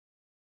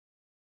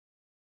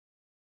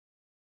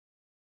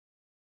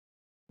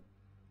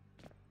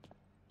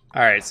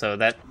Alright, so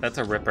that's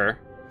a ripper.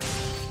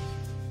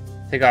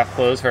 Take off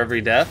clothes for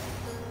every death.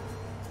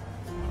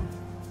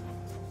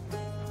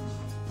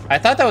 I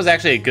thought that was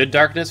actually a good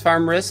darkness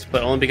farm wrist,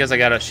 but only because I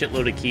got a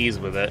shitload of keys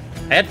with it.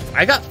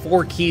 I got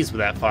 4 keys with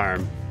that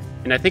farm,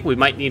 and I think we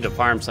might need to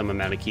farm some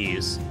amount of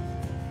keys.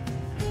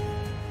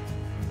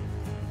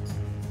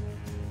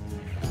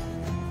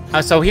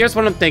 So here's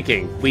what I'm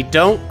thinking. We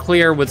don't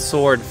clear with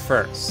sword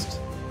first.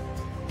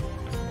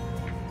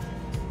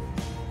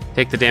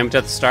 Take the damage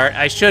at the start.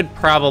 I should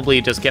probably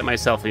just get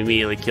myself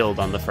immediately killed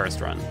on the first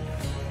run.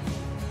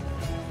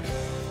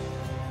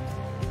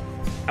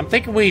 I'm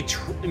thinking we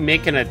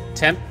make an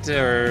attempt,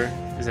 or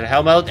is it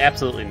hell mode?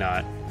 Absolutely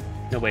not.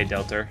 No way,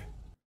 Delta.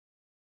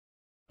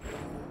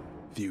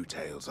 Few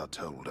tales are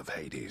told of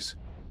Hades,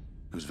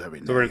 whose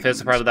very Sword and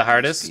Fist are probably the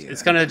hardest.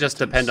 It's gonna just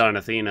depend on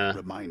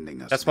Athena.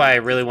 That's why I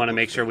really want to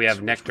make sure we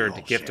have nectar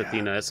to gift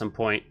Athena at some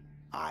point.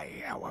 I,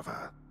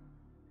 however,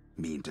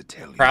 mean to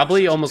tell you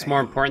probably almost more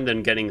important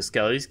than getting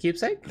Skelly's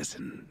keepsake.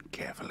 Listen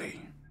carefully.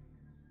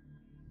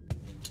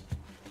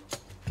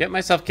 Get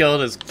myself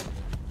killed as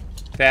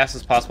fast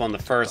as possible on the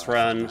first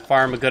run.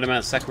 Farm a good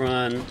amount second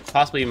run.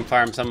 Possibly even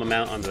farm some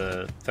amount on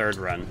the third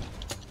run.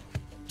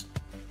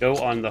 Go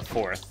on the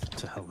fourth.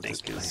 I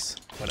think is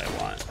what I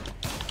want.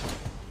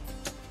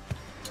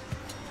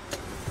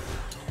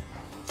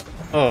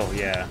 Oh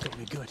yeah.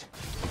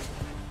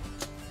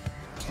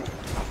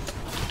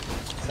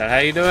 Is that how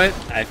you do it?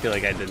 I feel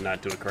like I did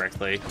not do it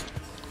correctly.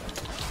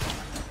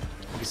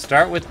 You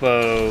start with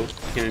bow. You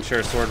can ensure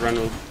a sword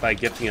run by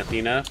gifting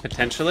Athena.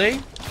 Potentially,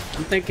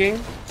 I'm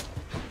thinking.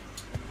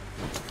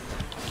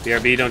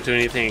 BRB, don't do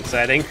anything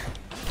exciting.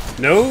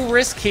 No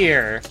risk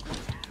here.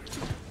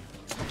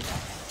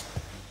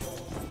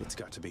 It's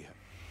got to be.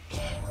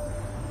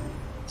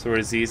 Sword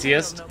is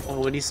easiest.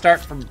 Well, when you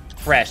start from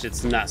fresh,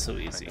 it's not so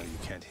easy. I know you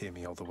can't hear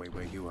me all the way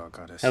where you are,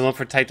 Goddess. And one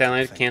for tight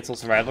deadline to cancel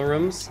survival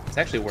rooms. It's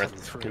actually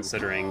worth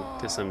considering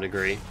to some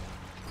degree.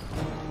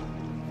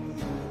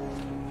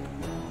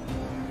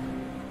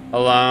 How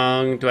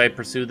long do I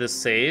pursue this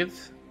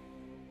save?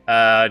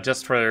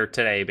 Just for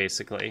today,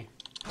 basically.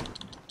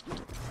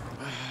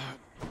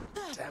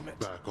 Damn it.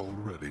 Back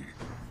already.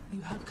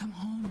 You have come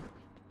home.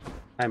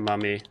 Hi,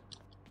 Mommy.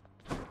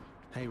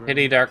 Hey,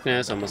 Pity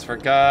darkness, almost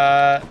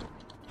forgot.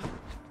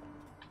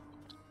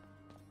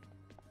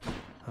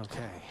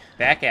 Okay.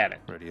 Back at it.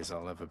 Ready as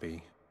I'll ever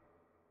be.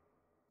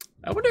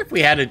 I wonder if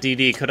we had a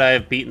DD, could I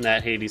have beaten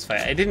that Hades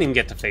fight? I didn't even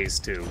get to phase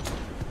 2.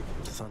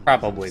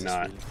 Probably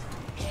not.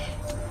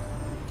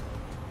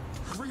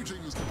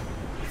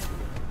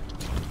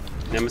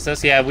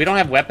 Nemesis, yeah, we don't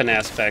have weapon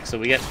aspects, so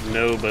we get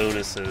no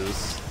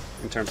bonuses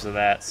in terms of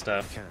that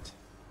stuff. Can't.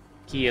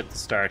 Key at the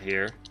start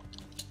here.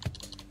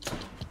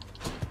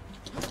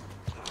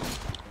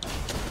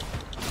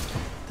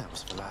 That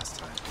was for last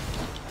time.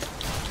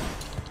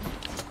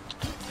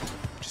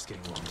 Just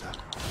getting warmed up.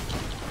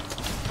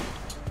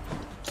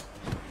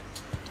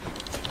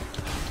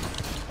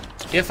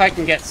 If I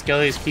can get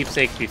Skelly's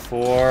keepsake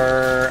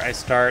before I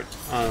start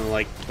on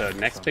like the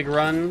next big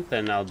run,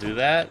 then I'll do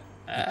that.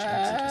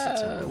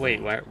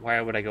 Wait,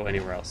 why would I go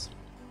anywhere else?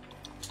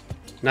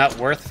 Not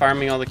worth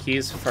farming all the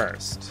keys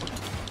first.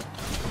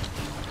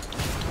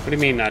 What do you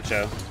mean,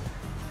 Nacho?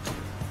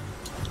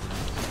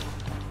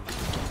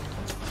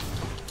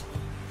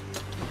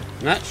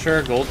 Not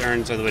sure gold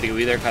urns are the way to go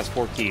either. Cost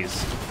 4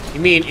 keys. You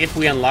mean if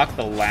we unlock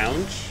the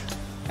lounge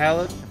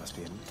palette? There must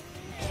be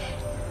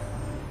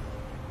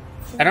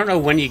I don't know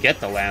when you get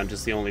the lounge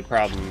is the only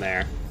problem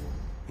there.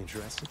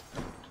 interested?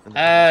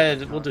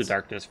 We'll do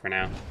darkness for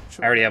now.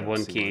 I already have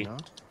 1 key.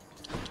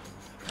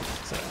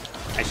 So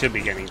I should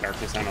be getting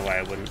darkness. I don't know why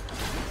I wouldn't.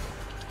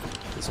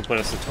 This will put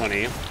us at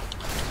 20.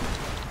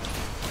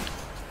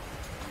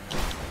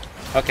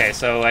 Okay,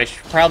 so I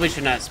probably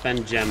should not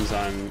spend gems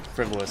on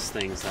frivolous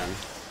things then.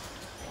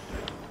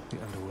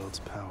 The underworld's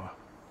power.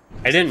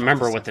 I didn't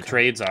remember what the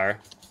trades are.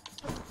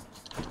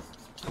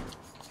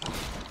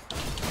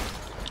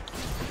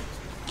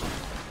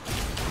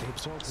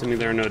 Assuming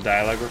there are no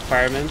dialogue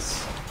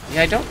requirements.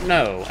 Yeah, I don't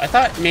know. I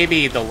thought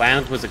maybe the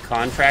lounge was a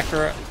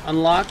contractor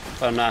unlock,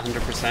 but I'm not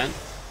 100%.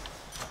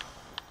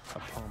 A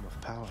palm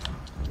of power.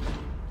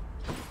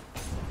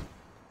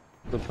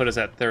 They'll put us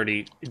at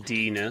 30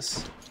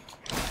 D-ness.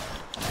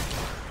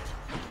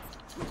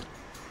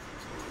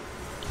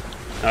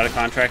 Not a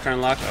contractor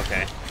unlock?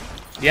 Okay.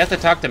 You have to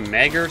talk to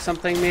Meg or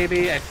something,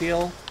 maybe, I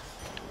feel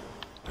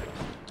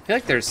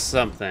like there's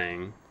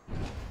something.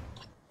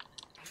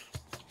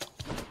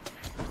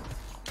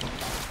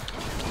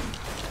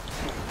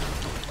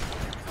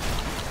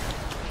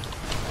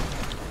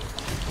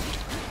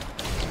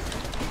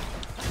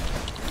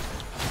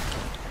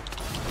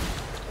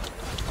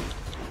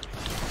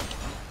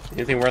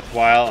 Anything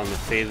worthwhile on the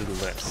faded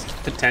list?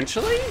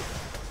 Potentially?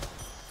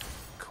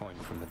 Coin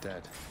from the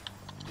dead.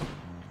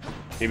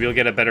 Maybe we'll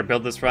get a better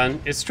build this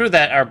run. It's true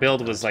that our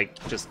build was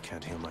like just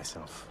Can't heal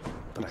myself.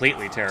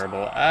 completely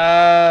terrible.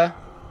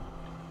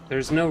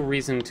 There's no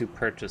reason to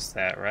purchase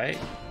that, right?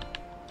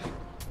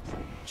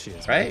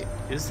 Cheers. Right?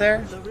 Is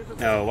there?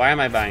 No, why am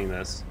I buying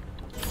this?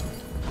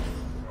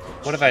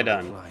 What have I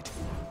done? Light.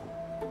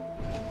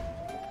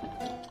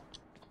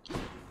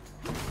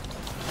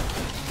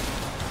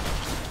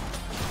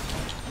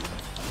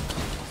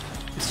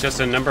 It's just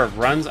a number of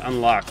runs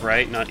unlocked,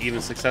 right? Not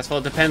even successful.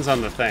 It depends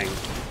on the thing.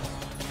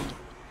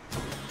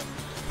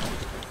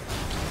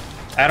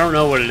 I don't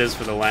know what it is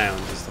for the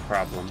lounge, is the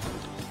problem.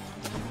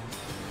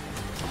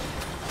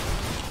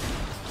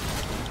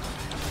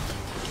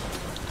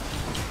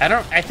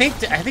 I'm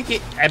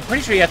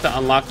pretty sure you have to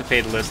unlock the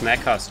fatal list, and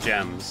that costs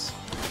gems.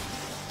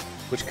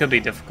 Which could be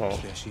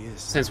difficult, There she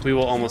is. since we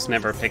will almost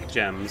never pick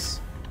gems.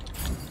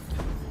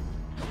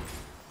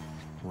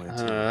 Where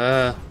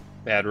to?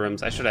 Bad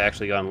rooms. I should have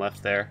actually gone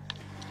left there.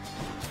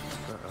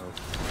 Uh-oh.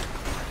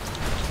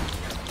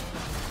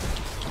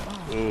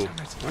 Ooh.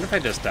 I wonder if I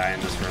just die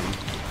in this room.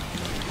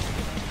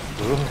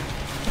 Ooh.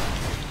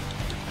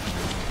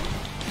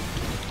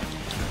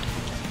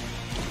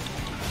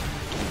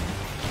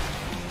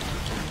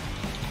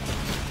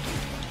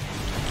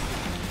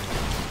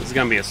 This is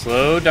gonna be a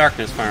slow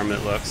darkness farm,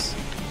 it looks.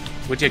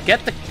 Would you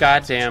get the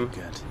goddamn...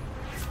 Good.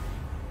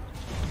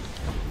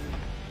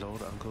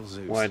 Lord Uncle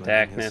Zeus What lending his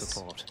darkness.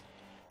 support.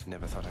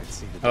 Never thought I'd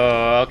see the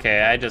Oh,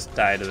 okay, I just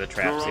died to the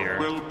traps here.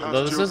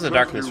 Although this is a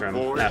darkness room.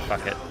 Nah,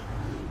 fuck it.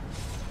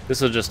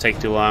 This will just take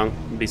too long.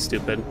 It'd be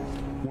stupid.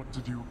 What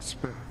did you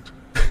expect?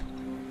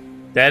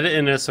 Dead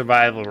in a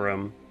survival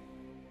room.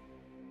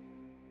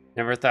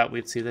 Never thought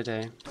we'd see the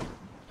day.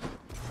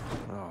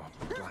 Oh,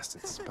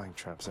 blasted spike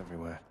traps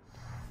everywhere.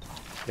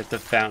 Get the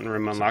fountain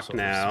room unlocked sort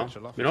of now.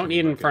 special offer We don't from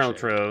need the infernal Bucket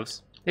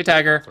troves. Hey,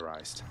 Tiger.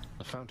 Authorized.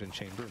 A fountain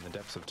chamber in the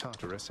depths of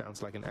Tartarus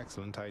sounds like an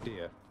excellent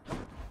idea.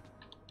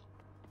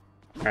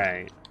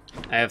 Alright.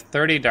 I have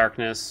 30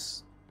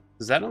 darkness.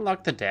 Does that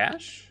unlock the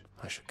dash?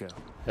 I should go.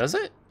 Does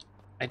it?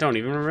 I don't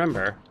even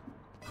remember.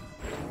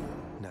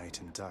 Night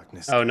and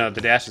darkness. Oh no,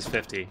 the dash is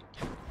 50.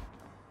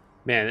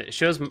 Man, it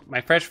shows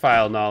my fresh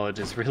file knowledge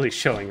is really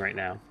showing right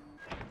now.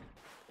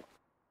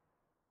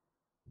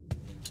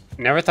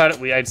 Never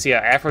thought I'd see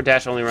an Afro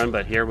Dash only run,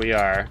 but here we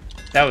are.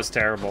 That was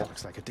terrible.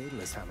 Looks like a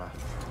Daedalus hammer.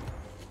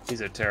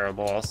 These are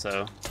terrible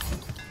also.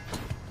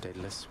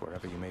 Daedalus,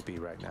 wherever you may be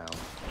right now,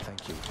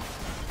 thank you.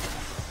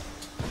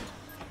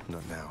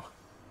 Not now.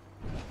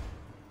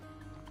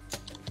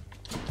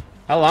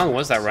 How long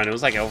was that run? It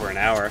was like over an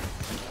hour.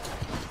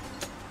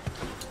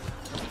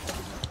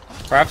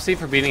 Prophecy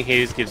for beating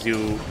Hades gives you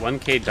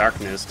 1k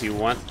darkness. Do you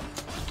want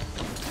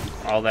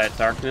all that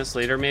darkness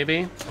later,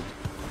 maybe?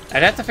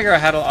 I'd have to figure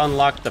out how to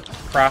unlock the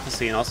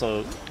prophecy and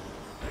also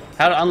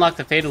how to unlock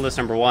the fatalist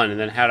 #1 and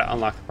then how to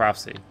unlock the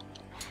prophecy.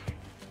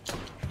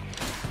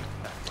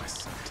 My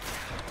sight.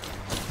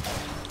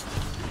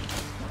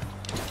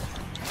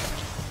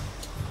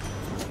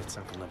 It's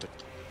Uncle Nubbin.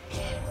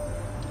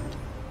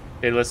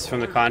 Fatalist from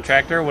the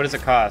contractor? What does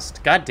it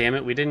cost? God damn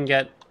it, we didn't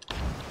get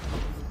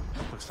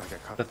Looks like I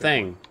caught the a big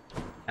thing.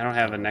 one. I don't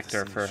have a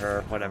nectar for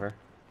her, whatever.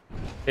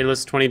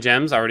 Fatalist 20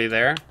 gems already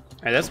there.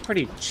 Alright, that's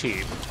pretty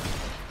cheap.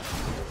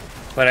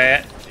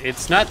 But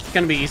it's not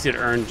going to be easy to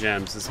earn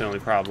gems, is the only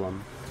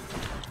problem.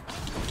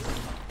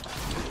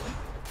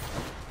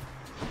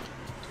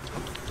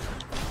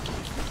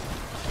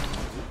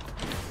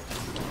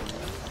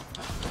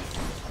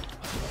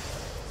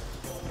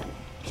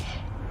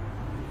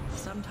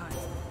 Sometimes.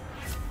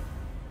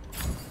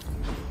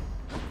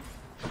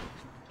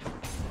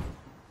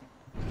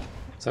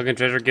 Sunken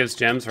Treasure gives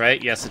gems,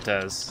 right? Yes, it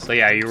does. So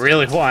yeah, you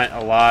really want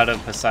a lot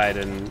of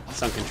Poseidon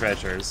Sunken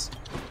Treasures.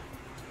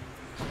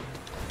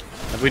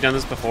 Have we done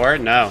this before?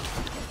 No.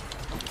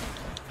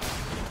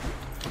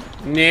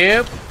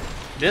 Nope.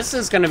 This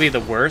is going to be the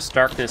worst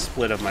darkness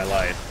split of my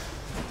life.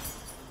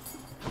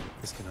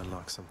 This can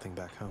unlock something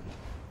back home.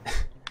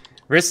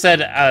 Riz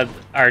said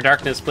our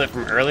darkness split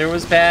from earlier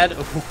was bad.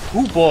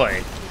 Oh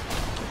boy.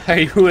 Are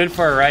you in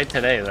for a ride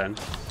today then?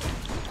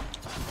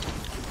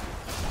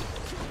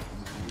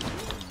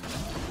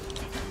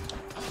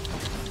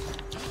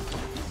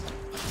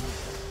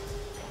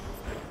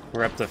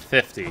 We're up to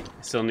 50. I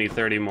still need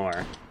 30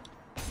 more.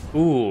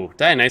 Ooh,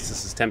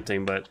 Dionysus is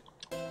tempting, but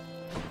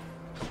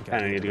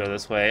kind of need to go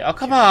this way. Oh,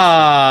 come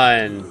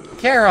on!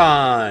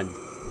 Charon!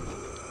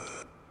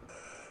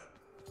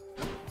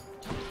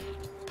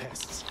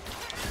 Pests.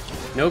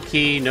 No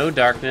key, no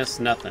darkness,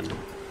 nothing.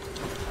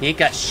 He ain't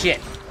got shit.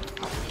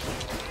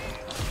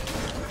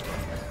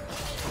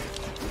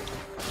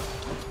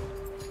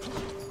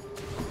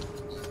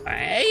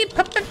 Hey,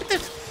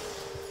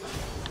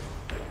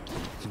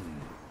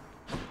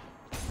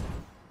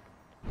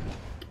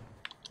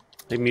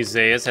 the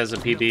Museus has a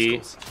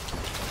PB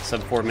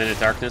sub 4-minute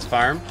darkness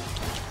farm.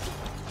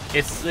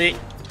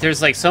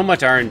 There's like so much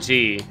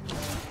RNG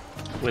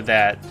with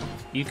that.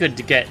 You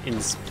could get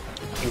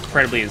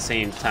incredibly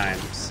insane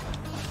times.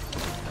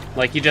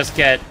 Like you just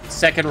get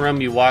second room,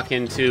 you walk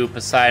into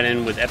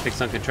Poseidon with epic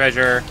sunken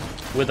treasure,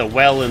 with a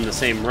well in the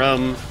same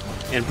room,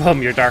 and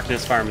boom, your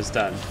darkness farm is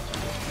done.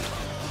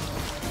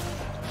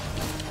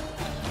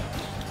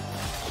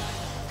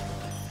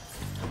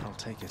 I'll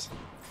take it.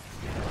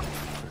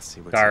 Let's see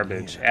what's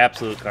Garbage, in here.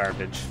 absolute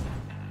garbage.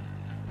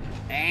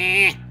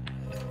 Eh.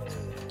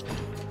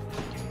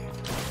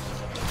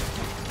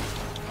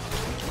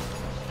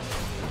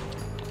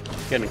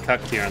 Getting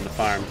cucked here on the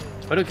farm.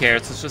 But who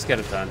cares? Let's just get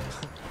it done.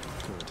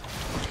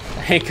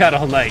 I ain't got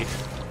all night.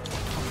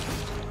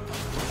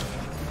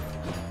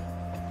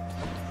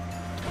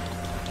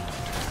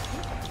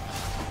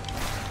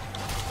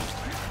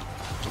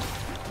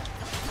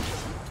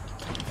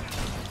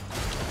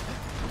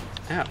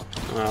 Ow.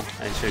 Well,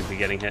 I should be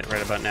getting hit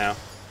right about now.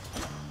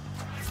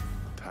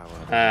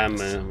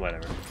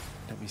 Whatever.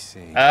 Let me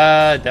see.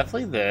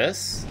 Definitely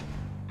this.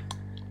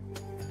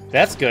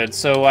 That's good.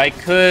 So I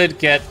could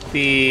get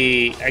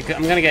the...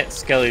 I'm gonna get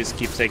Skelly's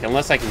keepsake,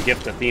 unless I can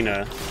gift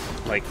Athena,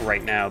 like,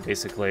 right now,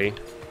 basically.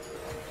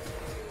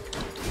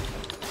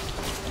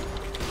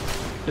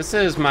 This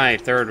is my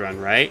third run,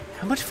 right?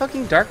 How much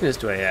fucking darkness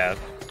do I have?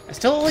 I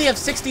still only have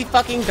 60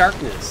 fucking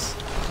darkness.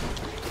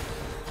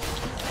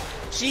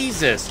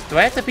 Jesus. Do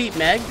I have to beat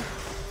Meg?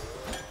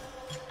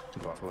 A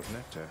bottle of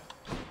nectar.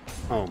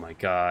 Oh my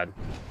god.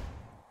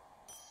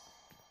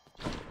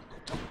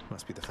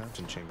 Must be the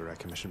fountain chamber I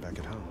commissioned back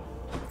at home.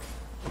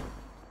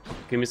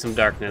 Give me some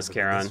darkness, This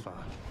Charon. far.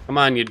 Come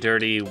on, you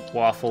dirty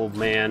waffle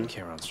man.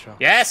 Charon's shop.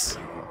 Yes!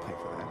 I'll pay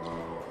for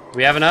that.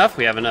 We have enough?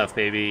 We have enough,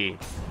 baby.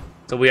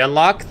 So we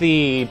unlock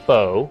the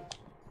bow,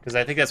 because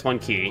I think that's one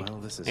key. Well,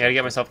 this is I gotta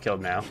get myself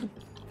killed now.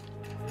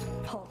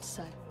 Halt,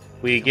 son.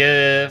 We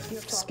give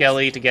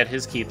Skelly to get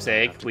his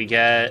keepsake. We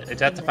get a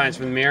Death Defiance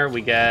from the mirror.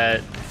 We get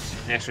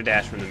an extra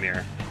dash from the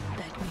mirror.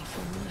 Beg me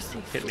for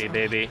mercy. Hit me,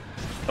 baby.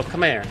 Oh,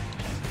 come here.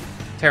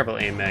 Terrible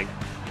aim, Meg.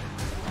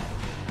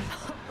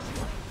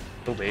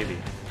 Oh, baby.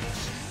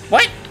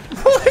 What?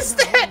 What was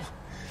that?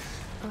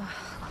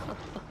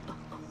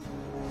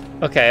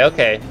 Okay,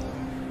 okay.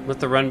 Let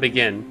the run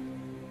begin.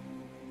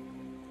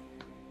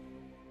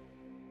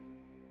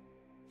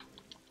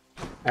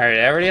 Alright,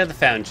 I already have the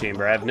fountain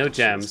chamber. I have no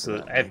gems,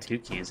 so I have 2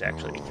 keys,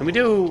 actually. Can we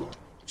do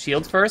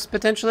shields first,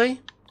 potentially?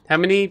 How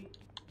many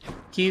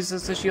keys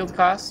does the shield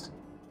cost?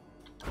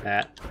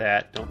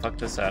 That. Don't fuck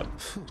this up.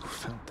 Phew,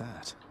 found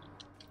that.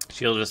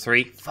 Shield is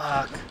 3.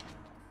 Fuck.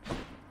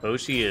 Oh,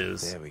 she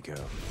is. There we go.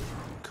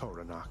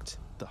 Korra knocked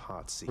the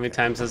heart seeker. How many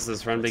times has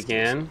this run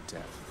began?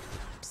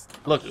 Death.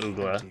 Look,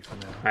 Oogla. Empty for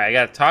now. Alright, I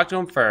gotta talk to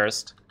him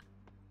first.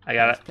 I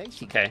gotta...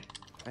 Okay.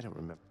 I don't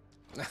remember.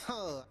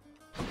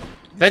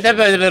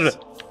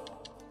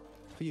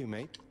 For you,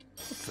 mate.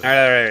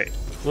 Alright.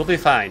 We'll be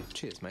fine.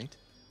 Cheers, mate.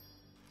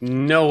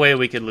 No way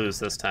we could lose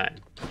this time.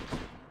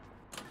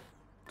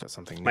 Got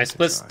something new My to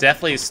splits try.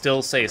 definitely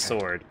still say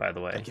sword, by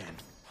the way. Again.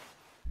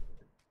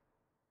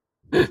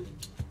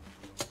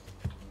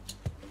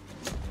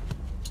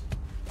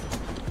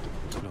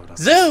 Lord,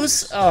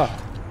 Zeus!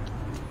 Oh.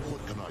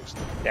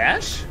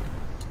 Dash?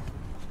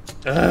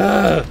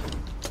 Ugh.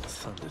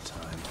 Thunder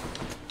time.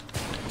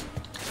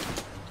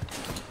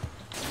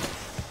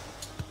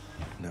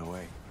 No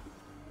way.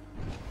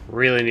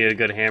 Really need a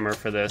good hammer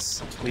for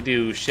this. We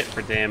do shit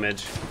for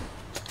damage.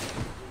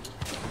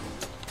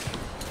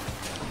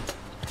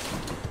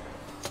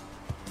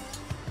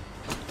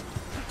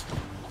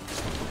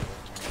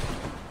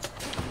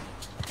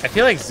 I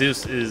feel like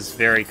Zeus is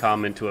very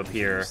common to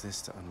appear Use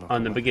this to unlock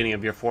on a the weapon. beginning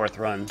of your 4th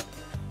run, for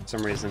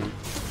some reason.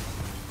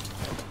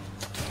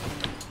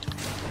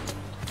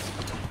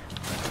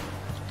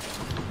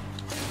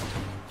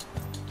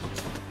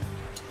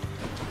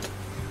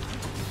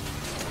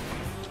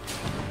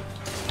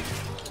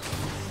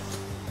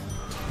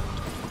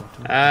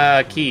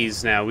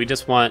 Keys now. We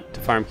just want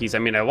to farm keys. I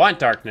mean, I want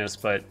darkness,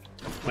 but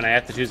when I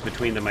have to choose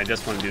between them, I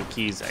just want to do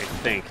keys, I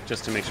think,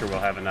 just to make sure we'll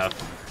have enough.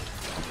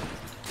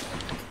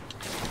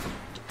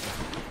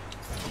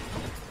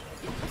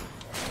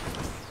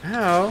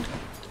 Ow.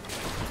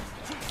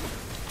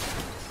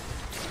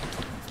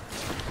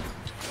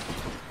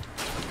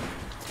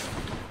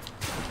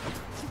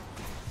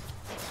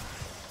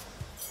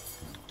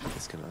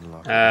 This can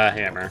unlock a weapon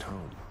Hammer. back at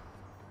home.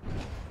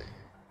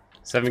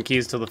 7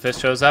 keys till the fist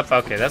shows up?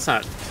 Okay, that's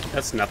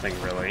nothing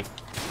really.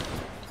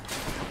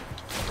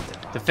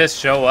 The fist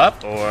show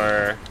up,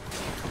 or...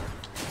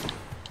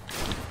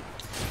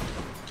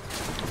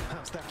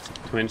 How's that?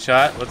 Twin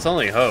shot? Let's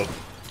only hope.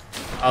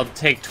 I'll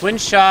take twin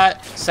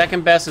shot.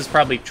 Second best is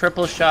probably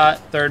triple shot.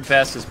 Third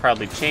best is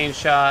probably chain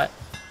shot.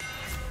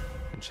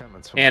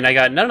 Enchantments for And I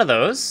got none of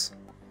those.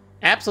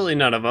 Absolutely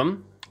none of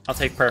them. I'll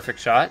take perfect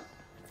shot.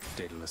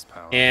 Daedalus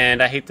power.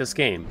 And I hate this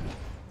game.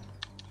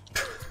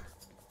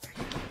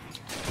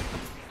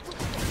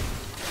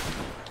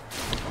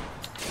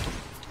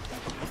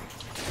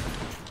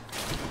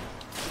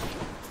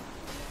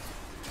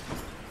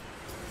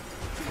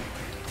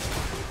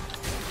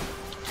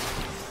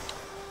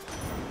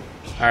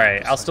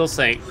 Alright, I'll still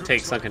take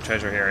Sunken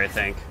Treasure here, I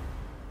think.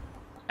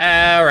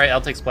 Alright,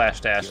 I'll take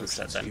Splash Dash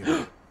instead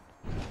then.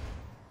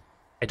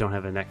 I don't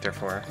have a Nectar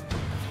for her.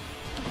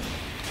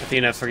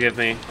 Athena, forgive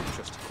me.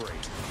 Just great.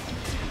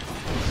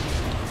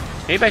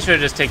 Maybe I should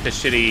have just taken the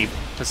shitty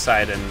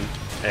Poseidon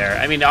there.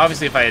 I mean,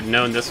 obviously if I had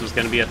known this was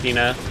going to be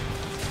Athena,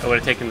 I would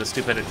have taken the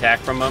stupid attack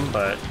from him,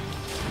 but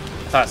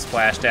I thought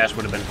Splash Dash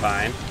would have been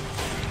fine.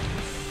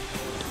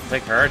 I'll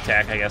take her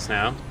attack, I guess,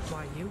 now.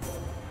 Why you?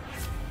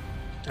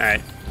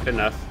 Alright, good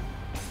enough.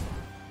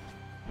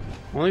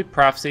 Only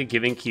prophecy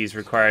giving keys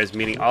requires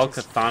meeting all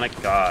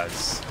chthonic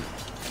gods.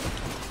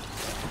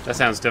 That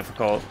sounds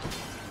difficult.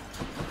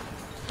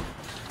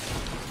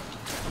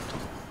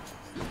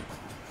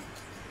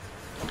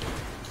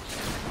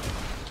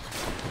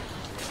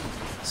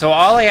 So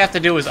all I have to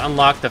do is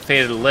unlock the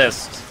fated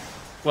list.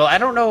 Well, I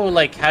don't know,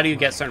 like, how do you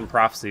get certain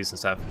prophecies and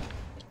stuff?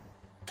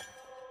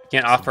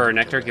 Can't offer her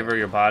nectar, give her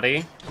your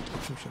body.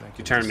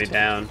 You turned me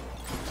down.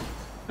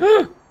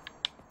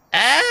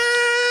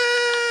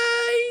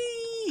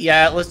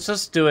 Yeah, let's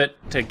just do it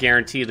to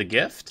guarantee the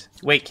gift.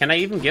 Wait, can I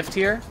even gift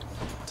here?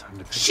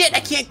 Shit, I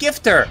can't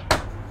gift her!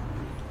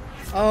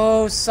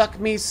 Oh, suck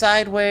me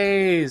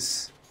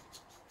sideways.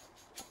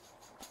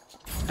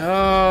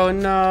 Oh,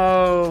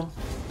 no.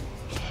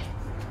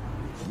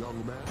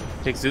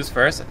 Take Zeus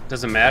first?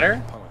 Doesn't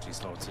matter?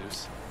 Apologies, Lord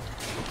Zeus.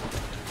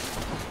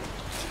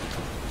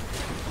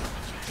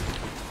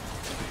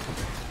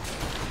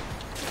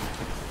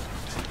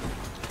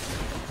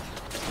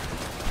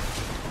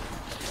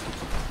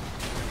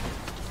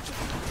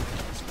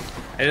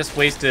 I just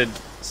wasted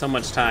so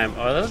much time.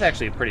 Oh, that was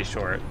actually pretty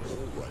short.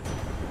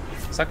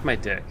 Suck my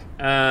dick.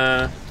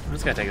 I'm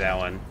just gonna take that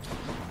one.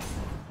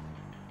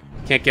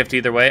 Can't gift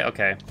either way?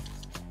 Okay.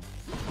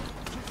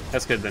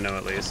 That's good to know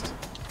at least.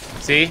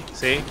 See?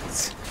 See?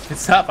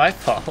 It's not my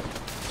fault.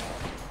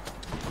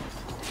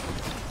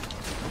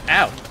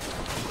 Ow.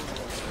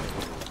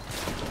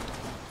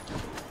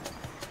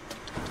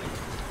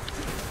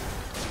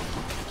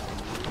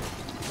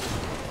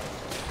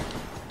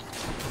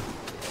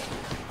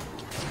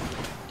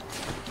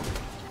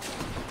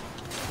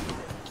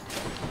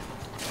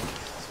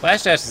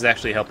 Splash Dash is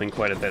actually helping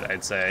quite a bit,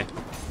 I'd say.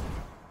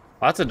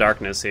 Lots of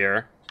darkness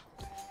here.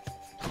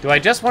 Do I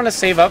just want to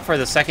save up for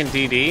the second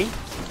DD?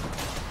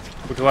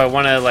 Or do I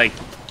want to, like,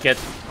 get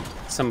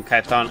some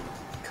chthonic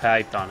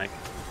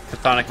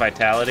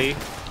vitality?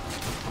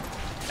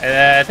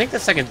 I think the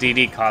second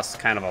DD costs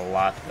kind of a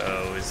lot,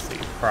 though, is the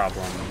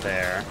problem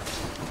there.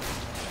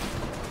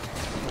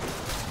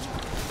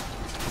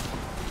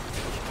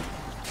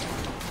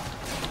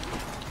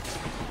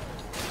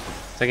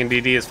 Second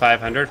DD is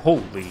 500.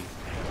 Holy.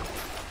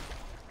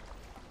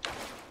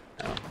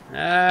 No.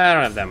 I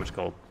don't have that much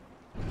gold.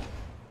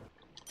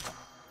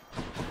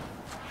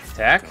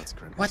 Attack?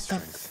 What the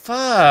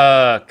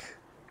fuck?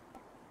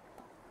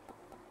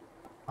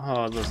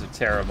 Oh, those are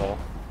terrible.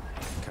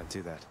 Can't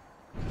do that.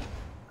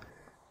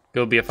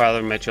 Go be a father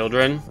of my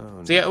children.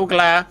 Oh, See ya,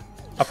 Oogla.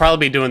 I'll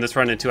probably be doing this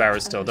run in 2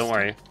 hours still, don't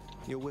worry.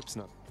 Your whip's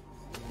not.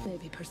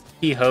 Maybe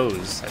He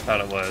hose, I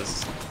thought it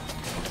was.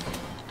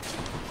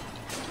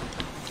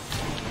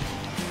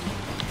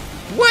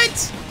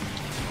 What?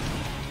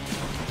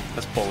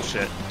 That's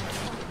bullshit.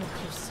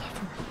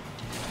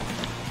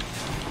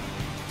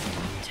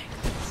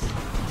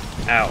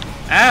 Ow.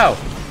 Ow!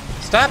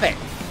 Stop it!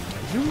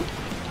 You... No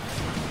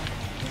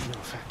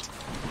effect.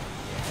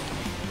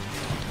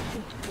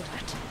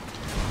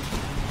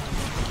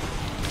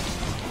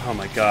 Oh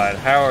my god,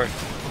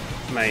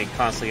 am I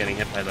constantly getting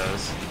hit by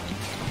those?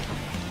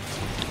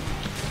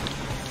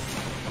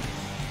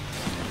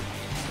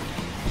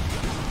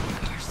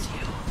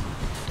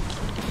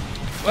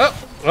 Whoa!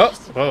 Whoa!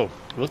 Whoa!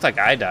 It looked like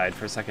I died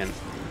for a second.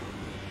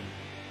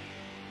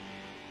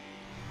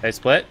 Did I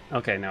split?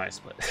 Okay, now I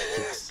split.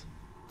 Yes.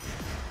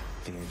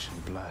 The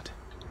ancient blood.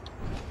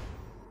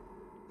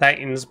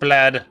 Titan's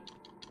blood.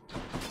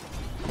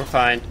 We're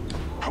fine.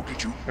 How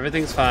did you?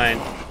 Everything's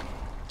fine.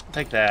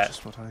 Take that.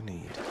 Just what I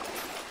need.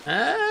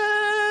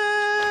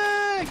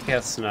 I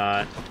guess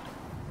not.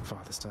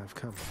 Farthest I've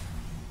come.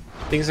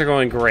 Things are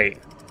going great.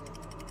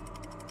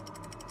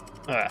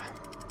 Ugh.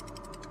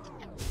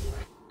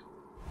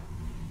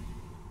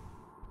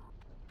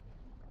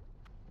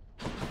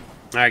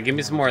 Alright, give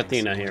me some more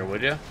Athena here,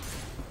 would you?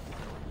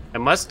 I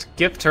must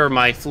gift her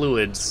my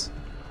fluids.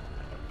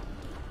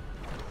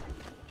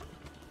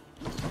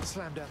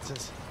 Slam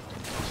dances.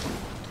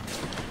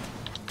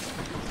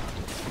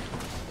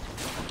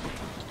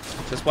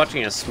 Just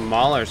watching a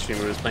smaller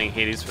streamer who's playing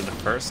Hades for the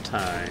first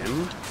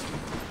time.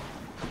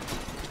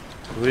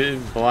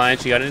 Blind,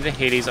 she got into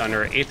Hades on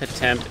her 8th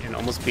attempt and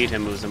almost beat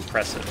him. It was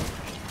impressive.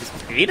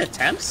 8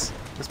 attempts?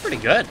 That's pretty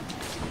good.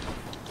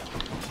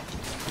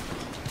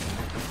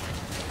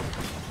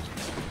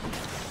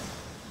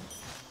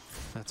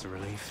 That's a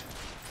relief.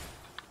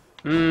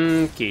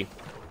 Key.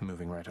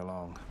 Moving right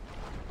along.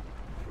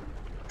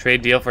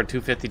 Trade deal for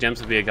 250 gems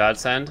would be a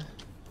godsend.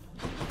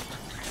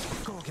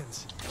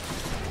 Gorgons.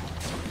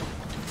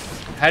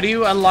 How do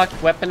you unlock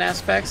weapon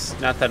aspects?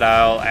 Not that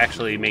I'll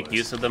actually make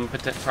use of them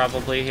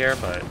probably here,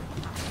 but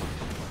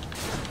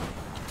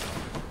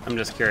I'm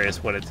just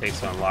curious what it takes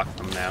to unlock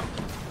them now.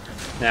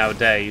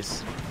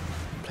 Nowadays.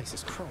 Place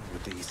is crawling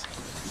with these.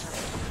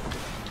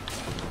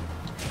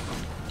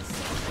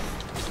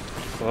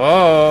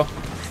 Whoa!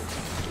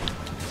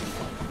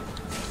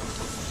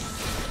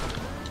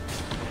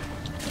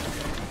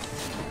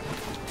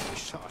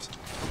 Shot.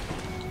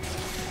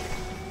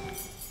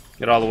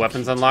 Get all the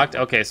weapons unlocked?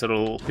 Okay, so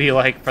it'll be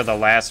like for the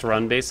last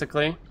run,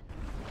 basically.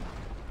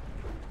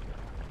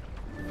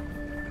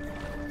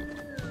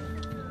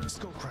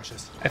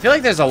 I feel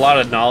like there's a lot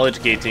of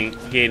knowledge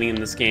gaining in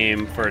this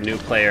game for new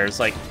players,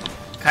 like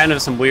kind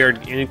of some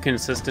weird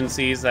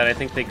inconsistencies that I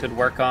think they could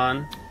work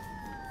on.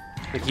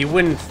 Like you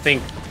wouldn't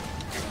think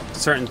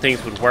certain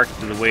things would work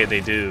the way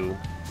they do.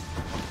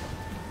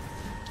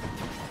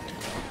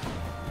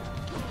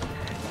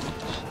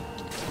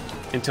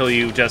 Until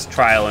you just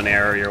trial and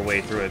error your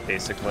way through it,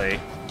 basically.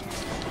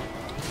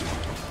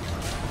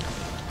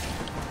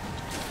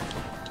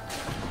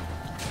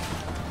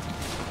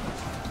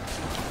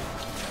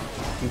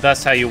 And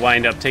thus how you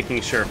wind up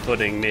taking sure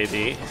footing,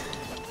 maybe.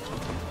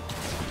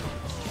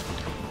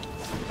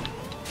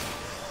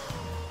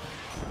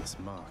 That's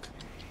Mark.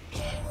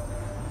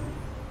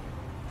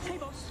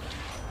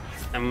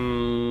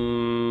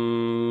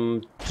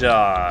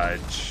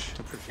 Dodge.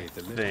 Appreciate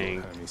the Thing.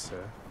 little, homie,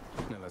 sir.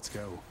 Now let's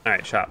go.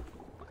 Alright, shop.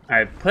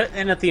 Alright, put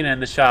an Athena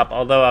in the shop,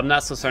 although I'm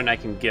not so certain I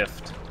can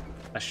gift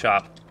a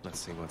shop. Let's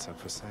see what's up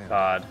for sale.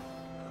 God.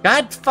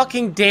 God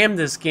fucking damn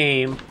this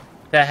game.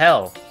 The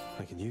hell.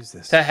 I can use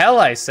this. To hell,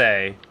 I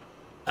say.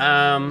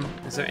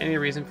 Is there any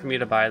reason for me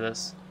to buy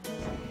this?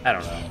 I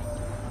don't know.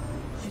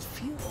 It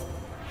feels.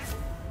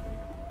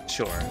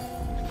 Sure.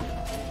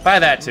 Buy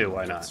that too,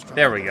 why not?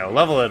 There we go,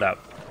 level it up.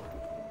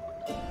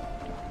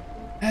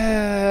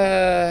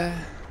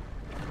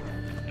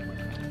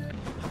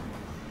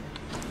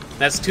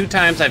 That's 2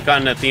 times I've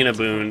gotten Athena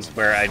boons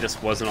where I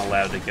just wasn't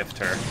allowed to gift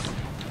her.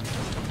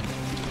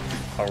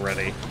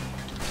 Already.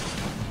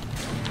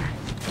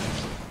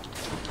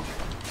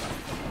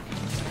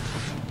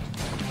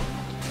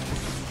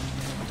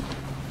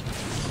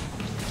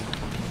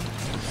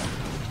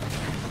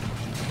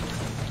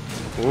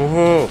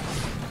 Ooh.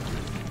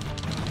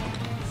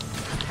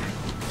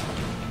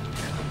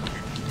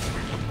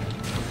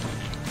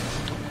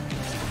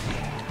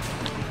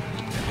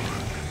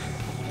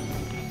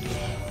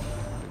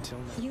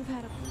 You've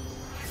had a.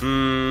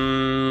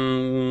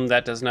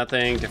 That does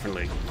nothing. Different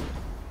league.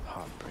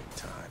 Heartbreak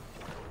time.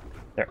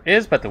 There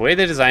is, but the way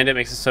they designed it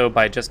makes it so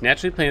by just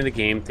naturally playing the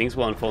game, things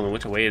will unfold in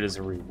which way it is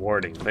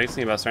rewarding. The biggest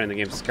thing about starting the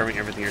game is discovering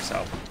everything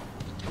yourself.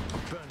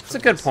 It's a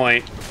good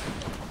point.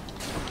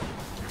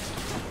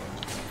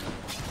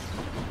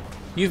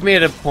 You've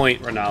made a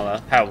point,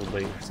 Renala.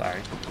 Probably.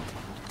 Sorry.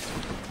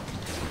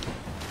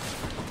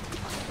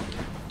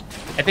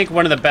 I think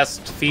one of the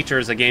best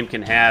features a game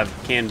can have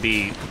can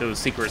be those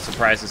secret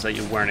surprises that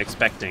you weren't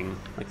expecting.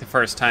 Like the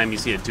first time you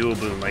see a duo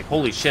boon, like,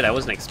 holy shit, I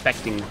wasn't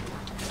expecting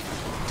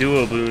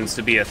duo boons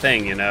to be a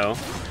thing, you know?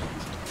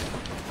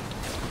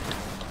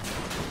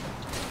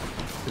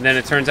 And then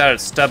it turns out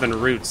it's stubborn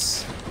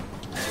roots.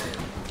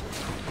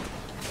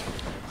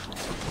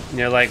 And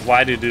you're like,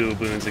 why do duo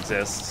boons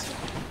exist?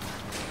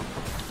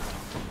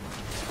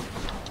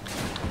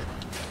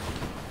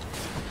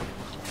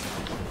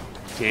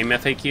 Game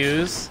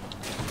FAQs?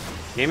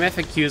 Game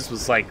FAQs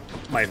was like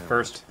my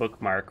first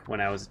bookmark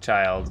when I was a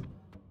child.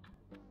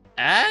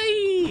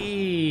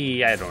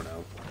 I don't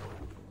know.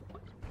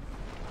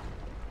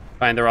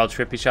 Find they're all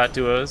trippy shot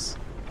duos.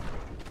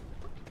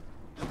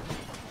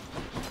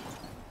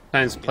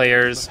 Sometimes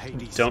players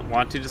don't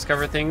want to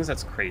discover things.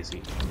 That's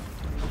crazy.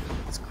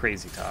 That's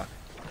crazy talk.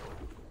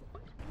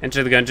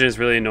 Enter the Gungeon is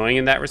really annoying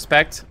in that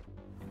respect.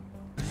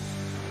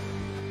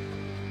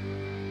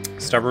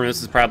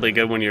 Stubbornness is probably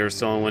good when you're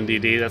still in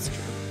 1DD. That's true.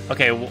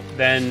 Okay, well,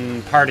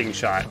 then parting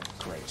shot.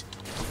 Great.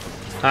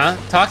 Huh?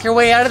 Talk your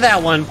way out of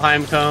that one,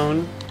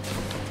 Pinecone.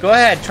 Go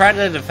ahead, try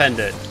to defend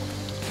it.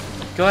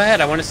 Go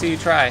ahead, I want to see you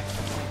try.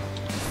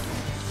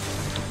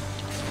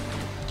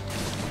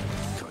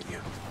 Got you.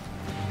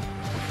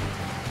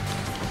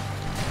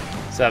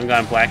 So I'm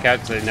going blackout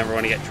because I never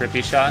want to get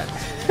trippy shot.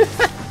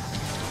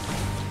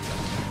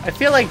 I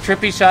feel like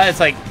trippy shot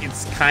is like,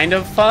 it's kind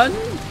of fun,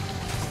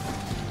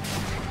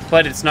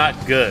 but it's not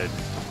good.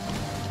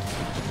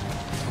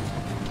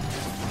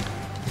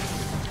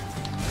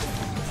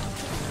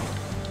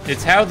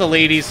 It's how the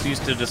ladies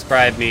used to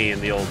describe me in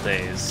the old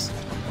days,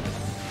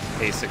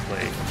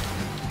 basically.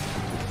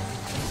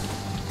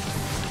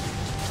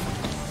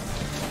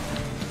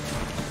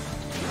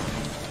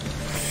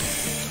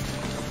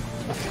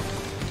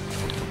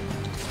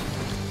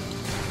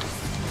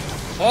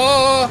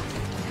 Oh!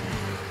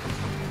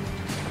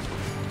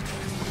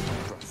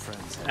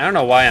 I don't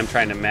know why I'm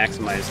trying to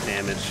maximize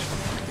damage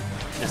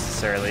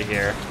necessarily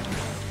here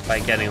by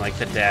getting like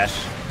the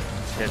dash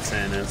hits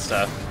in and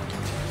stuff.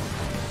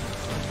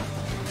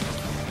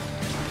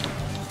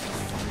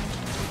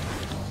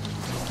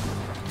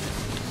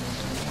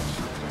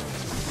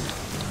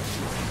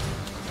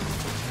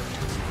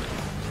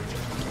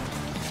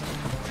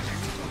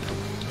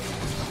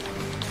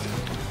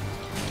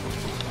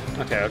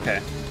 Okay,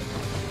 okay.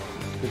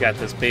 We got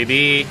this,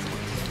 baby.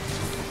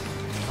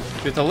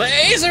 Shoot the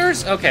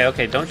lasers! Okay,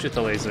 okay, don't shoot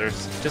the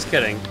lasers. Just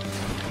kidding.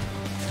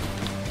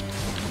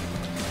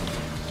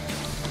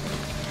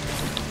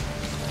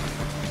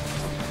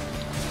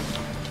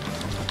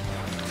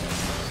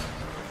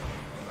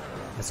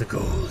 That's a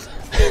gold.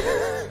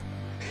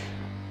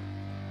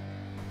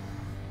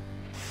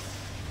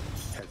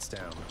 Heads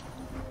down.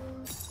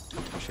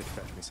 Should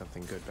fetch me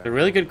something good back. A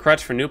really good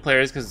crutch for new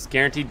players because it's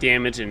guaranteed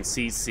damage in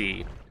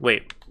CC.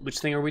 Wait, which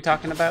thing are we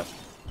talking about?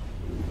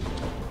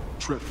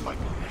 Tread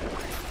lightly.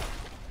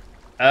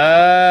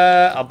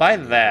 I'll buy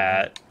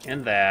that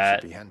and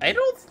that. Should be handy. I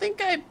don't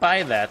think I'd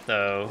buy that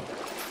though.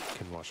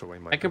 Can wash away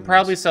my I could wounds.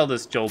 probably sell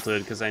this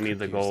jolted because I need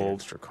the Could use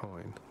gold. extra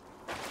coin.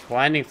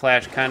 Blinding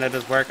flash kind of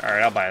does work. All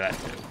right, I'll buy that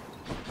too.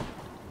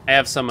 I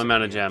have some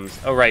amount of gems.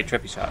 Oh right,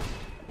 trippy shot.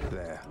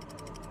 There.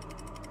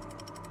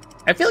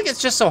 I feel like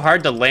it's just so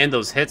hard to land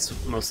those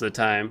hits most of the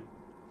time.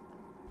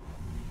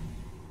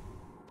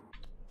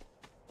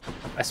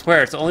 I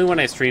swear, it's only when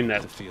I stream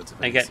that The fields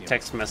of I get Elysium.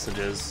 text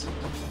messages.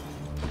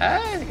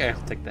 I think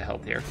I'll take the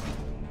health here.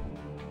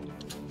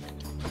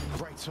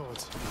 Bright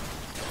swords.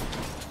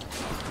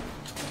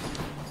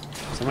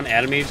 Someone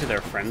added me to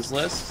their friends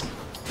list.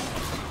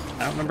 I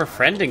don't remember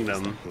friending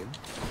them. Him?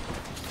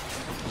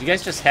 Did you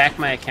guys just hack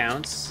my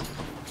accounts?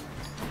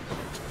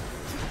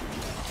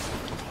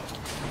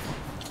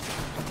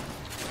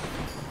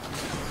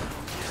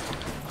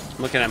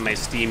 I'm looking at my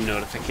Steam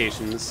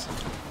notifications.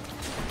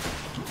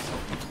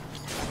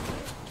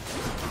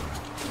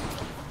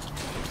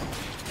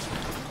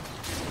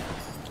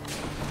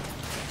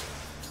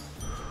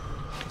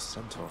 A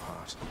centaur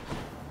heart.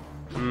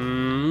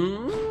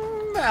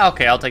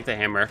 Okay, I'll take the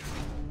hammer.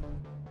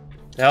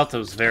 The health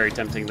was very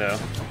tempting though.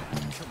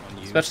 Come on,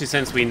 you. Especially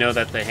since we know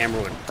that the hammer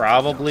would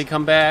probably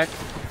come back.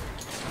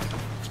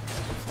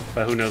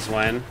 But who knows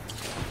when.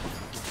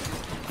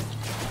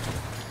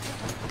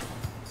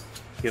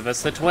 Give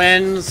us the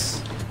twins!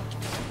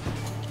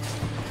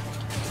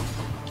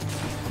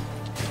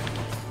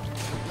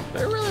 Do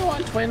I really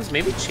want twins?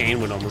 Maybe chain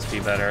would almost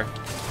be better.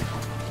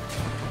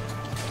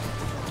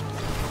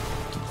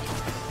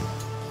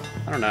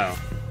 I don't know.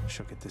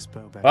 Should get this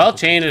bow back. Well,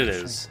 chain it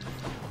is.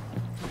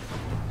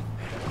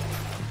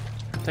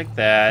 Take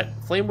that.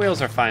 Flame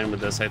wheels are fine with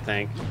this, I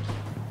think.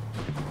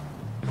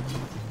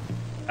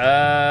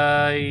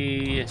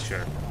 Yeah,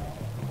 sure.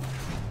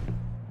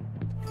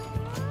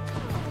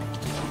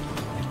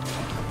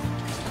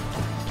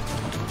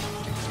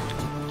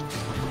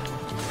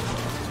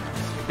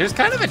 There's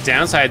kind of a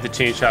downside to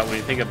chain shot when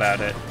you think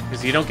about it,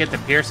 because you don't get the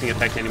piercing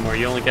effect anymore.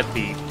 You only get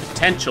the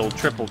potential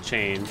triple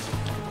chain,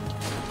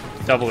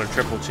 double or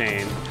triple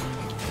chain.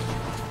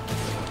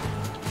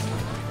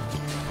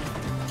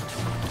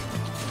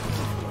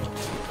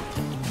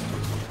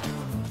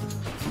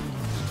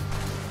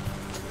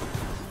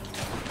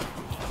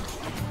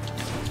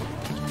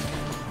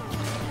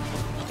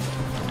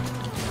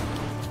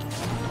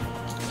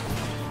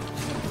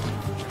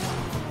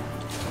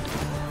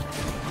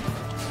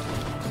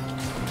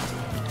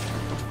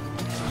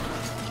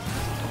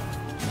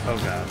 Oh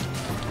god.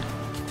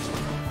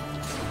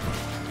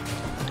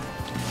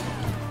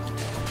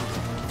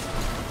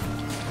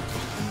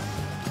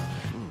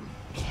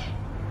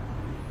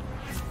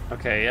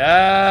 Okay,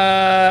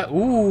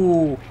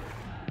 ooh.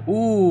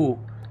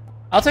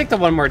 I'll take the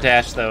one more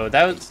dash though.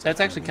 That's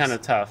actually kind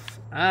of tough.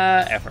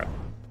 Afro.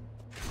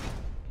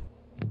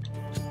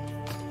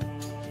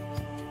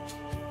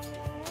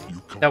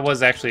 That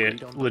was actually a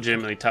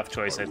legitimately tough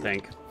choice, I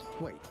think.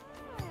 Wait.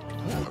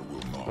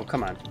 Oh,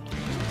 come on.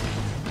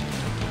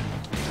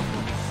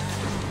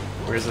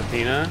 Where's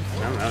Athena? I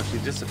don't know. She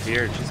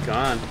disappeared. She's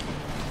gone.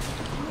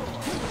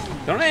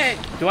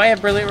 Do I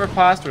have Brilliant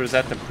Riposte, or was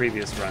that the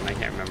previous run? I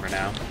can't remember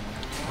now.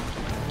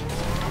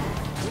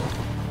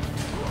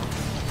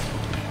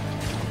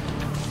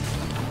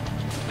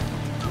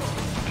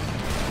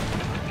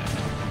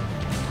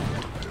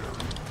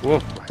 Whoa,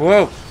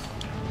 whoa!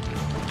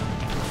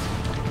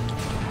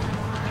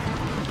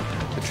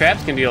 The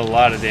traps can deal a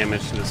lot of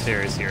damage to the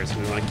stairs here, so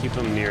we want to keep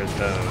them near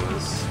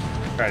those.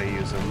 Try to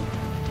use them.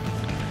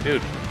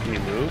 Dude, can you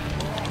move?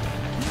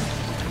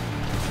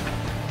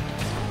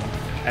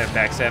 I have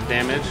backstab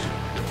damage.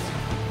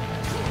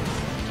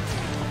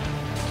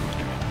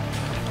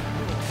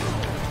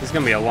 This is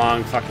gonna be a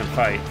long fucking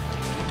fight.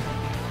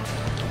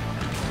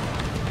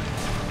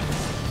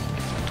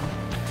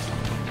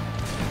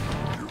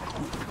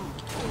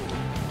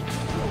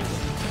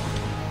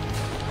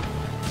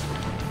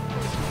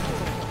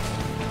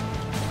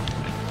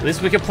 At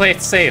least we can play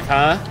it safe,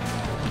 huh?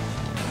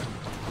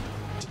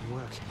 Didn't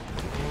work.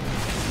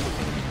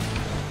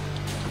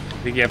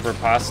 Did you have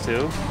riposte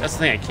too? That's the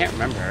thing, I can't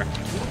remember.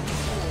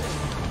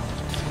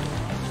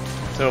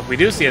 So if we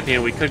do see at the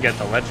end, we could get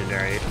the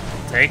legendary.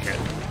 Take it.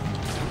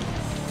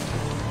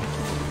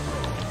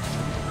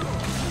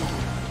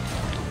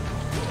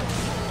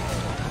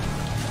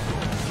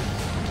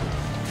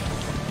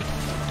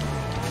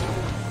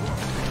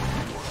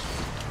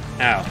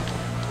 Ow.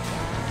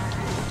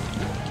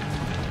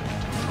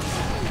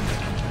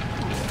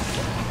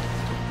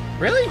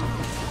 Really?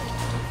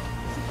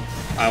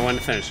 I want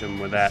to finish him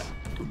with that.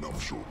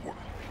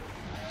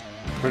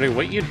 Wondering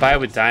what you'd buy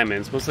with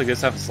diamonds. Most of the good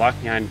stuff is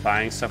locked behind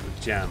buying stuff with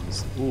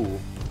gems. Ooh.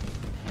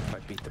 If I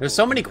beat the There's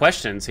so many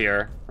questions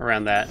here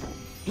around that.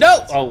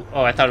 No! Oh,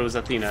 I thought it was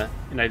Athena,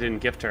 and I didn't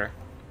gift her.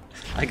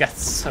 I got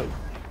so...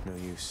 No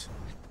use.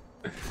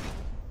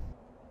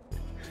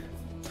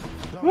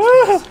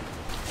 Woo!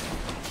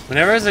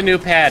 Whenever there's a new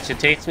patch, it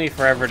takes me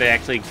forever to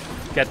actually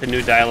get the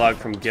new dialogue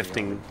from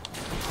gifting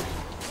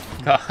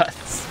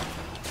gods.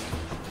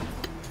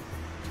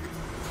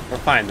 We're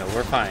fine though,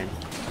 we're fine.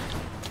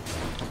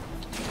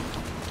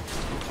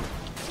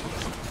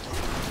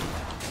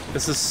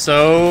 This is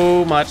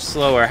so much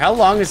slower. How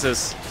long is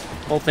this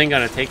whole thing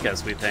gonna take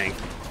us, we think?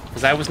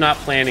 Because I was not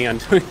planning on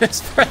doing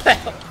this for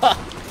that long.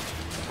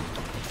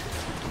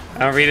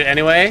 I'll read it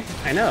anyway?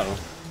 I know.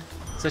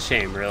 It's a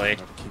shame, really.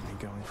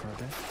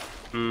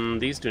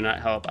 These do not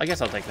help. I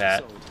guess I'll take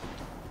that.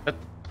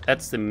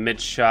 That's the mid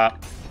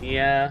shop.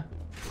 Yeah.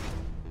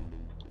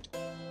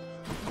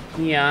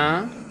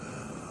 Yeah.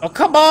 Oh,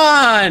 come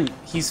on!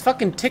 He's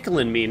fucking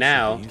tickling me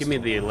now. Give me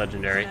the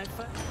legendary.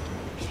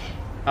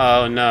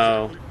 Oh,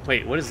 no.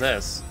 Wait, what is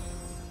this?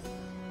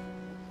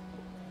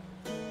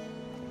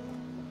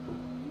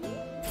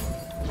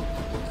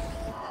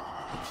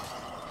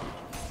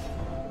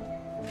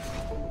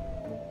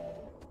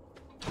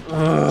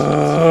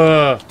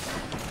 Ugh.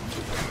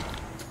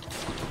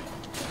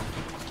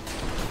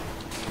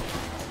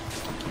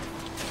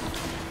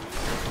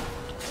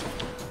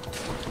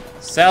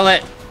 Sell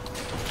it!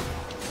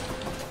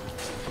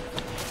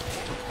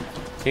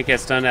 Can't get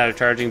stunned out of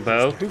charging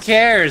bow. Who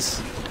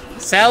cares?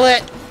 Sell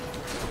it!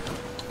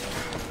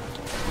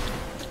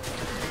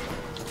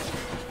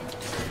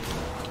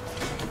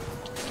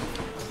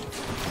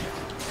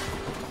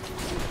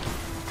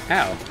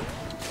 How?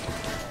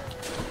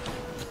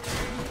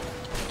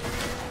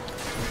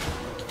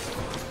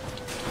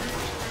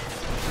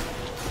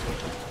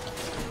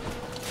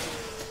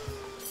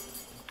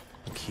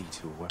 Key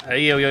to a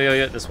weapon.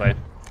 Yo, this way.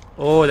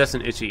 Oh, that's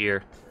an itchy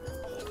ear.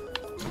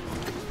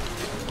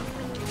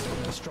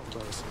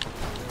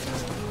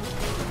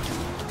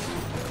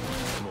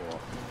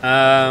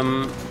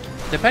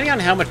 Depending on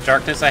how much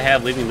darkness I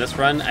have leaving this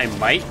run, I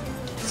might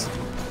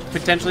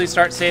potentially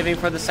start saving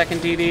for the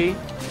second DD,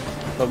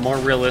 but more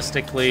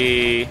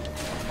realistically...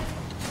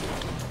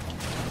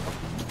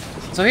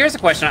 So here's the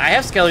question. I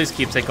have Skelly's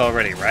keepsake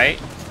already, right?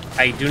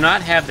 I do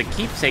not have the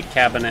keepsake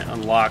cabinet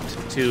unlocked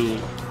to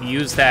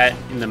use that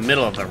in the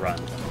middle of the run.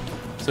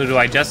 So do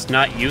I just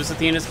not use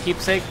Athena's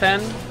keepsake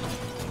then?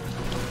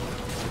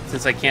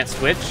 Since I can't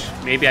switch,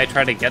 maybe I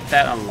try to get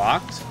that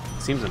unlocked?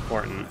 Seems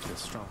important.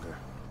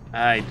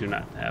 I do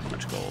not have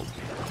much gold.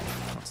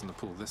 What's in the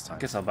pool this time?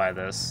 Guess I'll buy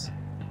this.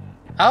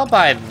 I'll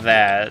buy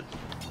that.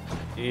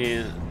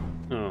 Yeah.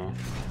 Oh.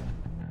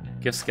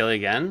 Give Skelly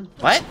again?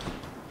 What?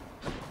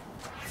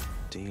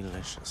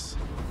 Delicious.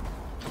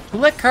 Who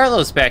let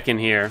Carlos back in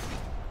here?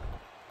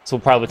 This will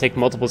probably take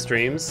multiple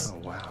streams. Oh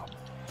wow.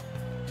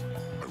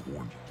 I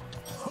warn you.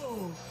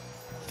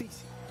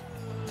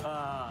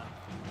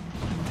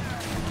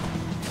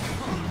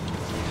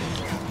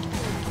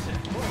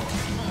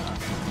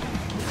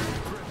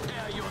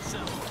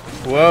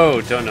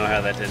 Whoa, don't know how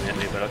that didn't hit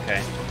me, but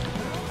okay.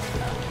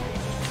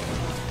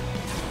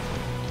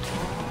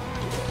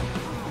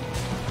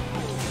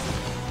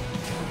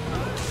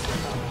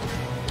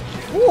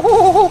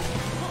 Woo-hoo-hoo-hoo.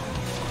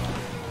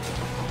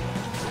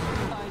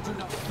 I do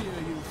not fear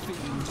you,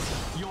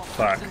 fiend. Your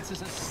Fuck. presence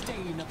is a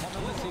stain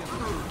upon Elysium.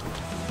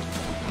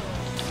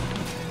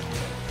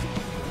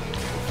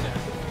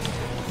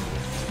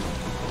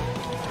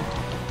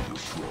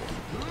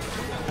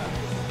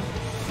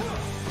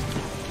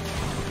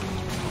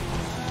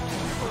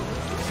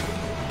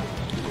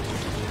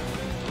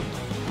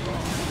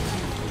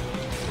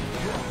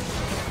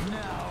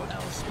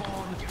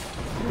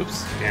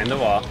 Oops, behind the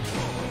wall.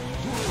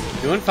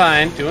 Doing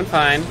fine, doing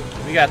fine.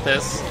 We got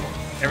this.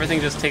 Everything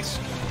just takes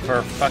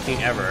for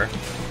fucking ever.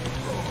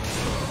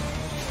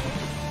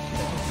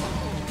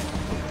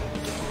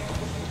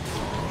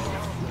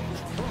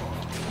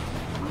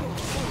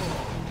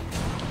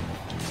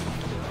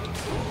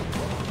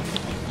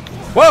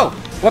 Whoa!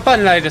 What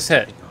button did I just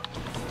hit?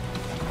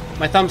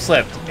 My thumb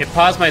slipped. It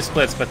paused my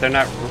splits, but they're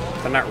not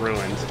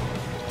ruined.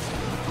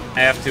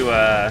 I have to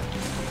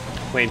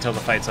wait until the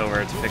fight's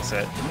over to fix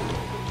it.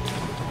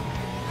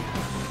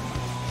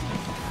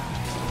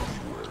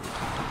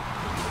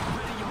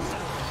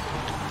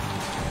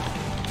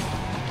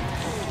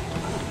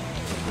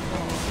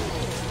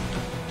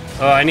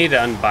 Oh, I need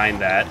to unbind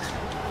that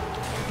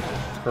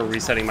for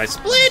resetting my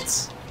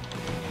splits.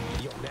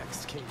 You're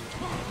next, King.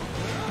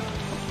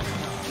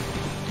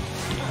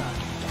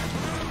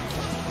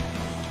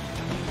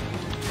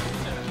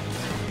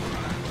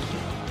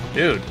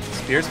 Dude,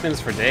 spear spins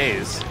for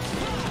days.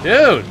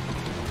 Dude!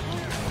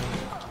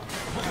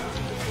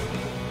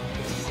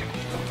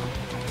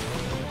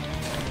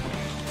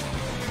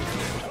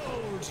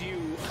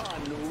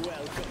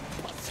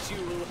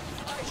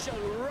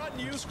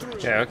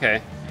 Okay,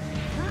 okay.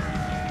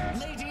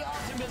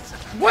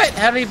 What?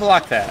 How did he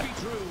block that?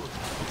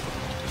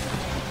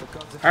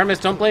 Artemis,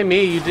 don't blame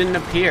me. You didn't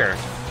appear.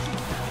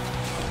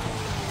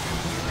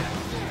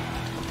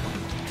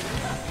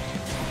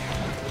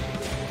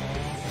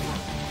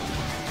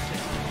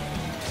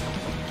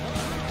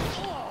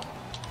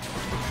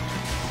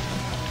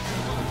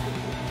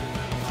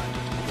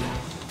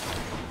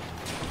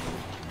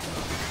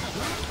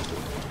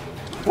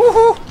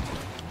 Woohoo!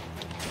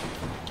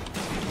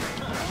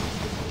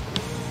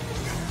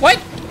 What?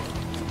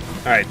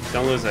 Alright,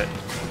 don't lose it.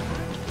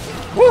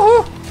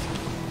 Woohoo!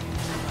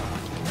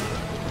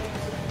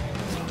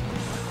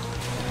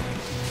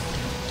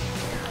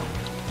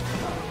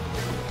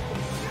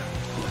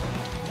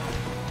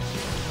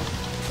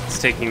 It's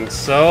taking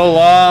so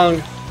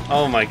long.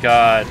 Oh my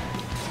god.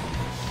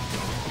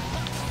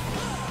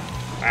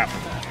 Wow.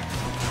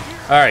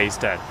 Alright, he's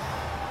dead.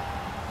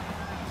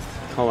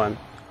 Hold on.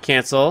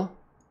 Cancel.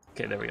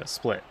 Okay, there we go.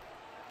 Split.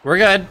 We're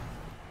good.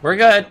 We're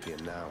good.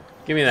 Now.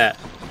 Give me that.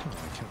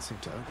 I can't seem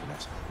to open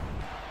it.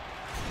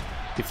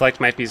 Deflect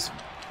might be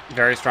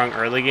very strong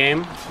early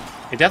game.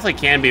 It definitely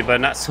can be,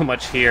 but not so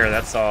much here,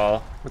 that's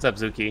all. What's up,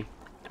 Zuki?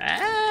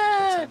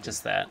 Ah,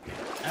 just that.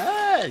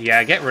 Ah,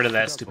 yeah, get rid of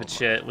that stupid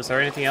shit. Was there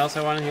anything else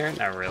I wanted here?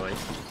 Not really.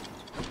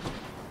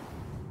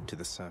 To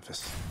the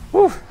surface.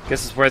 Whew.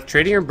 Guess it's worth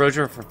trading your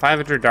brochure for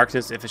 500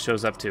 darkness if it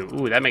shows up too.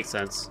 Ooh, that makes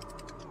sense.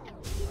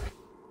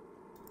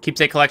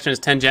 Keepsake collection is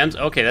 10 gems?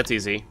 Okay, that's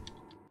easy.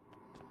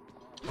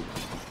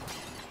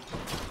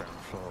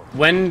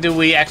 When do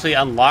we actually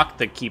unlock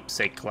the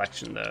keepsake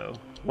collection, though?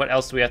 What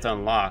else do we have to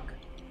unlock?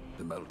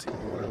 The melting.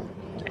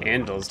 The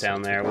anvil's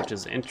down there, which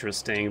is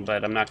interesting,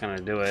 but I'm not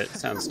gonna do it.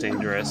 Sounds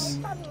dangerous.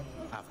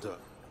 After.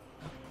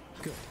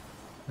 Good.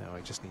 Now I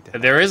just need to.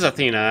 There is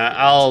Athena.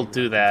 I'll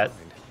do that.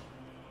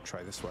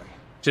 Try this way.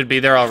 Should be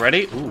there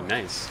already. Ooh,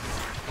 nice.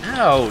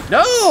 No,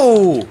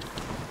 no!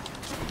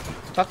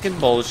 Fucking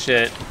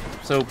bullshit.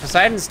 So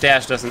Poseidon's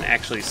dash doesn't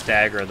actually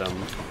stagger them.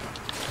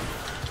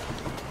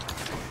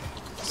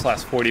 This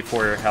lasts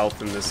 44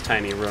 health in this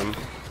tiny room.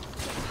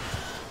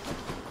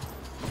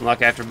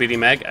 Unlock after beating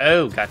Meg.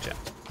 Oh, gotcha.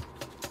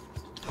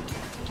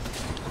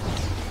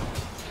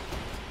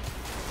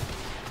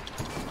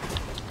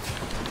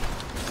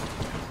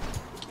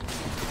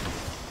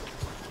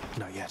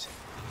 Not yet.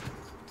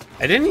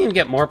 I didn't even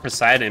get more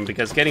Poseidon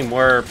because getting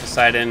more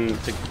Poseidon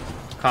to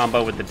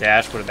combo with the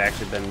dash would have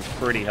actually been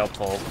pretty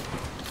helpful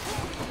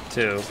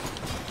too.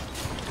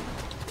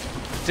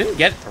 Didn't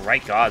get the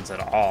right gods at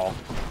all.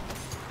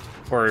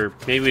 Or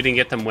maybe we didn't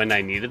get them when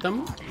I needed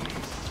them?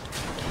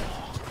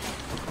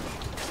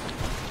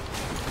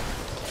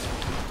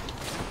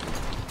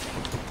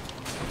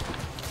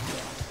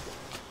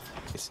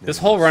 This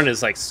whole run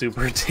is like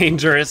super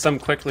dangerous, I'm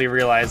quickly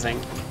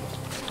realizing.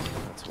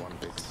 That's one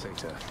big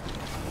satyr.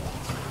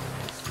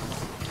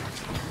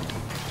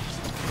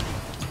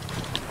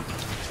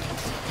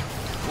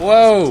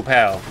 Whoa,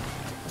 pal.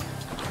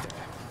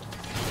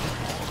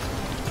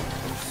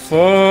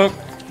 Fuck.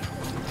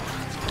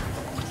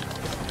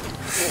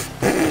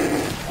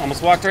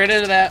 Almost walked right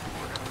into that.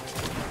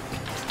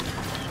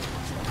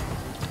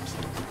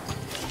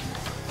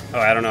 Oh,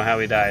 I don't know how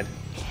he died.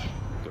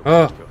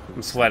 Oh,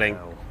 I'm sweating.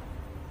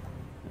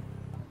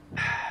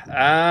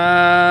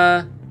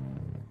 I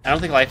don't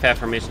think life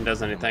affirmation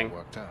does anything.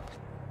 Worked out.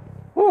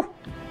 Whew.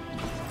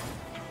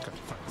 Got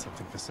to find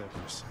something for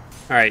Cerberus.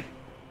 All right,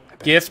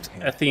 gift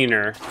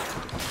Athena.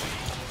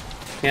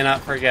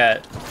 Cannot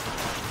forget.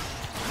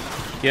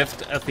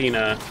 Gift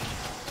Athena.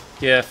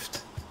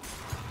 Gift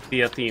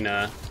the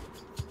Athena.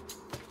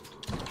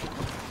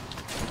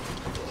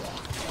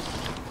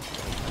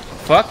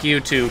 Fuck you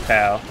too,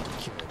 pal.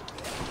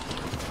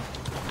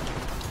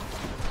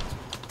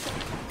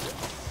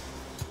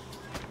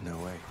 No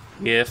way.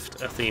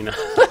 Gift Athena.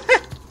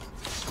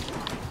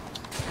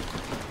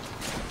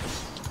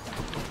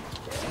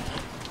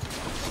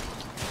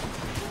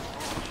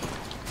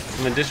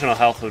 Some additional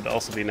health would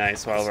also be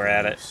nice while we're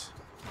at it.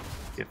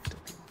 Gift.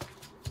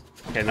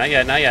 Okay, not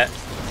yet, not yet.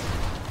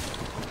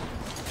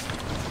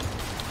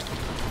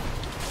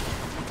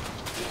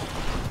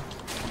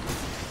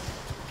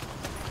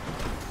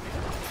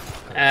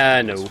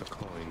 No. Extra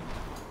coin.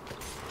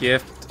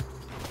 Gift.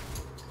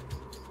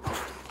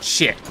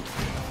 Shit.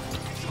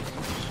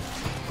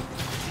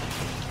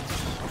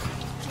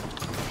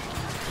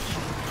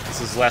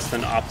 This is less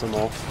than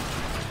optimal.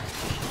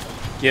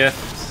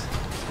 Gift.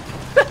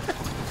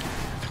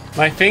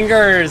 My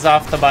finger is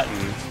off the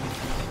button.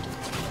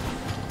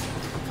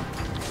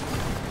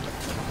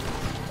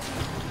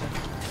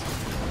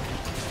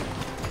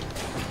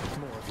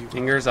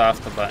 Fingers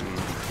off the button.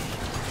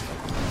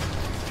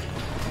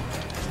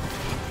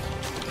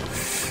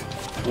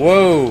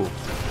 Whoa!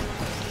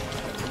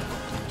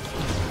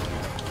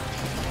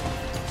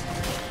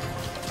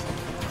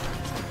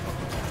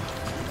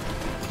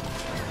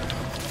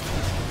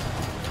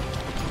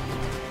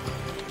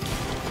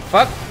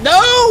 Fuck!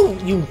 No!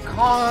 You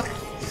cock!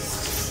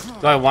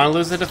 Do I want to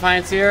lose the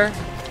Defiance here?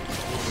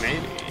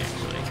 Maybe,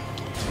 actually.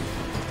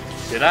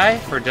 Did I?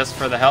 Just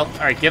for the health?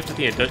 Alright, gift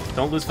Athena.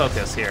 Don't lose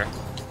focus here.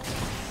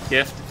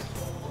 Gift.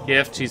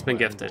 Gift. She's been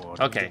gifted.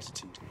 Okay.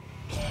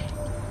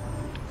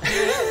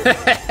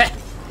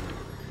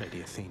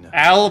 Lady Athena.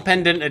 Owl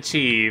pendant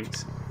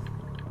achieved.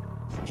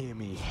 Hear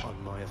me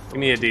on my authority. Give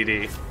me a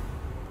DD.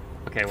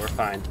 Okay, we're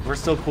fine. We're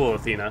still cool,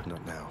 Athena.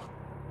 Not now.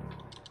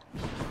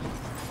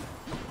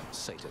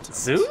 Satyr time.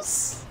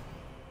 Zeus?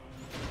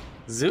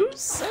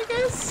 Zeus, I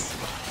guess?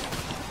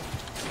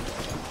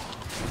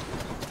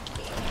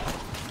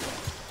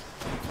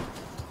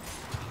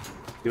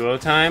 Duo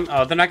time?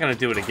 Oh, they're not gonna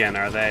do it again,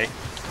 are they?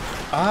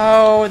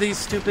 Oh, these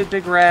stupid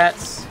big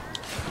rats.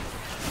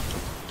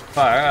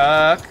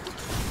 Fuck.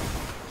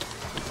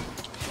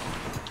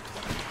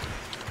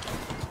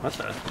 What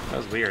the? That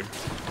was weird.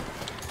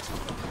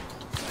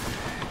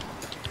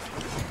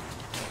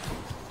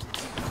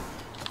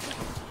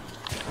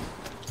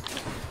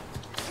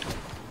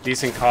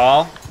 Decent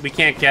call. We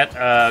can't get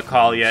a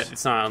call yet.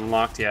 It's not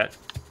unlocked yet.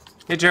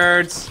 Hey,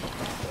 Jerds.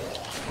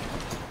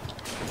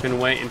 Can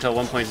wait until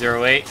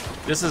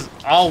 1.08. This is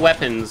all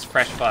weapons,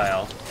 fresh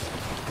file.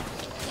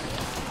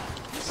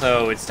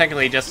 So it's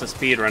technically just a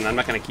speed run. I'm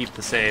not going to keep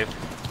the save.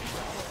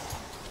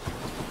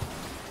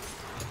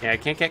 Yeah, I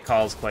can't get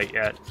calls quite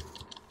yet.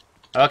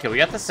 Okay, we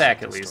got the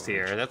sack at least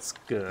here. That's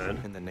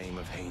good. In the name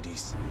of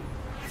Hades.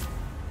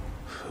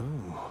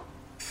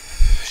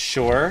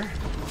 Sure.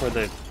 For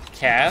the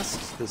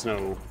cast, there's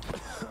no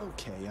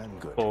Okay, I'm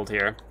good. bold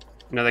here.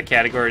 Another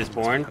category is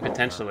born,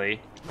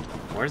 potentially.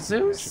 More I should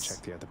Zeus?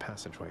 check the other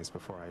passageways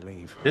before I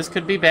leave. This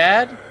could be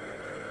bad.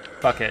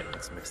 Fuck it.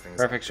 Let's mix things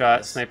Perfect up.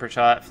 shot, sniper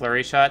shot,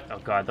 flurry shot. Oh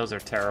god, those are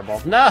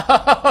terrible. No!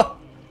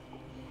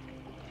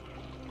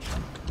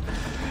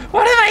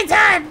 What have I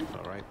done?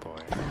 All right, boy.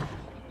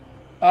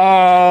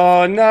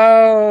 Oh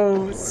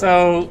no!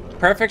 So,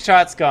 perfect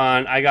shot's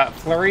gone. I got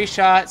flurry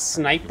shot,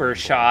 sniper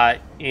shot,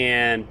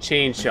 and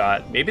chain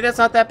shot. Maybe that's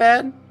not that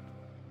bad?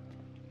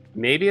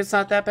 Maybe it's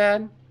not that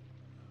bad?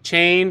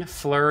 Chain,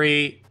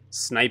 flurry,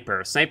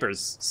 sniper.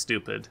 Sniper's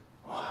stupid.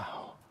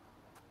 Wow.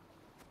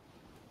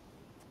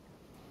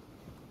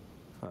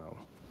 Oh,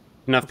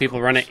 Enough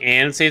people run it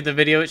and save the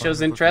video, it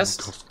shows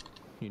interest.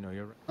 you know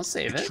you're right. I'll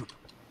save it.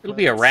 It'll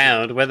be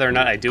around. Whether or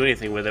not I do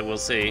anything with it, we'll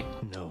see.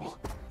 No,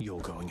 you're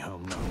going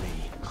home, not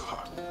me.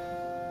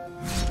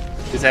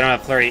 Because I don't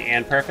have flurry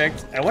and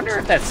perfect. I wonder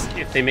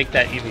if they make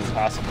that even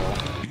possible.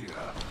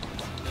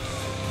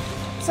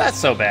 It's not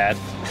so bad.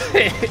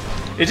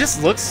 It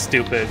just looks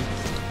stupid.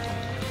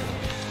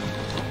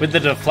 With the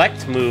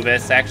deflect move,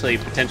 it's actually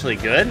potentially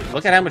good.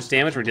 Look at how much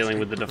damage we're dealing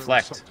with the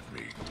deflect.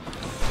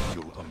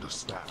 You'll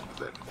understand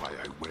then why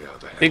I wear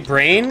the Big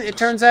brain, it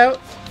turns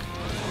out.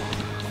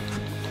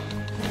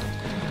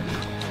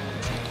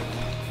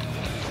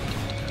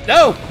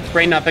 No!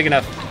 Brain not big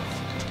enough.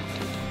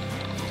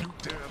 You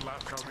dare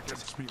laugh out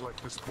against me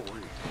like this, boy.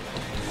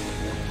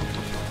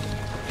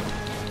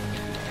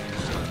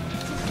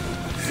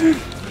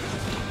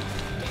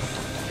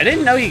 I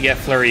didn't know you get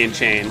flurry and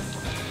chain.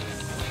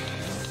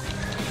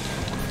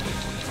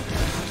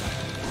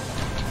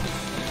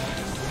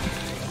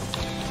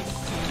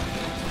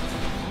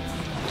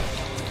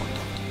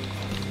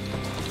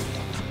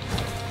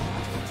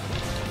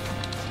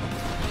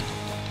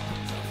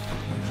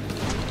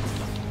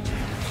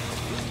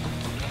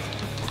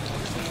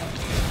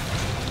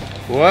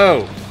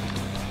 Whoa.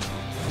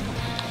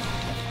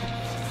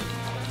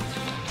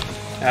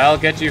 I'll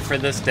get you for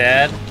this,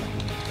 Dad.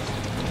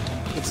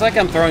 Looks like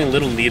I'm throwing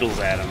little needles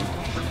at him.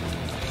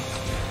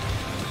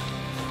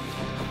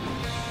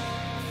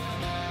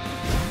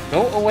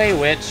 Go away,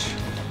 witch.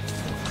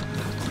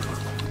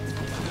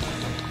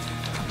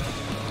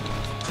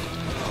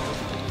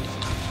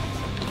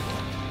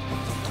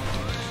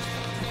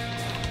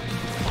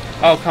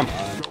 Oh, come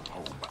on.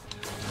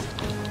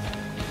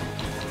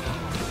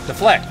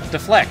 Deflect,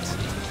 deflect,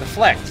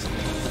 deflect,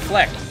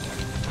 deflect.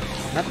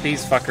 Not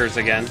these fuckers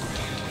again.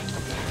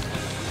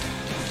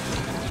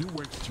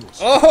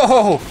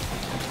 Oh!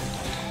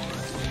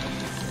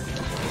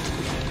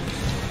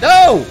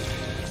 No!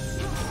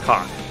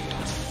 Cock.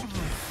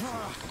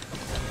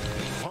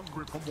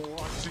 Hungry for more,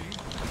 I see.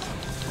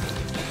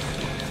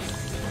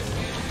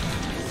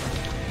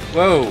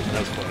 Whoa, that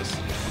was close.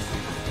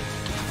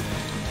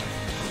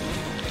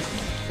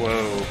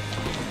 Whoa.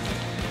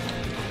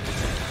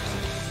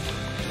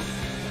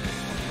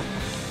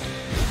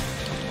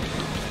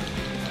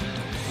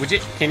 Would you,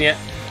 can you?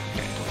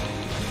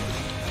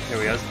 There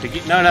we go.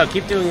 No, no,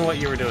 keep doing what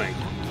you were doing.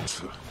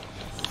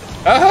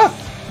 Ah!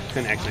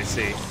 Couldn't actually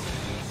see.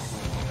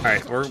 All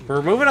right,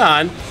 we're moving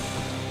on.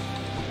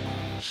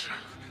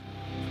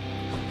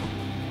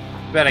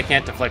 Bet I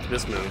can't deflect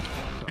this move.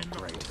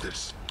 Great.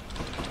 This.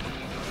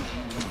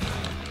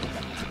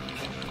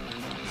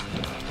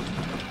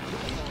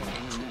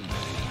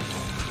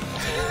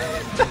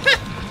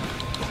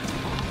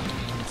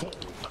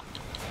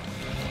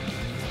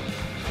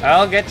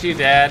 I'll get you,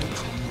 Dad.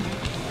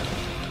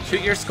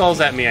 Shoot your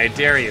skulls at me, I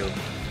dare you.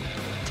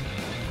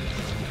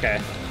 Okay.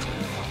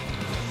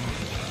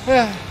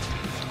 Ah!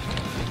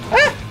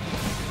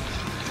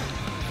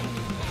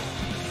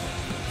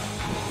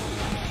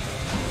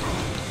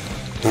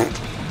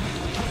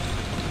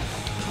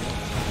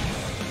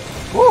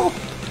 Woo!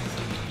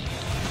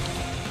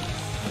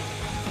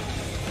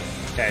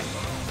 Okay.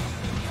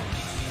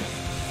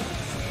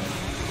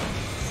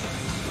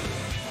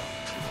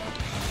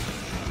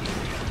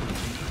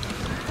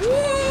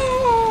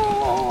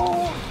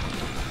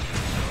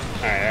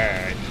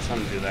 Alright, just let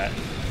him do that.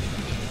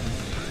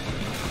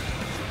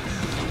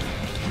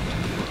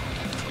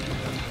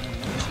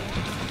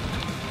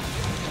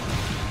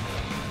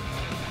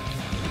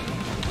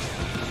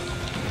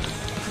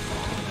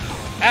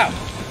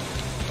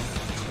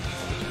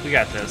 We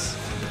got this.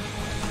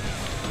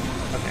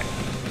 Okay.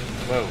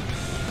 Whoa.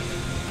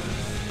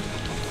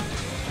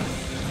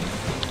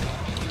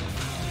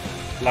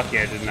 Lucky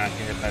I did not get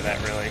hit by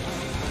that, really.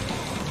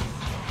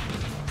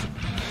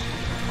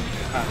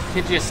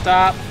 Could you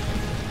stop?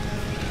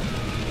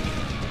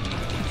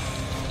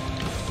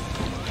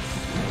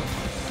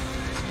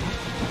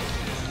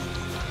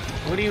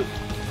 What do you...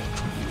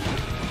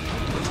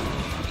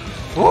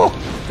 Whoa!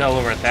 Fell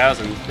over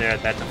 1,000 there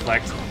at that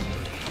deflect.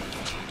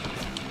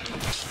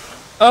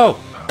 Oh!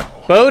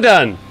 Bow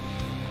done!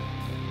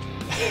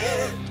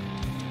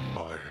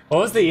 What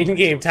was the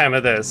in-game time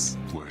of this?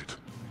 Wait,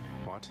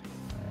 What?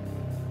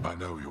 I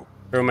know your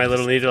Throw my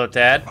little needle at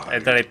Dad?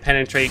 Did I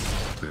penetrate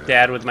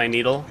Dad with my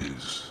needle?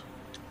 is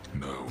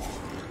no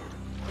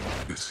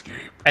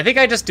escape. I think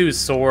I just do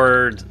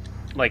sword,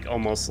 like,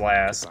 almost Goodbye,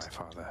 last.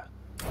 Father.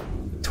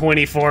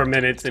 24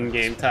 minutes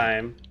in-game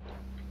time.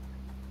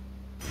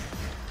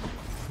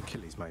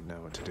 Achilles might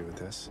know what to do with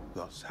this.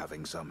 Thus,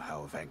 having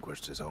somehow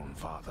vanquished his own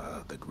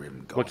father, the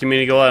grim god. What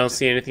community goal? I don't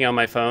see anything on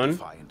my phone.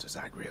 Defiant as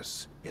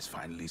Zagreus is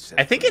finally set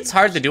I think free it's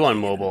hard to do on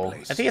from the mobile.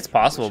 place I think it's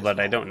possible, which his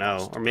but I don't know.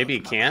 long-lost Or maybe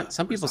it can't. mother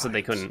Some people said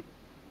they resides. couldn't.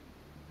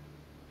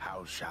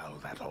 How shall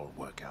that all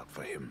work out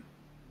for him?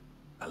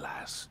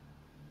 Alas,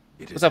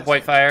 it is What's up, as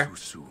yet Whitefire? too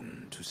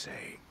soon to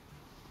say.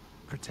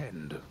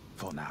 Pretend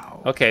for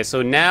now. Okay,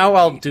 so now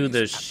I'll do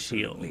the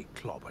shield. Absolutely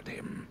clobbered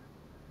him.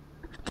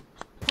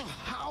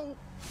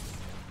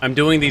 I'm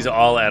doing these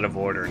all out of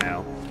order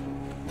now.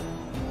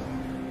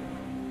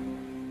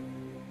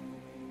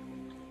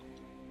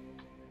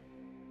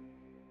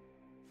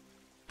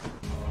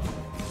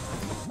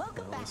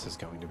 Well, this is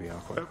going to be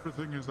awkward.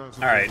 Everything is as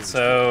Alright,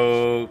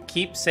 so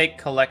keepsake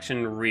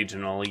collection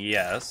regional,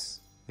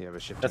 yes. The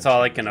ever-shifting That's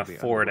all I changes can of the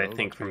afford, I underworld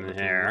think, ought to be from a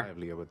little here.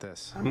 livelier with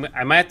this.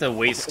 I might have to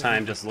waste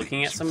time just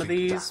looking at some of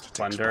these.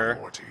 Plunder.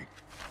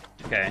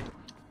 Okay.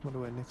 Wonder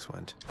where Nyx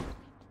went.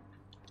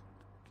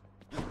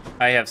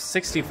 I have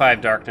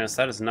 65 darkness.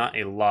 That is not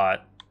a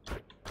lot.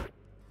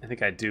 I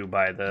think I do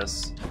buy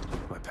this.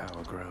 My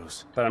power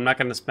grows. But I'm not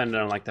going to spend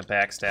it on, like, the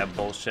backstab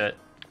bullshit.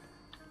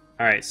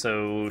 Alright,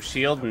 so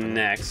shield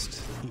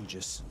next.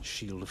 Aegis,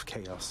 shield of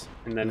chaos.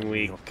 And then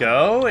we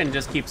go and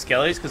just keep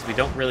skellies because we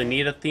don't really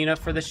need Athena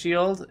for the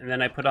shield. And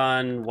then I put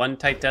on one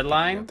tight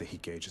deadline. The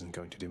heat gauge isn't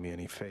going to do me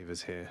any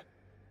favors here.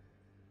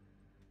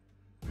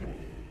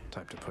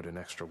 Time to put in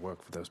extra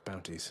work for those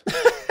bounties.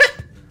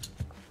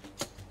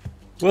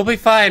 We'll be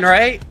fine,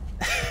 right?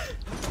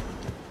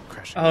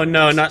 Crashing Oh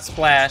no, waves. not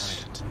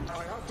splash.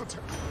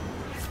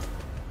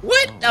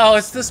 What? Oh,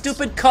 it's the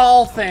stupid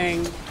call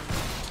thing.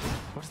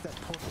 What's that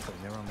portal thing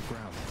there on the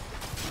ground?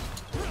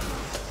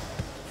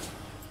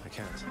 I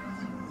can't.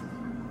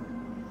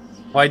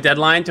 Why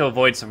deadline? To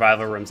avoid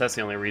survival rooms. That's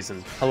the only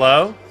reason.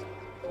 Hello?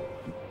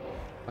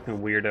 Fucking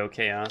weirdo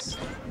chaos.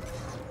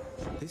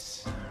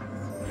 This.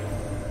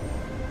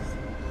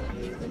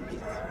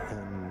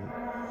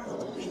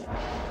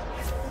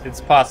 It's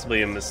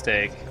possibly a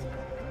mistake.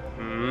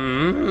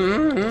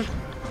 Mm-hmm.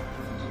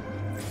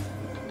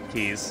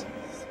 Keys.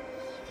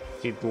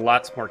 Need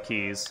lots more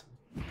keys.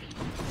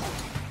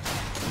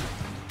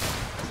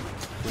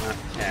 Not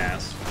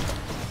cast.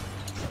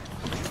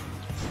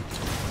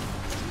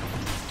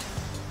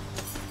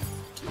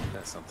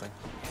 That's something.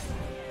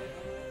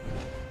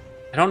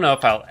 I don't know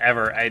if I'll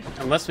ever,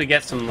 unless we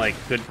get some like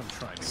good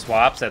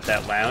swaps at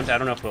that lounge, I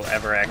don't know if we'll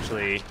ever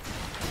actually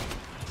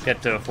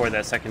get to afford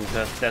that second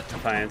Death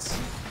Defiance.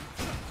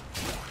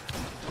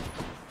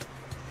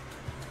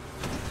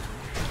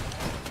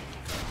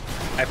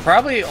 I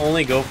probably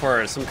only go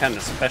for some kind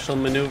of special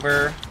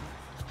maneuver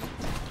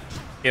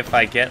if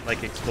I get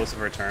like explosive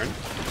return.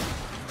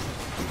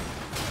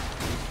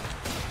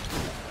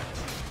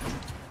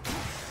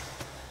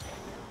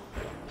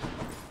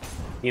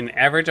 An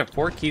average of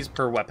 4 keys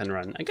per weapon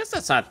run. I guess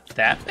that's not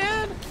that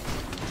bad.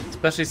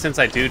 Especially since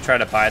I do try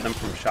to buy them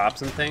from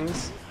shops and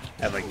things.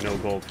 I have like no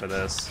gold for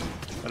this.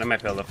 But I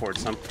might be able to afford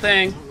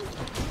something.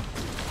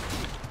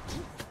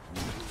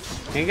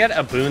 Can you get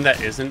a boon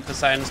that isn't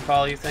Poseidon's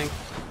Call, you think?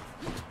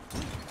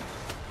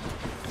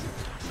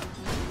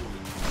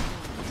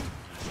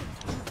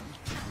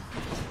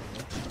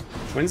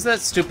 When's that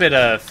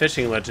stupid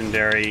fishing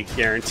legendary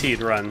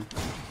guaranteed run?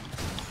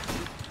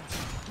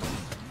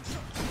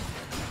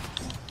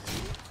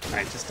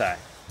 Alright, just die.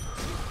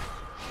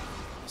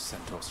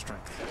 Centaur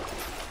strength.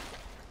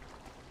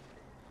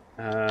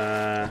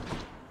 I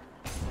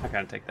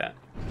gotta take that.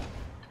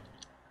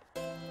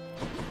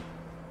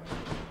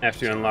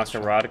 After you unlock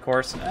the rod, of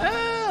course.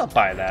 I'll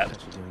buy that.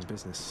 Actually doing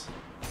business.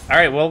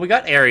 Alright, well, we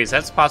got Ares.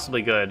 That's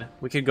possibly good.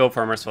 We could go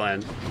for a Merciful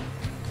End.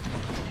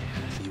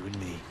 You and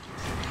me.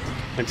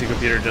 Went to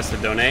computer just to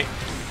donate.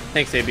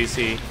 Thanks,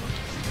 ABC.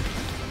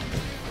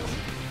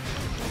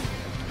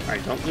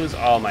 Alright, don't lose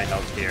all my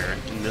health here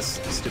in this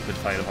stupid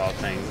fight of all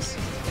things.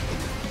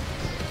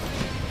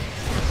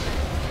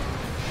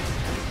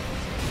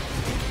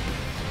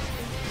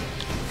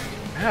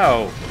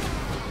 Ow!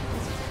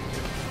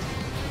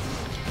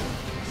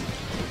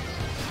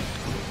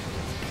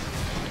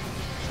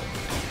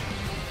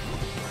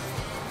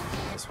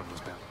 This one was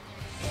bound.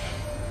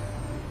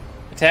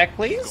 Attack,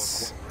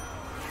 please.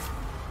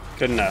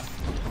 Good enough.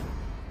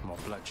 More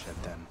bloodshed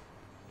then.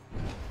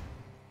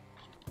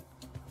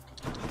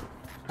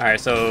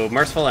 Alright, so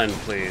merciful end,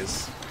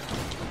 please.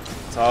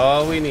 That's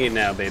all we need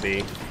now,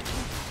 baby.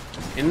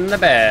 In the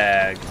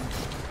bag.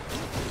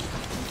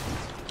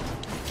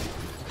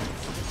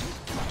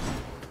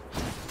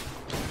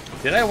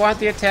 Did I want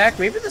the attack?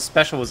 Maybe the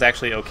special was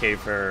actually okay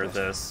for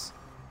this.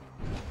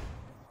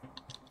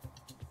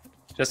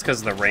 Just because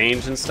of the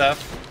range and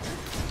stuff?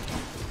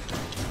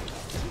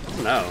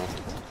 No.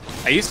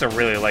 I used to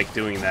really like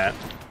doing that.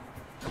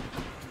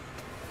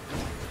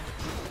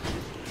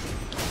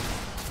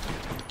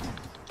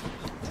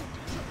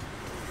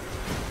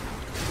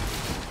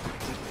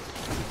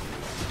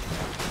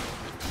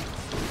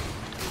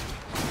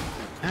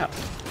 Ow.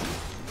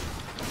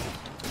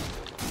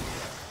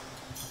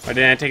 Why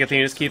didn't I take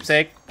Athena's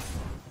keepsake?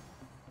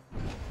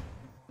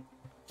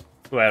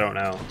 Ooh, I don't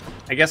know.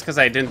 I guess because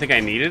I didn't think I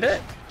needed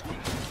it?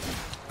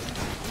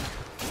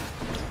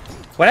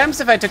 What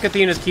happens if I took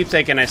Athena's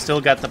keepsake and I still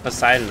got the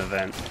Poseidon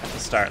event at the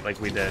start like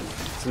we did?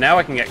 So now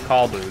I can get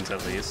call boons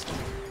at least.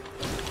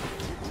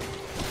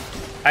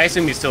 I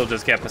assume you still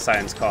just get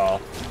Poseidon's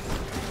call.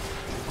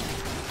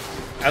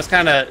 I was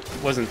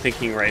wasn't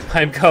thinking right, but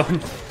I'm going.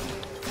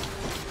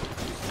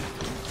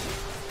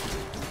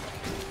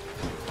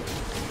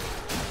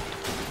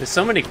 There's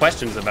so many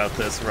questions about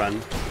this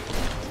run.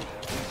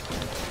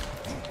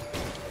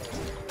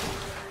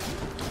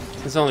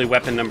 This is only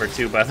weapon number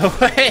 2, by the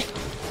way.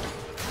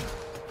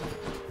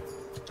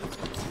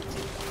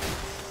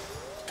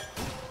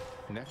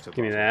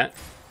 Give me that.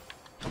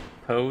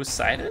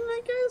 Poseidon,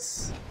 I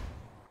guess?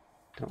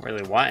 Don't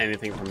really want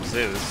anything from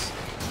Zeus.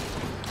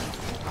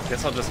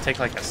 Guess I'll just take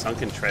like a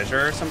sunken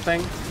treasure or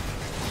something.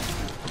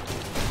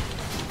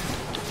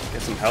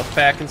 Get some health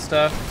back and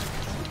stuff.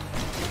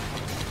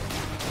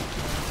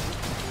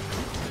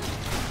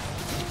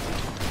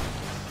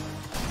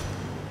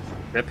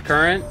 Rip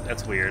current?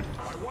 That's weird.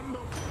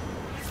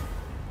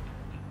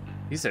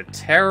 These are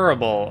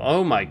terrible.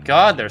 Oh my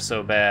god, they're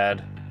so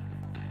bad.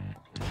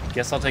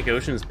 Guess I'll take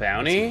Ocean's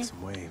Bounty.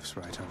 Some waves,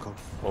 right, Uncle?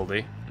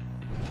 Oldie.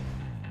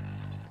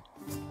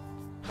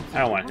 I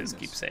don't want his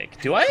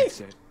keepsake. Do I?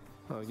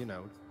 Oh, you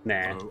know.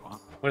 Nah.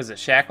 What is it,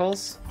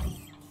 Shackles?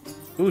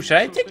 Ooh, should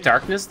I take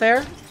Darkness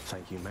there?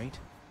 Thank you, mate.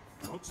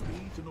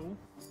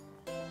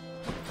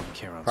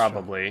 Charon's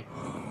Probably.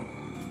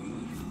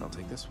 shot. I'll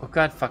take this Oh one.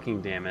 god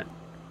fucking damn it.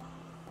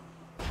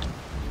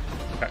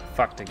 Got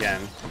fucked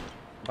again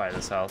by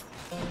this health.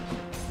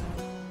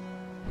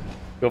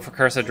 Go for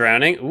Curse of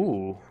Drowning.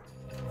 Ooh.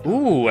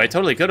 Ooh, I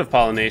totally could have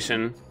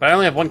Pollination, but I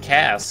only have 1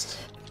 cast.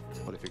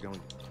 What if you're going?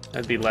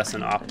 That'd be less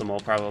than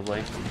optimal,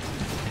 probably. You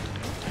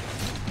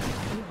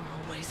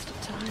are a waste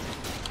of time.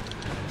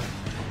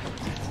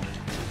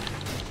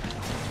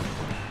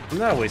 I'm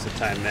not a waste of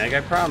time, Meg,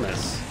 I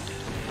promise.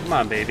 Come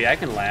on, baby, I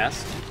can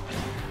last.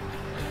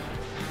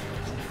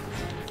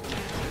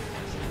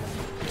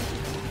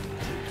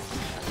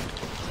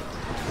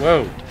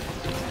 Whoa.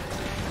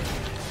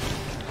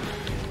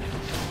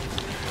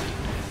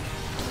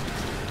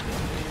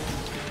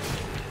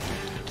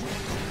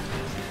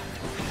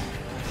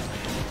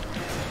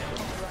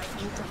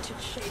 You wretched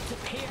shades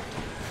appear.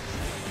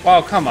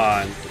 Wow, come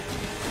on.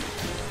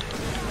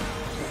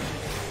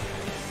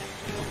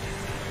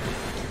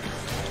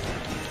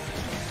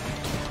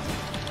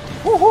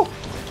 Woohoo!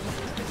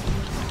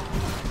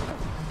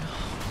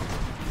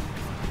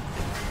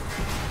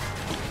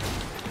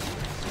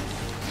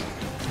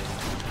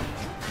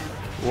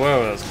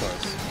 Whoa, that was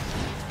close.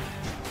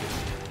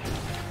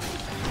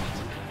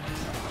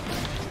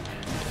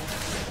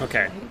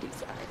 Okay.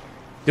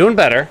 Doing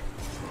better.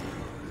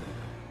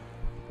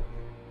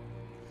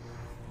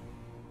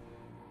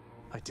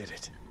 I did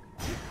it.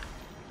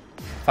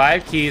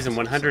 5 keys and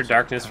 100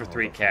 darkness for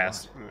 3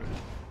 casts.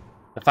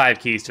 The 5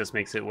 keys just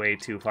makes it way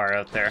too far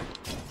out there.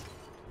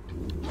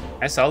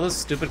 I sell this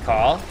stupid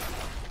call.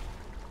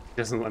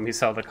 Doesn't let me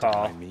sell the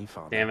call. Me,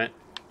 Father. Damn it.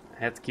 I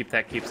have to keep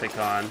that keepsake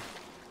on.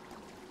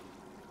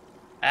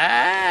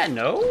 Ah,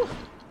 no?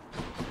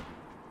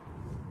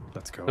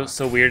 Let's go. It was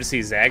so weird to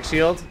see Zag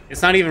Shield.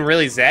 It's not even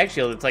really Zag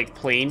Shield, it's like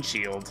plain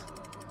shield.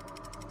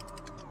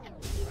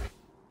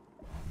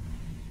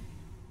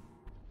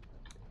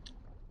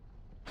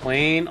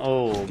 Plain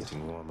old.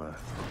 Getting warmer.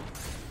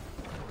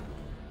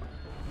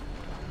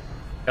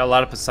 Got a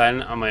lot of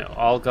Poseidon on my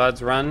All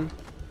Gods run.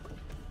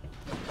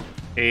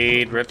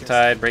 Aid,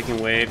 Riptide, Breaking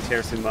Wave,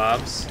 tear through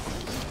mobs.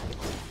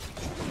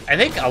 I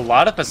think a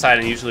lot of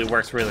Poseidon usually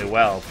works really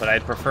well, but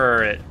I'd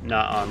prefer it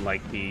not on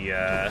like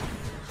the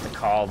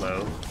call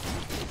though.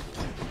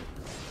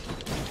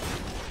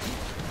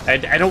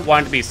 I don't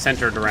want it to be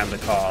centered around the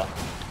call.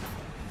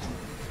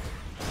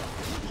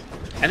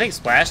 I think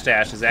Splash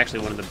Dash is actually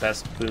one of the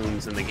best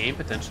boons in the game,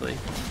 potentially.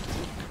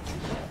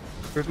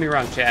 Prove me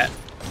wrong, chat.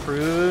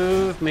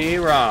 Prove me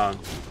wrong.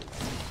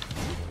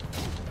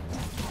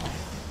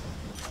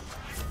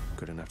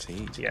 Good enough to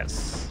eat.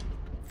 Yes.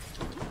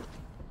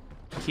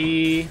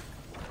 Key.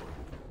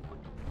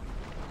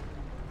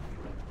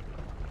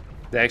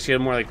 Zag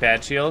Shield more like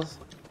Bad Shield?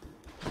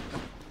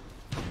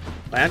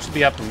 Land should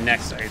be up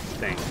next, I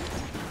think.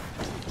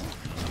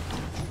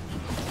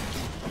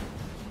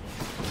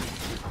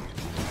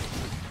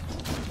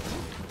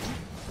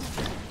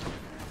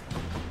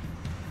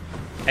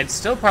 I'd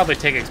still probably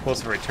take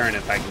explosive return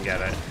if I can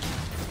get it.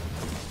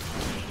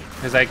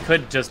 Because I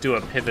could just do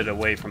a pivot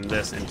away from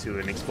this into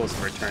an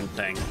explosive return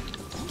thing.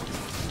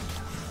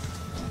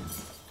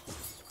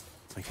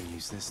 I can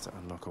use this to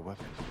unlock a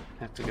weapon.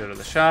 Have to go to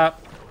the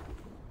shop.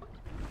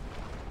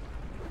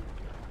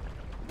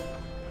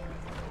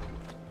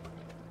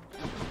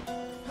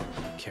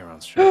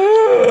 Charon's shot.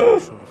 Sure,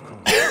 of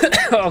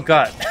course. Oh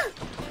god.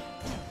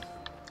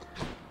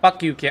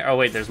 Fuck you, Karen. Oh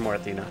wait, there's more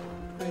Athena.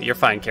 You're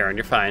fine, Karen.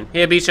 You're fine.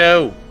 Hey,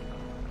 Bisho.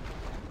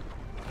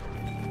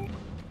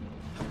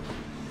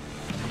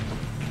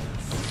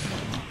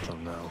 Oh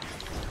no.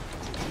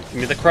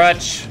 Give me the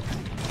crutch.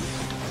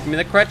 Give me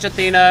the crutch,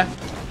 Athena.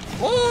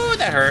 Woo,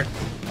 that hurt.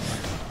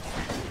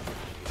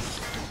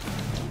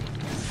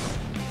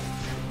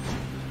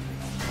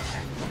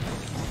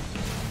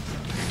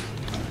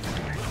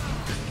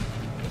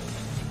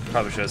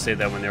 Probably should have said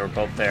that when they were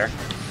both there.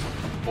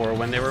 Or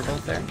when they were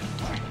both there.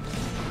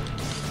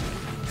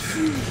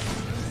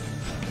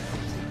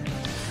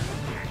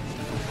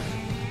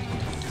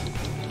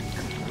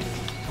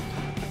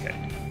 Okay.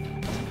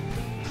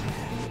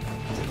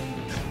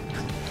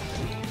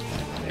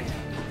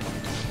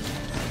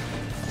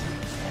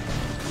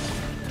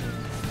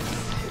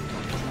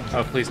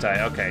 Oh, please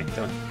die. Okay,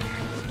 don't.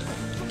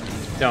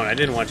 Don't. I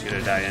didn't want you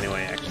to die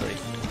anyway, actually.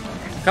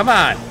 Come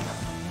on!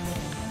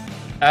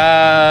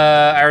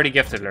 I already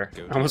gifted her.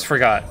 I almost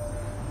forgot.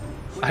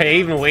 I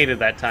even waited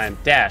that time.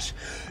 Dash.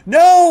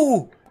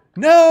 No!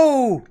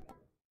 No!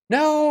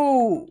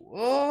 No!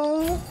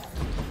 Oh!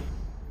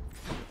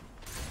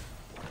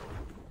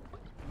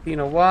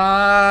 Athena,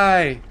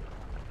 why?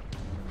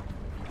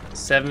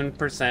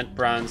 7%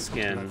 bronze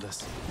skin.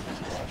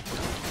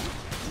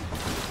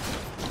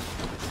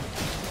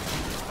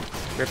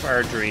 Rip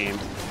our dream.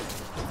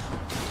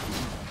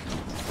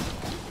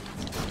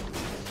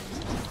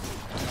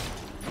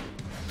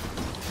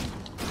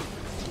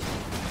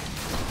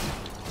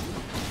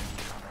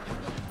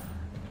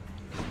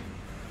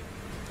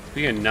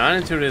 Speaking of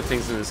non-intuitive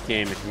things in this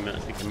game, if you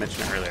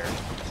mentioned it earlier.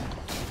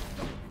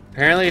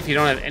 Apparently, if you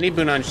don't have any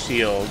boon on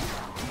shield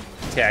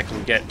attack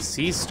and get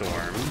Sea Storm.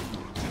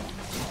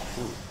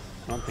 Ooh,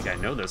 I don't think I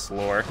know this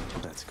lore.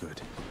 That's good.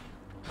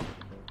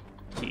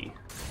 Key.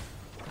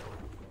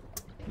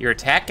 Your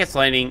attack gets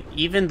lightning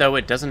even though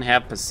it doesn't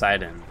have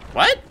Poseidon.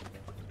 What?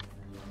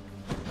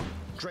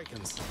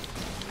 Dragons.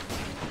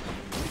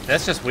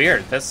 That's just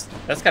weird. That's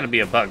got to be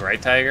a bug,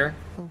 right, Tiger?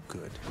 Oh,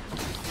 good.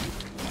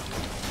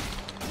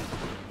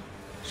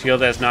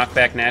 Shield has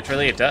knockback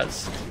naturally? It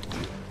does.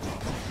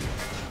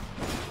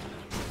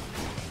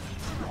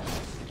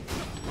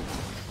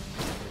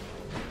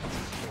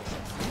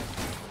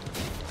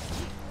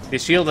 The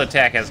shield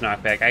attack has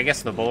knockback. I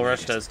guess the bull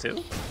rush does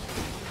too.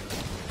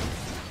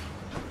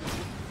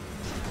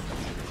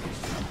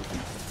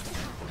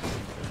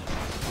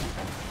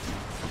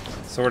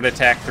 Sword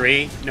attack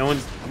 3. No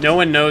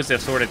one knows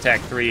if sword attack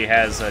 3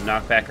 has a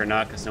knockback or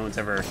not because no one's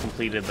ever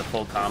completed the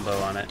full combo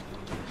on it.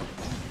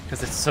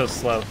 Because it's so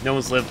slow. No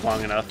one's lived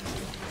long enough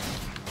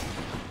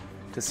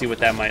to see what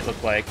that might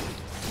look like.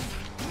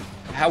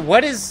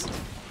 What is...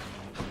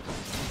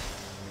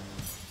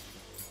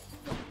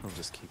 I'll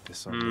just keep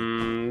this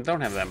on. Don't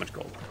have that much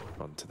gold.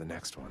 On to the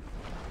next one.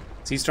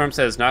 Sea Storm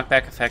says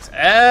knockback effects.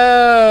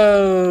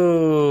 Oh!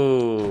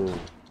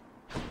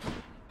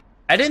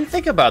 I didn't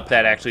think about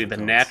that, actually. The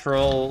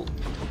natural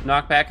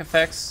knockback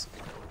effects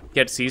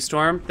get Sea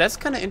Storm. That's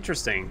kind of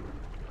interesting.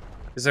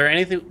 Is there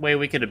any way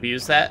we could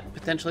abuse that,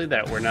 potentially,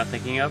 that we're not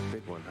thinking of?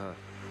 Big one, huh?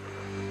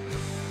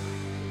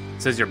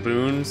 It says your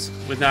boons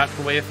with knock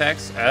away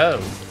effects?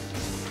 Oh.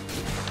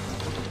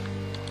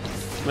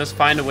 Let's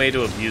find a way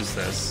to abuse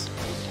this.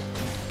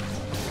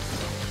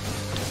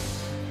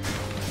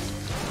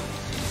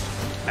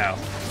 Ow.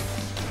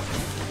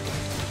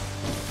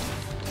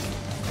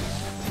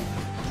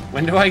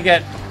 When do I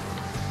get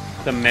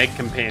the Meg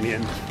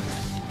Companion?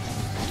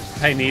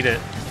 I need it.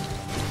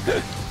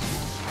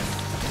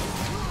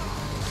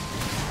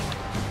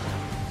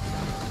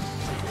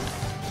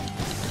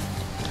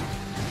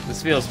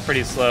 This feels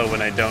pretty slow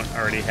when I don't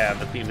already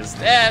have Athena's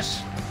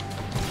dash.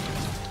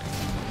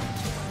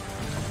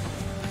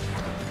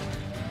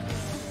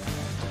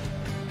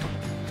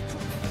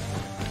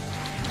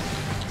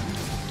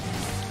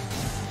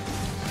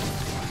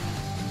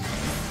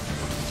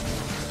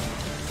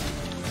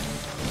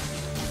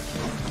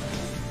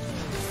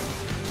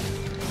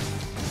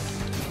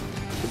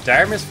 Would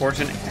Dire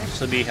Misfortune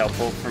actually be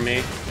helpful for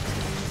me?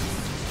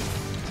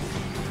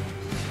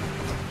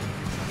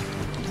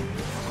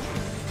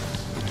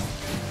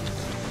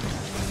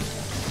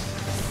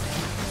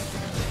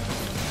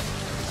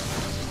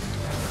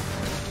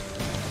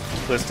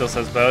 Bliss still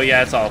says bow.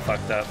 Yeah, it's all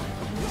fucked up.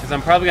 Because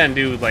I'm probably gonna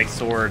do like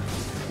sword.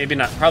 Maybe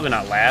not, probably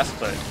not last,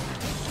 but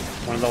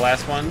one of the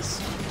last ones.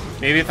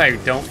 Maybe if I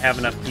don't have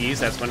enough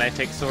keys, that's when I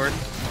take sword.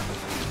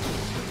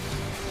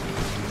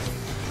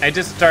 I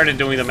just started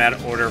doing them out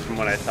of order from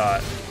what I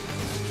thought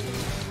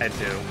I'd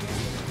do.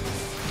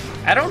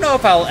 I don't know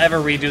if I'll ever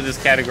redo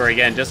this category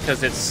again, just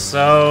because it's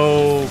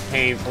so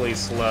painfully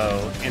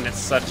slow, and it's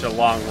such a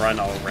long run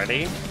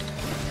already.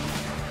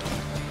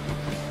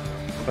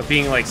 But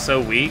being, like,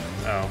 so weak...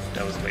 Oh,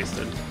 that was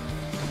wasted.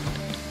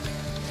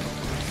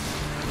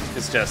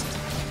 It's just...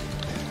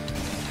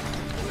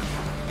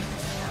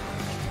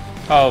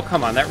 Oh,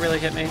 come on, that really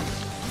hit me?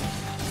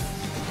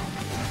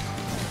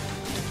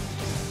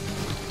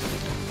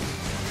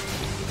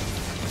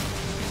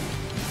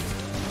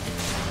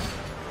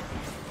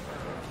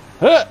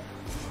 Huh!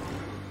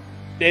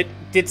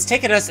 It's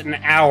taken us an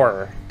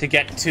hour to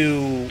get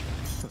to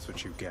That's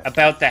what you get.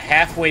 about the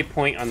halfway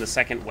point on the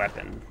second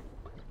weapon.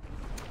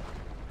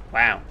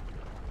 Wow.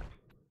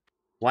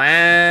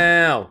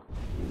 Wow!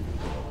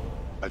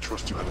 I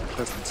trust you had a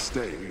pleasant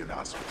stay in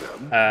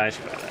Asphodel. I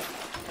should buy that.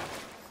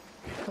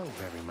 Oh,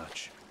 very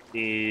much.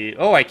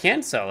 Oh, I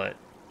can sell it.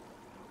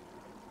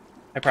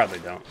 I probably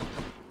don't.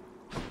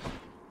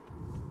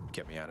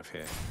 Get me out of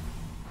here.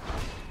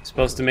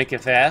 Supposed to make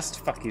it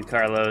fast? Fuck you,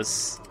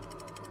 Carlos.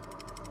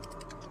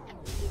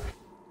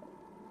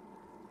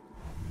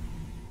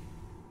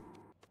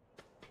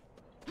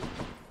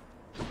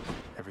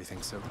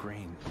 Everything's so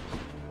green.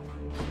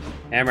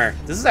 Hammer.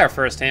 This is our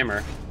first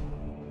hammer.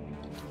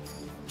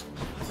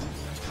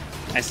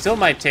 I still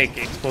might take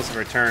explosive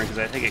return because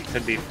I think it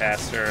could be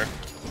faster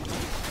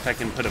if I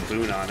can put a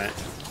boon on it.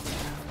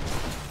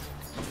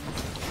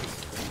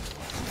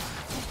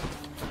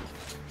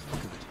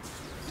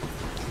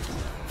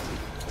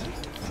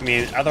 I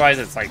mean, otherwise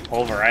it's like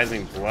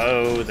pulverizing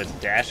blow, the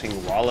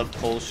dashing wallop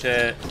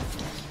bullshit.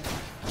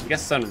 I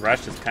guess Sun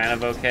Rush is kind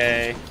of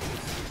okay.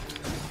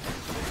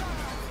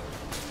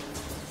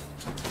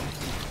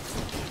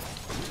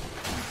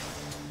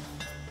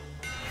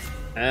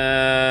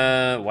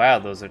 Wow,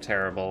 those are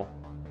terrible.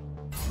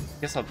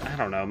 I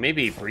don't know,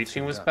 maybe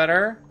Breaching was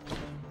better?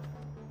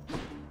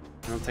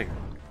 I don't think...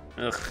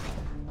 Ugh.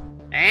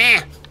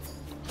 Ah!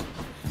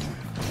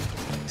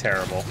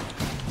 Terrible.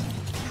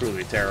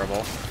 Truly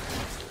terrible.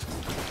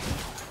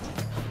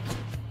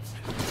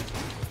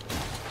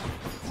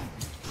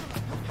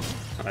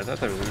 Oh, I thought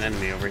there was an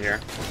enemy over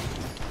here.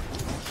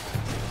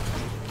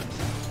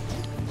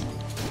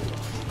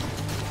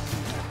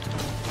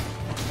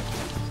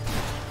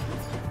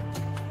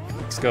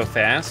 Let's go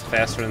fast,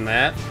 faster than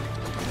that.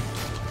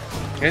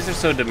 You guys are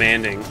so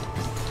demanding.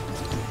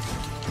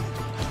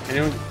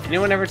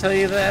 Anyone ever tell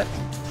you that?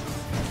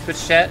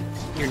 Twitch chat?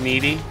 You're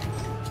needy.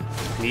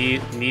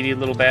 Needy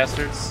little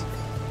bastards.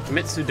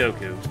 Commit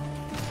Sudoku.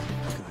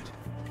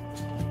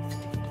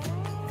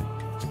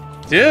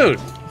 Good. Dude!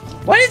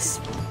 What is...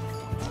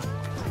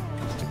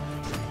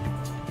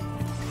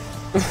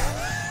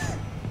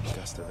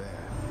 Just there.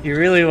 You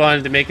really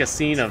wanted to make a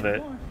scene of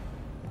it.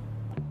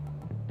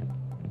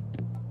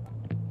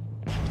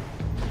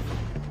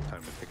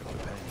 Time to pick up the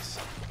pace.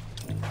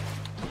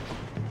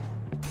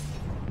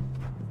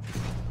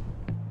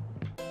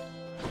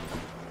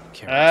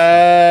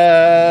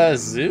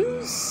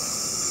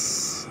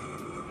 Zeus?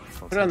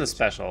 Put it on the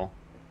special.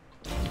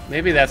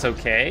 Maybe that's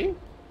okay?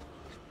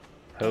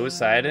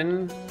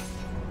 Poseidon?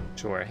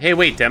 Sure. Hey,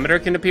 wait, Demeter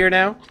can appear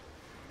now?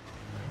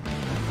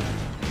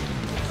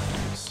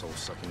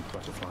 Soul-sucking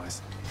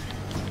butterflies.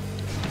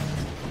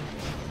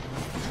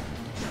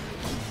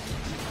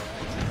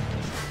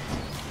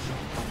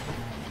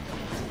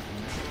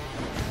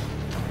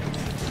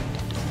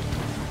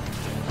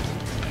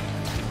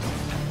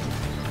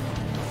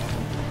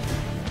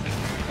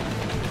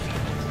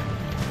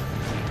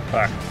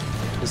 Fuck.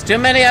 There's too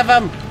many of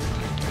them!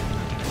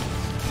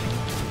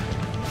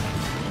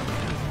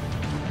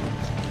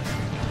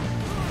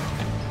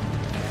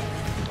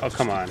 Oh,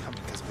 come on. Coming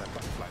because of that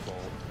butterfly ball.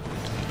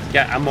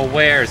 Yeah, I'm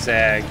aware,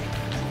 Zag.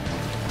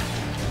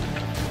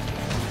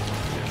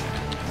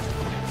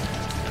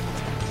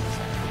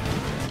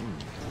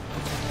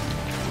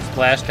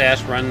 Splash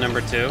dash run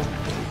number 2.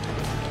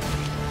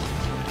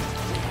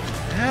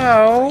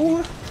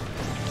 How?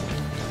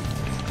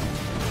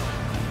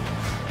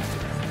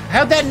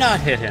 How'd that not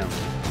hit him?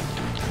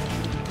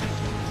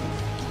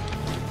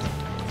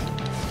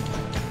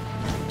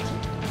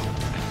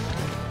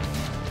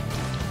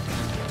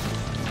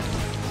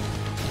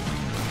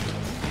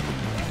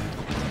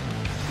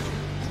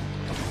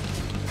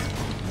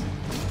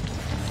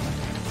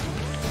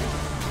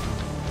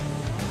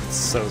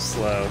 So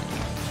slow.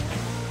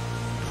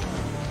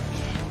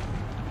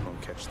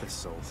 Won't catch this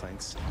soul,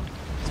 thanks.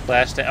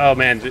 Splash dash. Oh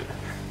man,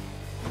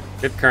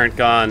 Dip current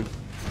gone.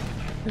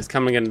 It's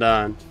coming and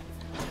done.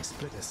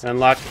 Split us.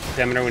 Unlock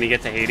Demeter when you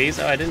get to Hades.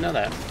 Oh, I didn't know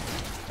that.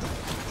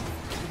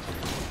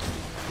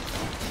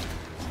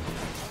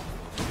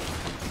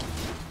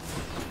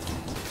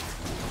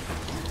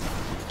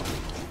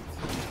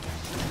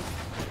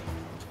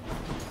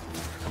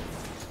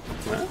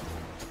 What?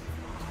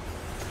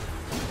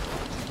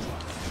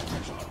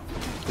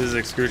 This is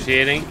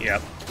excruciating?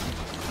 Yep.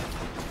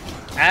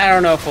 I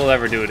don't know if we'll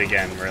ever do it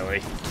again,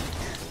 really.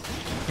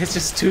 It's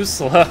just too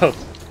slow.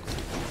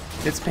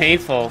 It's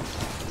painful.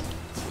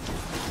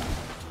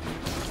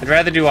 I'd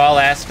rather do all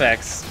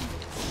aspects.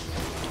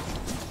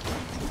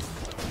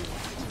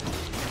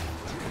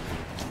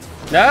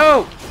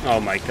 No! Oh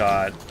my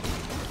god.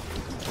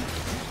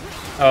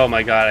 Oh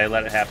my god, I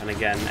let it happen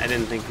again. I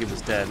didn't think he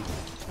was dead.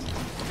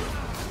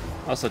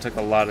 Also took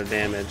a lot of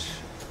damage.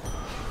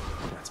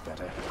 That's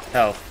better.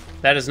 Health.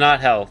 That is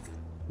not health.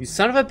 You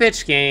son of a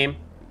bitch, game.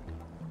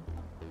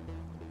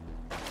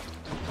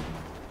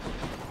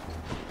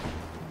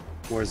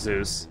 More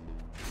Zeus.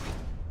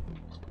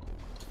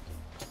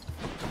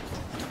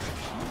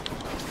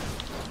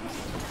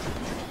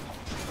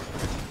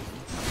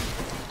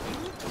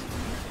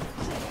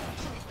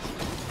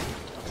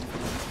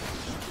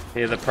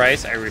 Pay the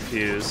price? I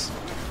refuse.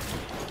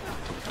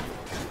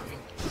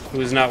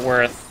 Who's not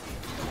worth?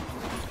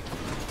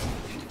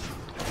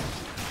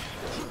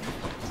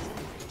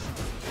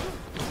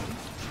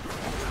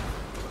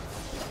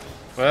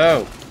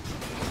 Whoa.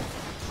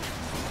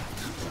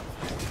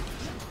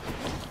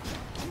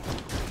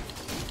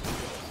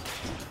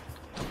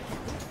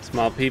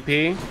 Small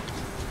PP.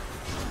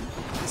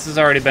 This has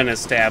already been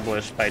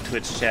established by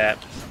Twitch chat.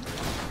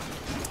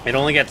 It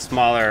only gets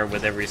smaller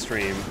with every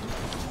stream.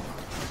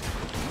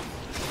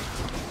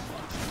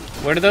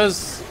 What are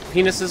those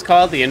penises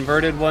called? The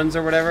inverted ones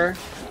or whatever?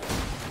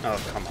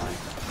 Oh, come on.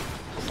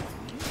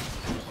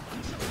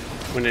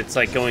 When it's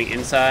like going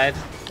inside?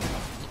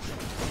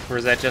 Or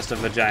is that just a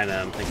vagina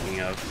I'm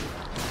thinking of?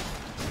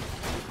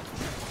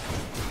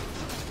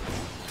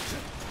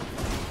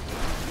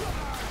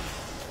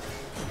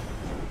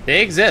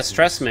 They exist,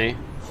 trust me.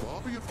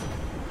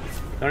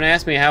 Don't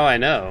ask me how I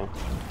know.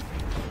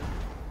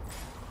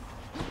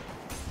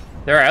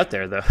 They're out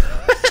there, though.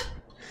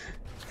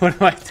 What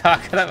am I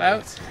talking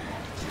about?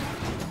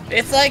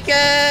 It's like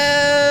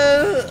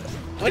a...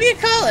 what do you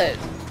call it?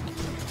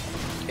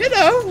 You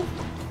know.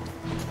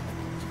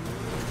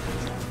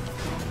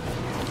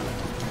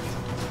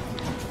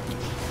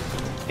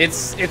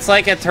 It's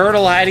like a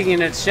turtle hiding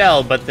in its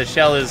shell, but the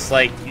shell is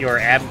like your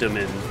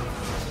abdomen.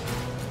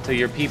 So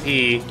your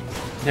PP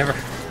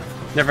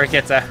never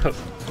gets out.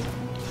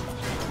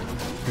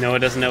 No, it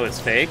doesn't know it's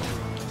fake.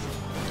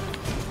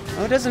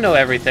 Oh, it doesn't know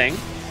everything.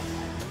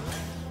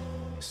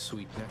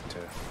 Sweet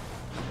nectar.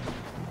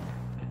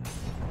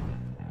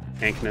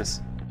 Ankness.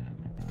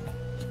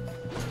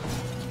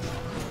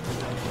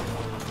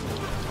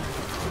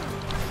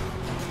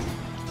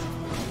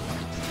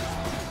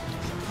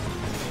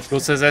 School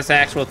says that's an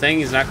actual thing.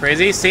 He's not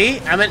crazy. See,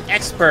 I'm an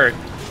expert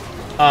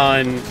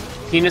on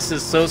penises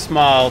so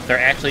small they're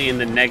actually in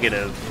the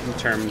negative in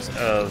terms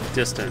of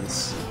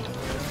distance.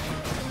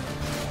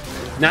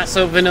 Not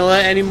so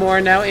vanilla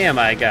anymore now, am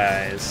I,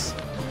 guys?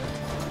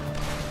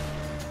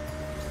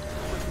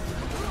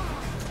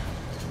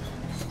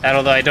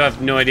 Although I don't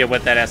have no idea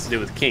what that has to do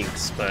with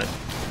kinks, but...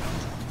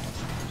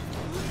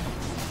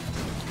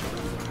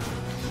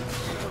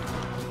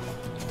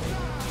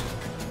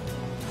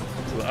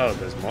 oh,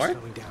 there's more?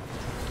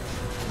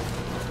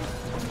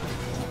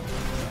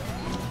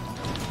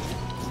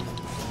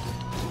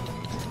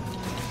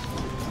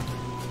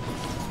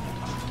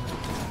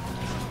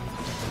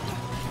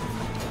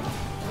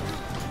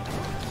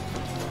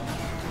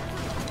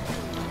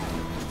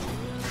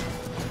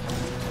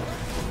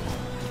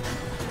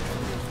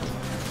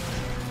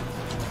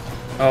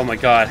 Oh my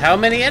god, how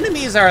many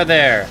enemies are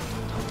there?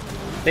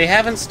 They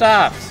haven't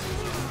stopped.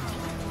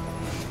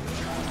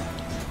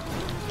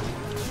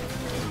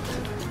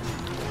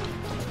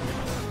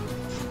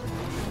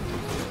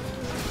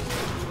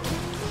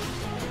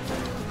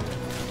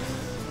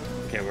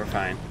 Okay, we're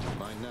fine.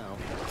 Mine now.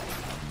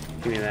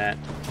 Give me that.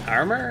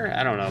 Armor?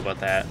 I don't know about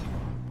that.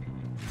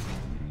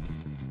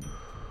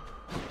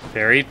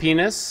 Buried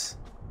penis?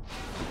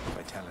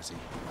 Vitality.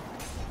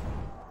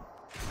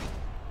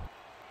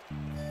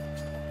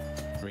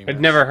 I'd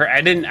never heard.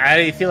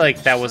 I feel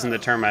like that wasn't the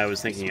term I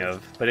was thinking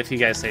of, but if you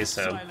guys say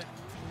so.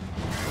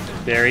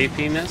 Berry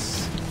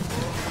penis?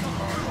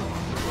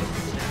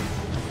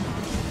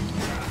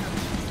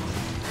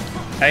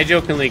 I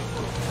jokingly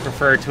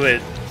refer to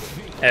it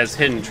as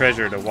hidden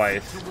treasure to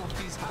wife.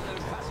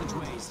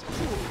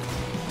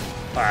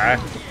 Alright.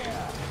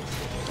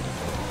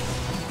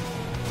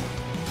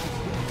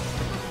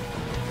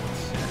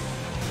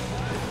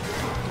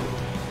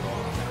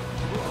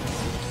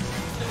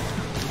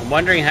 I'm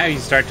wondering how you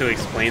start to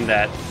explain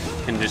that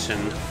condition.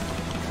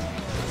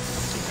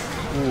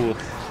 Ooh.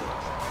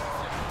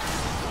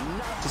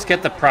 Just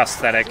get the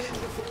prosthetic.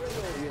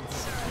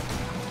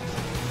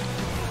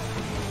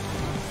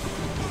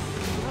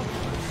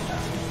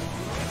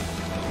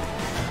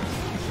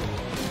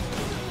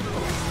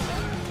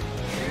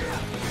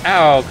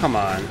 Oh, come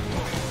on.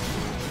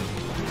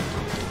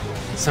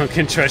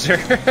 Sunken treasure.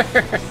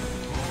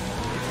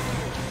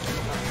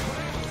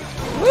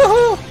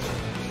 Woohoo!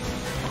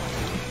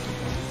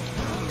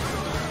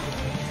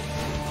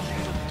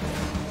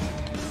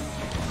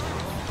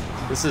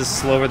 This is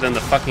slower than the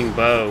fucking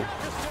bow.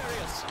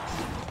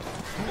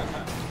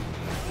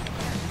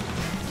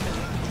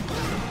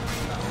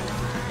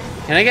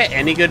 Can I get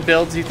any good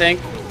builds, you think?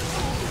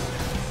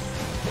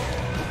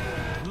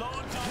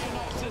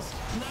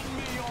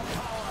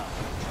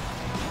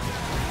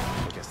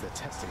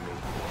 testing me.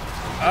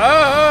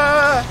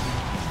 Ah!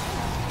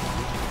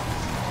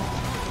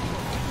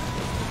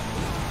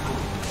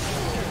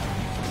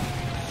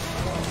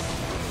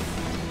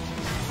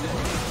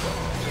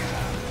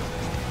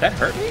 That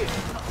hurt me?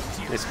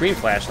 The screen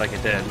flashed like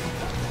it did.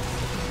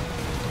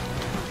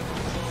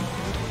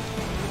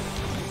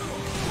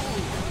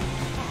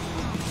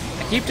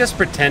 I keep just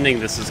pretending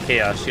this is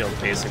Chaos Shield,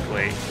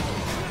 basically.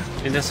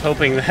 And just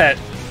hoping that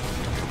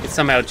it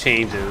somehow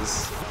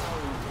changes.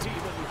 We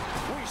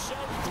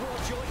shall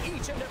thwart your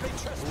each and every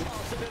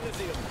trespass in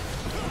Elysium.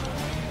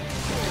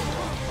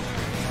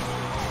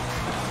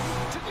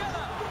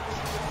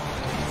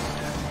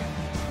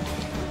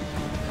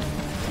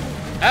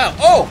 Ow!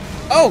 Oh!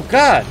 Oh,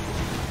 God!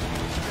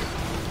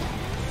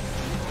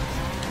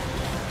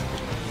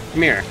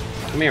 Come here.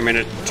 Come here,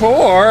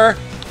 Minotaur!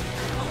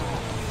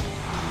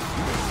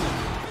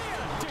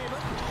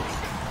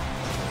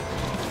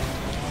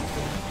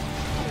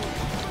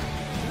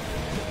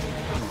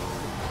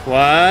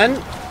 One.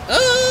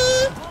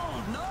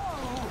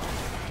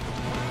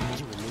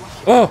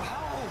 Oh!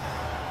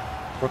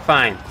 We're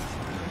fine.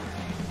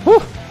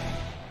 Whew!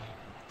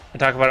 I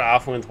talk about it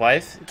often with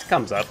wife. It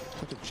comes up.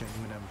 Look at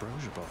genuine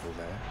ambrosia bottle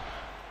there.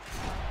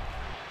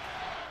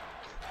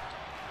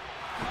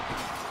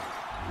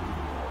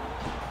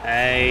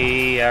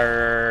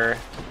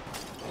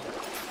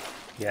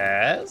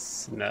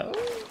 Yes? No?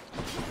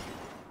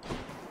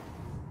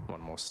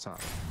 One more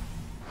stop.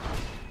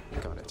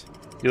 Got it.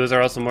 Duos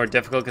are also more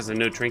difficult because of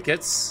no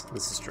trinkets.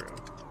 This is true.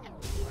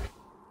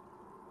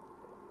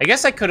 I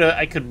guess I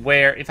could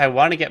wear, if I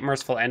want to get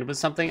Merciful End with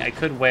something, I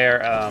could wear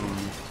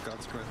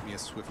God's grant me a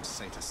swift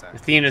satyr sack.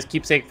 Athena's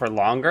Keepsake for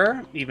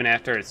longer, even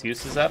after its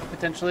use is up,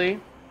 potentially.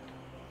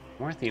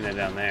 More Athena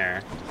down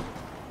there.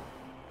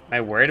 Am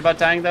I worried about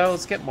dying, though?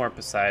 Let's get more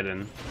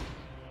Poseidon.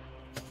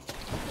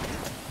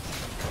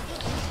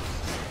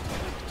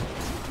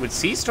 Would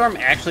Sea Storm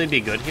actually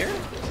be good here?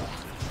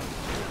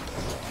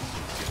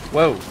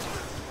 Whoa.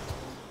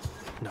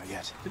 Not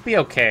yet. It'd be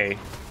okay.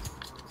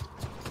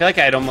 I feel like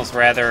I'd almost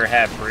rather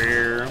have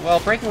well,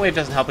 Breaking Wave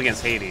doesn't help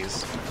against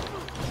Hades.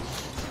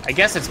 I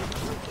guess it's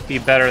be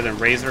better than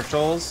Razor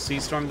Shoals, Sea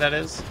Storm that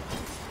is,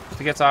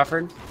 if it gets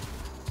offered.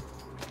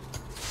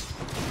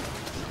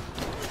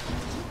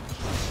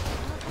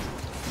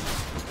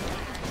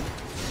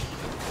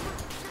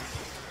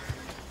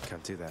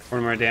 Can't do that.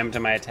 1 more damage to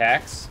my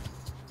attacks.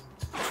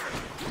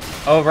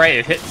 Oh, right,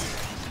 it hits.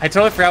 I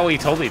totally forgot what you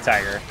told me,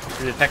 Tiger.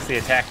 It affects the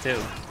attack, too.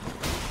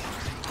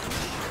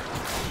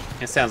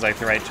 It sounds like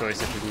the right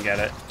choice if we can get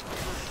it.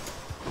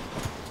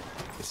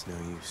 It's no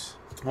use.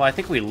 Well, I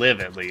think we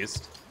live, at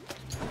least.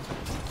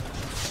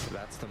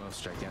 That's the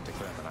most gigantic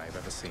vermin I've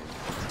ever seen.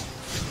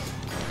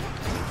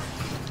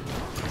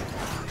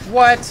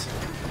 What?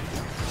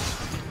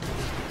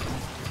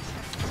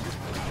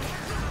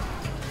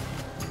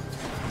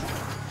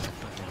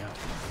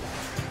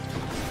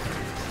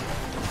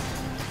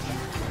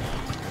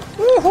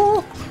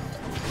 Woohoo!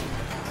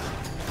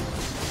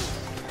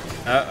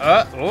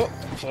 Oh.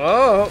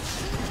 Whoa.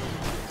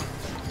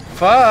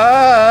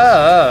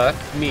 Fuck.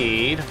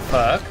 Mead.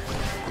 Fuck.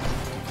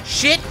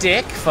 Shit,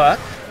 dick. Fuck.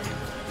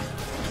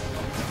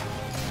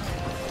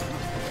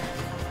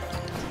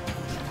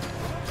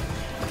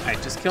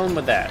 Alright, just kill him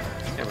with that.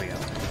 There we go.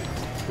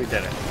 We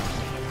did it.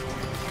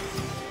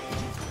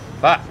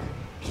 Fuck.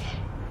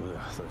 Ugh,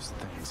 those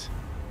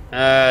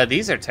things.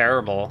 These are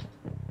terrible.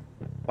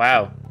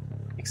 Wow.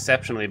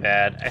 Exceptionally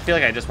bad. I feel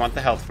like I just want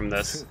the health from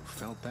this. Ooh,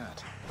 felt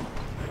that.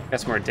 Got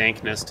some more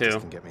dankness, This too.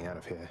 can get me out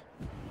of here.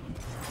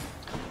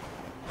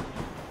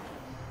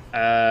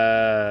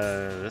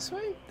 This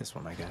way? This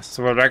one, I guess. It's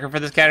a world record for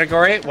this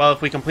category? Well,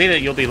 if we complete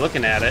it, you'll be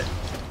looking at it.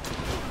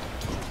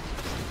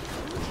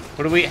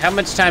 How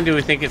much time do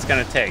we think it's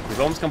gonna take?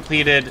 We've almost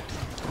completed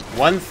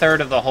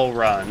 1/3 of the whole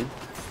run.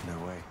 No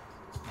way.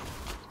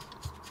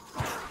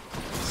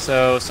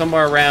 So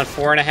somewhere around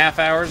 4.5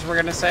 hours, we're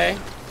gonna say.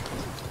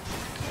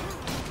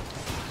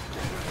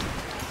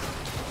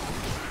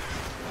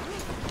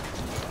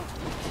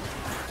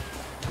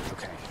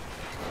 Okay.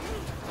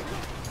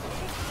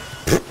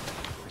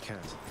 I can't.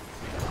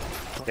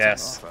 What's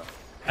Yes. on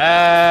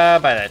offer?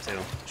 Buy that too.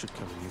 Should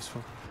come in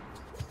useful.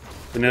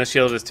 The no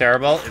shield is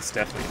terrible. It's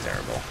definitely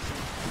terrible.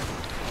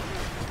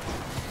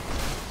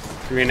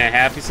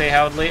 3.5, you say,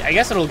 Howardly? I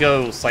guess it'll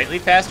go slightly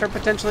faster,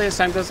 potentially, as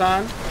time goes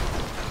on.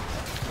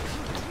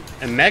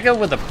 And Mega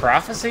with a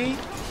Prophecy?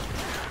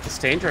 It's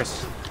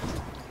dangerous.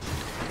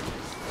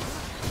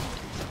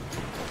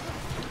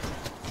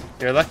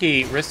 You're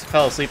lucky Risk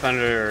fell asleep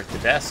under the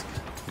desk.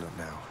 Not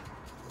now.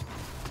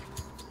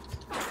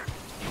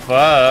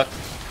 Fuck.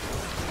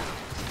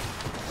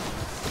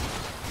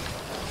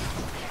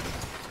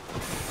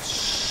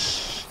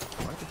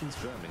 Why did these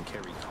vermin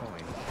carry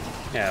coin?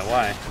 Yeah,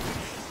 why?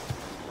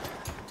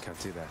 Can't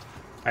do that.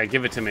 Alright,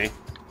 give it to me.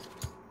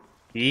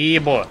 Yeah,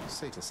 boy.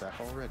 Satyr sack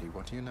already.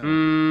 What do you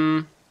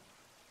know?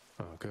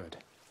 Oh, good.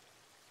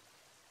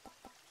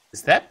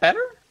 Is that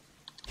better?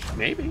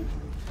 Maybe.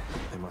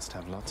 They must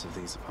have lots of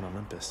these upon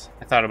Olympus.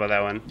 I thought about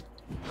that one.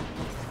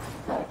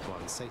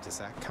 One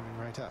Satasak coming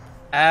right up.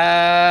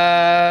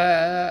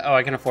 Oh,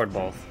 I can afford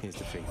both. Here's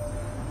the fee.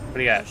 What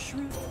do you got?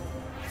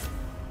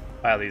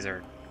 Wow, these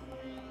are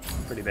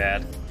pretty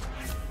bad.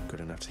 Good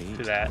enough to eat.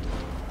 Do that.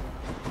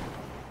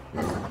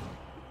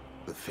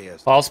 The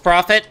fierce False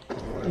prophet?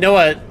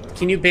 Noah,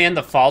 can you ban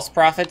the false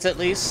prophets at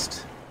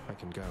least? I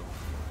can go.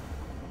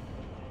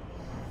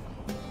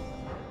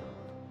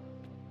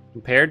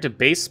 Compared to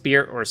base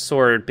spear or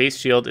sword, base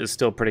shield is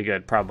still pretty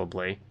good,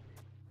 probably.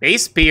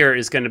 Base spear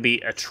is going to be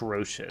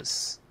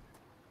atrocious.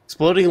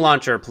 Exploding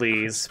launcher,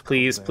 please,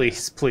 please,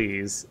 please,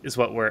 please, is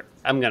what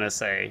I'm going to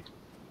say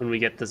when we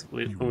get this,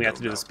 when we have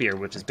to do the spear,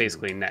 which is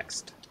basically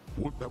next.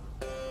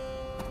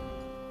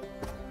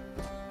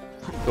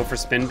 Go for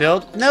spin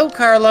build? No,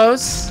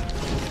 Carlos!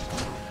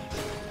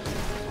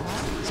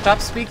 Stop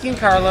speaking,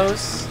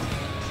 Carlos.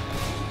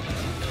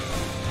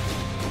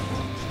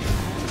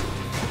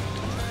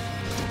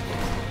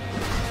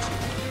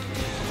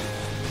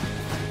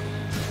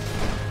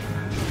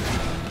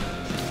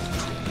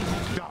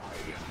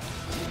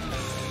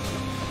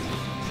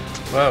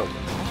 Whoa.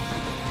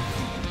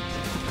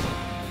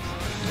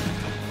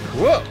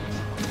 Whoa!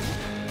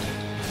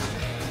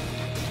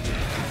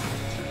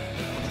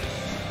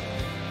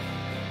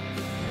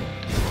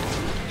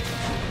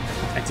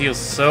 I deal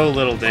so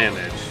little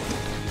damage.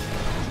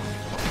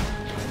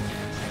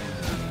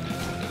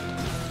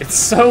 It's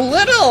so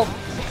little!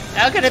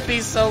 How can it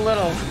be so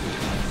little?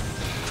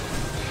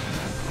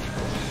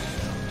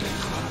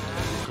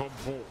 Come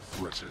forth,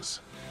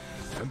 wretches,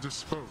 and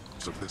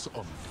dispose of this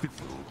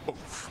unfilial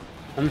oaf.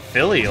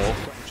 Unfilial?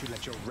 Why don't you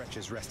let your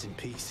wretches rest in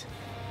peace?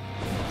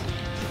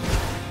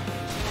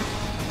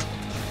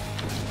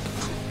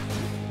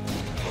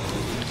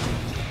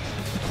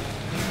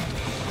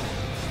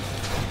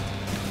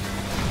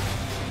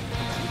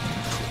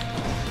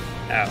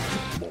 Ow.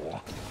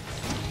 More.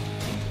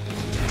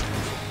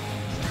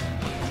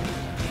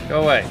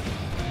 Go away.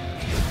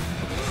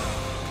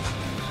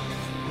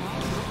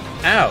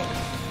 Ow.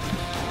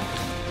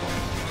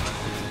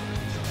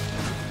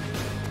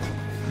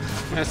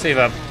 I'm gonna save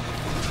up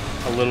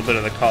a little bit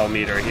of the call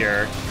meter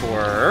here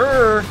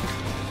for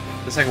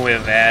the second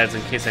wave of ads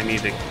in case I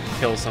need to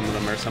kill some of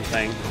them or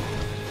something.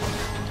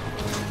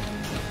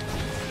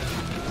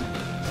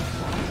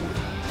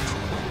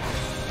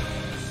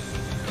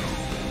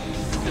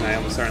 And I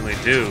almost certainly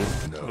do.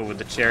 But with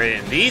the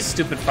chariot and these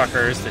stupid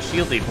fuckers, the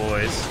shieldy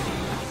boys.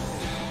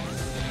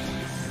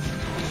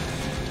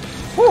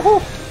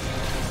 Woohoo!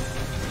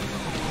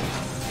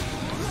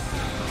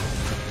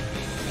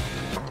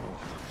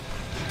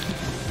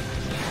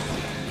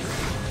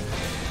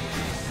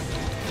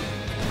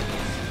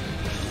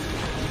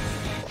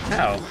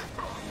 Ow.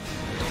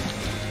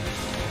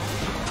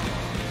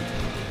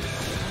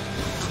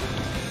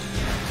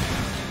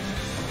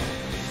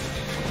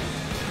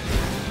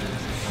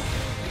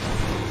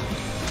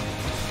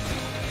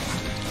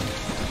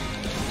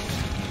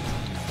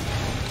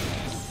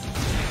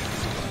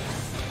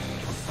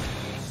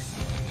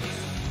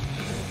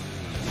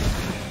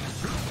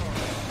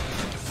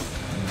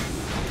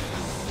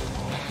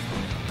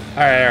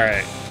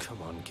 Alright.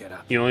 Come on, get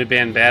up. You only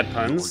ban bad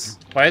puns?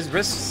 Why is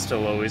Risk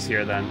still always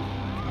here then?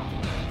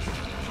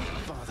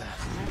 Father.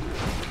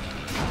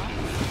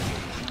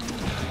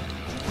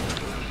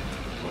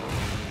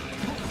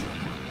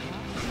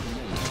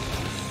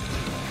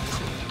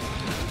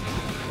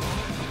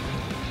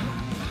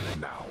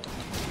 Now.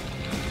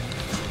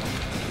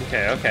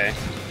 Okay, okay.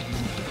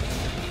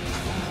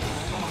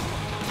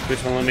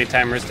 Which one let me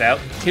time Risk out?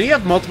 Can you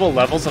have multiple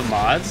levels of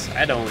mods?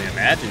 I'd only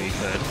imagine you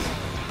could.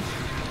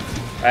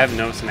 I haven't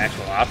noticed an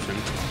actual option.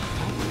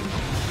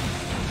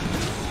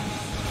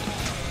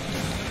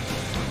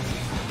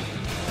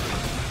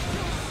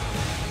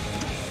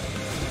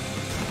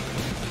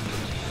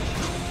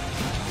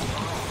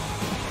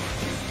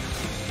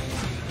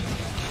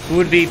 Who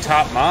would be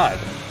top mod?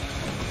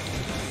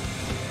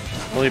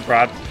 Only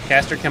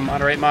broadcaster can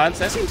moderate mods?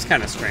 That seems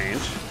kind of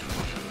strange.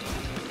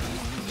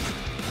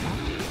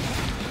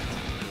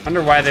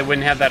 Wonder why they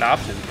wouldn't have that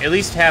option. At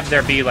least have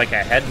there be like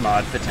a head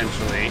mod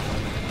potentially.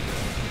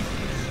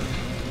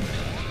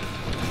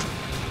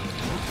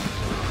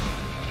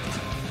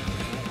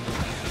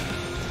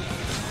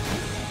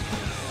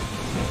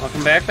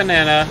 Welcome back,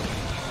 Banana.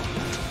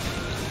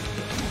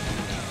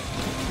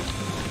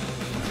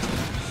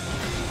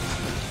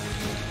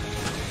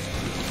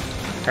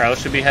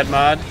 Carlos should be head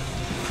mod.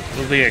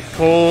 It'll be a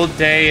cold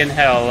day in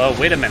hell. Oh,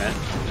 wait a minute.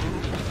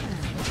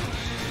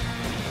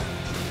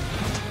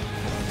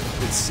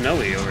 It's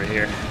snowy over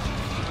here.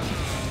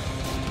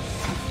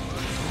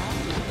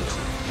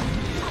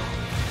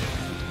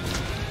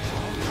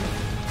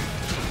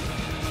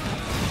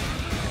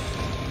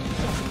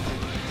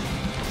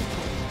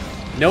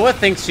 Noah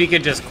thinks she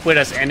could just quit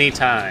us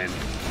anytime.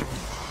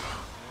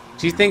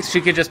 She thinks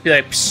she could just be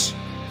like, psh,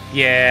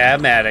 yeah,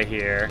 I'm out of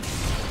here.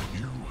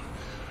 You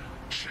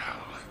shall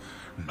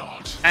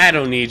not. I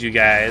don't need you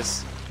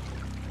guys.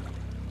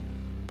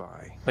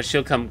 Bye. But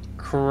she'll come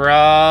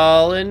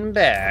crawling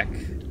back.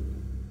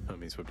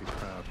 Homies would be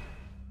proud.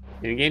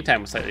 Game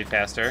time was slightly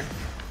faster.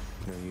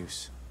 No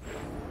use.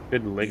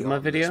 Good Ligma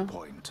Beyond video. this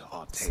point,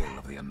 our tale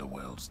of the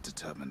underworld's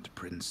determined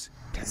prince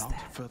cannot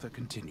further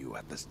continue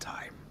at this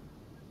time.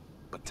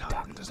 But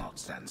time does not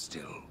stand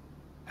still,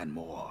 and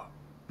more,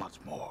 much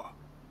more,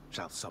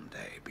 shall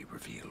someday be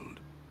revealed.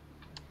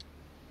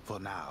 For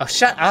now, Oh,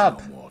 shut there is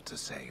up. no more to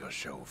say or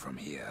show from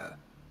here.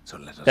 So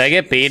let us Did I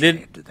get instead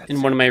baited that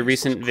in one of my sentence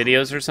recent was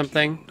videos or cruelly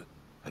something? killed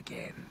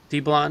again.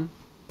 D-Blonde?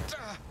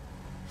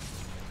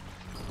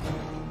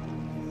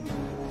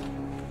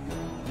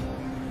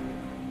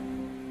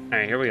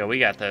 Alright, here we go. We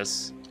got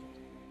this.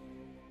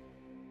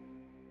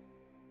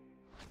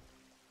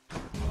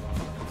 Did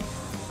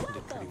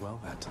pretty well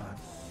that time.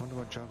 Wonder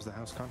what jobs the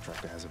house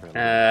contractor has available.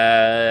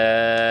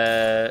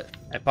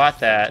 I bought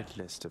that.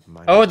 List of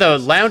minor Oh, the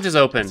tasks. lounge is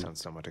open. Sounds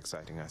somewhat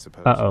exciting, I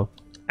suppose. Uh-oh.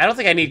 I don't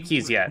think I need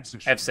keys yet.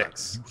 I have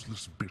 6.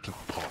 Useless bit of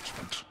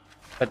parchment.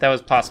 But that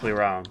was possibly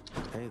wrong.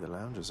 Hey, the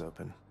lounge is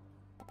open.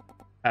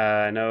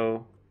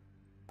 No.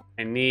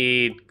 I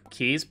need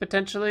keys,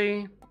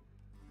 potentially?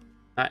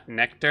 Not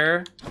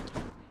nectar?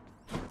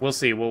 We'll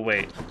see. We'll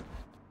wait.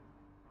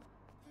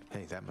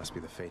 Hey, that must be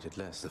the fated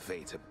list. The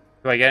fate of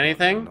Do I get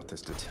anything? Not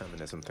this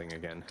determinism thing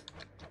again.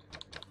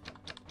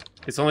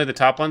 It's only the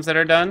top ones that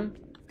are done?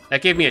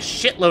 That gave me a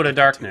shitload of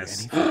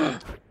darkness.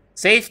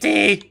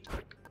 Safety!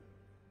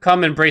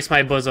 Come embrace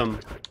my bosom.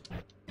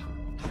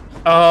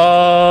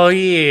 Oh,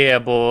 yeah,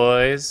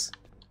 boys.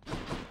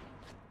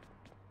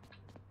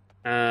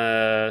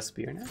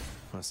 Spear now?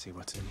 Let's see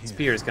what's in here.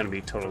 Spear is gonna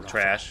be total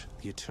trash.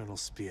 The eternal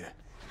spear.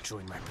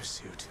 Join my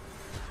pursuit.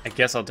 I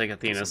guess I'll take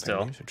Athena Something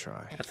still. new to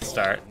try. At the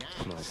start.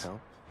 Might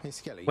help. Hey,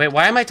 Skelly. Wait,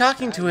 why am I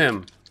talking to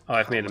him? Oh,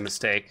 I've made a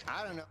mistake.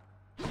 I don't know.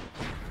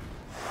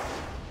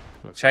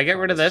 Should I get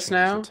rid of this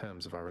now? In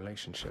terms of our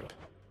relationship.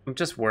 I'm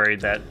just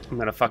worried that I'm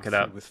gonna fuck it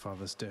up. With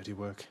father's dirty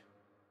work.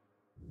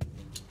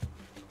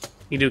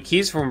 You do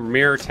keys for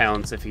mirror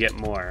towns if you get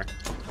more.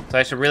 So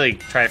I should really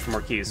try for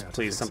more keys. Now to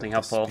Please, fix something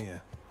up the helpful.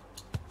 spear.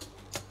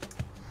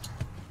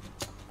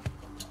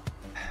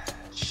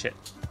 Shit.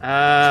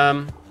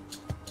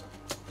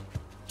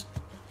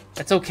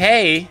 It's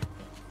okay.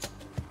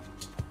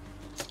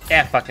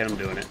 Yeah, fuck it, I'm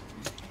doing it.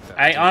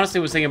 I honestly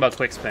was thinking about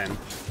quick spin.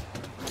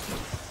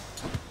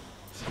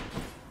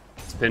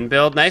 Spin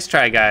build, nice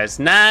try, guys.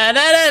 Nah,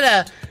 nah, nah,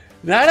 nah.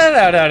 No, no,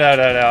 no, no, no,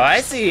 no, no.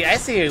 I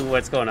see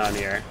what's going on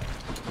here.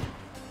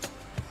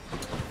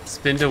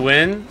 Spin to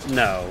win?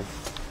 No.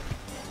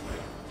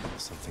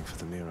 Something for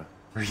the mirror.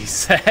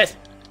 Reset.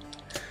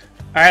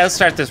 Alright, let's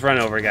start this run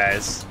over,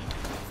 guys.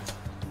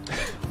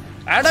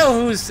 I don't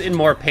know who's in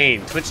more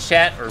pain, Twitch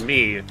chat or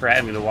me, for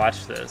having to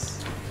watch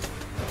this.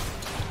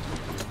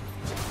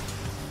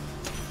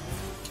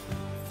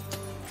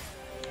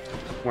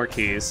 More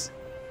keys.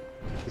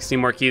 16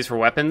 more keys for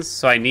weapons,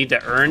 so I need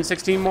to earn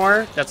 16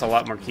 more? That's a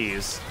lot more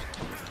keys.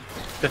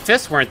 The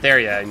fists weren't there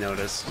yet, I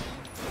noticed.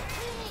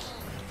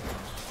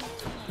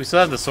 We still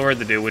have the sword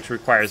to do, which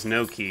requires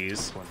no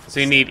keys. So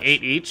you need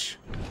 8 each?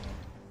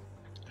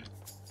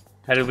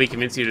 How did we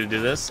convince you to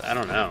do this? I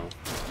don't know.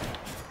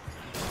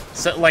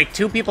 So, like,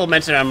 2 people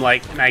mentioned it, I'm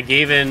like, and I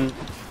gave in...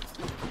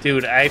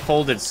 Dude, I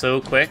folded so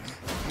quick.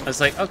 I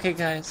was like, okay,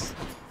 guys.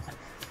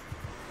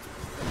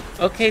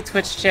 Okay,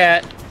 Twitch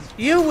chat.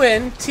 You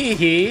win,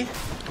 teehee.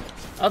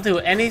 I'll do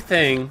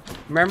anything.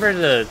 Remember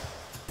to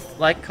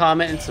like,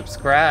 comment, and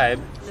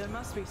subscribe. There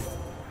must be.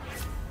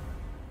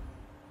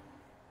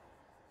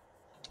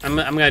 I'm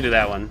gonna do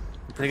that one.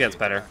 I think that's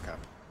better.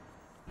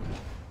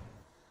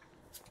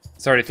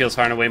 This already feels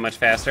far and away much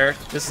faster.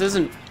 This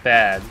isn't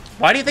bad.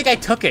 Why do you think I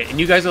took it? And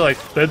you guys are like,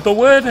 spend the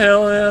win,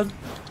 Hillhead.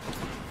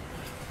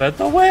 Spend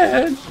the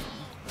win.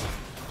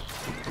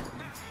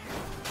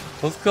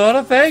 Let's go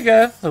to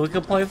Vegas so we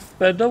can play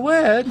spend the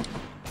win.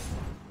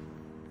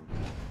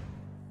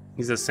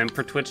 He's a simp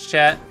for Twitch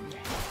chat.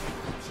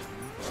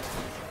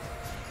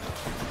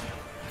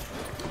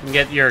 You can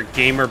get your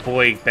Gamer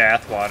Boy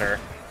bathwater.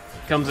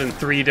 Comes in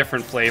 3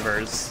 different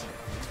flavors.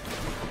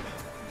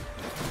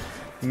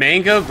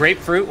 Mango,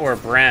 grapefruit, or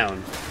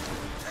brown.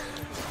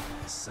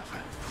 Suffer.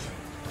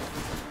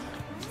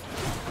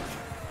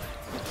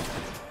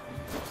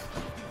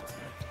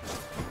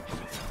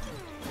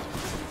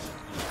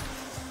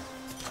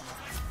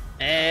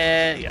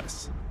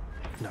 Yes.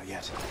 Not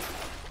yet.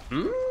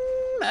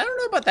 I don't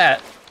know about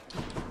that.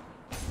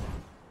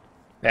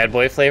 Bad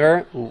boy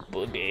flavor? Ooh,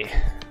 booby.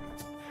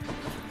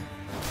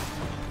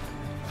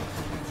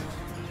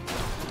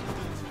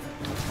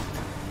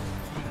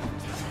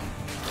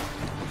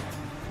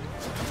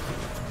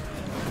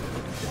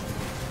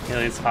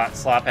 Alien's hot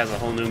slop has a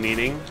whole new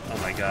meaning. Oh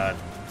my god.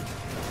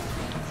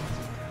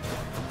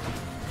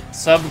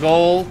 Sub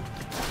goal.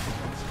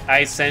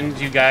 I send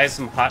you guys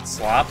some hot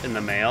slop in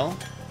the mail.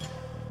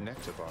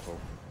 Nectar bottle.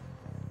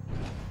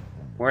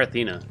 Or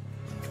Athena.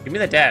 Give me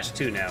the dash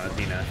too now,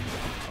 Athena.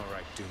 All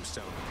right,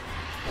 Doomstone.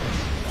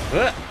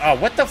 Oh,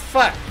 what the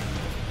fuck?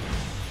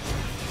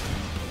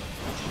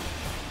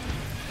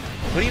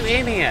 What are you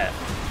aiming at?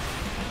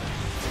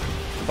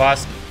 The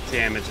boss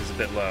damage is a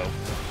bit low.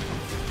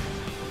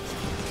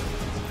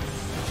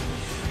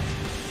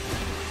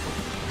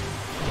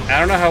 I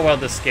don't know how well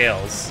this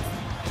scales.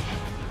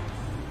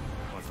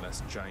 One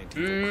less giant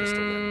evil crystal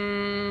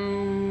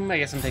then. I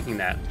guess I'm taking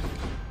that.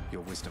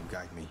 Your wisdom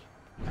guide me.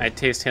 I'd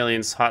taste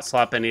Halien's hot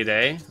slop any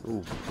day.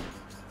 Ooh.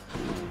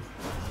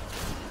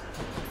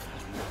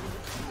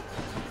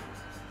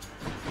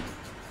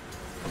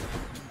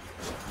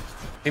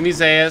 Hey,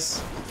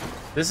 Museus.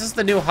 This is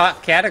the new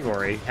hot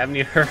category. Haven't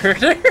you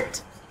heard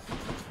it?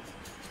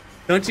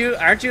 Aren't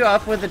you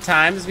up with the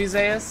times,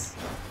 Museus?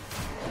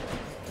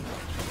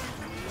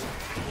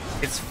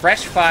 It's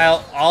fresh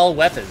file, all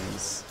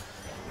weapons.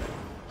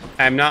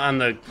 I'm not on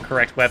the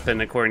correct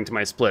weapon according to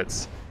my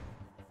splits.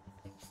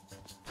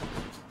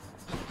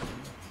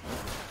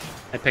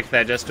 I picked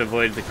that just to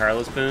avoid the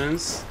Carlos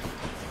boons.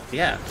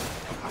 Yeah.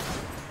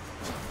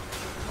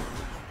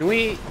 Can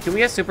we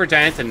get Super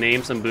Giant to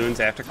name some boons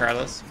after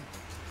Carlos?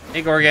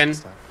 Hey Gorgon.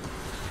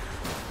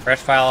 Fresh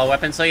file, all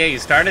weapons. So yeah, you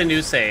start a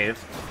new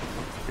save,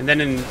 and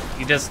then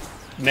you just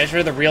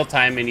measure the real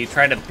time and you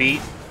try to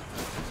beat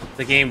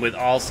the game with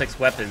all 6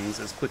 weapons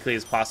as quickly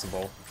as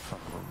possible.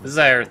 This is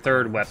our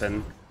 3rd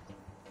weapon.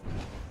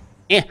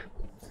 Yeah.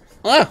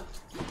 Oh.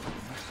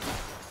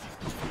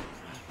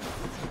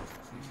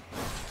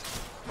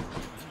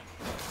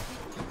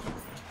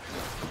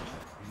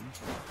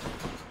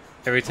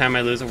 Every time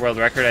I lose a world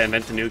record, I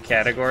invent a new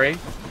category.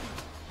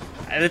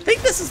 I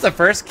think this is the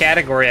first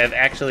category I've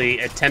actually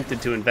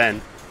attempted to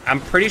invent.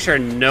 I'm pretty sure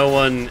no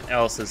one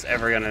else is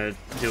ever gonna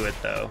do it,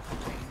 though.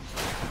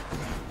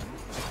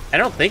 I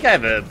don't think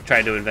I've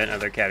tried to invent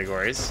other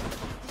categories.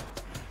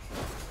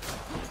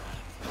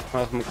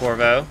 Welcome,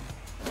 Corvo.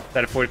 Is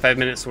that a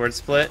 45-minute sword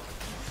split?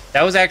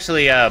 That was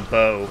actually a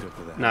bow,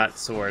 not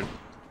sword.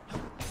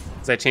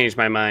 Because I changed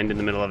my mind in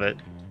the middle of it.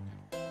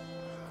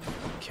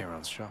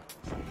 Charon's shop.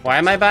 Why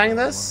am I buying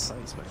this?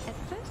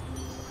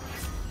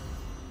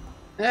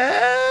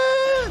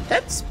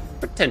 That's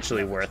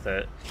potentially worth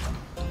it.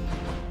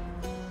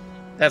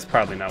 That's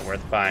probably not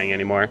worth buying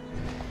anymore.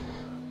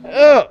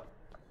 Oh!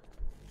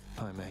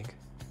 Hi, Meg.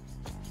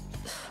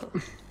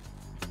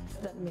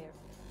 That mirror.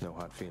 No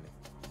hard feeling.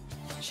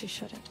 She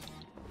shouldn't.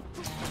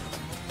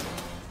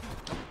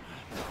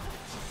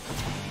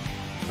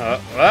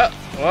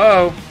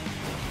 Whoa!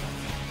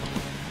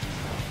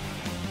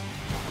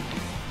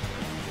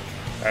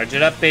 Charge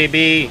it up,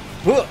 baby!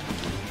 Whoa.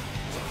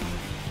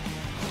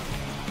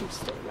 You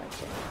stay right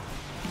there.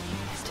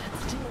 Stand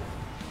still.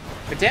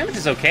 The damage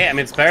is okay. I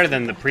mean, it's better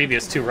than the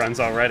previous 2 runs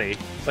already.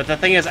 But the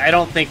thing is, I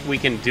don't think we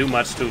can do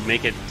much to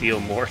make it deal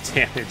more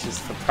damage is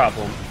the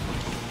problem.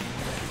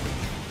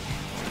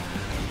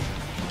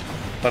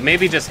 But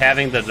maybe just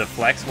having the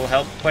deflects will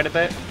help quite a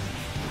bit.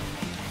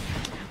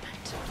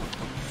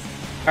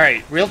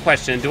 Alright, real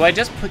question. Do I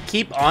just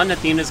keep on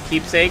Athena's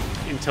keepsake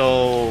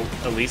until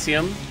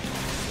Elysium?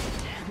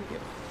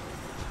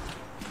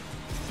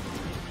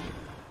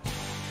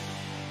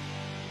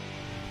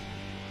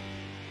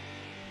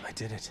 I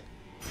did it.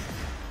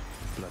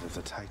 Blood of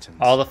the Titans.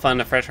 All the fun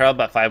of fresh trial,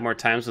 but 5 more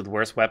times with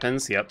worse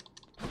weapons? Yep.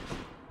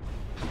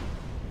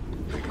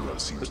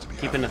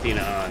 Keeping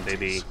Athena on,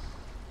 baby.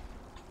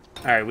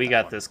 Alright, we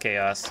got this,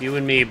 Chaos. You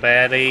and me,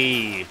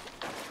 buddy.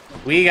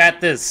 We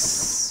got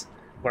this.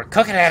 We're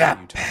cooking it up.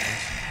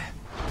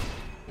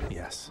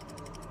 Yes.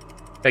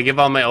 Did I give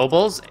all my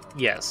obols?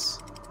 Yes.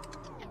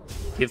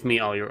 Give me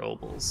all your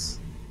obols.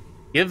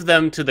 Give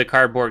them to the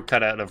cardboard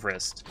cutout of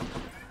wrist.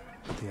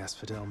 The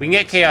Asphodel. We can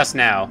get Chaos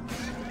now.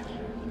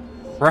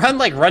 We're on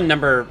like run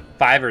number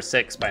 5 or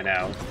 6 by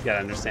now. You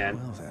gotta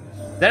understand. Well then.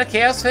 Is that a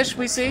Chaos fish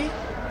we see?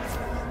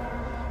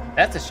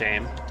 That's a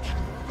shame.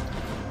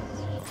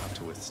 I'll have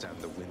to withstand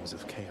the winds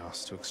of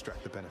chaos to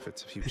extract the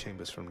benefits a few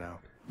chambers from now.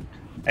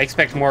 I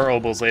expect more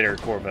obols later,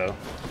 Corvo.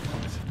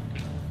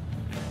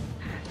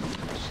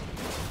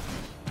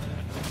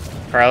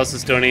 Carlos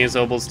is donating his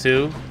obols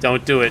too.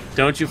 Don't do it.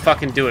 Don't you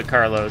fucking do it,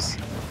 Carlos.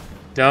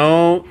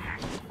 Don't.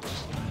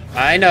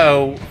 I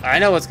know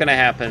what's gonna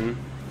happen.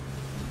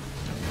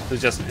 It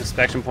was just an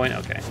inspection point?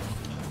 Okay.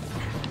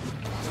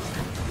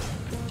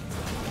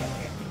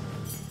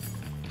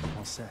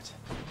 All set.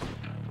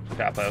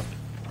 Capo.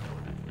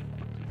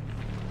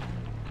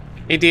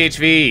 Hey,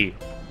 DHV.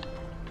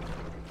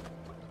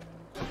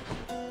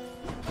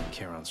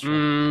 Charon's shop.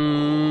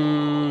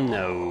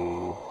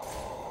 No.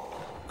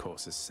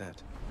 Course is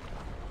set.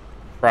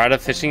 Brada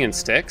fishing and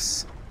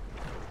sticks?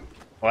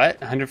 What?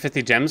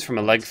 150 gems from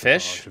a leg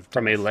fish?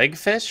 From a leg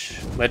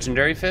fish?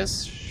 Legendary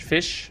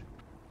fish?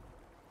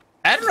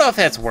 I don't know if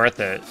that's worth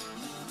it.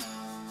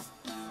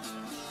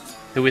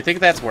 Do we think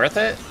that's worth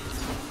it?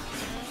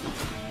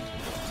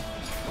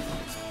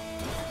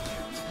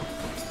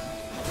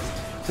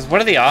 Because what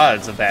are the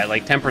odds of that?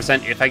 Like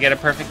 10% if I get a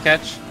perfect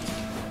catch?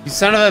 You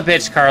son of a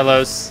bitch,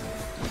 Carlos.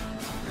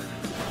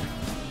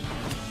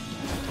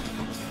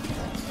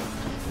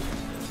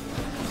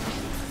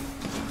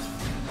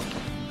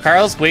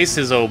 Carlos wastes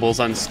his obols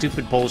on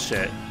stupid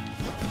bullshit.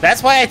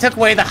 That's why I took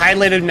away the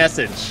highlighted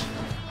message.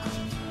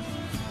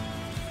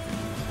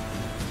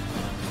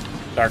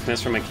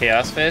 Darkness from a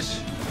chaos fish.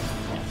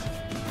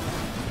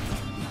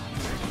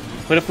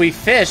 But if we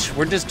fish,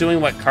 we're just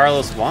doing what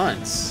Carlos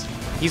wants.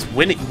 He's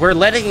winning. We're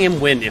letting him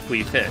win if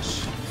we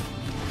fish.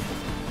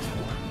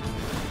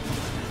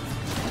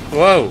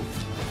 Whoa.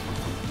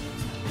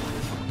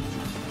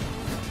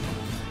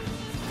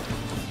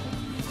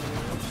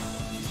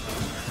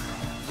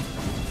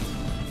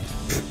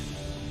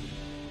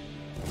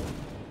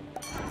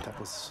 That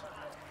was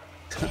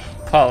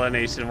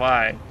Pollination,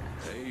 why?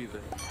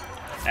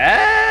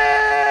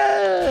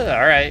 Ah,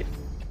 all right.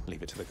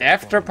 leave it to the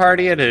After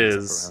party it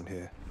is. around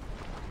here.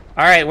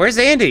 All right, where's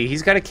Andy?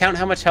 He's got to count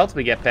how much health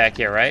we get back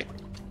here, right?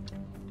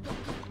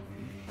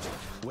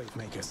 Wait,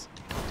 makers.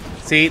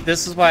 See,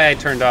 this is why I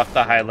turned off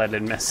the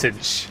highlighted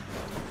message.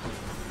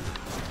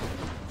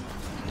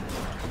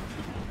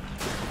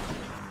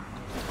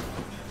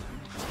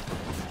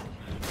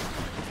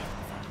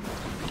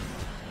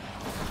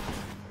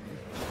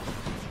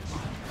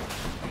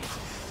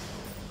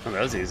 Oh,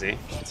 that was easy.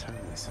 It's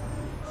homeless.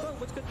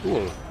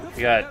 Ooh,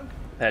 we got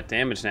that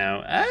damage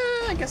now.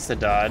 I guess the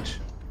dodge.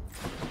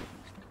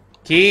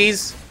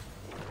 Keys.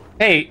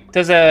 Hey,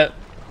 does a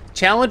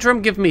challenge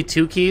room give me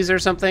 2 keys or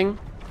something?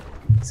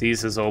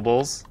 Sees his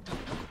obols.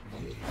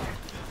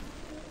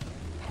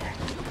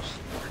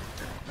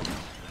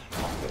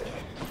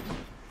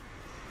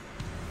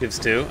 Gives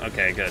 2?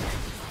 Okay, good.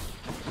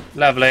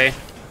 Lovely.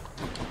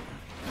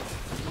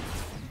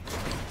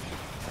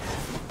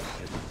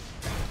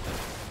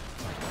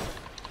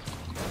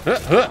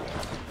 Huh.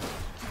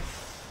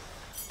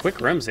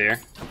 Quick rims here.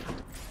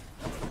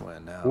 Where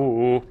now?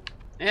 Ooh.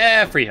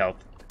 Yeah, free health.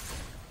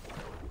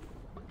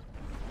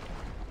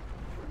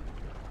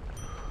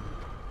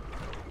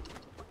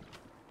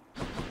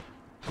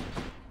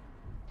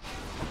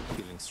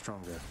 Feeling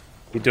stronger.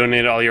 You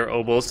donated all your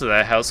obols to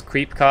the house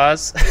creep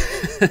cause?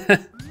 Get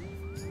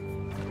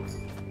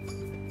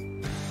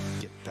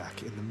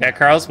back in the Yeah,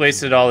 Carl's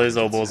wasted all his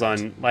obols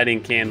on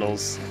lighting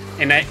candles.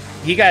 And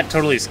he got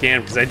totally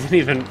scammed because I didn't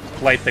even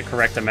light the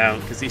correct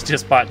amount because he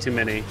just bought too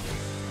many.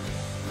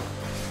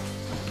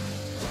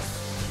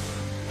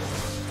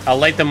 I'll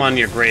light them on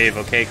your grave,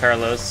 okay,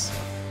 Carlos?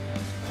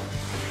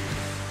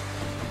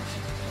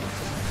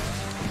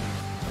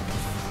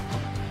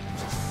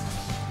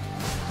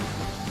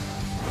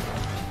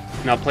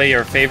 And I'll play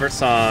your favorite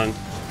song,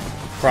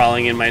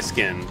 Crawling in My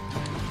Skin.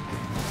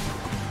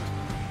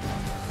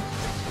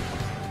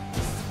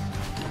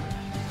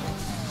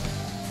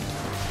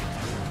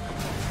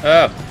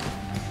 Oh.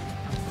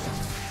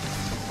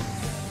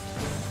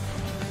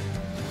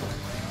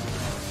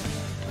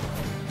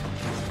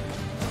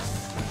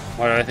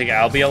 Why do I think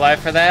I'll be alive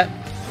for that?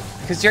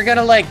 Because you're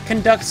gonna, like,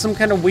 conduct some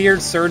kind of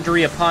weird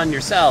surgery upon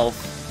yourself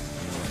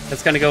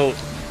that's gonna go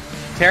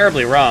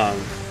terribly wrong.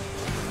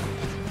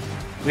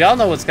 We all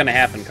know what's gonna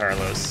happen,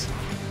 Carlos.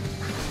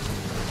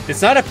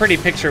 It's not a pretty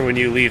picture when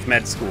you leave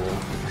med school.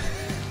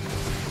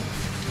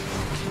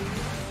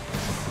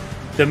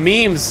 The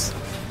memes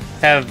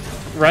have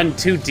run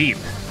too deep.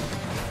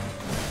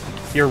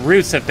 Your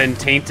roots have been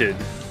tainted.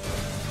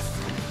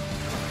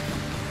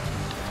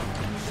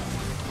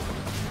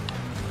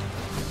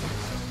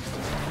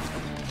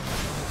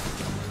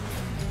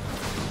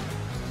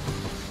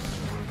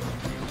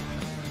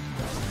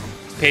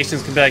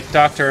 Patients can be like,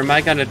 Doctor, am I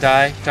gonna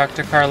die?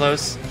 Dr.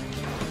 Carlos?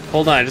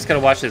 Hold on, I just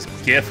gotta watch this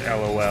GIF,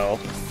 LOL.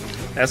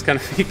 That's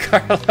gonna be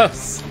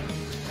Carlos.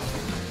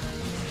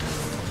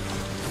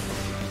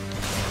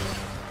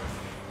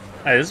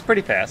 Alright, this is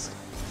pretty fast.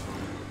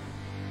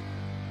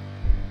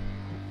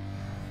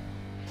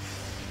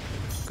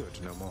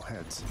 Good, no more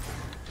heads.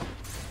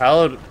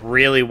 Paolo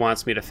really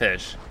wants me to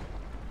fish.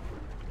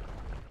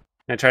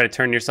 Gonna try to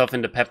turn yourself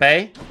into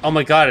Pepe? Oh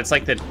my god, it's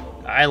like the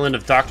island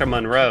of Dr.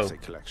 Monroe. Say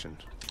collection.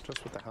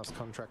 Just what the house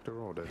contractor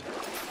ordered.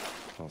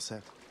 All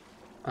set.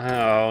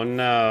 Oh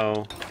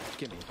no.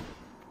 Gimme.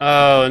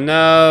 Oh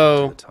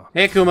no.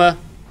 Hey Kuma.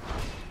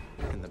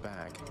 In the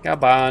bag.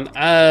 Gabon.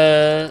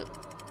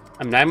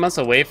 I'm 9 months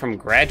away from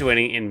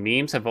graduating and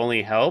memes have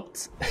only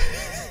helped.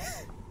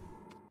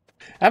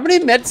 How many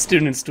med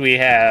students do we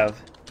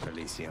have?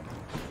 Elysium.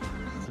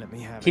 Let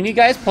me have Can it. you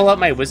guys pull up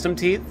my wisdom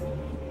teeth?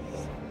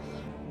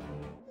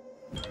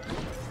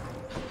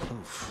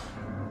 Oof.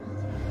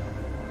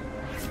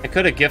 I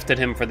could have gifted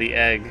him for the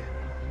egg.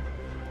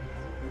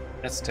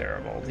 That's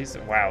terrible. These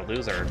are, wow,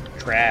 those are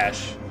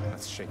trash.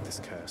 Let's shake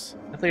this curse.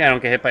 I think I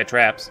don't get hit by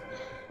traps.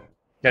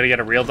 Gotta get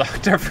a real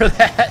doctor for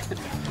that.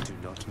 Do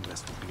not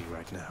mess with me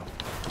right now.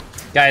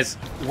 Guys,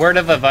 word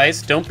of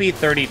advice, don't be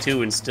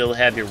 32 and still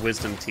have your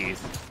wisdom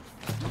teeth.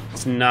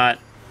 It's not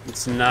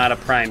a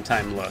prime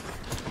time look.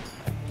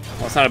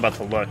 Well, it's not about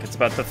the look, it's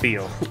about the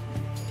feel.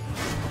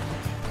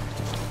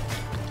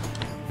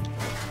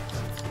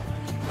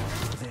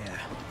 There.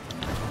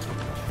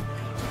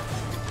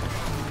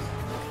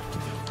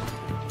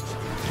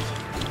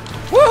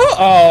 Woohoo!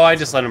 Oh, I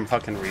just let him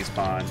fucking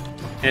respawn.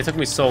 And it took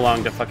me so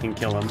long to fucking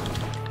kill him.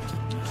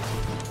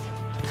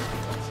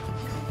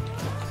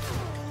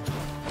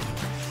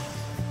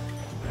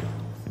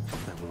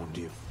 I warned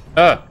you.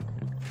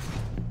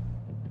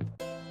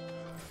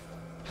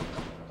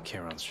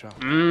 Kieran's shop.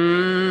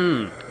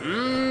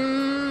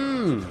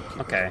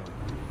 Okay.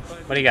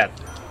 What do you got?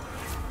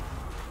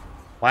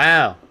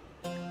 Wow.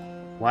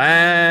 Wow.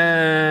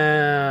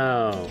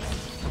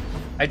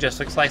 I just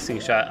took slicing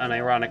shot,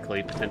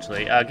 unironically,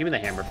 potentially. Give me the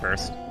hammer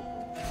first.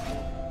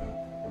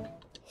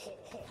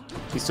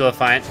 You still have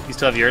fine. You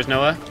still have yours,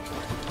 Noah?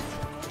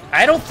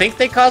 I don't think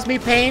they cause me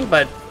pain,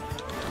 but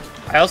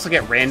I also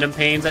get random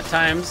pains at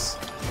times.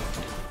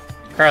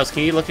 Carlos,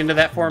 can you look into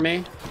that for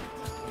me?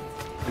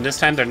 And this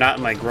time they're not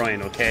in my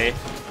groin, okay?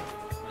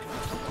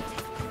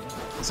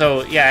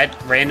 So yeah, I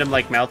had random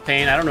like mouth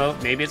pain. I don't know.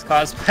 Maybe it's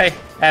caused by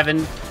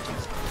having,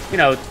 you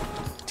know,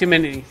 too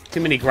many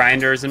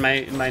grinders in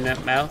my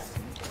mouth.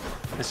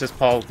 It's just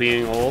Paul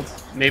being old.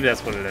 Maybe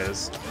that's what it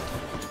is.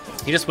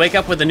 You just wake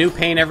up with a new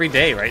pain every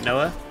day, right,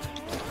 Noah?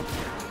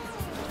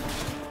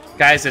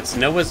 Guys, it's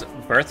Noah's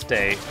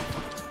birthday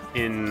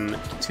in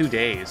 2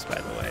 days,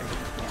 by the way.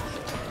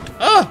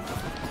 Oh!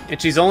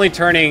 And she's only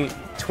turning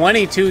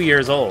 22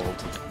 years old.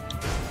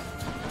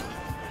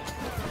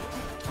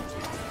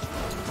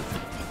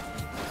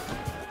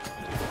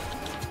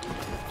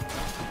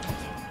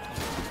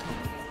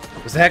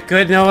 Was that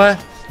good, Noah?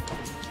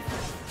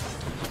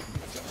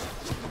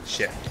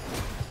 Shit.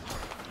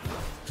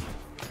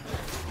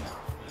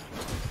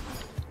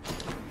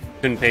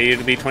 Couldn't pay you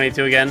to be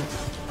 22 again?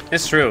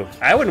 It's true.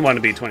 I wouldn't want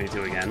to be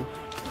 22 again.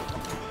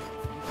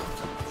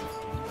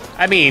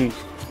 I mean,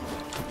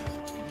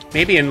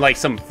 maybe in like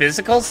some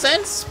physical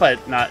sense,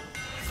 but not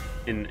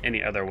in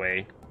any other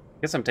way.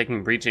 Guess I'm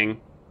taking breaching.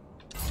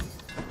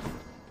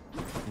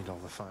 Need all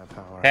the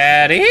firepower.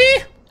 Patty?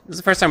 This is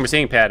the first time we're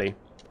seeing Patty.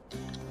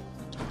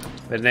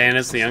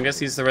 Banana's the youngest.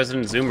 He's the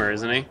resident zoomer,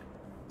 isn't he?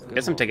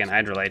 Guess I'm taking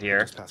Hydrolite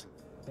here.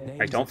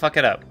 Alright, don't fuck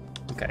it up.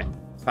 Okay,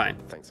 fine.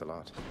 Thanks a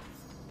lot.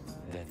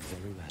 Then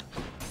very well.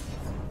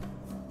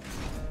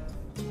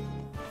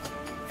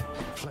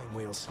 Flame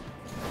wheels.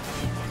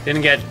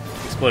 Didn't get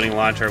exploding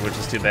launcher, which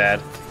is too bad.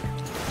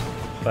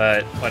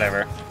 But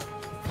whatever.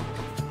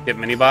 Get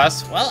mini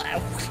boss. Well,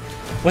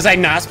 was I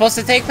not supposed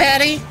to take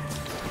Patty?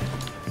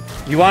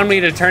 You want me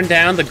to turn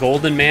down the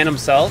golden man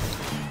himself?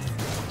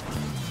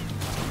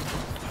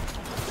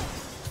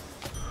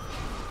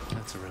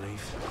 That's a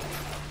relief.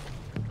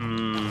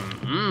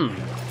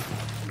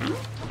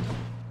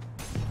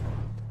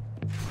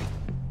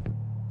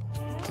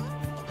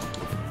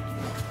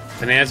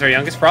 Bananas our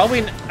youngest?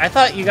 Probably. I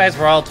thought you guys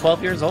were all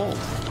 12 years old.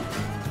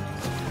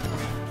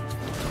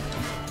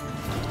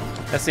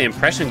 That's the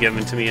impression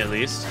given to me, at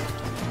least.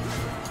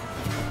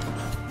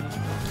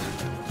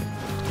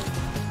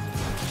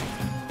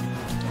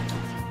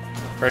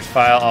 First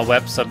file, all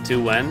web sub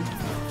 2 when?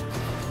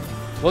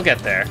 We'll get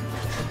there.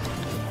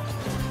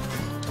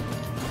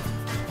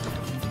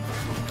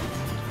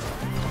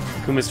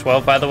 Kuma's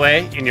 12, by the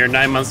way, and you're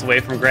 9 months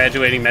away from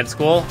graduating med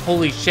school.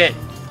 Holy shit.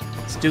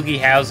 It's Doogie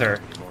Howser.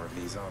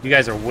 You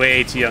guys are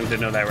way too young to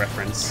know that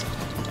reference.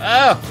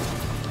 Oh!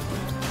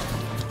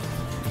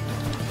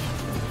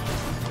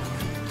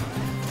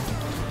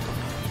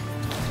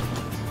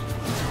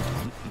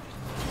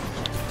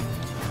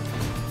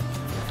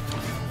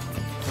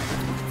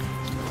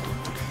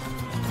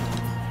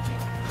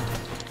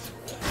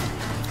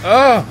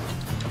 Oh!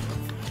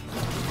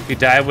 If you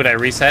die, would I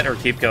reset or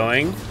keep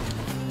going?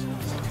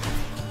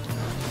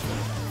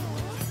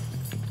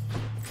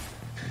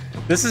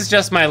 This is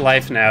just my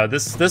life now.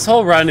 This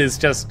whole run is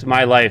just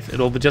my life.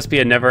 It'll just be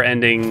a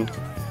never-ending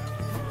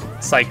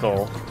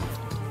cycle.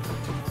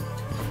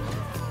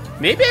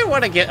 Maybe I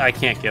want to get... I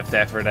can't gift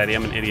Aphrodite.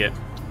 I'm an idiot.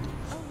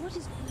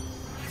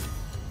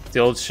 The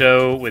old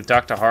show with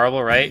Dr.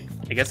 Horrible, right?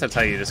 I guess that's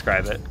how you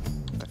describe it.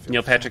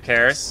 Neil Patrick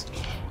Harris.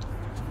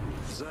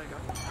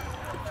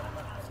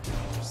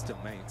 Still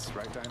mates,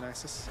 right,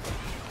 Dionysus?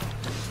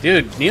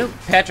 Dude, Neil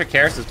Patrick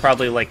Harris is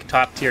probably like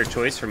top tier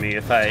choice for me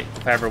if I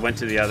ever went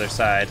to the other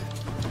side.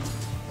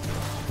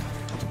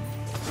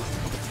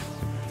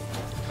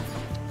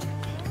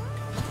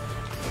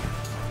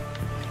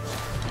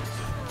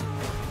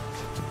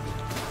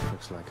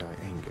 Looks like I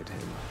angered him.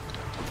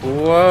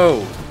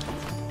 Whoa.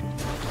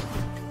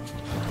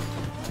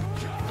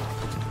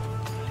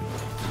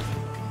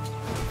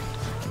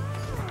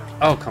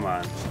 Oh, come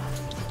on.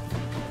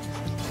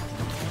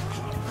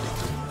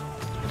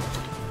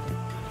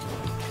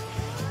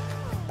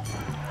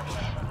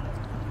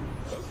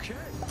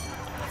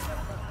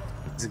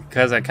 Is it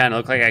because I kind of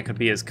look like I could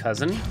be his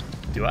cousin?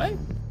 Do I?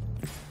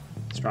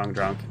 Strong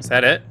drunk. Is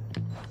that it?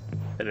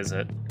 That is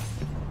it.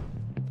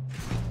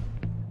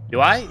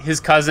 Do I? His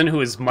cousin, who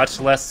is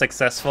much less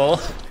successful,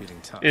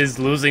 is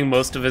losing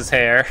most of his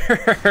hair.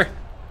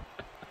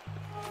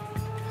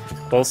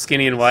 Both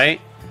skinny and white?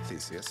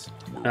 Theseus.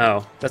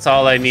 Oh, that's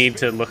all I need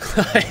to look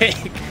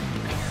like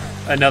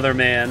another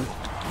man.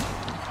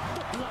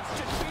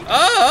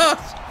 Oh!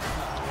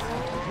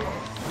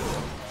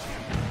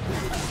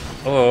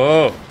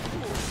 Oh!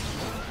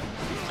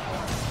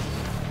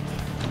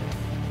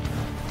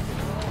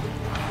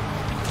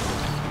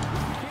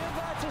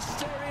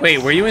 Wait,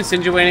 were you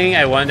insinuating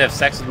I wanted to have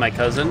sex with my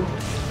cousin?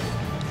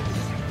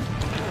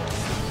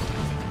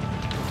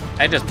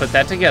 I just put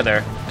that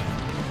together.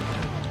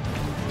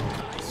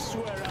 I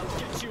swear I'll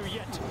get you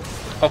yet.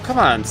 Oh, come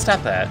on,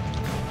 stop that.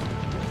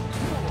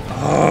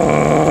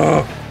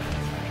 Oh.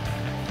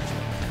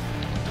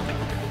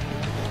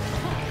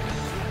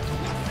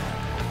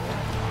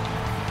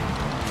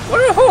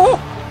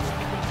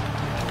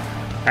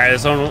 Alright,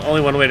 there's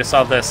only one way to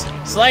solve this.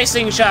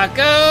 Slicing shot,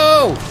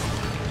 go!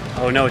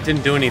 Oh no, it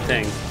didn't do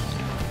anything.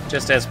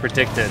 Just as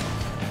predicted.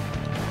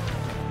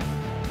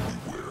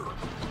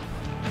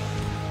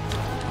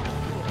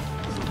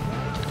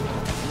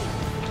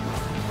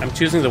 I'm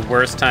choosing the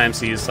worst times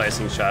to use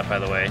slicing shot, by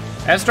the way.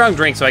 I have strong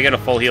drink, so I get a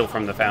full heal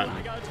from the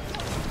fountain.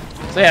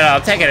 So yeah,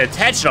 I'll take an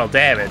intentional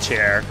damage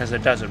here, because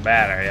it doesn't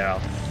matter, you know.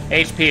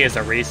 HP is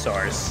a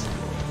resource.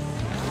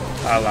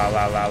 La la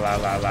la la la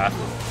la la.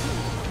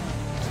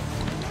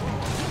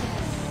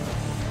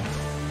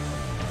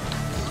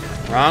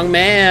 Wrong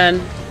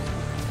man.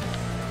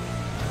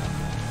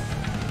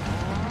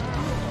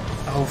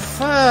 Oh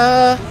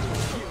fuck. You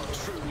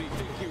truly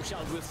think you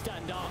shall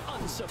withstand our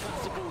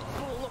unsurpassable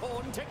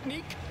bullhorn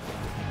technique?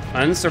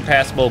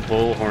 Unsurpassable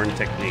bullhorn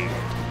technique.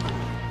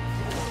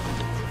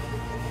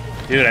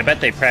 Dude, I bet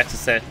they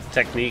practice that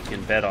technique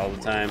in bed all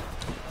the time.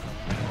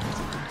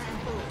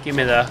 Give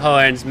me the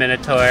horns,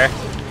 Minotaur.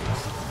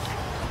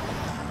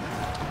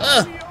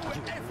 Ugh.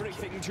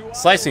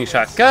 Slicing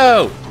shot,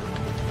 go!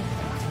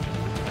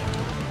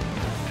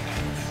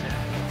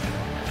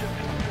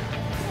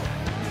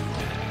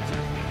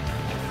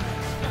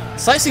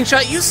 Slicing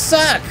shot, you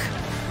suck!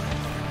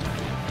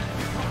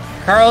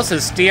 Carlos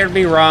has steered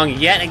me wrong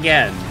yet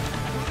again.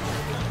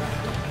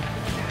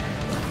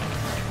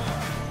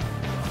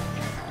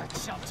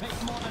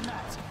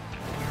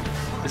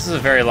 This is a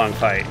very long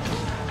fight.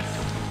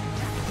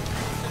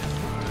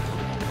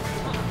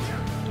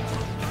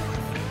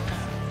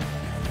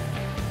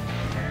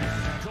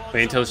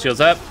 Wait until it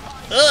shields up.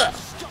 Ugh!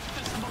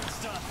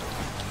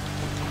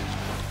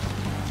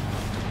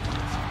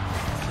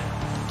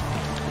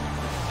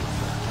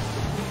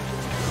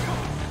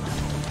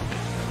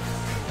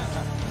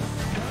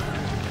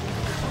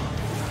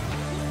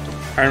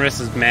 Artemis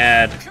is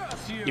mad,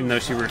 even though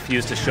she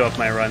refused to show up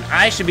my run.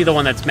 I should be the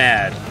one that's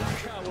mad.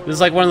 This is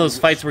like one of those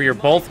fights where you're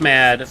both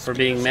mad for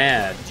being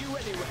mad.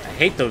 I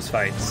hate those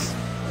fights.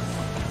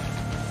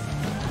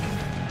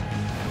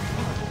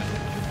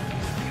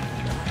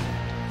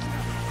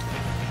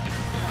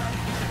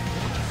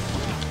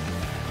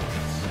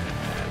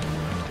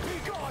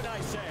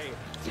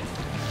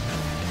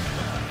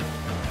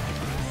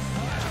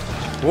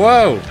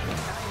 Whoa!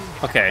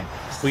 Okay,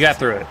 we got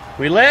through it.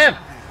 We live!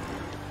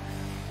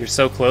 You're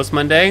so close,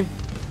 Monday.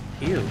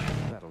 Ew.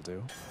 That'll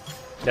do.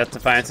 Death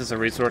Defiances and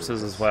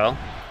resources as well.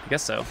 I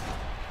guess so.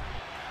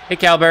 Hey,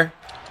 Calber.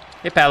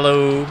 Hey,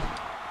 Palo.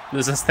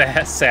 This is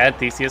that sad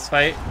Theseus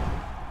fight.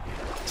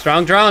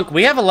 Strong drunk.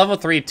 We have a level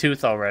 3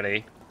 tooth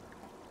already.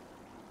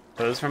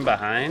 Those from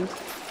behind.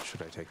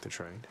 Should I take the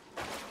train?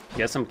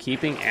 Guess I'm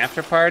keeping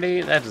after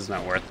party. That is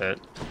not worth it.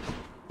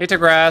 Hey,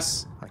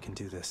 Grass. I can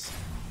do this.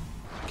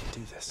 I can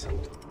do this.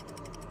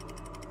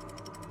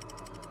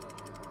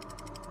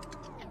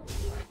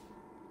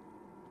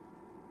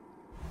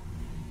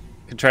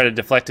 Could try to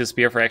deflect his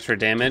spear for extra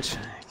damage.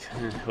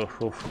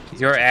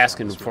 You're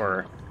asking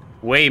for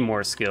way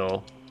more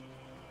skill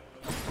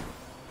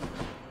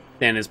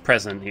than is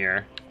present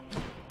here.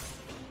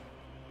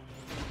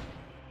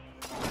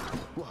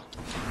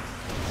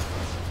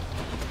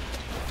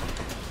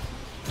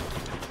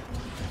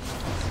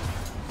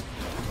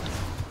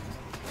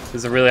 This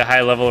is a really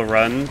high level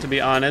run, to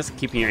be honest.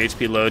 Keeping your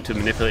HP low to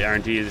manipulate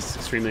RNG is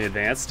extremely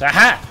advanced.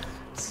 Aha!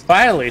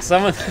 Finally,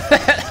 someone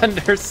that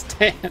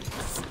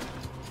understands.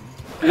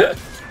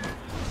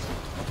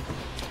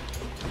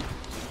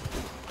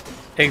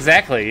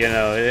 Exactly, you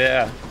know,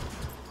 yeah.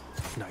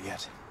 Not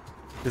yet.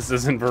 This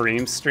isn't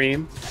Vareem's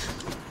stream.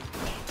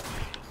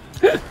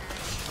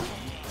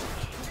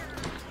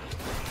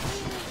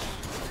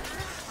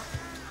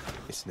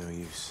 It's no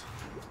use.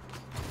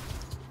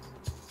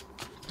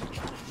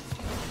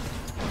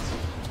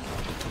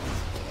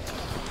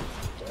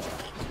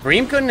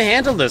 Vareem couldn't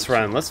handle this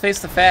run. Let's face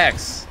the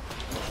facts.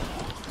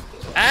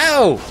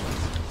 Ow!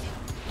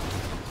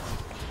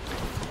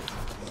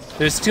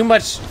 There's too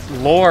much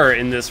lore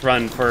in this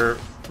run for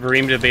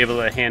Vareem to be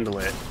able to handle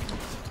it.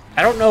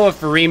 I don't know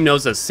if Vareem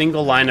knows a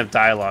single line of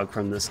dialogue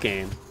from this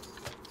game.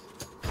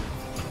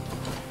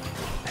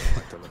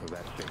 Like the look of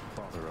that big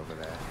bother over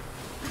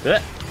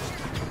there.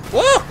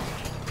 Whoa!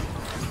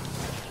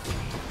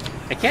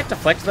 I can't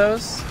deflect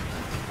those.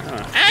 I don't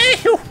know.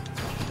 Ow!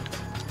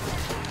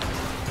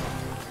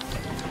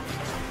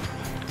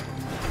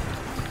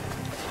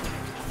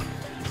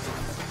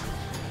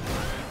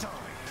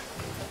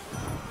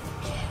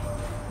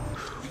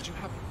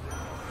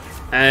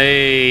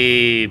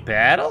 A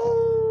battle?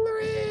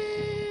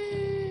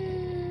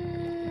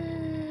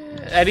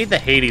 I need the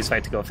Hades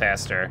fight to go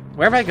faster.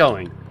 Where am I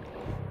going?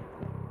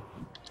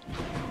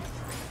 Alright,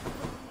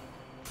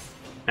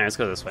 let's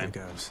go this way. Here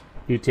goes.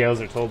 Few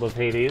tales are told of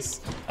Hades.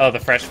 Oh, the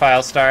fresh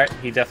file start?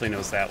 He definitely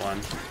knows that one.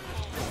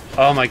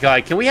 Oh my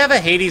god, can we have a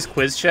Hades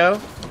quiz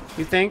show,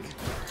 you think?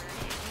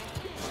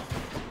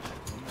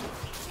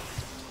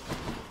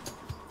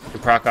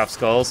 And proc off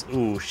skulls?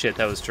 Ooh, shit,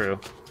 that was true.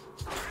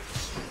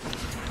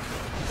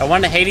 I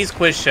won a Hades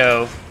quiz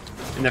show,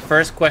 and the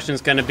first question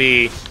is going to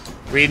be,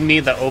 read me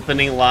the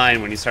opening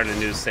line when you start a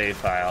new save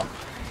file.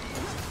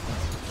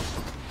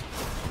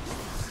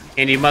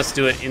 And you must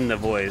do it in the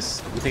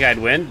voice. You think I'd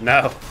win?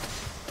 No.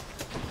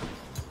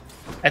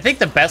 I think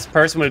the best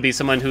person would be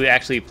someone who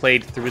actually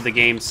played through the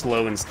game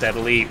slow and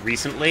steadily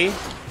recently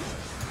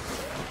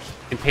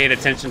and paid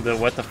attention to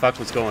what the fuck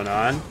was going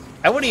on.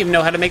 I wouldn't even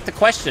know how to make the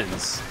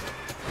questions.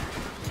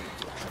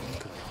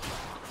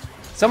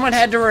 Someone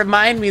had to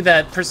remind me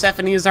that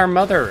Persephone is our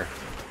mother.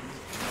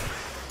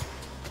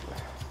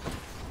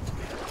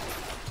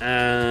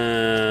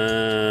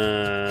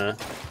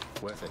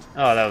 Worth it.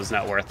 Oh, that was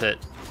not worth it.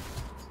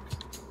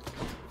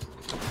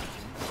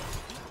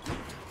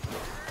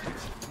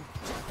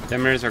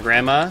 Demeter's her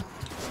grandma.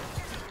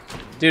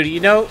 Dude, you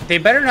know, they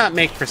better not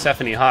make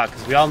Persephone hot,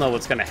 because we all know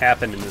what's going to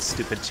happen in this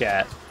stupid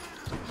chat.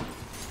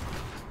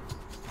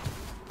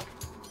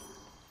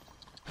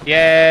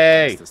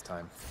 Yay! This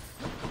time.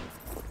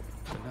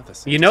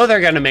 You know they're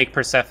going to make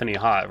Persephone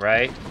hot,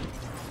 right?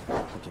 We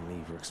can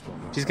leave or explore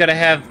more. She's going to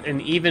have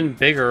an even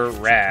bigger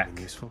rack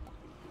Useful.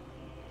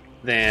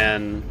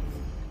 than...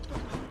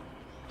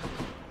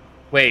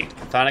 Wait,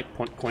 chthonic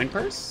coin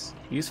purse?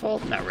 Useful?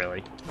 Not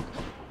really.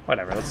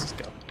 Whatever, let's just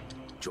go.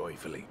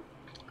 Joyfully.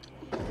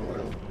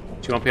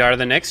 She won't be harder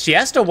than Nyx? She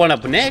has to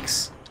one-up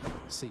Nyx!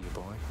 See you,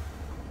 boy.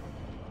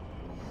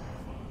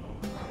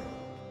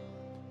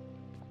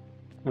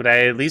 Would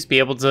I at least be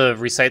able to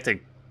recite the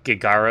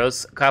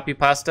Gigaros copy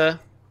pasta?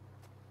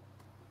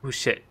 Oh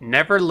shit.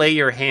 Never lay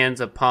your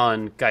hands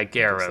upon There's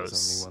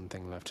Gigaros. only one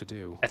thing left to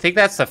do. I think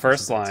that's the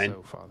first Isn't that line.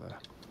 so, Father?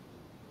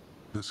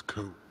 This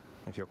coat,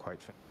 If you're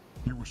quite fit.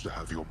 you wish to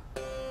have your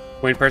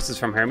Coin purse is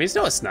from Hermes?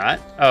 No, it's not.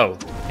 Oh,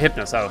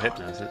 Hypnos. Oh,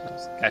 Hypnos.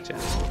 Gotcha.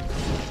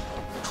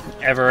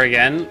 Ever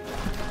again?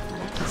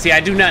 See, I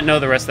do not know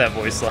the rest of that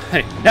voice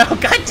line. No,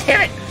 god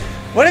damn it!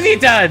 What have you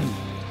done?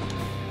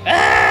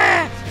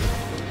 Ah!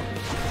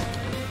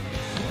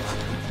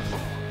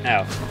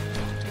 Ow.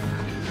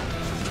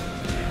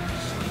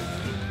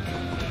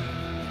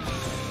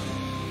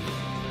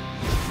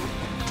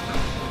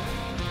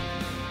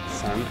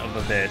 Son of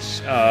a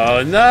bitch.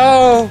 Oh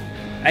no!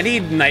 I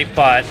need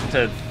Nightbot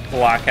to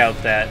block out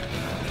that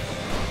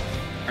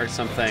or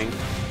something.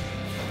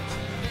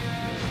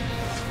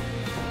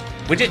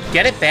 Would it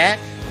get it back?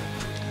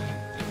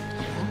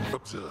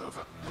 observe.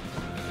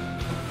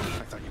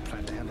 I thought you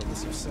planned to handle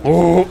this yourself.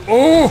 Oh,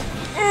 oh,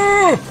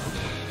 oh!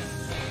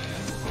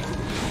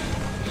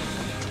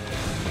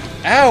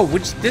 Ow,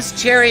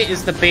 this chariot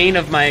is the bane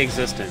of my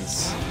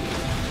existence.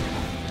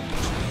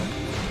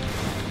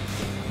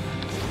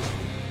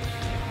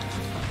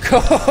 Go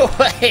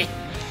away!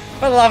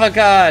 For the love of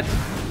God!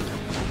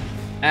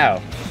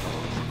 Ow.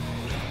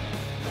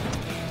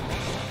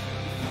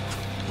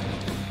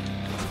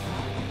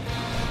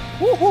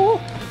 Woohoo!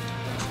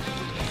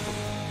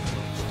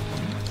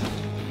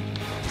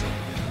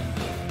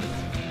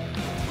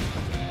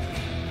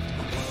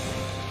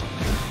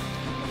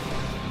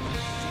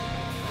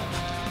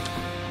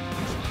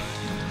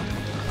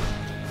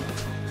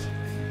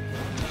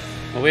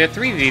 Well, we have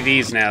 3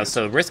 DDs now,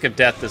 so risk of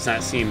death does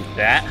not seem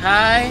that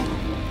high.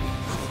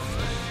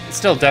 It's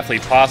still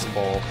definitely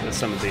possible with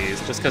some of these,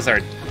 just because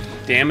our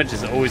damage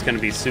is always going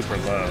to be super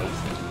low.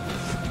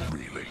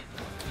 Really?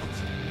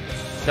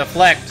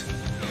 Deflect!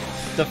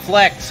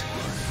 Deflect!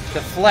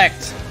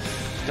 Deflect!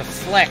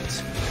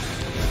 Deflect!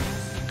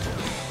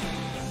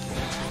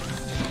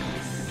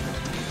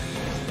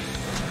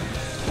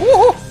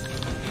 Woohoo!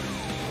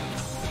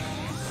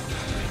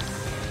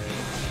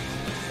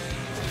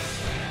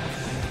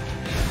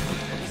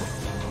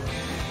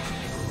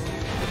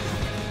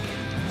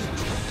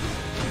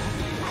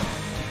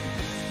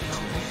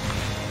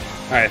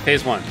 Alright,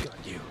 phase 1.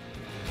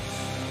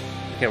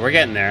 Okay, we're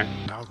getting there.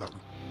 Now that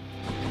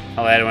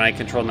I'll add when I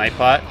control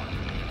Nightbot.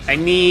 I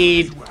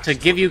need to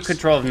give you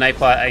control of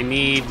Nightbot. I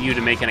need you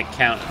to make an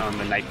account on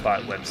the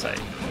Nightbot website,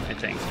 I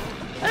think.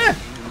 Ah!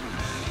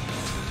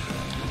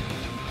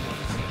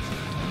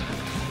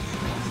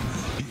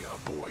 yeah,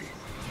 boy.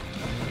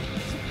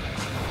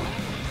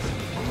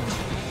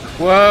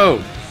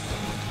 Whoa!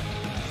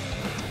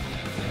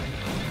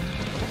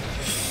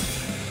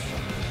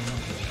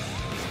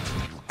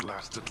 You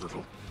blasted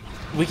little.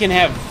 We can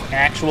have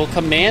actual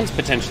commands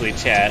potentially,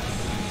 chat.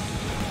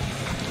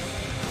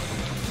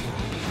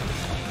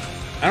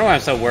 I don't know why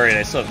I'm so worried.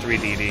 I still have 3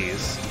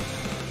 DDs.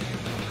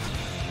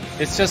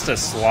 It's just a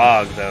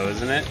slog, though,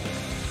 isn't it?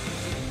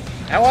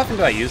 How often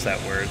do I use that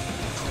word?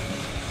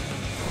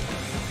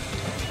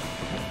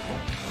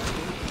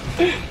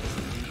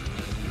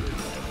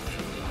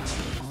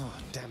 Oh,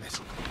 damn it.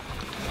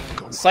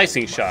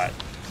 Slicing shot.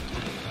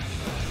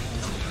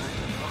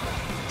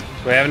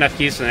 Do I have enough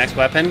keys for the next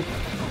weapon?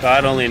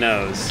 God only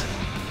knows.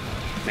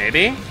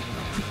 Maybe?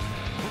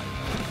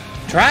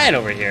 Try it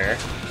over here.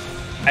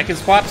 I can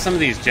swap some of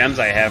these gems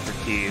I have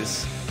for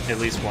keys at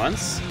least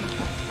once.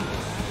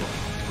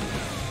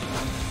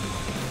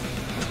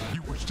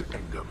 You wish to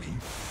anger me?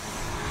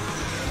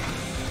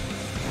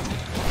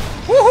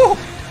 Woohoo!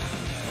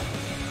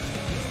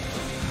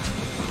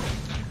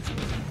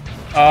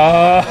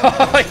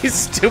 Oh, you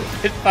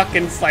stupid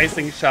fucking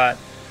slicing shot.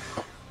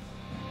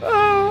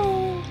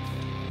 Oh.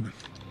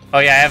 Oh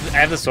yeah, I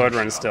have the sword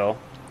run still.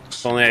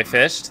 If only I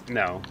fished?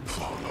 No.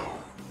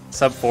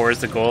 Sub 4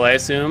 is the goal, I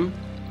assume.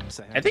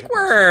 I think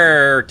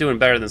we're doing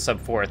better than sub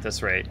 4 at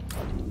this rate.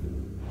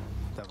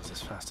 That was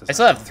as fast as I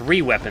still have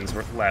 3 weapons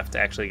left,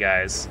 actually,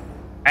 guys.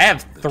 I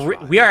have 3.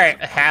 We are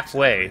at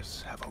halfway.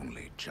 Have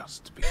only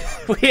just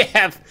begun. We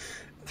have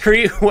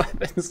 3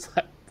 weapons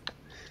left.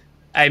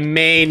 I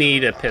may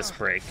need a piss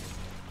break.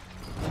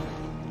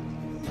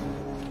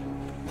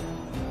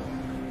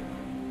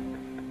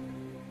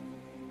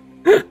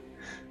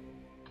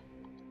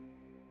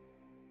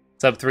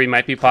 Sub 3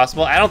 might be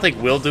possible. I don't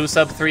think we'll do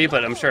sub 3,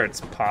 but I'm sure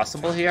it's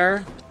possible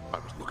here. I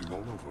was looking all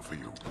over for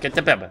you. Get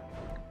the Beba.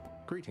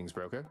 Greetings,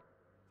 broker.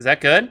 Is that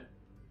good?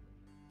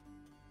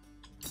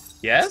 It's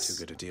Yes?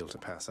 too good a deal to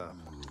pass up.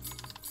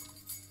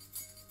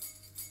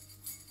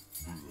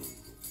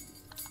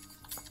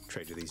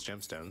 Trade you these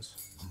gemstones.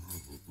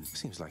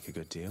 Seems like a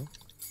good deal.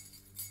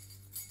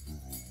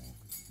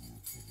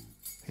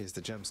 Here's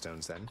the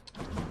gemstones then.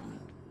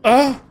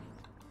 Oh!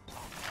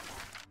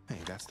 Hey,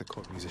 that's the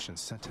court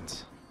musician's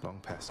sentence. Long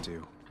past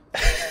due.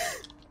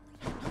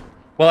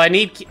 Well,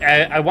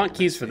 I want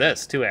keys for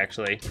this, too,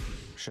 actually.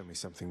 Show me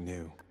something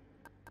new.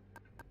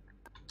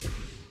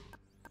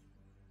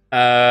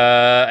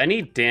 I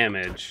need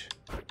damage.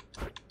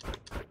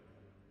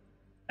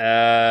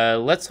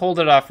 Let's hold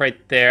it off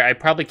right there. I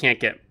probably can't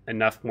get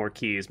enough more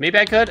keys. Maybe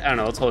I could? I don't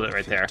know. Let's hold it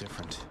right there.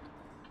 Different.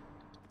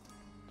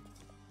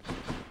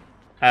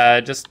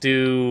 Just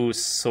do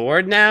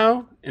sword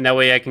now, and that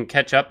way I can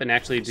catch up and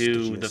actually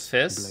do the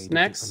fist Blade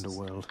next. Of the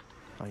underworld.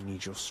 I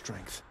need your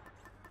strength.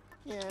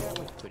 Yeah, that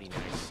was pretty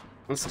nice.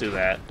 Let's do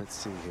that. Let's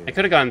see here. I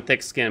could have gone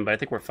thick skin, but I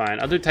think we're fine.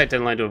 I'll do tight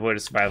deadline to avoid a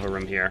survival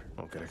room here.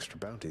 Won't get extra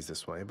bounties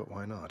this way, but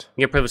why not?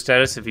 You get privilege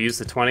status if you use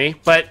the 20,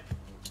 but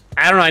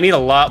I don't know. I need a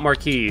lot more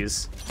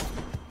keys.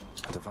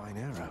 Divine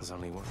error. There's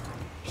only one.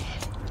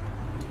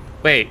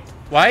 Wait,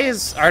 why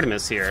is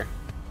Artemis here?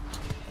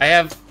 I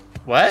have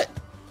what?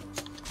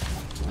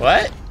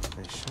 What?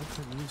 They should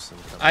have used some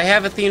cover. I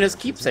have Athena's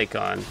keepsake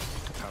on.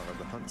 The power of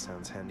the hunt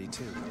sounds handy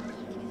too.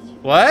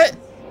 What?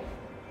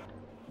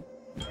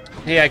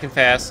 Hey, I can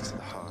fast.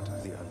 The heart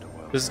of the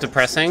underworld. This is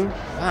depressing.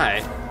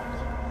 Why?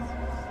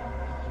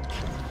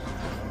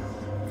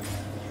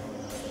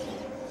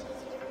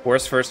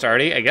 Worst first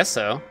Artie? I guess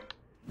so.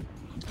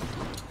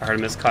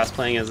 Artemis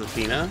cosplaying as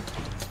Athena.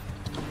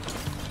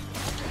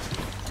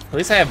 At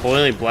least I have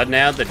Boiling Blood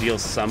now that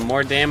deals some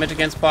more damage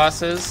against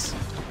bosses.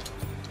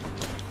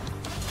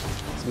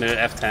 Submit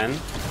at F10.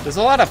 There's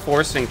a lot of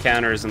forced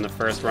encounters in the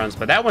first runs,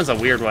 but that one's a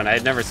weird one. I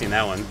had never seen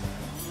that one.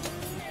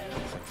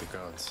 Thank the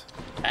gods.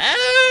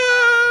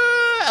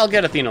 I'll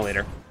get Athena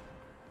later.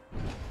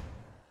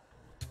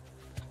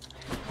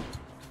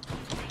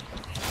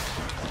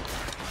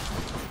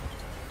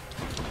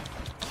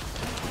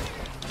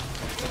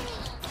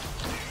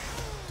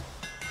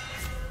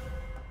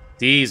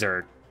 These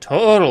are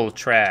total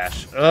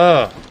trash.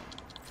 Ugh.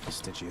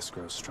 Stygius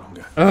grows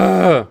stronger.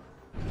 Ugh.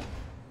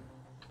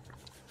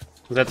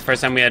 Was that the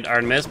first time we had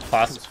Artemis?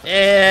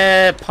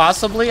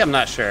 Possibly? I'm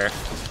not sure.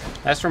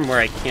 That's from where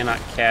I cannot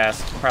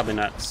cast. Probably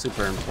not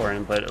super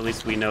important, but at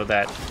least we know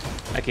that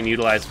I can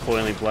utilize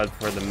Boiling Blood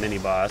for the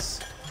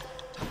mini-boss.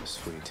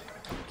 Sweet.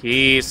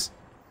 Keys.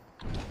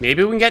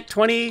 Maybe we can get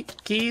 20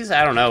 keys?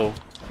 I don't know.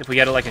 If we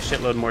get like a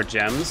shitload more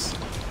gems.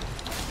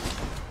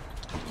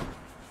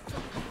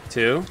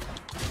 2.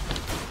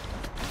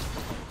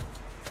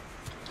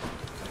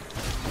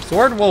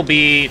 Sword will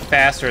be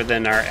faster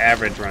than our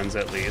average runs,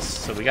 at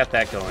least, so we got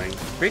that going.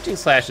 Reaching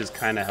Slash is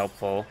kind of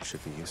helpful,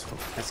 Should be useful.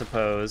 I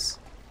suppose.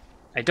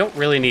 I don't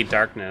really need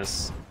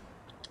Darkness.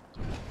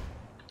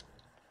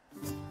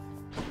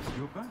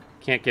 You're back.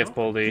 Can't give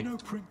Boldy.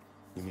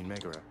 You mean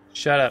Megara?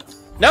 Shut up.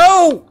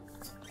 No!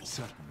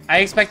 Certainly. I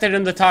expected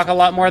him to talk a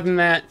lot more than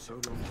that. So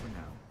long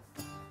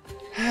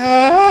for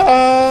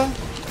now.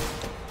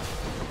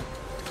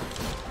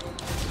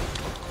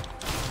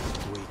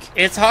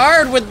 It's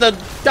hard with the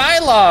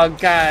dialogue,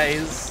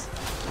 guys.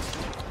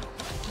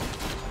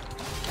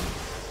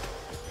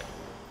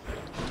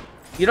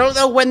 You don't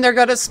know when they're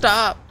gonna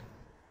stop.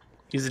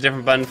 Use a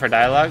different button for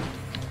dialogue.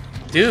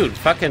 Dude,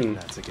 fucking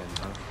That's again,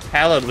 huh?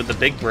 Hallowed with the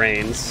big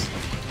brains.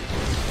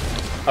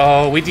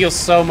 Oh, we deal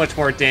so much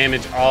more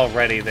damage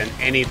already than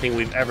anything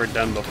we've ever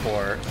done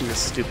before in this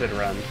stupid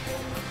run.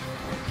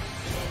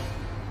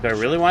 Do I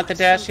really want the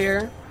dash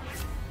here?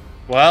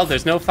 Well,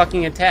 there's no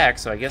fucking attack,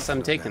 so I guess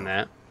I'm taking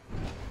that.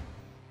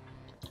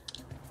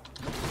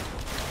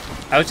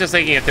 I was just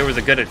thinking if there was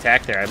a good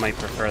attack there, I might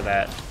prefer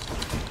that.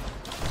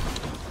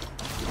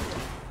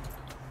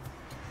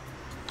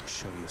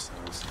 Show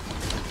yourselves.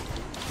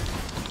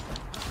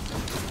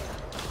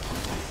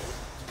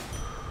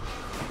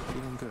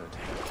 Feeling good.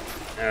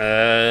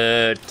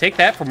 Take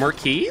that for more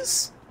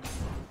keys?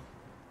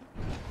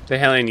 The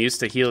Hellion used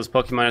to heal his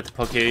Pokemon at the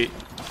Poke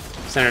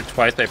Center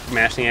twice by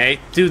mashing A.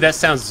 Dude, that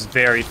sounds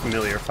very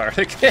familiar,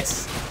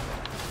 Farticus.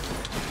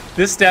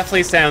 This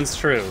definitely sounds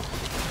true.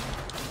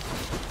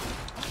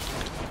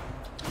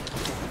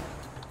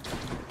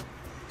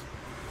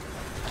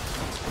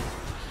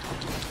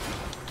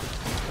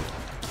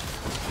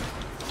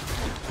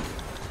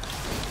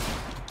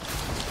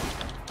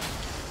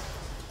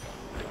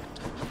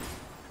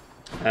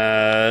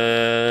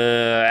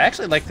 I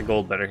actually like the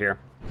gold better here.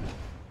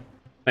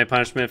 My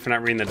punishment for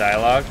not reading the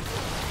dialogue.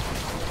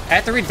 I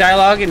have to read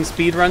dialogue in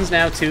speedruns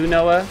now too,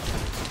 Noah.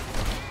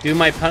 Do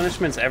my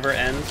punishments ever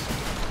end?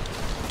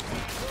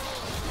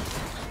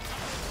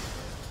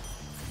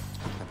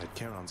 I bet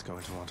Charon's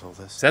going to want all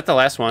this. Is that the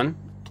last one?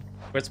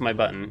 Where's my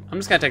button? I'm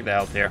just gonna take the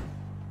health here.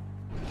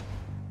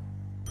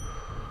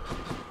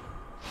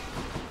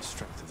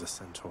 Strength of the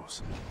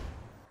centaurs.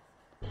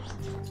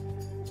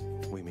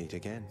 We meet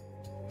again.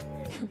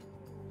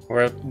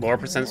 Or lower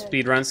percent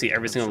speedrun, see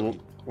every single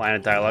line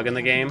of dialogue in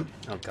the game.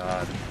 Oh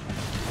god.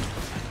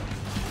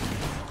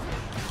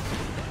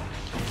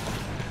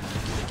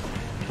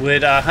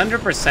 Would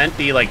 100%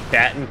 be like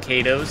Bat and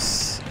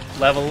Kato's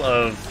level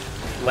of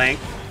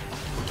length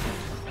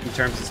in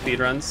terms of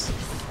speedruns?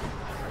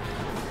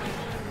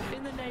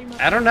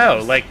 I don't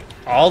know, like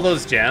all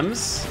those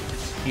gems,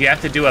 you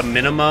have to do a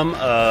minimum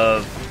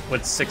of,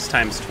 what's 6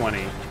 times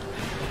 20?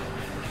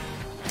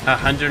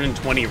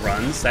 120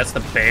 runs, that's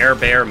the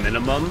bare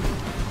minimum.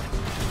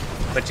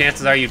 But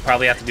chances are you'd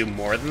probably have to do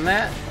more than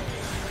that.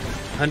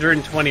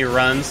 120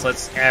 runs,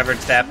 let's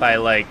average that by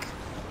like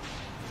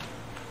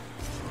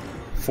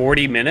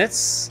 40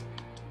 minutes.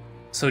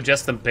 So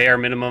just the bare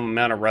minimum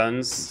amount of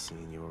runs.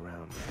 Seeing you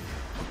around.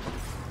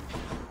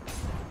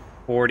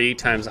 40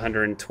 times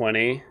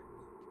 120.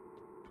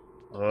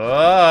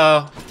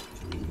 Oh,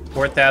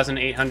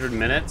 4,800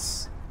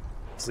 minutes.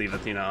 Let's leave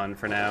Athena on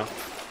for now.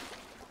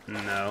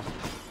 No.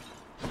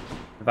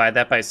 Divide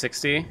that by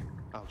 60.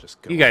 I'll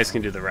just go. You guys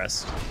can do the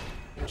rest.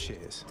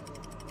 Cheers.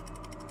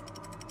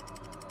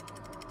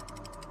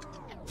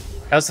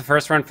 How's the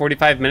first run?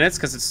 45 minutes?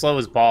 Because it's slow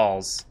as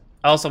balls.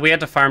 Also, we had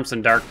to farm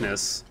some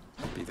darkness.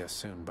 Be there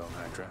soon, Bone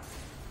Hydra.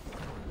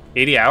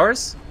 80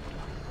 hours?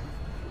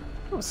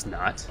 No, it's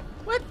not.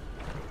 What?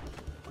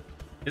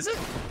 Is it?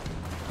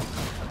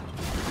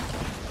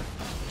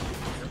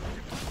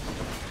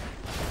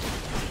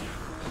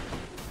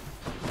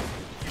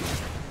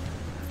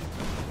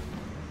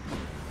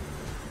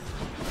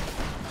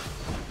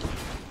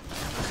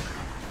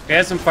 We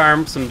had some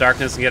farm, some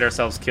darkness, and get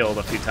ourselves killed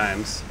a few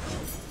times.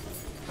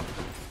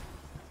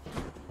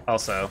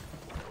 Also.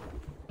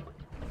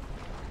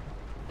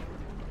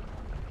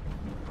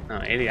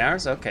 Oh, 80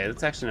 hours? Okay,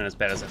 that's actually not as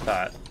bad as I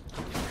thought.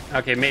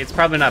 Okay, it's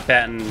probably not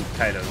Bat and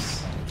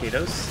Kaitos.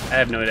 Kaitos? I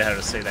have no idea how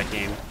to say that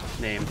game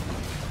name.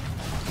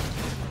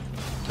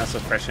 Not so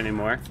fresh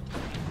anymore.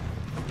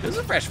 It was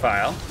a fresh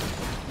file.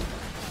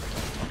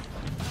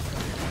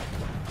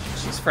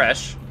 She's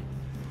fresh.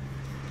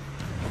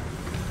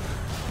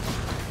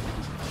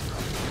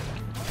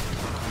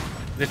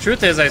 The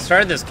truth is, I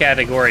started this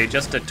category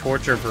just to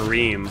torture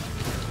Vareem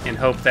in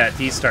hope that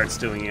he starts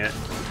doing it.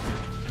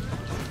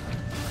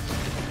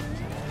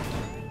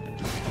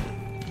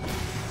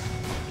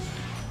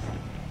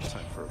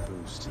 Time for a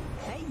boost.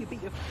 Hey, you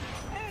beat your...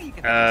 Hey, you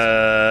can...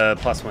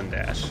 +1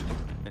 dash.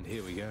 And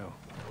here we go.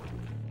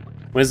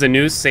 When is the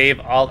new save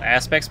all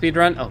aspect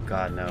speedrun? Oh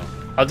god, no.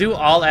 I'll do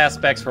all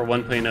aspects for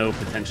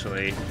 1.0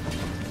 potentially.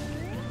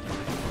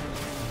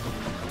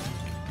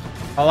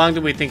 How long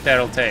do we think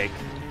that'll take?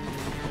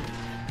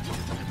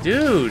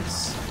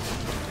 Dudes!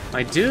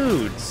 My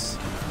dudes!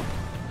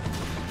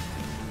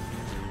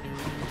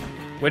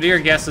 What are your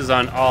guesses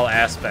on all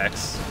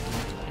aspects?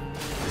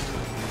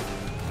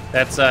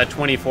 That's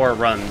 24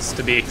 runs,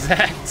 to be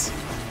exact.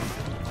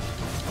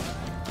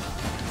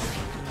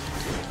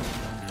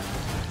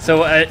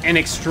 So an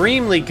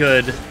extremely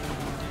good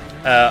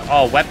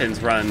all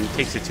weapons run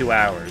takes you 2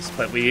 hours,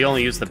 but we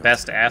only use the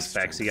best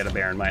aspects you gotta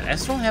bear in mind. I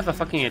still don't have a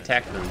fucking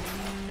attack boom.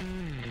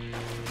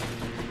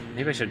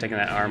 Maybe I should have taken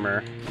that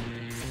armor.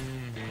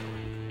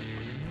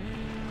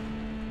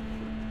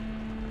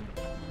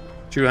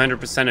 True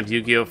 100% of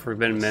Yu-Gi-Oh!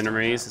 Forbidden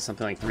Memories is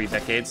something like 3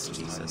 decades.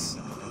 Jesus.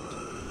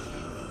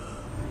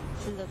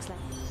 Looks like.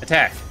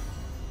 Attack!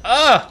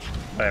 Oh!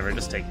 Whatever,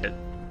 just take it.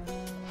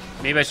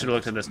 Maybe I should have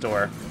looked at this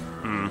door.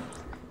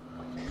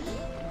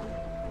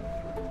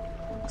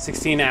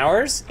 16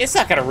 hours? It's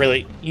not gonna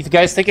really... You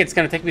guys think it's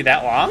gonna take me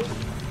that long?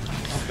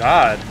 Oh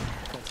god.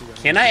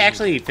 Can I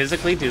actually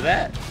physically do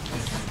that?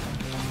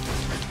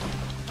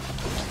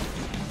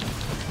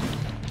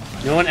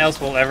 No one else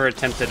will ever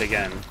attempt it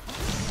again.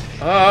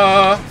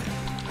 Oh!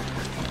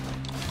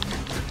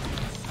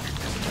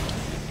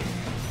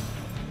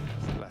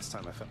 Last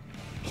time I felt.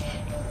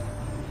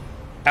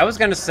 I was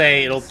gonna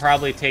say it'll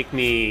probably take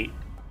me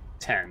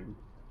 10.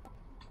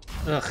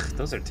 Ugh,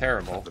 those are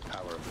terrible. The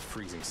power of the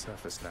freezing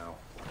surface now.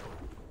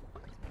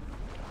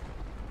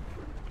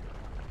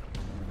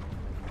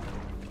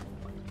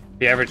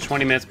 The average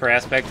 20 minutes per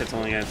aspect, that's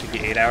only gonna take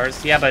you 8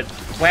 hours. Yeah, but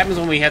what happens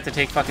when we have to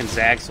take fucking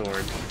Zag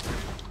Sword?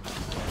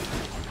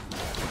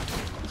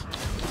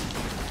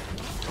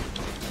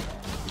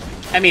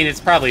 I mean,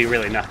 it's probably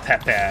really not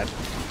that bad.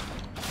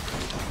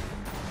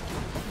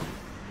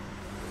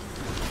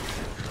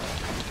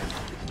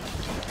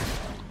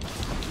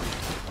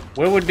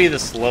 What would be the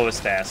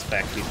slowest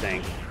aspect, you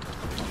think?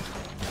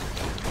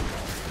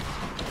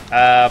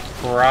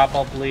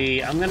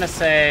 Probably, I'm gonna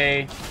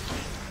say...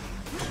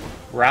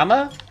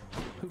 Rama?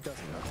 Who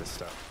doesn't love this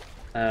stuff?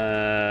 I'll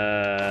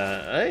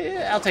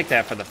take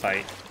that for the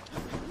fight.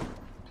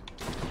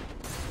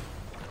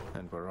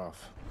 And we're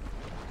off.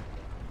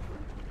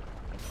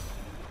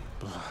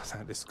 Ugh,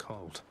 that is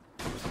cold.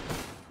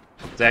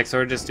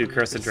 Zaxor just do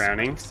Curse of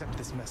Drowning. Accept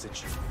this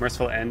message.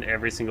 Merciful End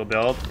every single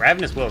build.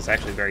 Ravenous Will is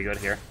actually very good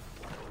here.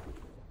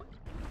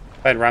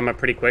 I'd rhyme up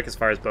pretty quick as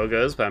far as bow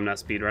goes, but I'm not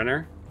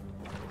speedrunner.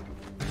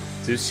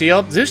 Zeus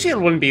Shield? Zeus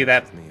Shield wouldn't be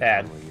that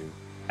bad,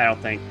 I don't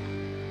think.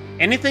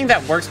 Anything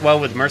that works well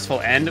with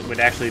Merciful End would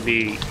actually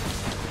be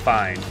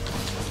fine.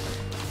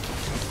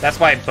 That's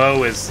why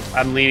bow is...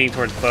 I'm leaning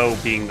towards bow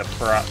being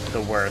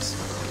the worst.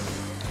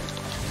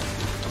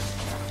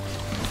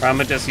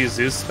 Rama just use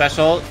Zeus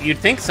special? You'd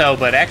think so,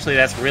 but actually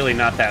that's really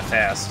not that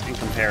fast in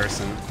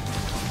comparison.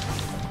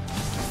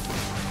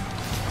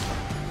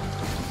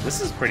 This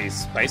is pretty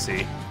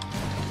spicy.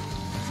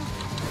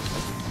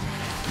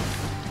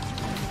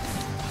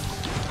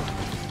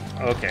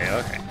 Okay,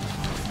 okay.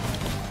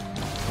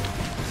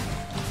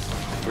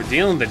 We're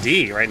dealing the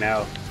D right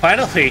now.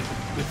 Finally, it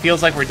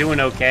feels like we're doing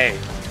okay.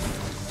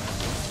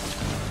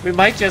 We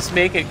might just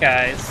make it,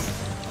 guys.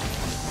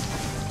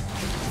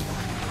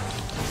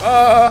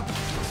 Oh!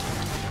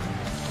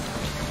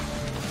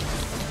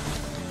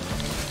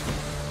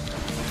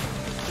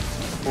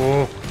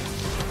 Oh.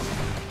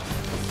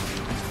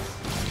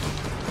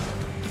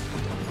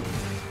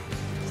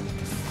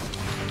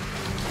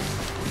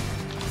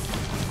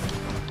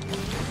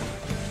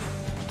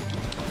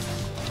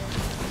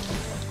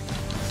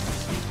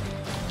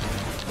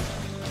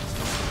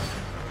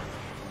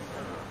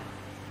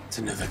 It's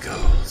another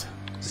gold.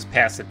 Just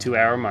past the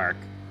 2-hour mark.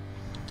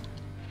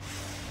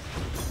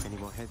 Any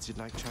more heads you'd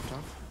like chopped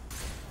off?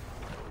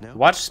 No?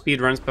 Watch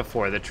speedruns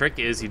before. The trick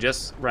is you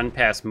just run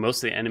past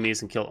most of the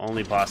enemies and kill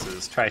only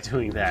bosses. Try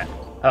doing that.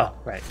 Oh,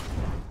 right.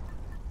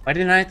 Why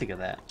didn't I think of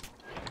that?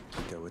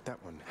 Go with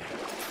that one.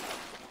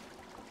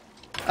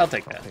 I'll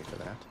take I'll that. pay for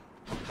that.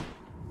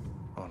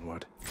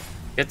 Onward.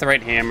 Get the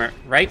right hammer.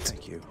 Right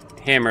Thank you.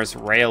 hammers,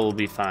 rail will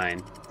be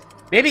fine.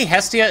 Maybe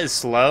Hestia is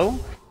slow?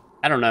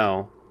 I don't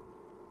know.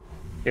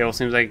 Beowulf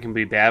seems like it can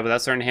be bad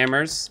without certain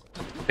hammers.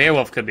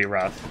 Beowulf could be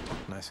rough.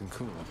 Nice and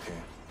cool up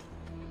here.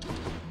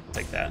 I'll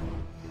take that.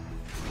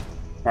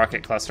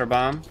 Rocket Cluster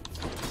Bomb.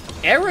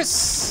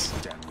 Eris,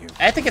 Damn you.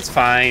 I think it's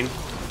fine.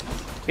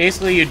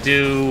 Basically, you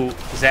do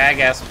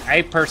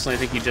I personally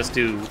think you just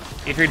do...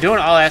 If you're doing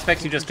all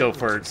aspects, you just go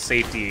for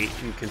safety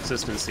and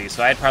consistency.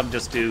 So I'd probably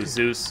just do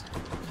Zeus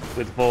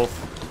with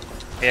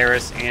both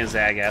Eris and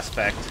Zag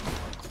aspect.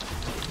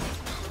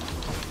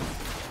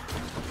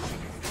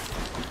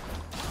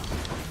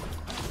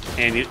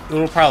 And it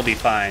will probably be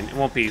fine. It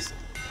won't be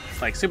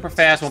like super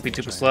fast, won't be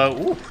super slow.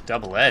 Ooh,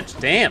 double edge.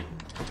 Damn.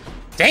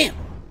 Damn.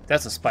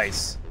 That's a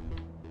spice.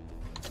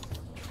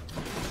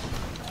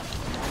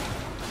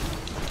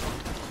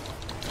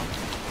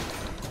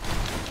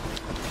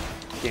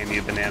 Damn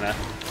you, banana.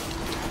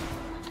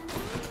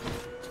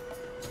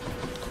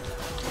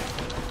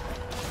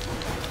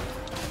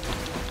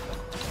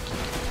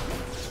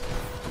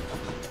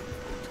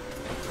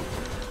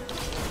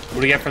 What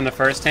do we get from the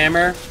first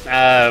hammer?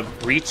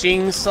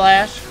 Breaching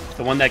Slash,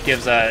 the one that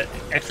gives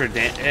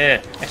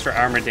extra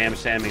armor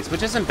damage to enemies,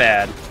 which isn't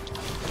bad.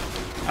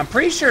 I'm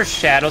pretty sure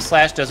Shadow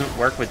Slash doesn't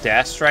work with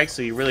Dash Strike,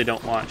 so you really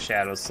don't want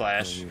Shadow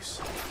Slash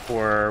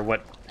for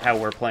how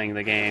we're playing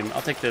the game.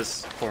 I'll take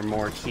this for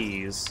more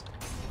keys.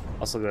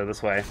 Also go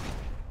this way.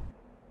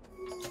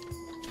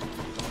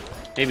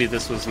 Maybe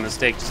this was a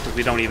mistake just because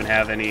we don't even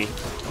have any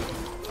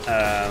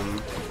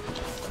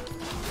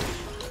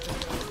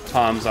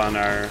palms on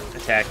our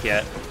attack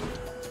yet.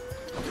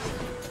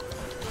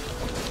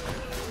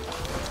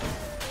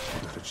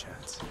 Not a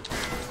chance.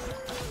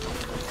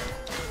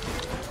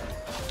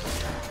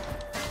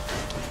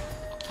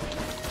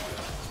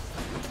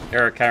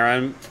 Hera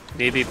Chiron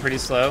may be pretty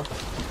slow.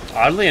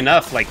 Oddly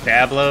enough, like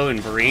Bablo and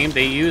Bareem,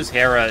 they use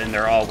Hera in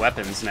their all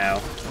weapons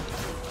now.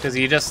 Because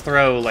you just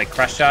throw like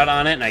Crush Shot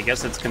on it and I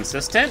guess it's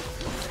consistent?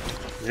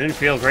 It didn't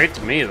feel great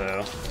to me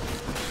though.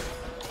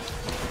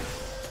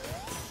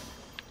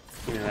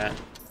 Give me that.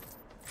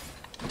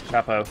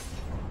 Chapo.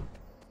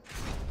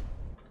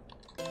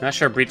 Not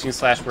sure Breaching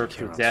Slash works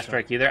with Dash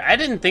Strike either. I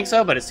didn't think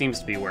so, but it seems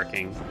to be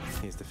working.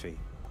 Here's the fee.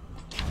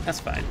 That's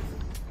fine.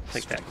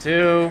 Take that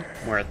too.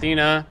 More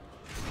Athena.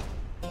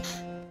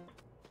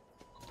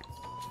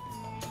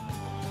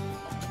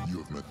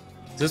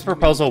 This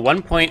proposal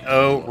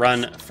 1.0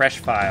 run fresh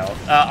file.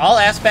 All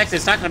aspects,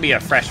 it's not going to be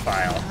a fresh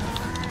file.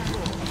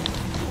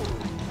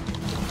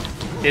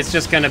 It's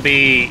just going to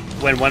be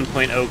when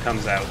 1.0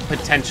 comes out.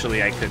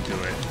 Potentially, I could do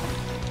it.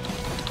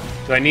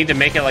 Do I need to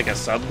make it like a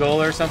sub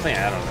goal or something?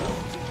 I don't know.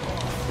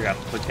 Forgot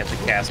to get the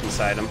cast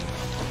inside him.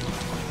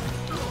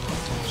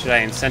 Should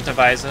I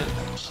incentivize it?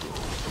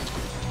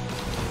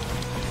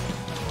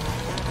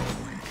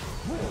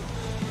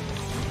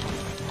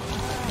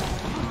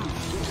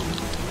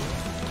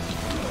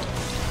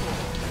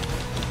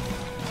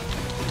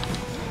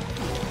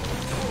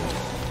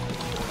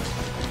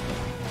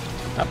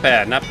 Not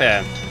bad, not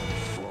bad.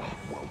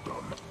 Well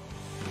done.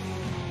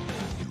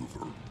 You've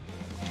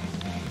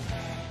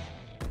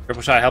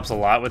Triple shot helps a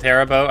lot with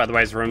Haribo,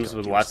 otherwise rooms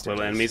with lots of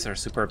little enemies are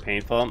super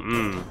painful.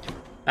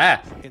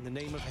 Ah! In the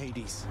name of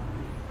Hades.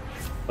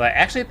 Will I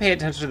actually pay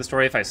attention to the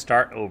story if I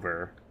start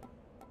over?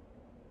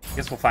 I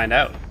guess we'll find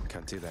out.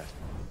 Can't do that.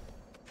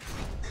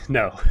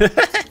 No.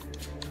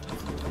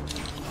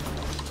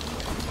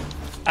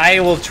 I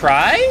will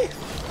try?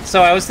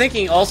 So I was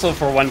thinking also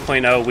for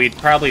 1.0 we'd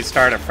probably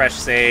start a fresh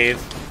save.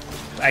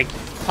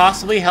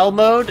 Possibly hell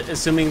mode,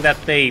 assuming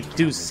that they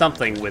do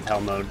something with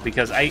hell mode,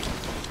 because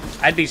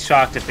I'd be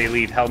shocked if they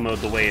leave hell mode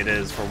the way it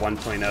is for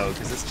 1.0,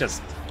 because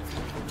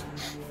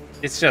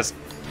it's just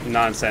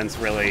nonsense,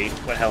 really,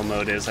 what hell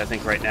mode is. I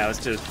think right now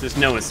it's just there's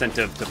no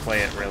incentive to play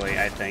it, really.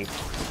 I think,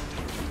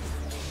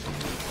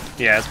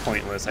 yeah, it's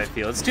pointless. I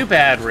feel it's too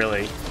bad,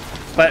 really,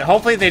 but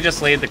hopefully they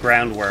just laid the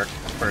groundwork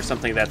for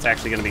something that's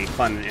actually going to be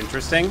fun and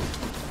interesting,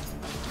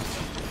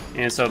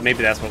 and so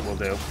maybe that's what we'll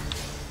do.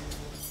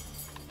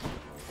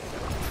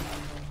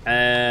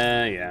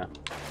 Yeah.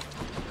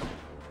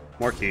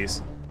 More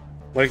keys.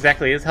 What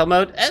exactly is hell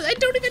mode? I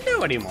don't even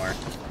know anymore.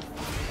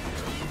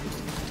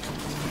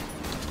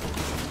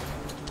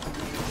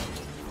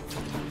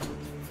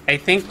 I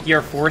think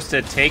you're forced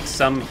to take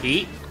some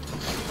heat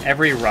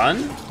every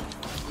run,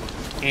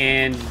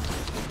 and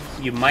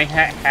you might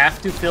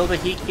have to fill the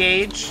heat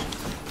gauge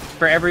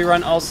for every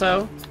run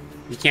also.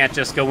 You can't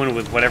just go in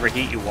with whatever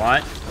heat you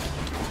want.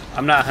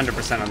 I'm not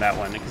 100% on that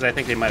one, because I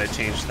think they might have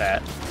changed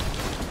that.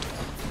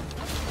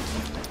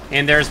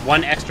 And there's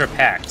one extra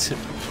pact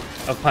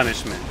of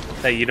punishment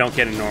that you don't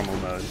get in normal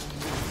mode.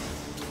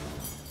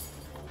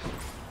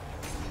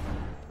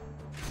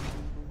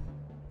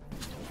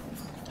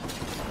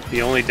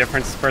 The only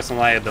difference is personal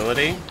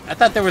liability. I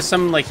thought there was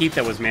some like heat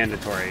that was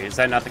mandatory. Is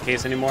that not the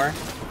case anymore?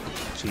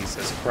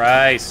 Jesus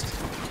Christ.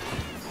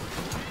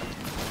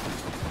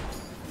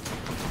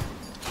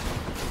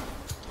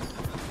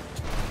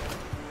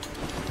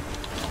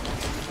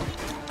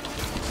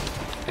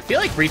 I feel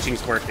like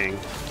reaching's working.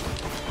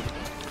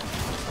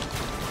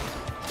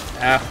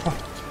 Ow.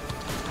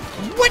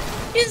 What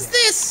is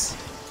this?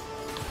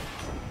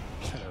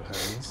 Hello,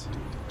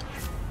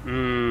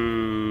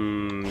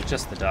 Holmes.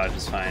 Just the dodge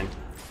is fine.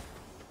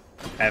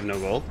 I have no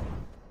gold.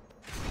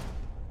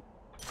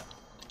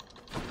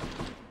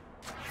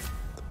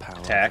 The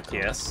power Attack,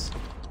 yes.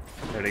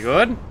 Very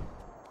good.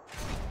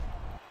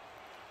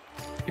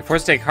 You're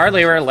forced to take hard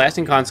labor,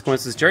 lasting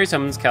consequences, jury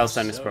summons,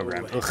 calisthenics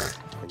program. Ugh.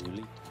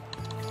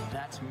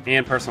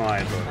 And personal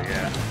liability,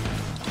 yeah.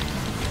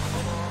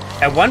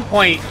 At one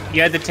point, you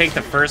had to take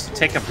the first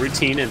tick-up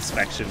routine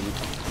inspection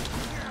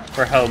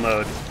for hell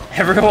mode.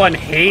 Everyone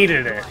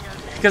hated it,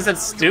 because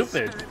it's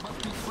stupid.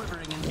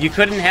 You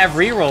couldn't have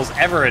rerolls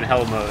ever in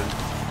hell mode.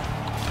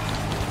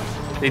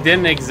 They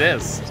didn't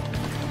exist.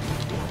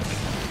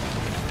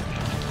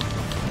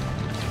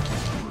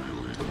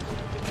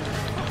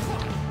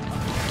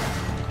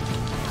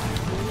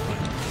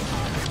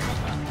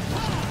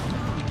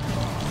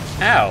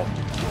 Ow.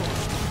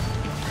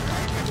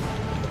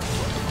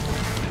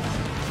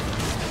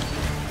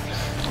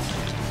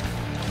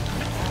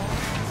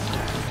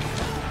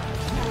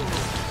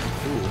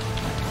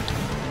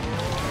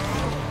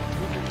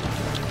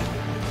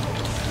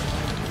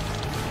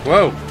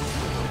 Whoa!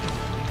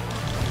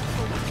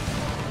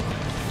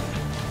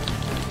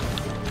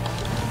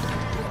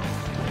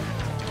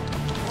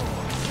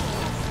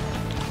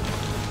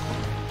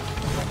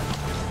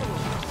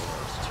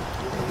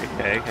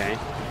 Okay, okay.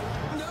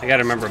 I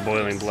gotta remember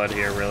boiling blood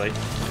here, really.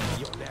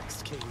 You're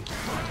next, King.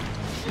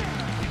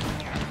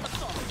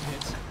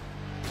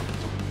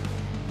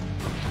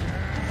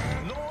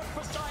 Lord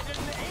Poseidon,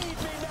 aid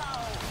me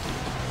now!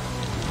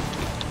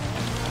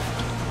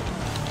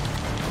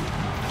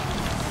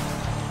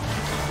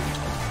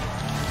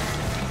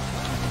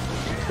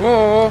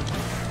 Whoa!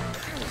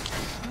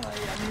 I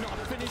am not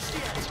finished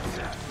yet.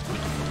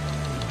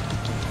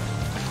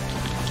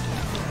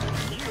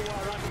 You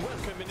are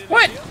unwelcome in an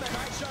What? idiom, and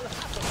I shall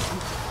have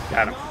them.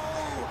 Got him.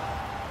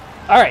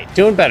 Alright,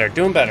 doing better,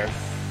 doing better.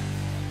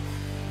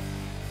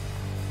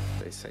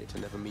 They say to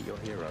never meet your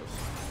heroes.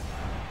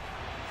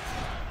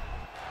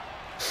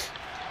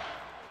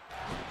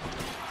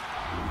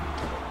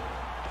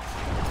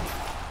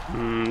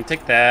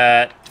 Take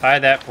that. Buy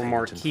that for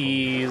more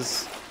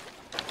keys.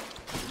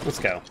 Let's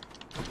go.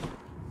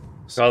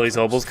 So all these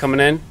obols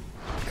coming in.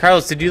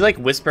 Carlos, did you like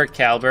whisper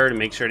Calber to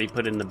make sure he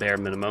put in the bare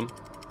minimum?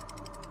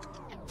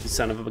 You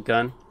son of a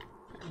gun.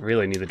 I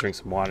really need to drink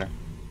some water.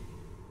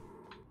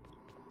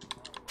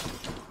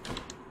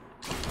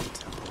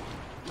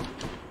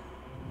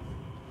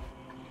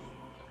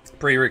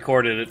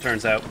 Pre-recorded, it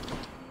turns out.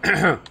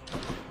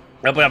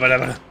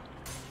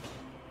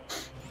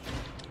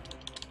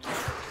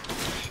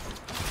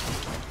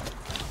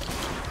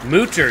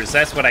 Moochers,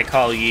 that's what I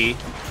call ye.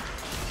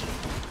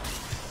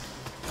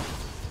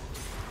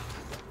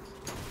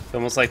 It's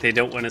almost like they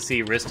don't want to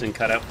see Riston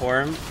cut out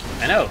for him.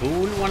 I know, who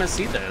wouldn't want to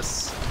see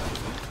this?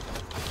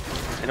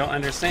 I don't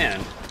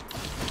understand.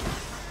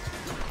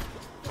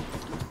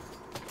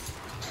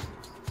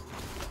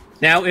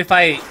 Now, if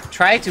I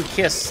try to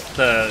kiss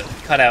the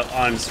cutout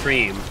on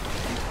stream,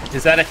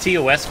 Is that a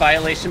TOS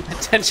violation,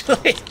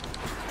 potentially?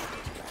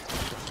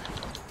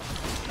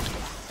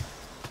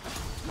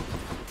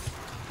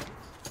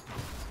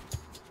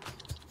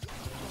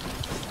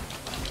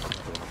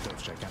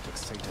 Those gigantic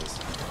satyrs.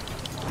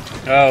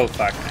 Oh,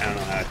 fuck. I don't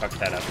know how I fucked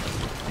that up.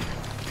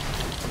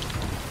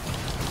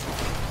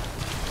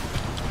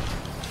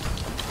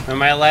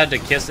 Am I allowed to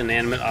kiss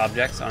inanimate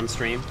objects on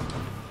stream?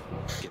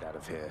 Get out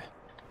of here.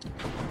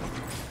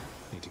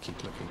 Need to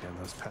keep looking down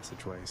those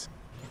passageways.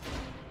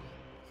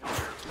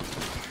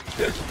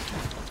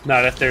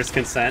 Not if there's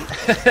consent.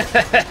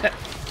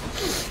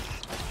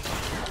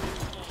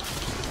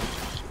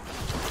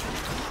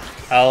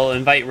 I'll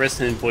invite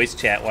Riston in voice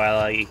chat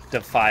while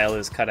the file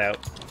is cut out.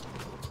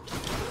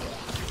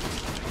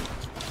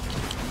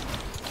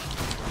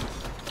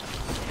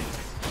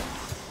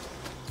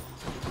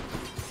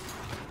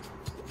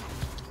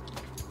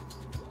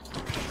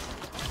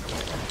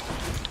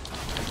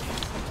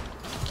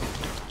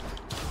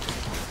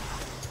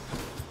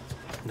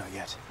 Not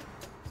yet.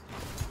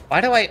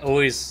 Why do I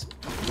always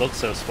look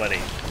so sweaty?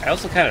 I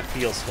also kind of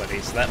feel sweaty,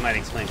 so that might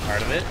explain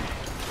part of it.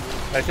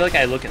 But I feel like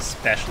I look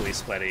especially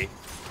sweaty.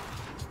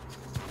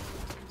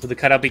 Would the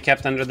cutout be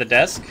kept under the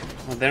desk?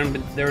 Well,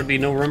 then there would be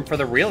no room for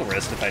the real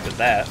wrist if I did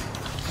that.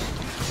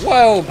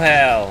 Whoa,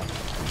 pal!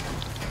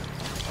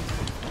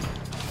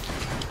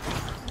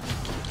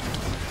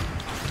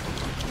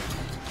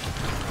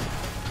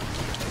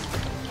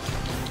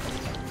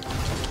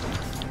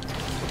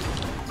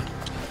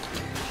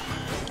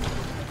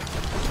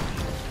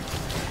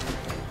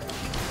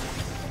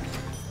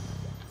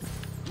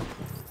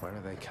 Where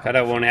are they coming?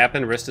 Cutout won't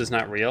happen, wrist is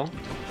not real.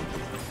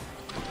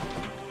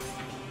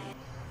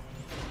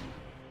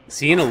 Is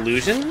he an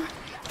illusion?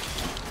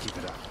 Keep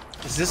it up.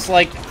 Is this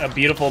like a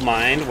beautiful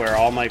mind where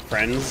all my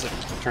friends, it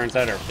turns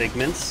out, are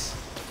figments?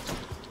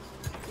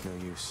 No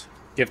use.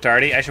 Gift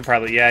Arty? I should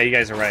probably... Yeah, you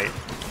guys are right.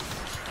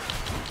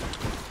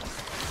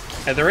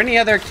 Are there any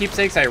other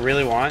keepsakes I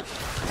really want?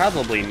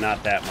 Probably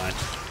not that much.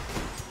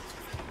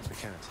 I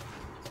can't.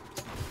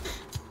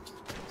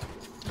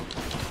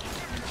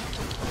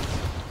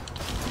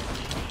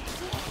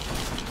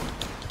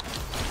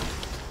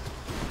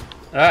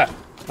 Ah!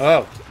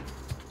 Oh!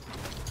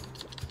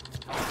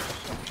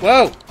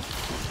 Whoa!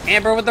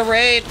 Amber with the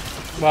raid!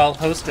 Well,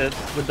 hosted.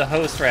 With the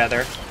host,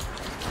 rather.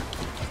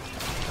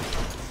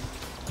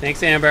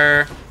 Thanks,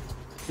 Amber.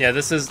 Yeah,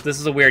 this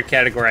is a weird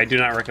category. I do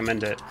not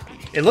recommend it.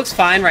 It looks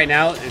fine right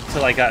now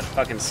until I got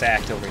fucking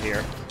sacked over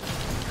here.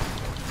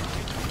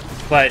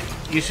 But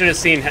you should have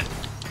seen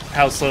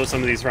how slow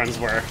some of these runs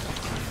were.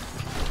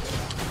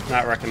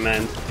 Not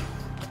recommend.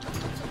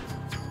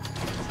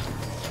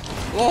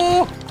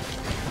 Whoa!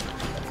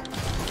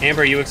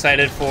 Amber, you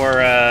excited for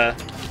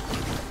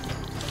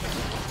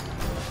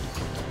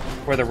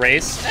the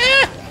race?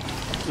 Ah!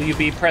 Will you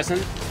be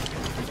present?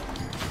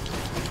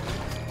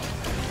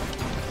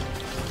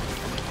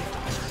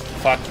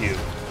 Fuck you.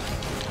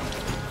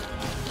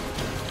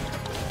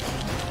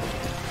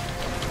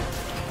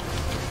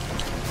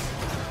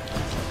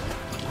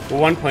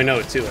 Well,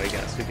 1.0 too, I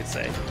guess we could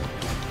say.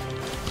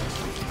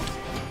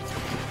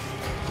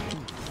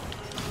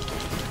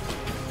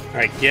 All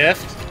right,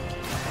 gift.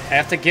 I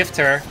have to gift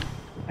her.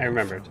 I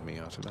remembered. Me,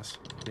 Artemis.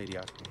 Lady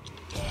Artemis.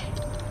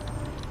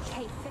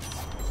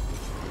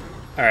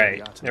 All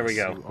right, there we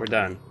go. We're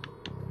done.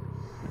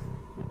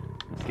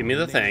 Give me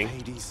the thing.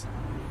 Hades.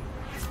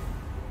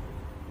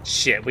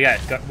 Shit, we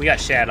got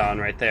Shad on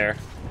right there.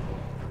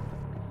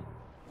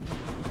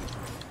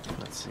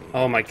 Let's see.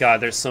 Oh my god,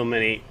 there's so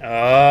many.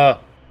 Oh.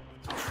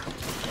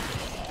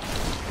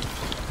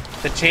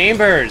 The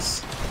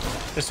chambers.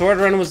 The sword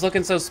run was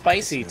looking so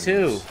spicy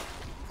too.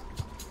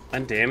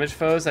 Undamaged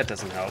foes? That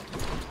doesn't help.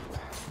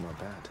 Not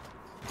bad.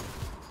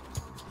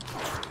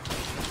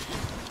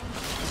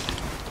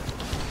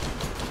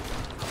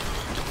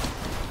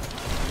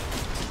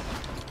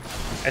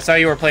 I saw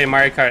you were playing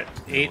Mario Kart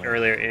 8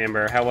 earlier,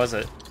 Amber. How was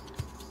it?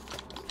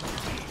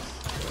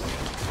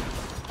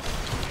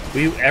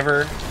 Will you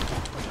ever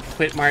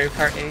quit Mario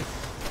Kart 8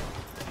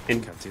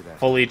 and Can't do that.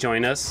 fully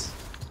join us?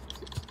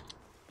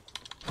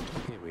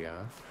 Here we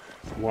are.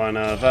 One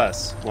of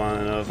us.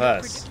 One of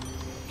us.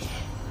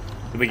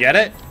 Did we get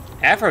it?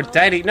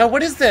 Aphrodite? No,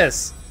 what is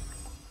this?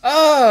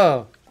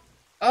 Oh!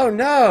 Oh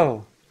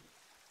no!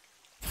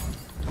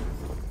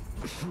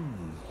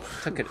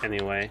 Took it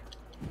anyway.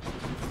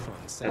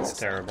 That's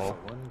terrible.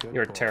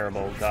 You're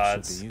terrible,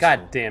 gods.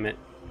 God damn it.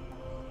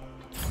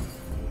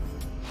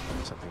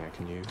 Something I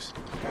can use.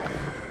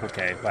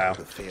 Okay, wow.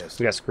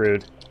 We got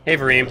screwed. Hey,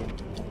 Vareem.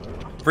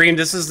 Vareem,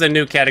 this is the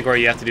new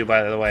category you have to do,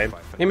 by the way.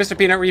 Hey, Mr.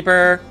 Peanut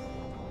Reaper.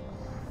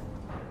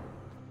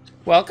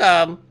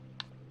 Welcome.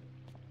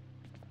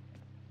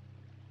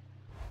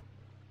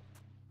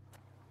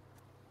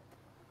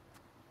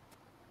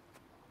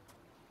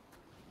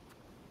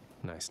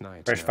 Nice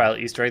night. Fresh file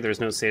Easter egg.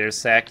 There's no satyr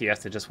sack. You have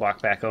to just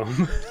walk back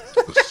home.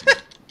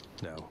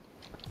 No.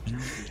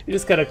 You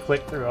just gotta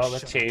click through all the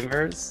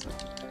chambers.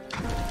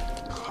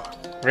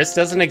 Wrist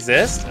doesn't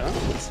exist? Oh,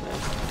 that's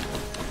nice.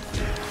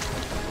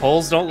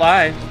 Holes don't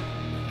lie.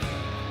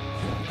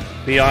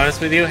 Be honest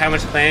with you, how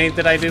much planning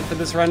did I do for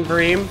this run,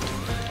 Bream?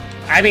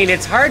 I mean,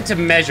 it's hard to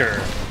measure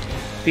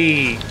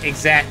the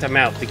exact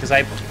amount because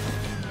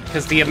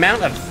the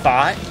amount of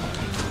thought,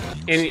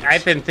 and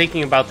I've been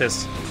thinking about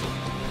this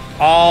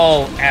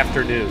all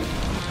afternoon.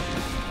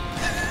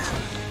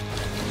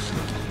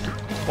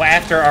 Well,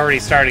 after already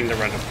starting the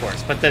run, of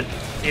course, but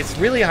it's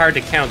really hard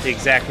to count the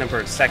exact number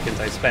of seconds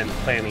I spent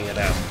planning it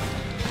out.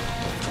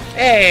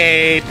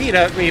 Hey,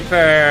 Peanut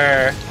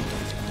Reaper!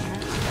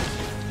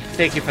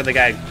 Thank you for the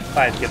guide.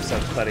 5 gift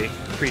subs, buddy.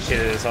 Appreciate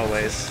it as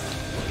always.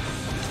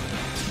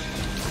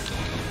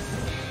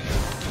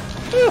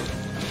 Whew.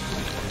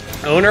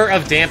 Owner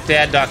of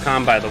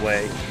dampdad.com, by the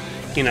way.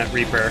 Peanut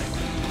Reaper.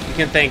 You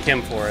can thank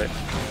him for it.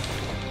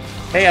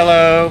 Hey,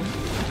 hello.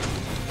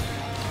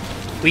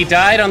 We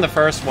died on the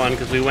first one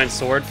because we went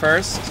sword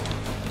first.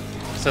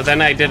 So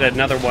then I did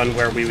another one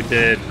where we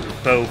did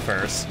bow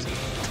first.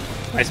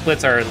 My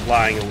splits are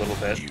lying a little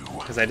bit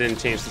because I didn't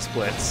change the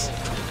splits.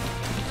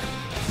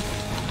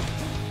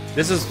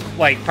 This is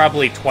like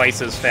probably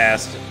twice as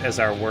fast as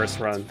our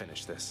worst run.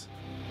 Finish this.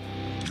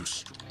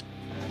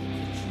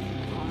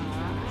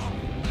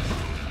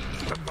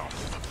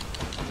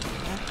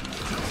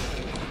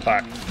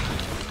 Fuck.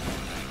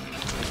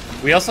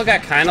 We also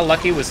got kind of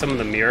lucky with some of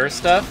the mirror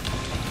stuff.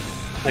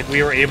 Like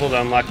we were able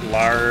to unlock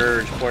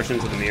large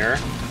portions of the mirror.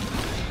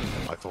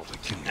 I thought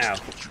Achilles Ow.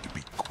 taught you to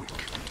be quick.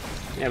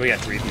 Yeah, we got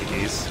 3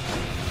 PDs.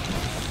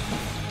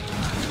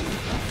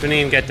 Couldn't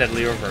even get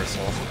deadly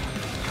reversal.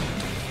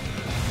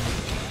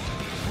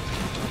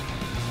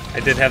 I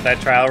did have that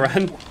trial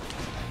run,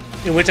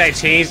 in which I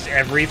changed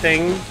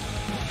everything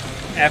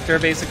after,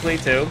 basically,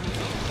 too.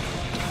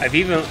 I've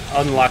even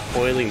unlocked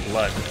Boiling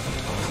Blood.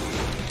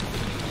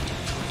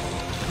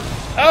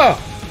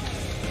 Oh!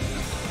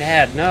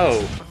 Dad, no.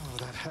 Oh,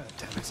 that hurt,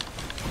 damn it.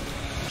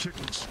 Kick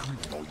and scream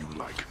all you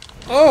like.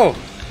 Oh!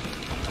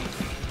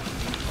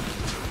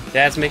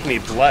 Dad's making me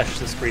blush.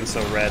 The screen's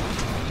so red.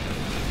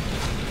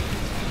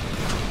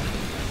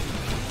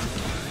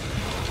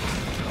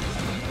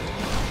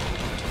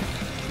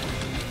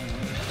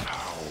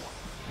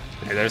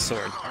 Okay, there's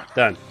sword.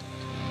 Done.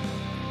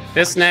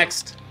 This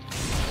next.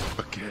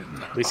 Again.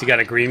 At least you got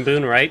a green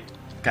boon, right?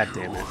 God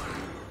damn it.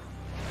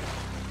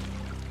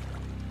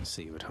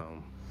 See you at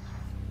home.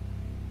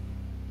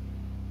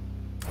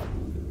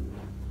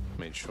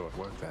 Made sure it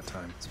worked that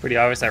time. It's pretty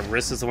obvious that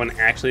Riss is the one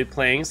actually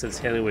playing, since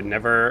Haley would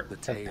never The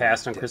have tale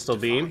passed on of Crystal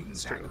Beam.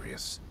 death-defying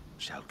Zagreus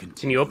shall Can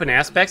continue you open in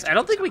aspects? I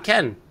don't think we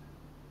time. can.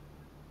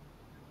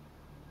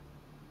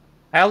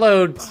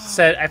 Hallowed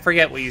said, I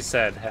forget what you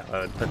said,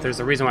 Hallowed, but there's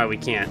a reason why we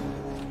can't.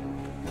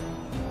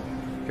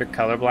 If you're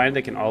colorblind,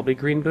 they can all be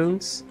green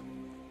boons.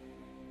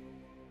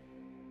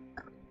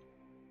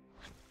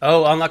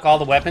 Oh, unlock all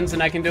the weapons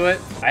and I can do it?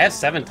 I have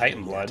 7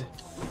 Titan Blood.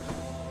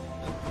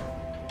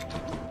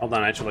 Hold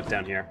on, I should look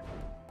down here.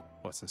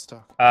 What's in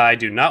stock? I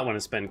do not want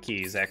to spend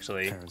keys,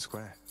 actually. Fair and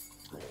square.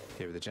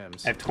 Here are the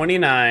gems. I have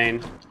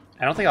 29.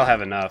 I don't think I'll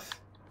have enough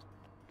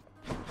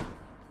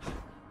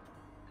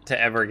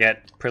to ever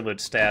get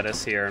privileged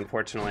status here,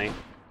 unfortunately.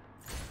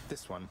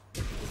 This one.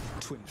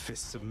 Twin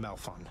Fists of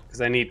Malphon.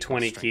 Because I need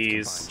 20 Strength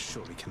keys. combined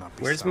surely cannot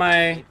be Where's stopped.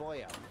 my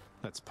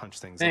Let's punch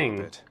things thing? up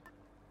a bit.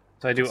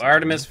 So I do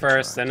Artemis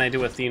first, then I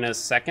do Athena's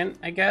second,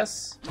 I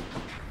guess.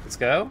 Let's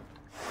go.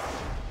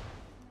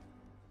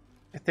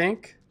 I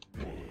think.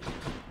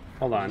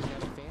 Hold on.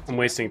 I'm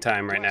wasting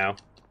time right now.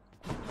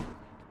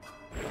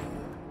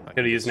 Could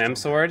have used an M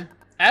sword.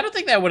 I don't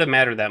think that would have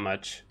mattered that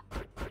much.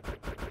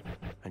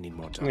 I need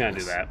more I'm time. gonna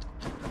do that.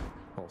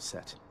 All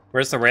set.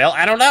 Where's the rail?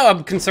 I don't know.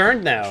 I'm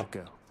concerned now.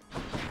 Go.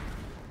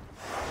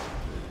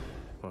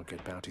 Won't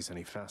get bounties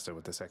any faster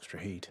with this extra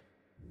heat.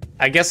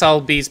 I guess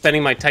I'll be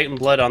spending my Titan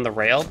Blood on the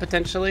rail,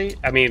 potentially.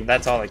 I mean,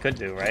 that's all I could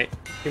do, right?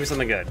 Give me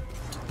something good.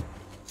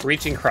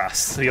 Reaching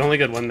Cross, the only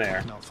good one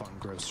there. Malphon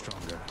grows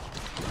stronger.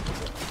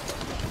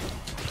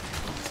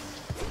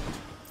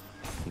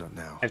 Not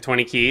now. I have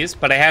 20 keys,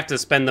 but I have to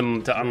spend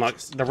them to unlock.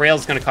 The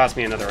rail's gonna cost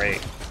me another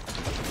 8.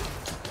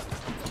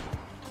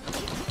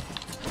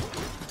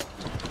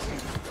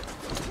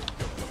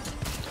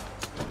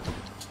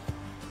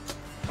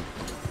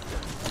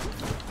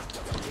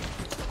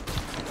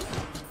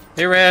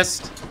 Hey,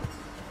 Rest.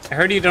 I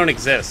heard you don't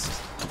exist.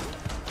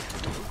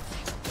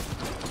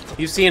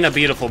 You've seen A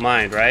Beautiful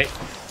Mind, right?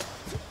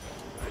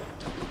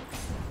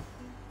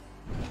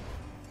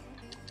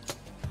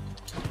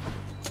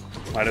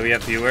 Why do we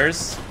have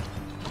viewers?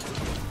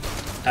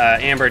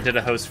 Amber did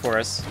a host for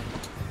us.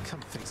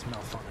 Come face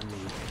Malphon and me.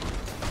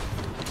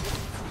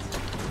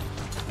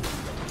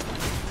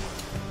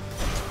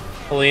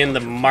 Fully in the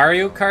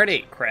Mario Kart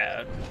 8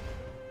 crowd.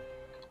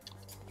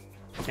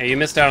 Yeah, you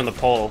missed out on the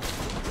poll.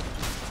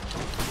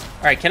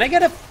 Alright, can I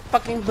get a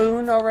fucking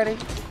boon already?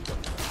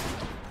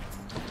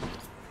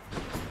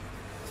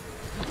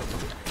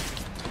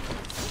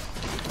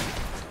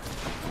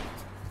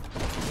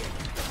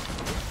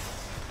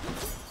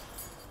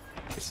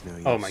 It's no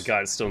use. Oh my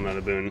god, it's still not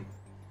a boon.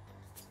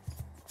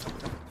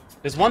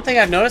 There's one thing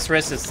I've noticed,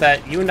 Riss, is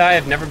that you and I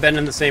have never been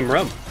in the same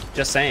room.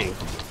 Just saying.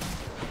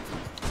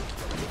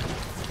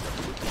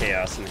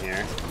 chaos in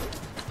here.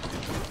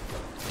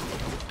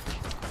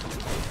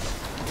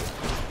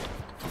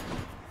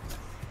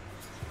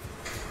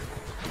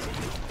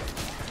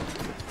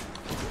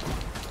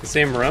 The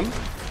same room?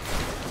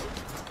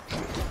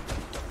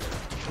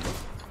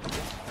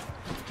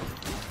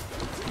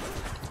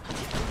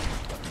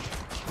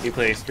 You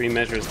play Extreme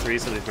Measures 3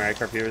 so these Mario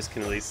Kart viewers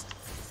can at least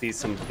see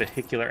some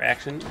vehicular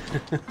action.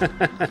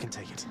 I can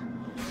take it.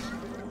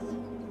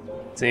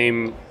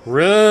 Same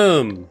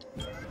room.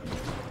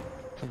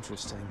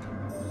 Interesting.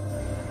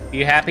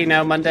 You happy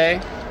now,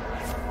 Monday?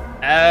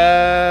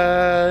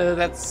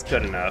 That's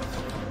good enough.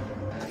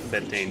 A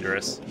bit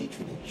dangerous.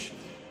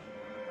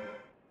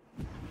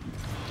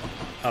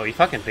 Oh, he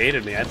fucking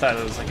baited me. I thought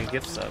it was like a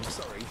gift sub.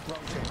 Sorry, wrong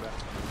chamber.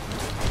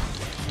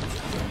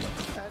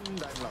 And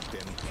I'm locked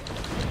in.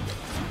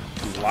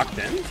 He's locked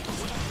in?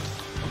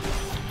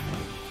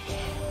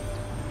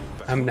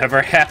 I'm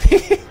never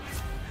happy.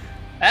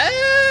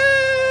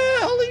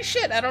 Holy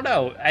shit, I don't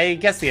know. I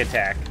guess the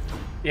attack.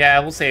 Yeah,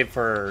 we'll save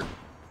for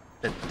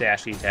the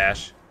dashy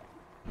dash.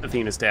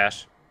 Athena's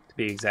dash, to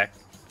be exact.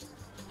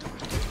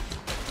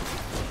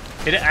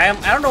 I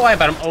don't know why,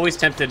 but I'm always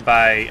tempted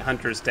by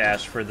Hunter's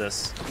dash for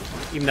this,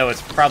 even though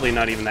it's probably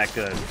not even that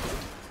good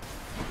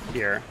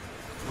here.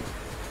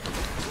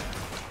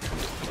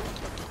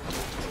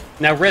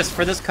 Now, Risk,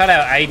 for this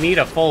cutout, I need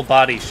a full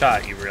body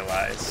shot, you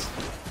realize.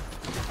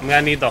 I'm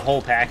gonna need the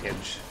whole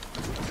package.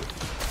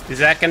 Is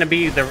that gonna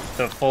be the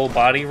full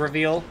body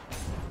reveal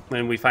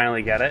when we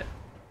finally get it?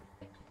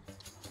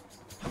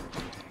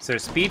 Is there a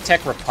speed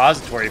tech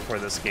repository for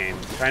this game?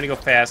 I'm trying to go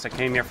fast. I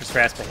came here for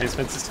strats, but I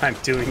spent this time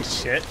doing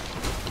shit.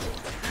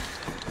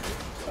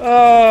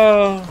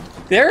 Oh,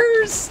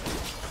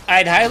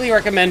 I'd highly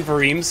recommend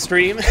Vareem's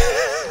stream.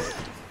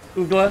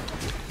 Oogla.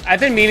 I've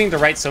been meaning to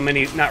write so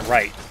many, not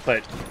write,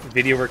 but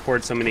video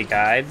record so many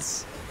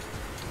guides.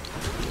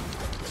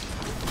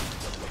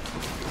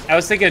 I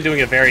was thinking of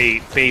doing a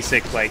very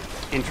basic, like,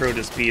 intro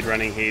to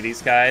speedrunning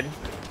Hades guide.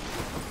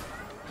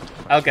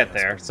 I'll get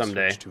there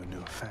someday. To a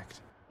new effect.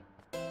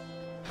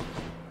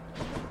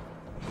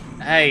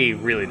 I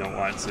really don't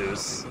want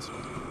Zeus.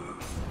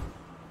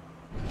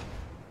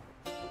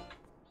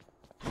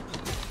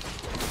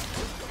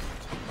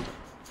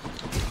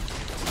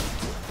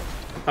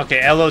 Okay,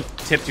 Elo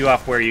tipped you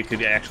off where you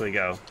could actually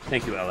go.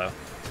 Thank you, Elo.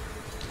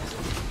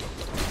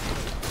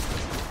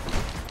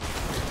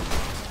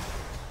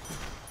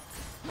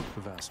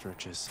 Vast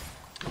riches.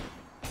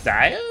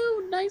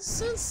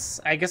 Dionysus?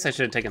 I guess I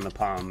should have taken the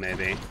palm,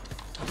 maybe.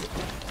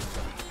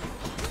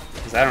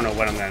 Because I don't know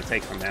what I'm going to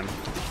take from him.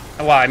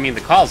 Well, I mean,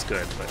 the call's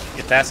good, but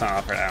if that's not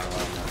offered, I don't know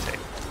what I'm going to take.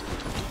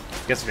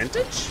 Guess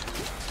vintage?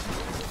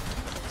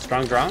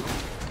 Strong drunk?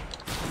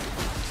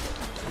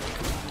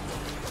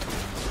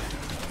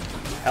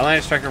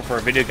 Atlanta Striker for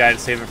a video guide to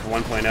save it for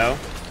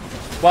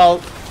 1.0.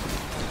 Well,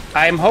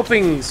 I'm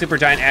hoping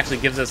Supergiant actually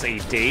gives us a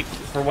date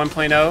for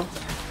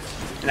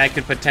 1.0, and I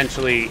could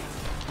potentially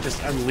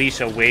just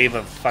unleash a wave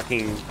of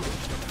fucking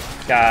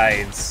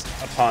guides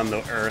upon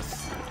the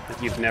earth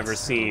that you've never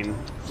seen,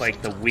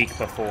 like the week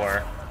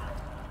before.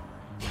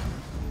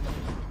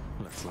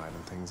 Let's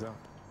liven things up.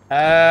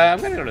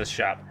 I'm gonna go to the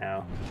shop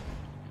now.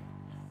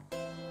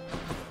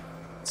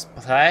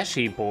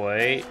 Splashy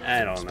boy,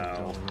 I don't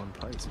know. In one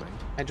place, mate.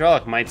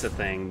 Hydraulic might's a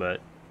thing,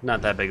 but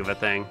not that big of a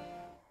thing.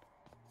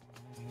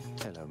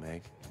 Hello,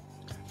 Meg.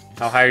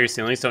 How high are your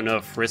ceilings? Don't know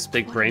if Frisk's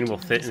big brain will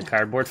fit in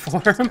cardboard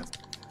form.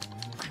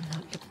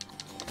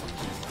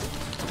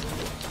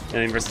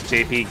 Alien vs.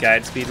 JP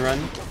guide speedrun.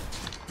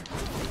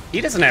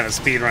 He doesn't have a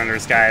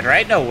speedrunner's guide,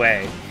 right? No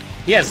way.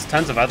 He has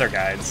tons of other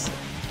guides.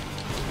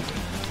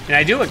 And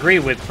I do agree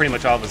with pretty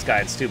much all of his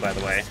guides too, by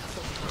the way.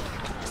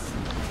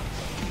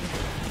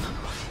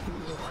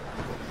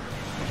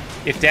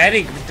 If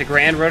Daddy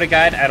DeGrand wrote a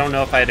guide, I don't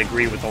know if I'd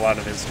agree with a lot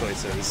of his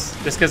choices.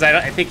 Just because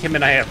I think him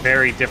and I have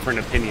very different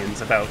opinions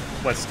about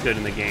what's good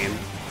in the game.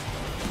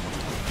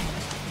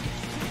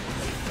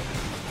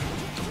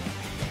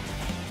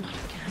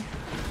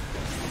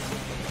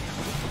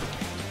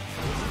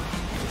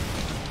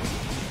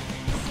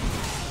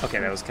 Okay,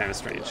 that was kind of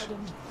strange.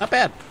 Not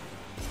bad.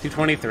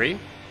 223.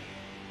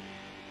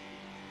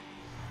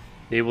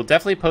 They will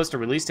definitely post a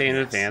release date in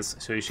advance,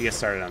 so you should get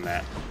started on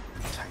that.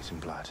 Titan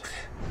blood.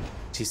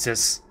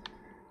 Jesus.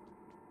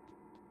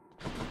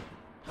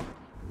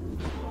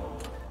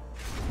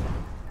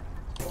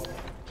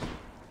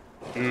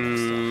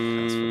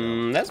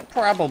 That's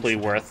probably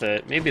worth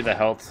it. Maybe the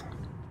health.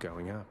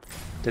 Going up.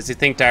 Does he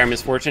think Dire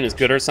Misfortune is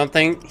good or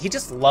something? He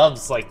just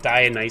loves, like,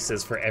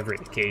 Dionysus for every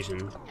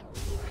occasion.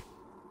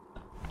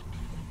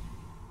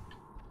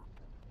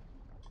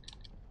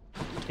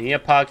 I need a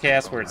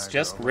podcast where it's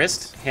just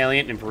Risk,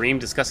 Haliant, and Vareem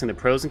discussing the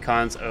pros and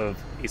cons of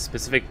a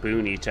specific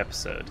boon each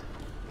episode.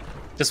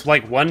 Just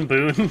like one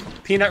boon,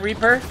 Peanut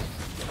Reaper?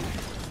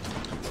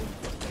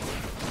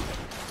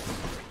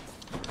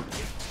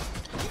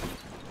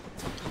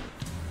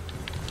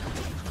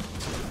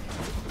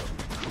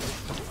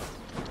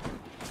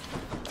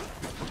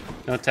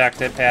 Don't talk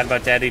that bad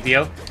about Daddy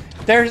Dio.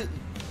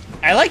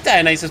 I like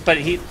Dionysus, but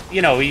he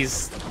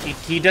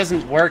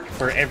doesn't work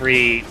for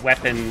every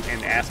weapon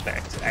and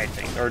aspect, I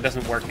think, or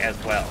doesn't work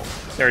as well.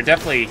 There are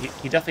definitely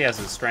he definitely has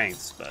his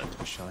strengths, but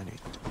Shiny.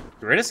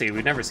 Eurydice,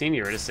 we've never seen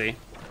Eurydice.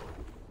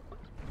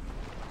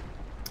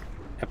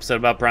 Episode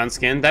about bronze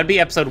skin. That'd be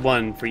episode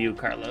 1 for you,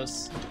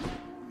 Carlos.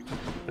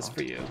 That's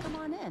for you. Come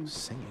on in.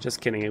 Singing. Just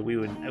kidding.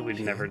 I would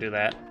never do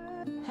that.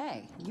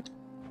 Hey, you.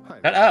 Hi.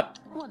 Shut up.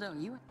 Well,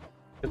 don't you?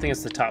 Good thing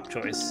it's the top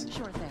choice.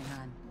 Sure thing,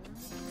 hon.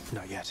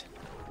 Not yet.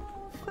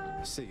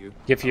 See you.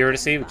 Give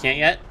Eurydice. We can't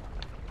yet.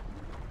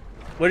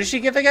 What did she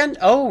give again?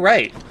 Oh,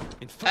 right.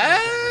 In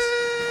fact,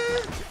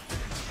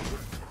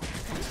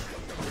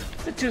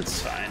 The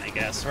tooth's fine, I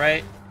guess,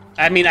 right?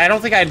 I mean, I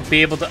don't think I'd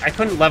be able to... I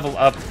couldn't level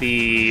up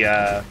the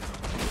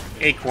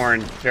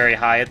acorn very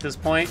high at this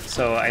point,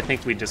 so I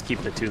think we just keep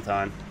the tooth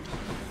on.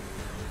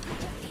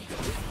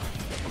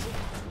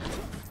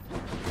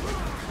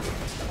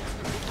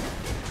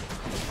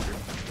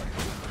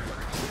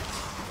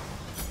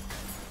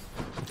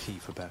 key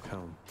for back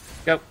home.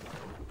 Go.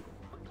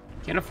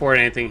 Can't afford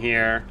anything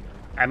here.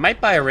 I might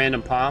buy a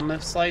random palm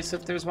slice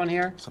if there's one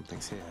here.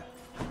 Something's here.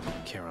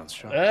 Charon's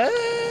shop.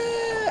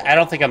 I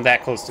don't think I'm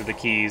that close to the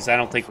keys. I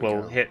don't think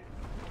we'll hit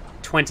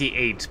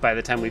 28 by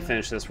the time we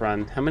finish this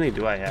run. How many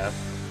do I have?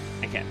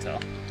 I can't tell.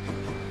 The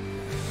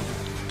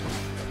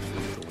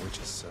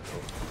witch's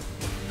circle.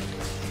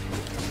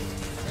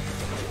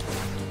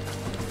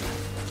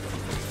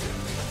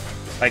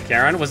 Like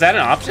Charon? Was that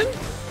an option?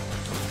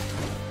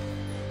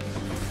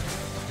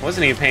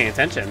 Wasn't even paying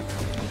attention.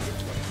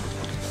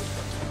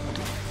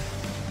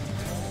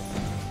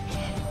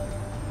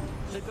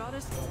 The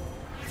goddess.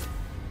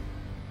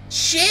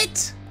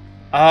 Shit!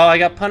 Oh, I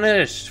got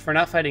punished for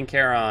not fighting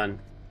Charon.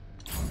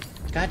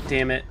 God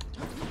damn it.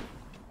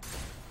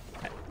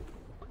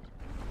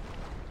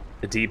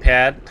 The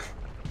D-pad.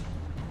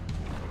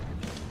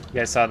 You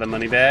guys saw the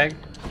money bag?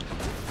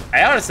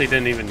 I honestly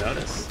didn't even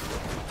notice.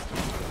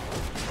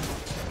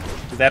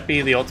 Would that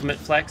be the ultimate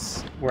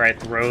flex? Where I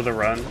throw the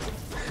run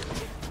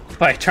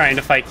by trying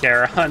to fight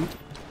Charon?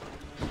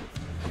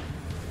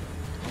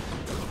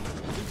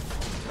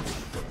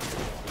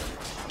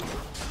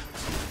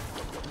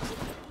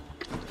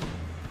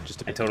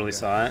 I totally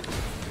saw it.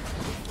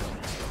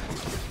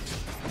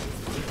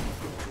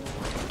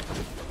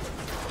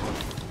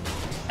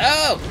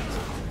 Oh!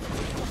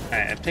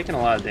 Alright, I've taken a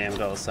lot of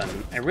damage all of a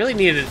sudden. I really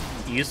needed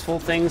useful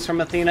things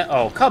from Athena.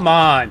 Oh, come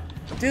on!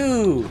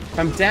 Dude!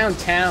 From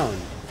downtown.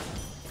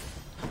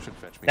 Should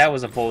fetch me. That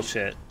was a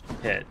bullshit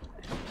hit.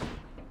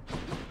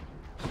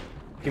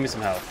 Give me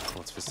some health.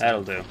 What's for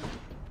That'll do.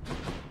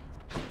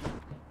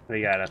 What do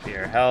we got up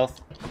here?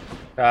 Health.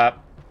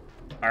 Drop.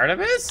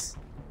 Artemis?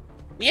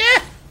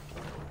 Yeah!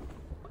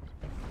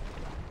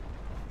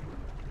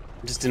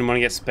 Just didn't want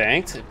to get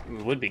spanked. It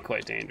would be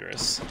quite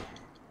dangerous.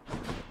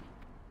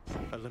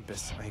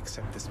 Olympus, I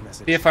accept this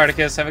message. Be a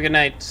Farticus. Have a good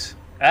night.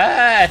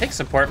 I think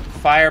support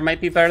fire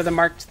might be better than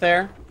marked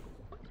there.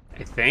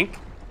 I think.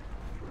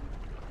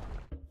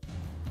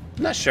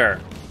 I'm not sure.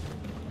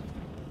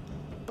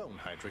 Bone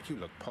Hydric, you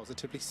look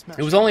positively smashed.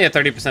 It was only a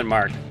 30%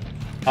 mark.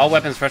 All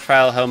weapons, fresh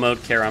file, hell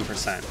mode, Charon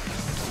 %.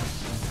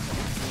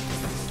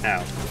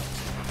 Now,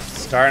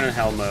 start in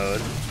hell mode.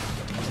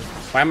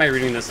 Why am I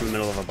reading this in the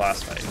middle of a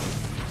boss fight?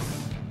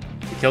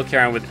 You kill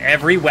Charon with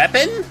every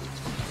weapon?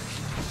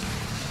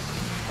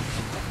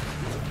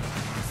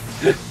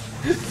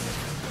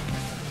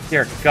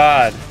 Dear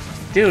God.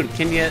 Dude,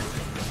 can you...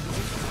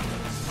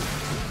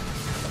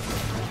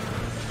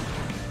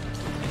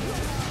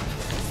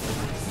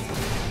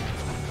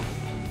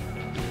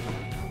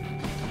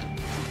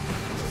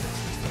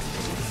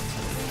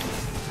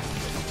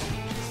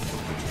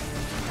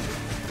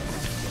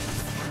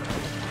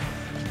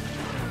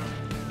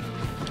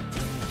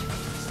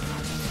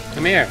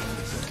 Come here.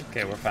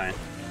 Okay, we're fine.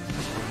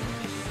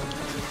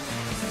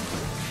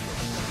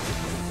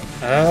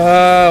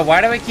 Why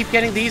do I keep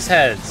getting these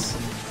heads?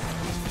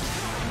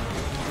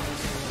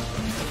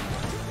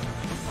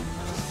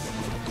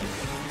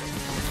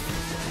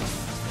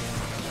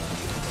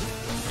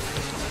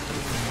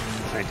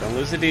 Alright, don't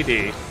lose the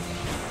DD.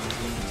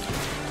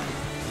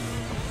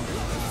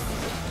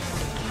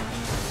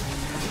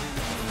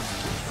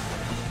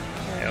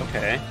 Okay,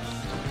 okay.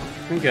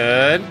 I'm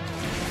good.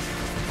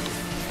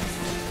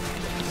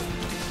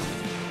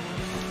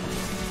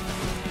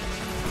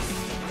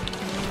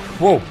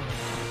 Whoa.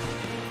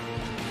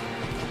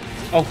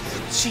 Oh,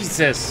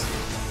 Jesus.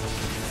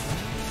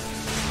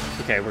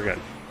 Okay, we're good.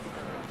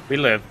 We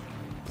live.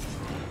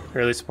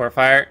 Early support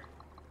fire.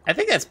 I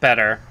think that's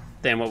better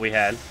than what we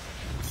had.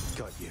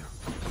 Got you.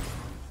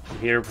 I'm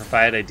here to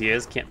provide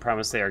ideas. Can't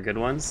promise they are good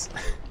ones.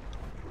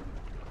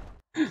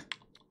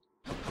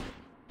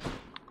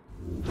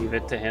 Leave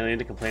it to Haley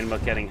to complain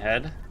about getting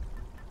head.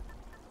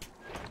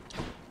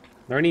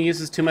 Learning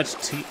uses too much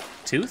teeth?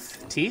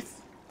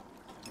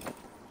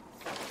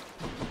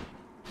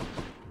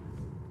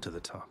 To the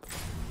top.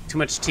 Too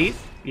much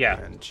teeth? Yeah.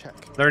 And check.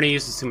 Lerny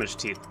uses too much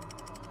teeth.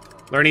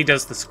 Lerny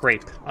does the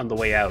scrape on the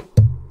way out.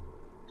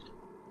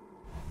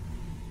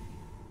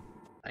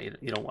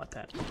 You don't want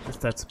that.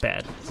 That's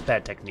bad. It's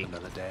bad technique.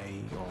 Another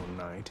day or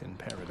night in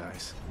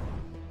paradise.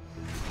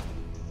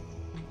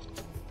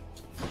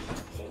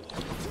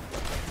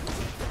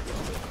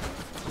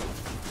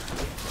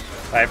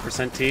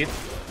 %5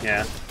 teeth?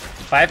 Yeah.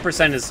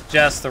 5% is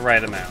just the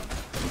right amount.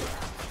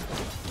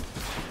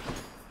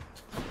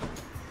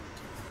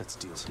 Let's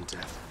deal some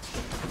death.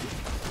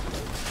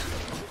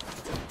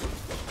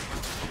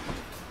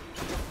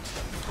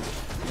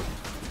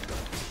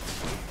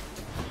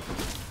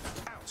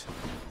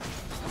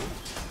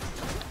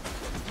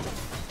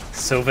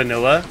 So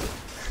vanilla.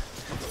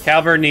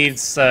 Calber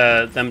needs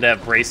them to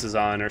have braces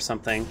on or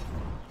something.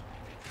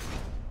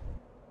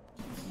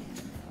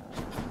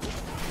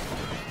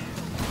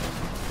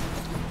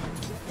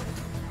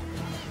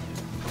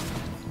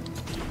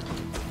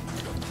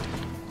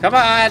 Come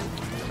on!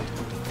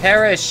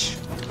 Perish!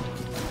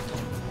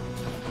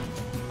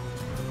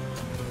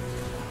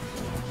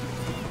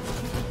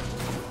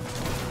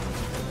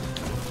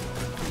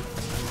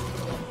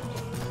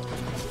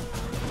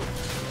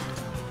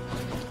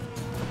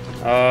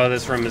 Oh,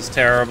 this room is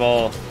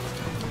terrible.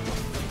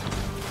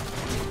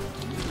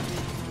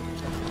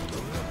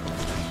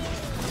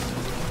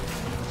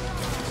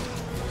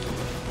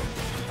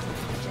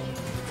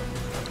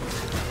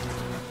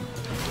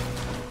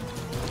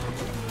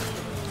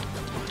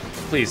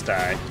 Please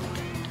die.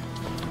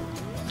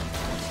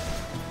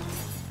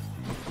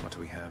 What do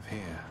we have here?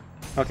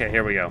 Okay,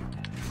 here we go.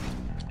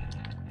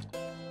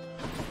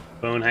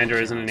 Bonehinder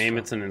isn't a name,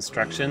 it's an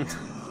instruction.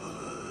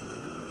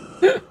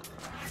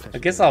 I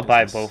guess I'll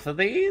buy both of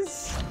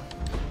these.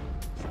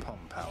 Palm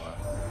power.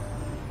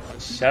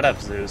 Shut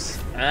up, Zeus.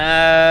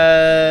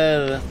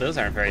 Those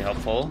aren't very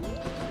helpful.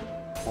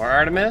 More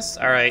Artemis?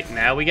 Alright,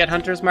 now we get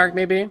Hunter's Mark,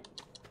 maybe?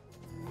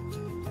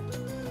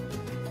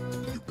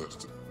 You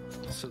best.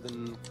 So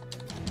then,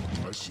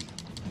 I see.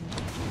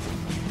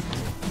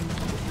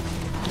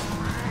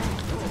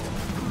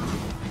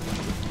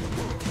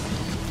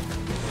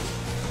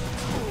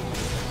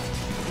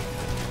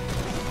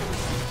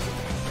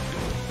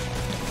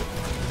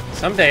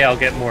 Someday I'll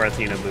get more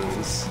Athena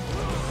boons.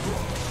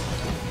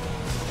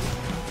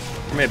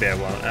 Or maybe I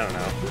won't, I don't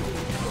know.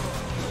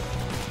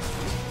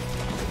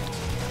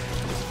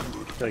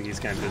 I feel like he's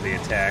gonna do the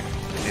attack.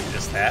 Maybe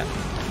just that.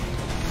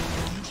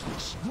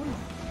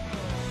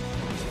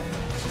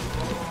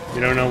 You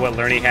don't know what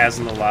Lerny has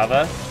in the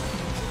lava?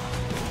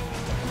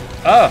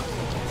 Oh!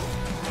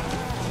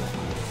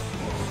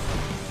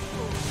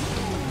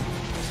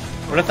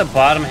 What if the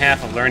bottom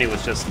half of Lerny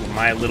was just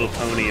My Little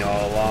Pony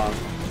all along?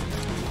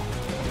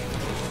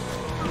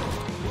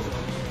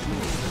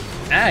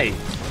 Hey!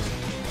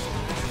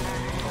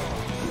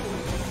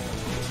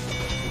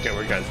 Okay,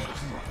 we're good.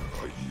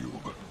 I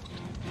yield.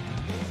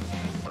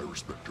 I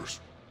respect yours.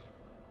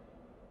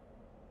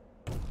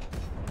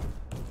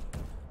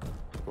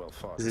 well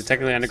fought. Is it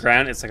technically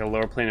underground? It's like a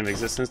lower plane of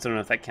existence. Don't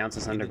know if that counts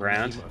as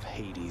underground. In the name of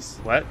Hades.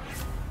 What?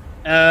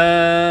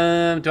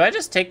 Do I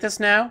just take this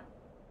now?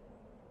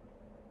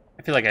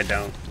 I feel like I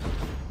don't.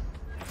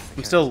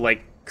 I'm still,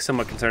 like,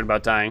 somewhat concerned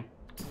about dying.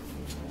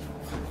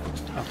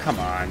 Oh, come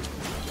on.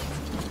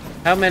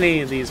 How many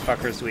of these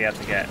fuckers do we have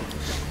to get?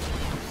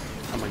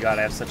 Oh my god,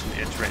 I have such an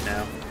itch right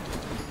now.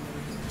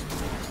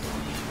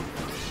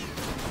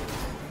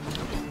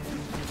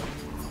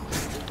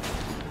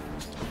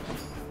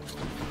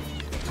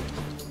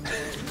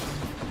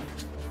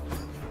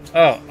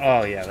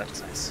 Oh yeah,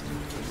 that's nice.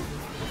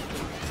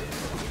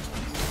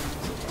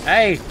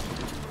 Hey!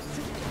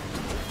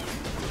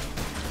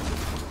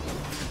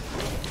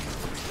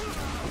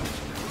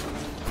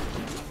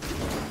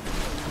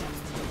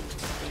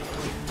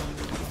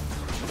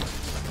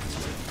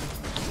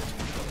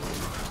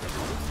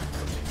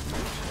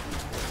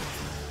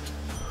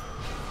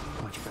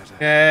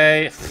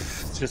 Okay,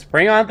 just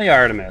bring on the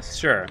Artemis,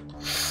 sure.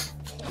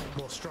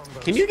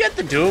 Can you get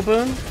the dual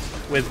boon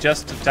with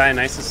just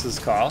Dionysus's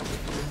call?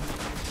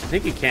 I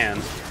think you can.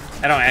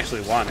 I don't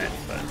actually want it,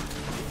 but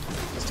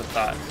just a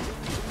thought.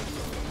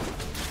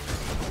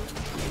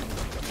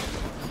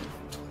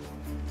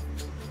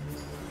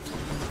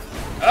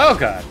 Oh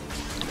god.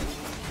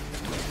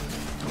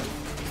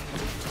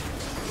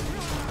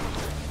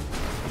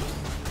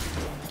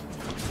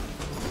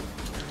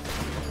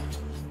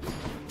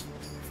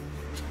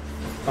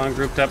 Spawn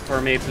grouped up for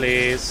me,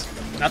 please.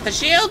 Not the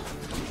shield!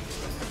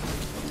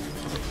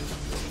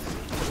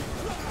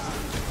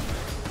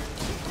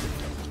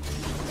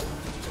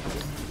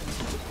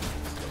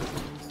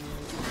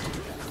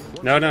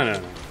 No, no, no,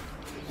 no.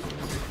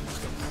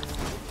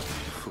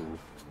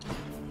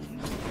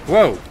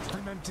 Whoa!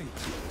 I'm empty.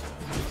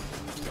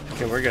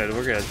 Okay, we're good,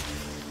 we're good.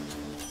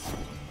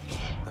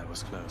 That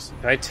was close.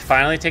 Do I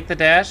finally take the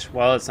dash?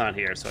 Well, it's not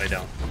here, so I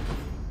don't.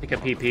 Take a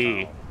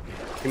PP.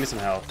 Give me some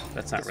health.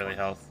 That's not really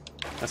health.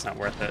 That's not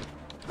worth it.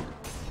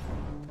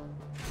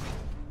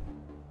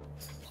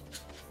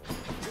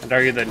 I'd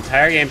argue the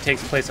entire game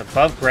takes place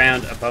above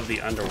ground, above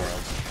the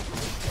underworld.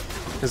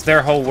 Because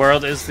their whole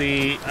world is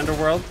the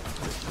underworld?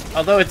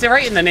 Although it's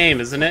right in the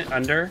name, isn't it?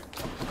 Under?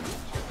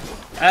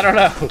 I don't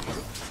know.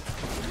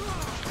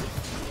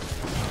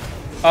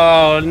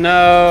 Oh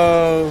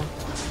no!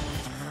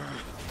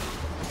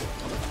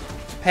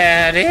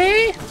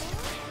 Patty?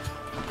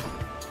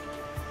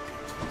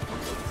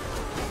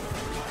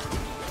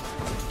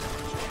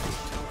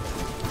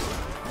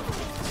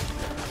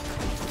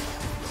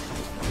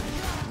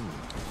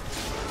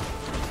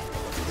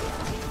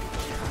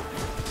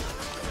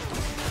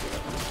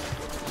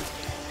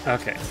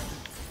 Okay.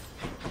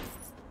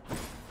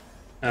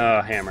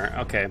 Oh, hammer.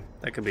 Okay,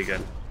 that could be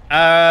good.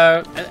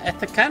 At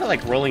the kind of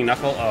like rolling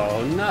knuckle.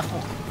 Oh no.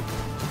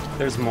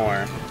 There's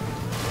more.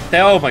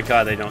 Oh my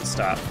god, they don't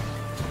stop.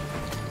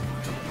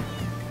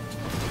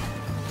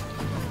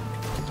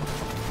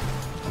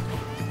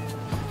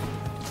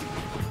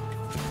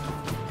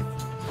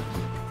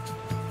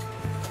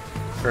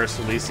 First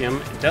Elysium.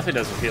 It definitely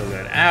doesn't feel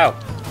good. Ow!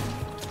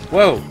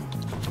 Whoa!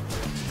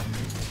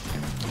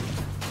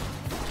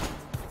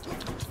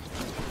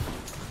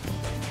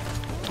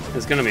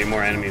 There's gonna be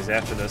more enemies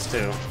after this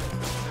too.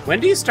 When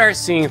do you start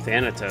seeing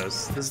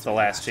Thanatos? This is the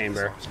last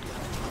chamber.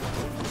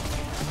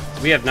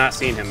 We have not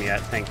seen him yet,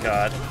 thank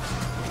God.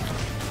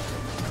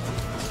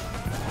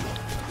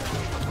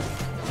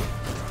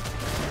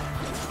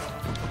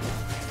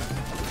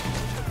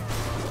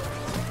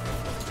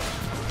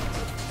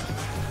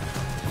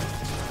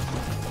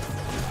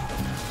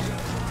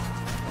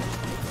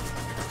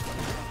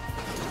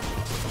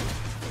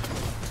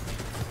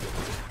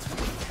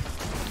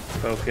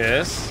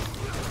 Focus.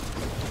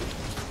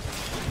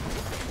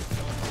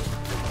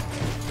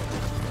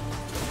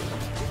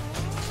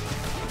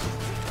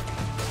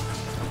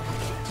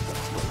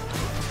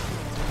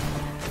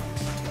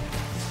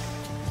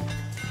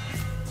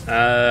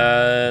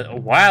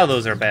 Wow,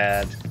 those are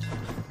bad.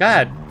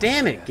 God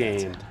damn it,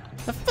 game.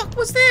 The fuck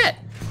was that?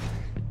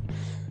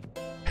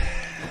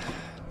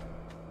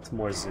 It's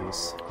more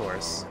Zeus, of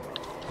course.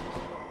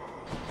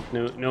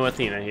 No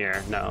Athena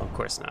here. No, of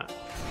course not.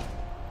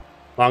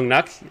 Long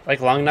Knuck? Like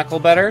Long Knuckle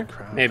better?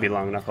 Maybe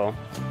Long Knuckle.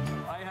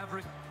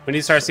 When do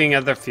you start seeing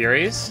other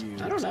Furies?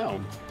 I don't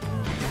know.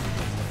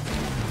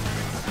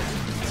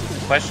 That's a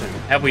good question.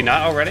 Have we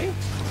not already?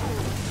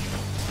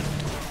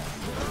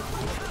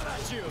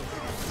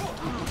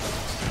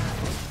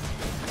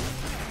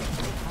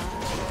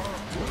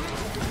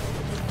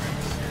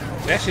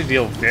 They actually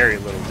deal very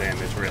little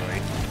damage, really. Now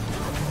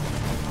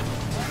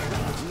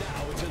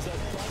it is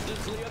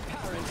abundantly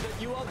apparent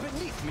that you are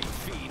beneath me,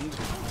 fiend.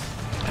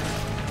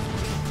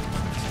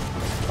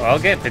 Well, I'll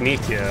get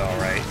beneath you,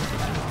 alright.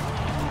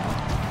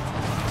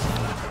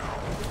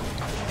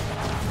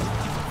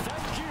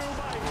 Thank you,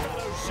 my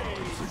fellow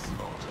shades.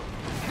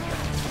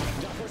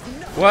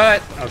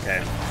 What?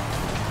 Okay.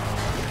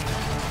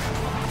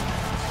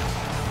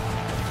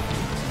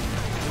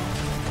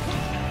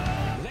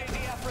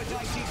 Lady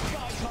Aphrodite,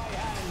 guide my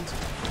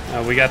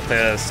hand. We got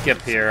the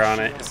skip here on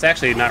it. It's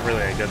actually not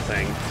really a good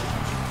thing. You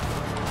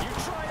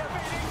try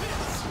evading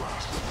this.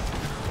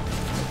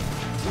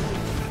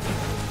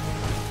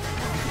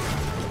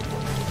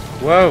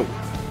 Whoa!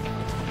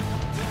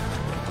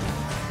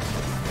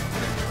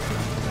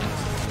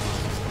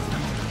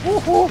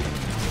 Woohoo!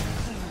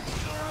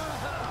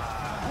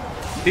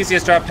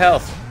 Theseus dropped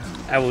health.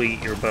 I will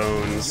eat your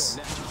bones.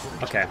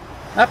 Okay.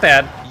 Not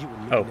bad.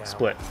 Oh,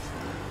 split.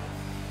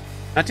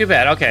 Not too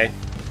bad, okay.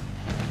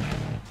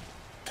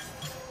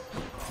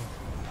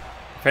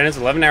 Friends,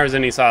 11 hours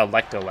in, he saw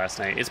Electo last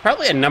night. It's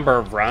probably a number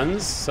of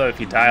runs, so if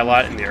you die a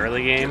lot in the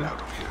early game,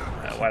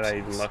 why did I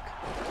even look?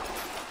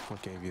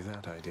 What gave you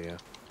that idea?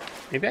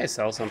 Maybe I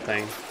sell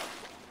something.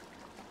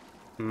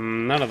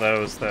 None of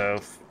those, though.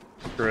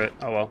 Screw it.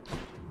 Oh well.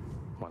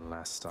 One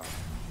last stop.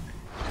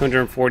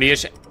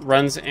 240-ish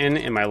runs in,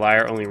 and my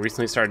lyre only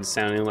recently started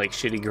sounding like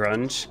shitty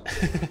grunge.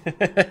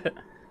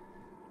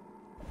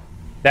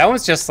 That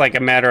one's just like a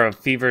matter of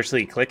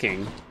feverishly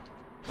clicking.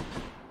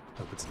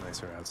 Hope it's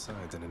nicer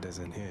outside than it is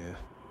in here.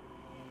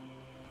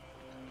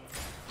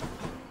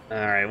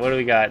 Alright, what do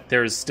we got?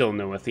 There's still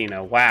no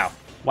Athena. Wow.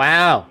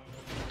 Wow.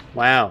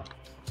 Wow.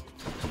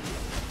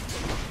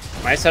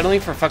 Am I settling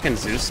for fucking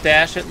Zeus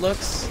stash, it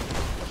looks?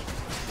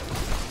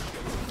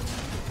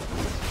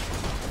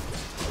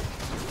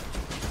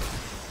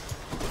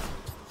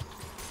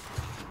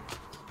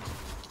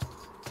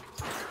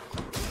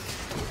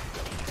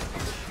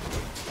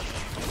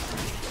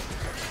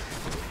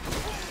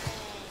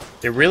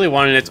 They really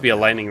wanted it to be a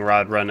lightning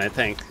rod run, I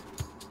think.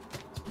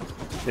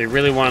 They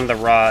really wanted the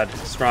rod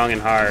strong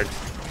and hard.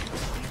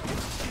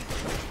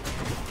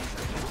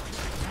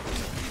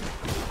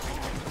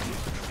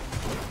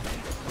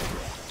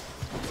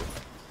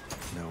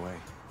 No way.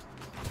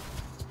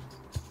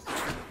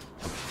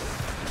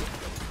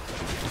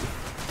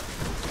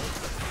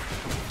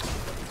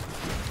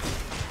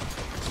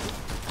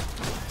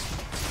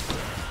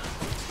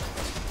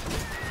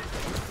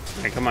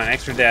 Hey, come on,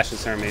 extra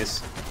dashes,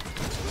 Hermes.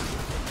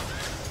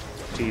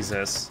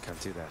 Jesus. Can't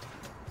do that.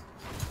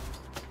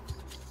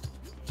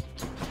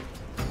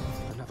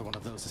 Another one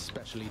of those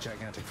especially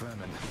gigantic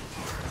vermin.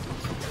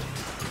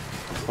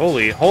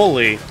 Holy.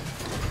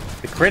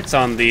 The crits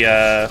on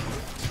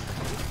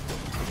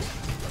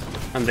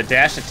the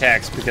dash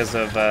attacks because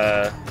of,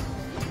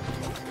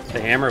 The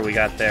hammer we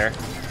got there.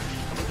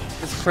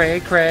 It's cray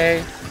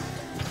cray.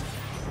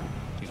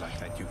 You like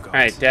that, you All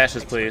right,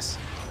 dashes, please.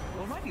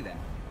 Alrighty then.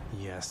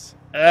 Yes.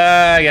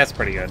 Yeah, it's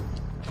pretty good.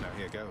 Now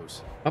here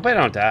goes. Hope I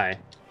don't die.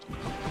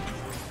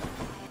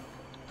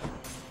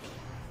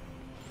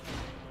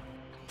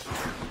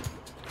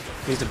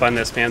 Need to button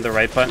this, spam the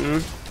right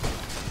button.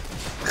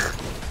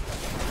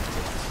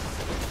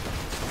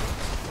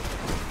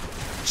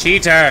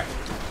 Cheater!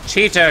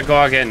 Cheater,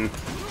 Gorgon!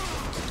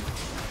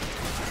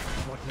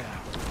 What now?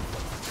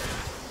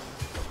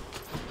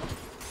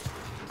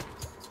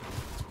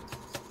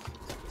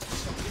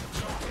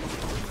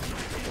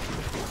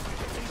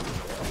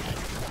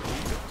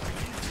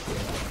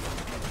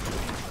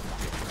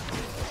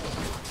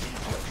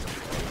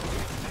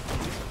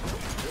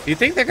 Do you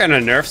think they're gonna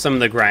nerf some of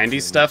the grindy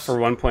stuff for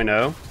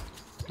 1.0?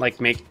 Like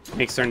make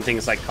certain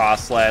things like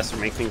cost less or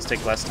make things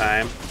take less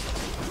time?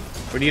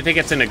 Or do you think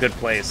it's in a good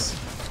place?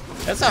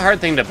 That's a hard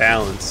thing to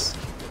balance.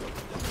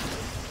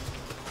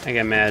 I can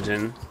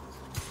imagine.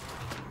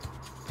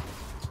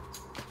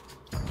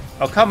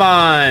 Oh, come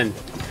on!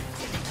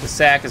 The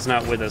sack is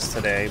not with us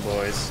today,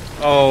 boys.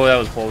 Oh, that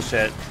was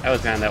bullshit. I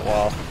was behind that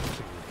wall.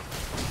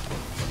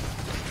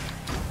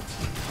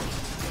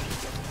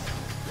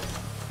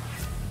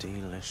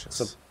 Delicious.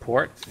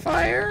 Support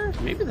fire?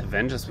 Maybe the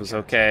Vengeance was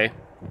okay.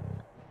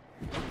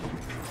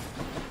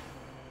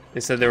 They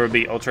said there would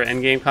be ultra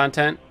endgame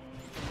content.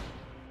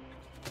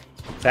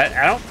 That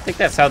I don't think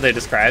that's how they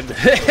described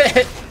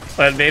it,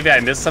 but maybe I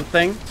missed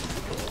something.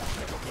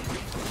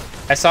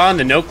 I saw in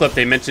the no clip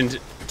they mentioned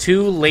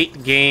two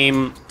late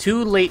game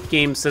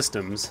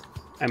systems.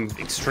 I'm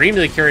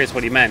extremely curious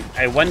what he meant.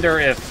 I wonder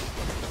if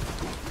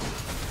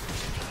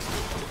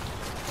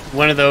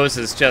one of those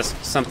is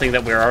just something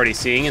that we're already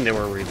seeing and they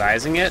were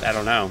revising it. I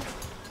don't know.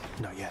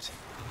 Not yet.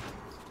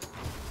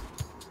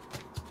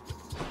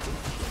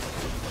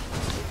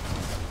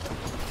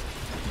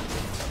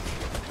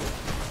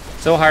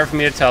 So hard for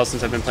me to tell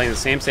since I've been playing the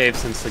same save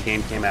since the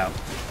game came out.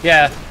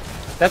 Yeah,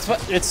 that's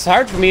what. It's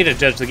hard for me to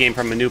judge the game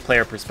from a new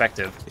player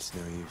perspective. It's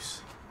no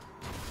use.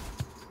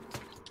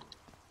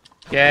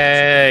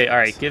 Yay! All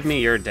right, give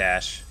me your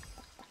dash.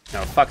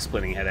 No, fuck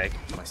splitting headache.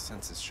 My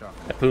sense is sharp.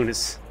 That poon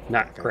is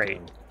not great.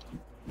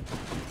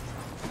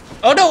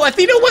 Oh no,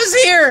 Athena was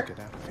here! Get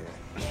out of here.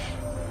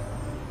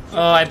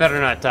 Oh, I better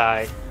not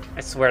die.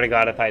 I swear to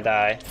God, if I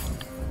die.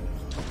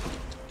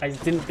 I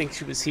didn't think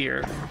she was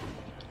here.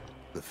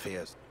 The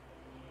fears.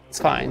 It's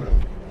fine.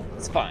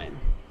 It's fine.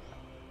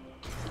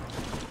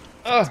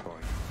 Ugh.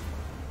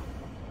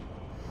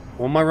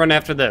 One more run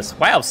after this.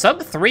 Wow,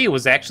 sub 3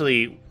 was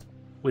actually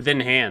within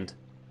hand.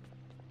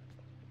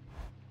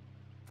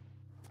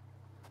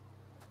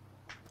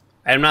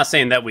 I'm not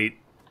saying that we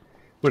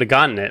would have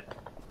gotten it.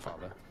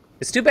 Father.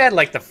 It's too bad,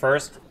 like, the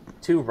first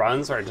 2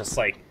 runs are just,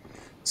 like,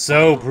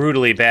 so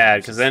brutally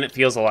bad, because then it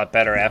feels a lot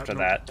better after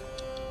that.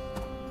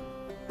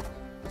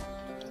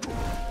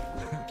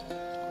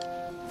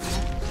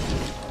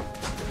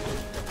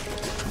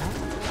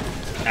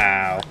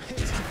 Ow.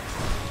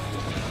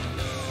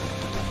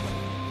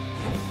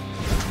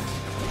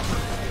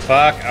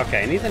 Fuck.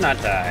 Okay, I need to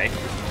not die.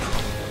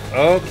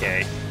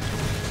 Okay.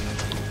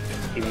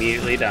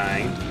 Immediately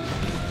dying.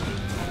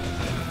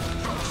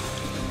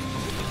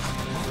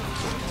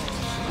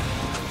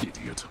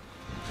 Idiot.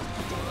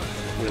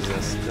 What is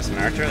this? Just an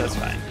archer? That's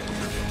fine.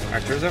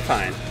 Archers are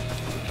fine.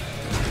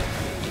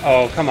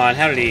 Oh, come on.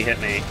 How did he hit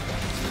me?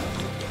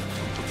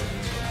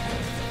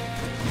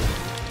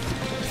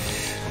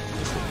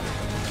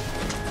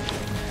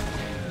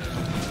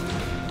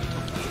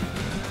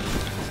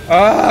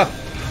 Ah!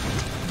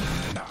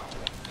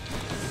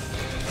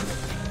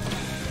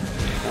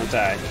 Don't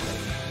die.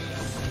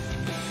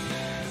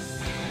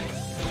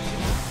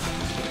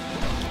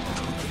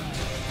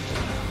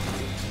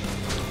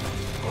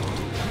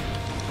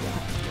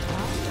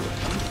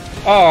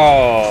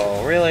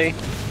 Oh, really?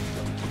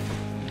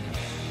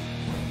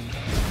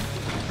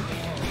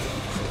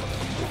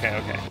 Okay,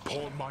 okay.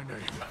 Upon my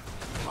name,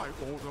 I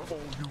order all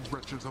you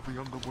wretches of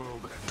the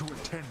underworld to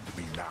attend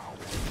me now.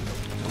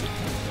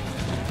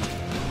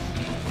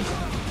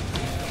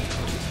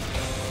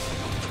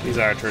 These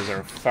archers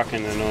are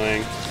fucking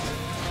annoying.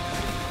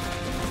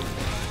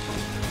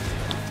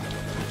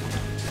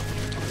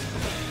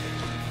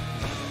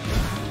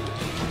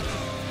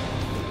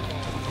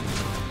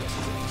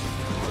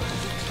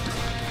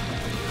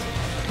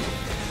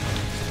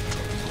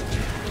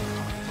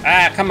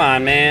 Ah, come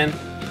on, man.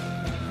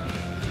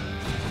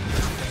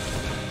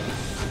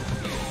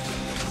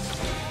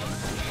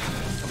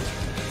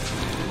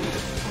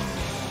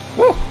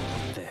 Woo!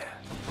 There.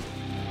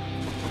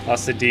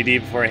 Lost the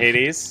DD before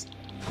Hades.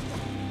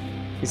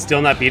 You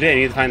still not beat it? I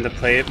need to find to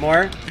play it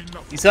more.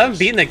 You still haven't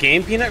beaten the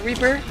game, Peanut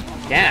Reaper?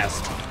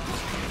 Gassed.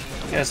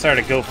 You gotta start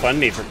a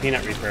GoFundMe for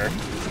Peanut Reaper.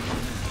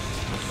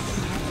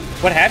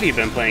 What have you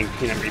been playing,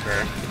 Peanut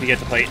Reaper? If you get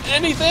to play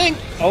anything?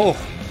 Oh.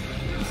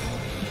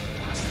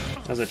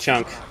 That was a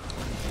chunk.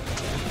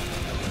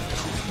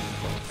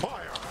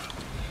 Fire!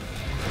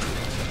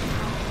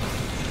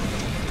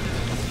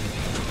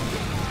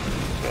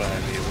 Go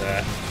ahead and use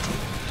that.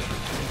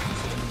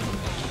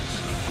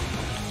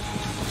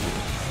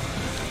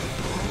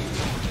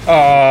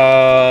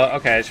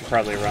 Okay, I should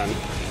probably run.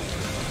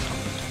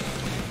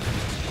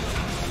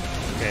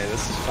 Okay,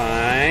 this is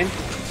fine.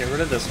 Get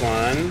rid of this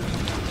one.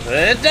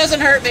 It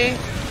doesn't hurt me!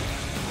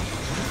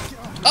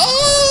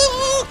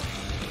 Oh!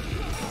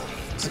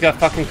 Just got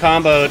fucking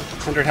comboed.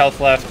 100 health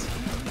left.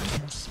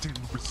 You still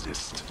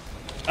resist.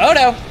 Oh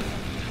no!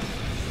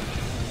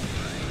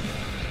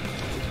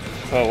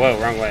 Whoa, whoa,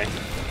 wrong way.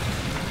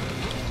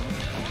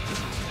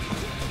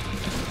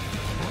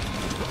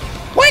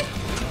 What?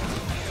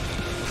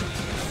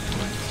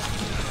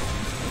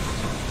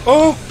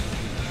 Oh!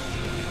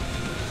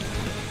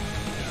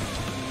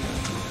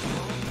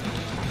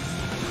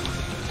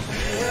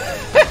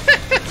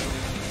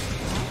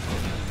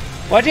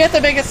 Why'd you have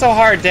to make it so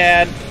hard,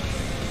 Dad?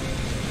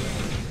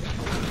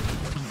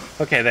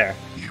 Okay, there.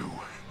 You.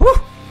 Woo!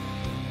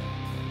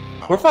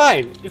 We're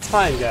fine. It's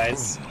fine,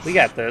 guys. We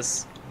got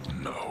this.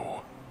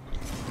 No.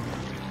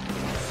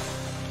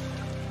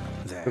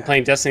 We're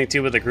playing Destiny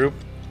 2 with a group,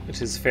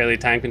 which is a fairly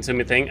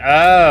time-consuming thing.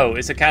 Oh,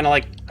 is it kind of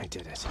like... I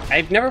did it.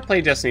 I've never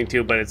played Destiny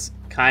 2, but it's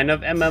kind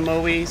of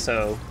MMO-y,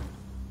 so...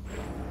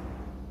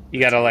 You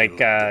gotta, like,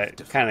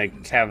 kind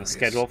of have a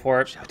schedule for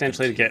it,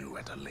 potentially, to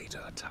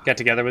get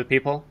together with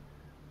people.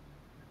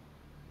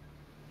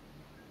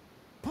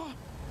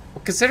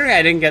 Well, considering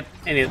I didn't get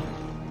any of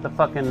the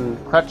fucking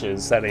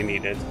crutches that I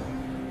needed.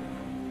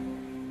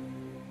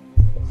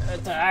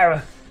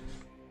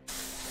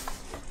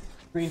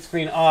 Green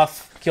screen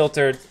off,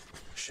 kiltered.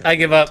 I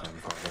give up.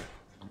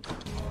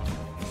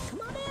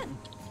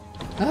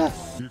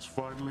 He's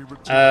finally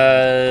returned.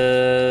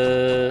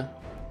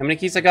 How many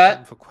keys I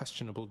got? For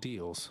questionable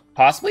deals.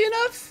 Possibly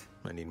enough?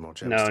 I need more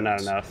gemstones. No,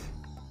 not enough.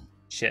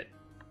 Shit.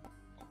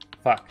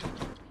 Fuck.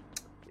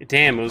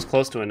 Damn, it was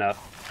close to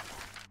enough.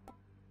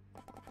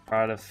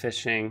 Rod of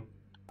fishing.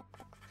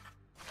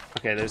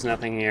 Okay, there's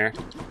nothing here.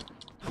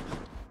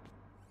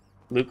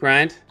 Loot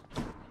grind?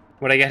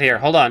 What'd I get here?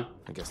 Hold on.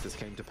 I guess this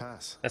came to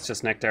pass. That's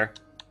just nectar.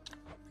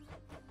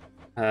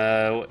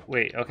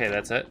 Wait, okay,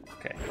 that's it?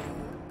 Okay.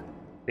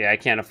 Yeah, I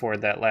can't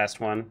afford that last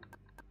one.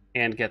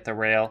 And get the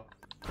rail.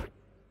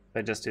 If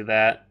I just do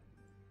that.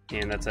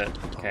 And that's it.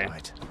 Okay.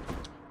 Right.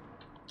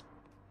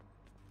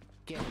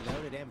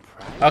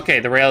 Okay,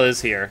 the rail is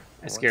here.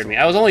 It scared me.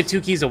 I was only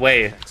 2 keys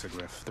away.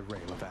 Hexaglyph, the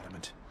rail of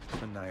adamant.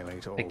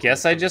 Annihilate all I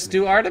guess I just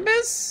do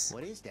Artemis?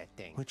 What is that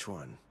thing? Which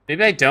one?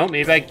 Maybe I don't.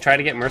 Maybe I try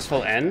to get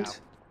Merciful End.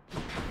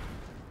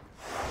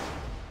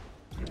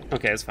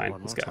 Okay, it's fine.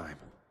 One Let's more go. time.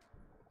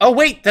 Oh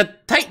wait, the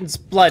Titan's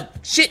blood.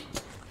 Shit.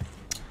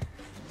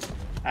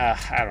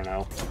 I don't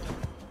know.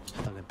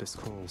 Olympus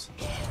calls.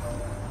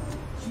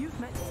 You've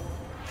met.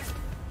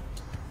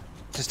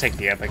 Just take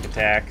the epic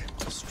attack.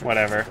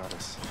 Whatever.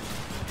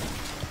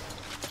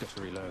 Just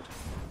reload.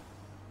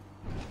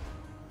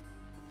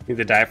 Need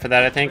to die for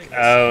that, I think.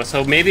 Oh,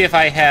 so maybe if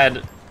I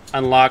had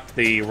unlocked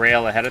the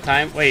rail ahead of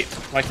time. Wait,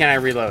 why can't I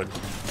reload?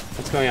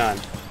 What's going on?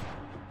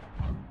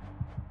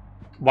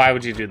 Why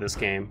would you do this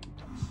game?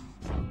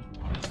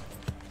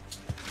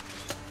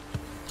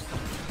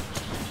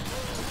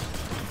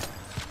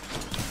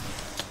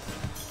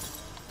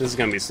 This is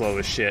gonna be slow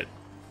as shit.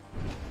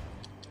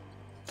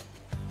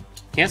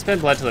 Can't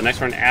spend blood till the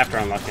next run after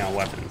unlocking all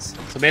weapons.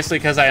 So basically,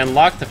 because I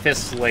unlocked the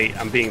fists late,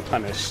 I'm being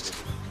punished.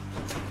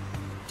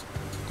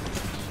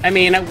 I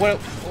mean, I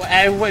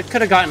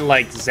could have gotten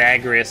like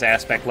Zagreus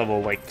aspect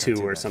level like 2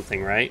 or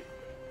something, right?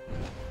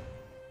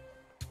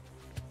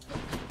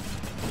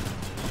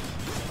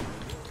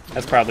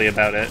 That's probably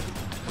about it.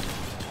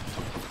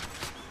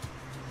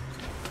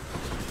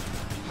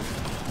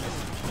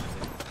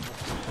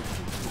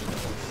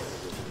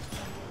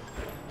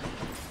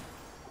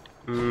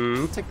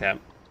 I'll take that.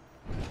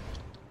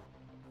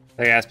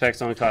 The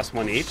aspects only cost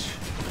 1 each.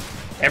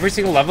 Every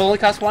single level only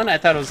costs 1? I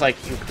thought it was like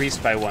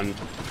increased by 1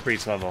 for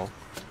each level.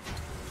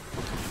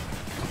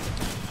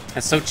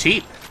 That's so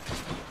cheap.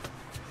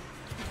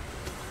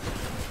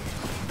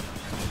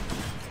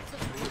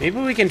 Maybe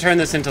we can turn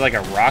this into like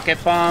a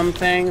rocket bomb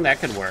thing. That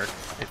could work,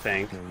 I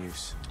think. No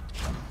use.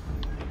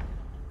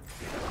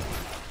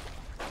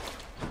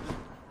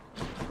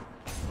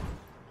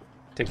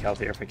 Take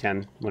healthier if I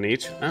can. 1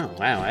 each. Oh,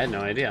 wow, I had no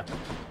idea.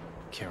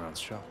 Charon's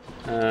shop.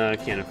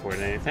 Can't afford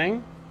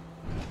anything.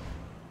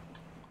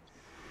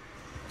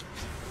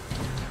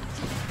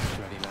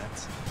 Ready,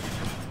 lads?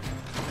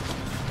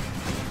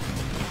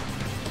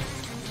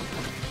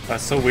 Oh,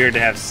 it's so weird to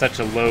have such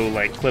a low,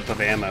 like, clip of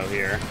ammo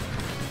here.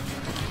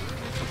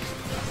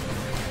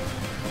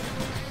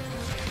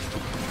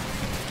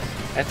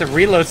 I have to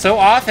reload so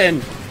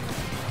often!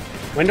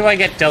 When do I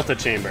get Delta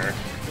Chamber?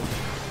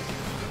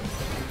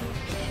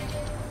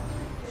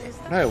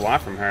 What do I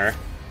want from her?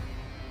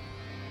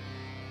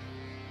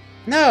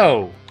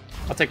 No!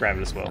 I'll take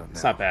Ravenous Will.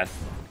 It's not bad.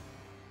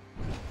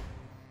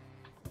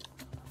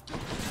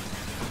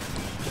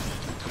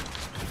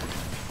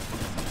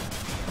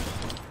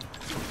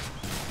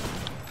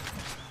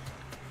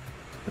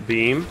 The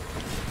beam?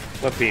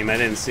 What beam? I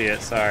didn't see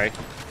it, sorry.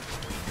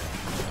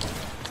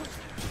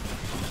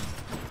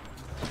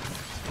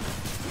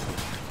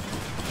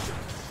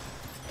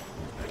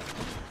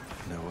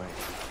 No way.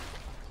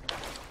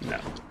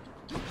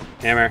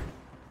 Hammer.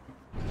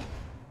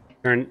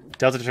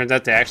 Delta turns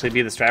out to actually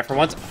be the strat for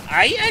once.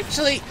 I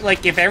actually,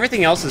 like, if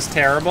everything else is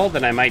terrible,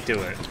 then I might do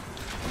it.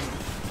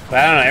 But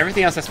I don't know,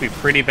 everything else has to be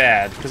pretty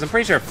bad. Because I'm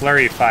pretty sure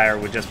Flurry Fire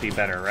would just be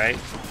better, right?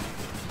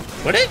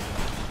 Would it?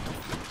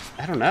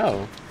 I don't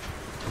know.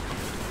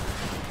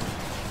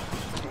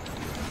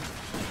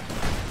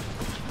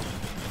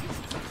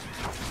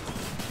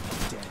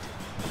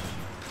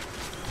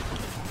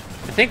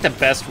 I think the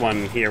best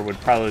one here would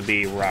probably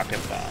be Rocket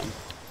Bomb.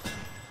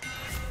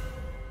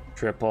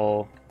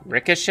 Triple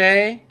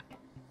Ricochet?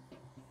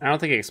 I don't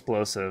think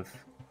Explosive.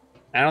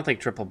 I don't think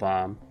Triple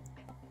Bomb.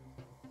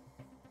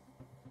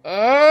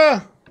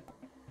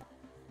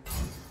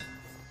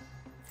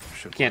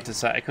 Can't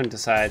decide. I couldn't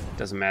decide.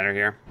 Doesn't matter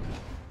here.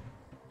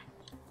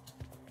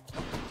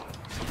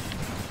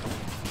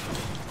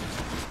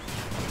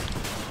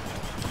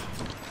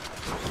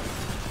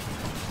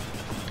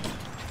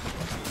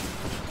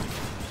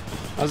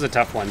 That was a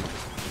tough one.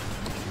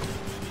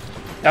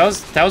 That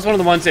was one of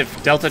the ones,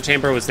 if Delta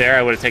Chamber was there,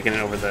 I would have taken it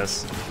over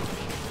this.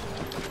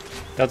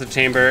 Delta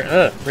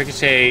Chamber,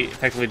 Ricochet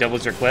effectively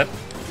doubles your clip.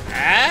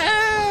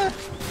 Ah,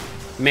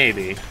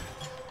 maybe.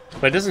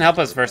 But it doesn't help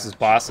us versus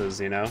bosses,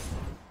 you know?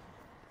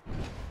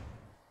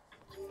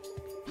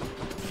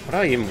 What do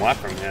I even want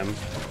from him?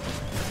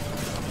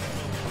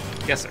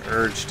 I guess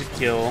Urge to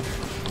kill.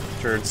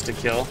 Urge to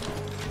kill.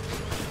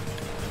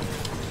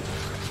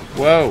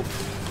 Whoa!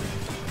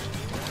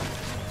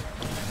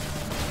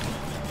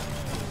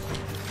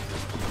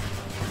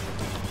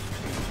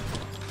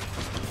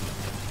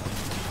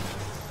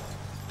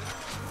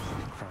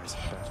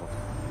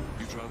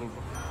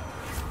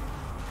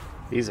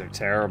 These are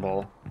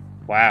terrible.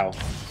 Wow.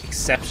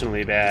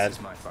 Exceptionally bad. This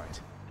is my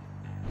fight.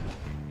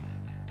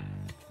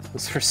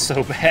 Those were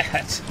so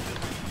bad.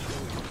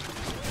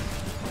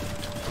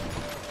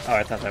 Oh,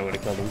 I thought that would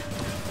have killed him.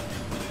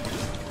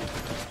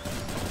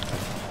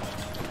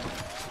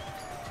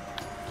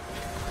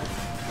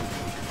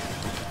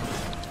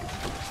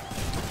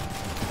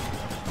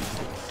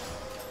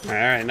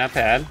 Alright, not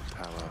bad.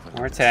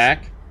 More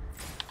attack.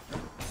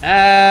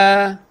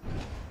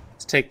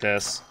 Let's take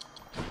this.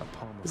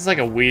 This is like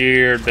a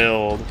weird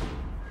build.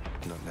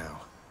 Not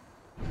now.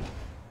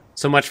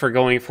 So much for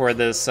going for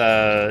this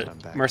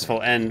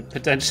merciful end,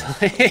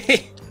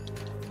 potentially.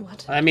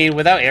 What? I mean,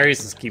 without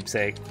Ares'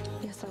 keepsake.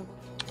 Yes, I will.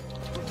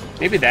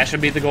 Maybe that should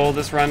be the goal of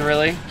this run,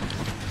 really.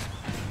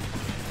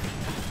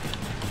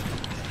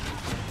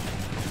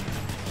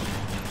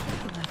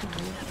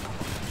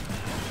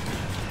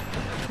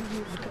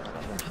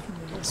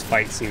 This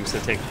fight seems to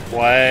take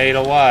quite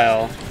a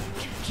while.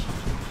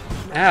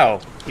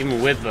 Ow!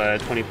 Even with the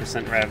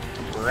 20%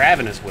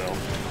 Ravenous Will.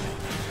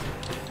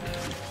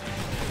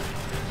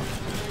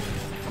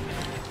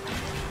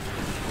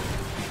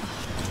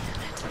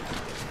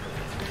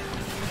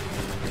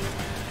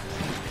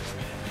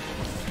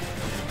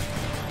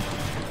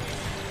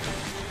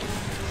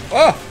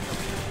 Oh!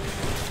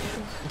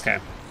 Okay.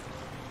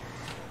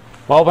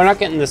 Well, we're not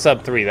getting the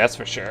sub 3, that's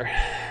for sure.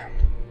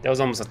 That was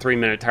almost a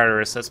 3-minute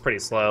Tartarus, that's pretty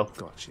slow.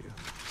 Got you.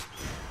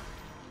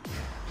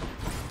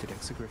 Did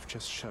Exegriff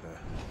just shudder?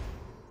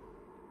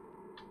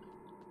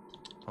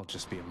 I'll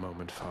just be a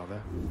moment,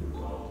 Father.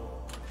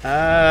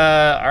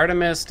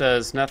 Artemis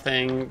does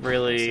nothing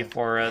really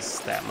for us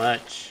that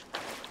much.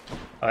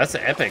 Oh, that's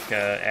an epic,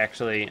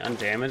 actually.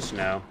 Undamaged?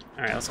 No.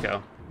 Alright, let's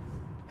go.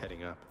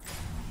 Heading up.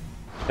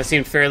 That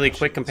seemed fairly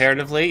quick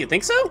comparatively. You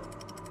think so?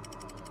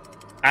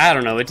 I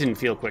don't know, it didn't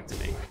feel quick to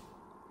me.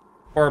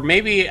 Or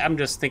maybe I'm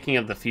just thinking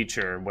of the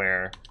future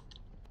where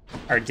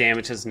our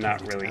damage has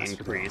not really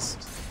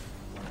increased.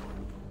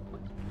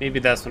 Maybe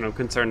that's what I'm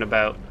concerned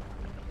about.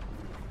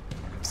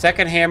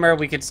 Second hammer,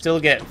 we could still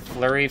get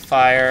Flurry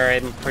Fire,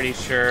 I'm pretty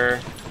sure.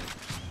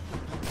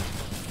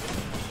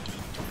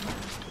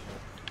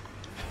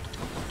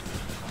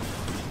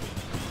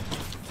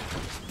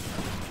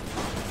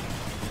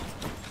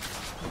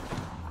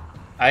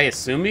 I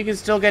assume you can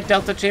still get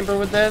Delta Chamber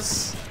with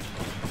this.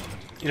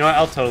 You know what,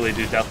 I'll totally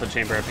do Delta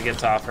Chamber if it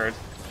gets offered.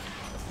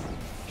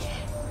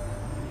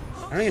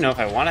 I don't even know if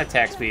I want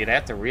attack speed, I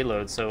have to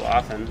reload so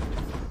often.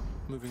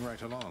 Moving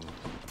right along.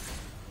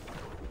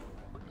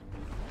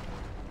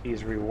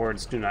 These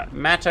rewards do not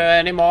matter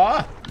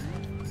anymore.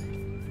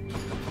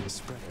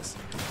 Spreaders.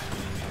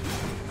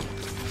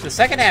 The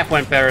second half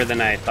went better than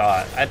I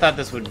thought. I thought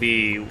this would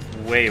be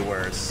way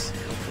worse,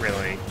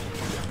 really.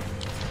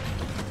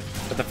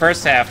 But the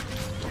first half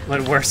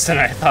went worse than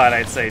I thought,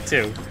 I'd say,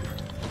 too.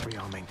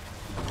 Rearming.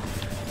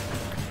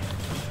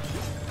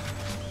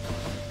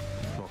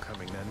 More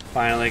coming then.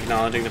 Finally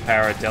acknowledging the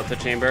power of Delta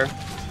Chamber.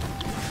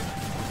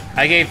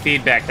 I gave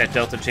feedback that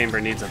Delta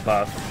Chamber needs a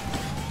buff.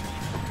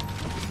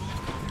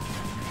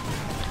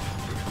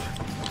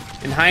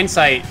 In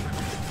hindsight,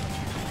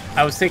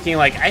 I was thinking,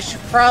 like, I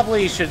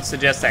probably should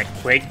suggest that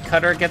Quake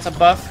Cutter gets a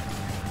buff.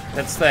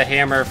 That's the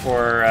hammer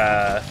for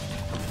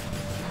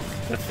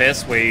the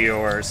fist, where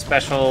your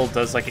special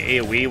does like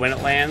AoE when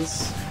it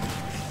lands.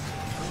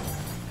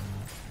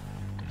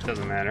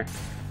 Doesn't matter.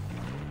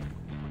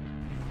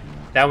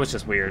 That was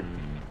just weird.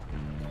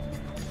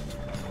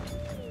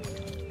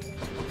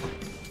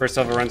 First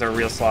overruns are a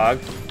real slog.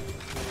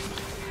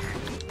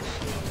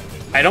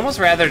 I'd almost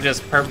rather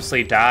just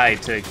purposely die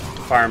to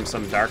farm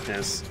some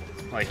darkness,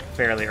 like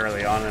fairly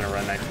early on in a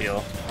run, I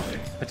feel,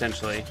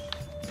 potentially.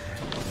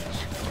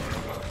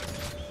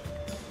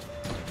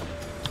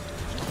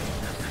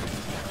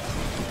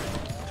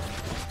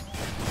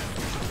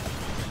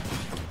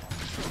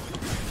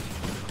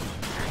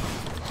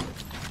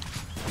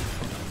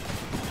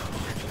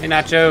 Hey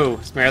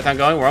Nacho, is marathon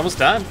going? We're almost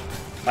done.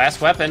 Last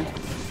weapon,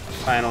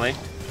 finally.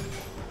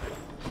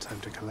 Time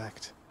to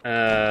collect.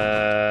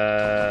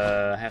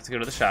 I have to go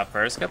to the shop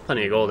first. Got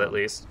plenty of gold at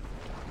least.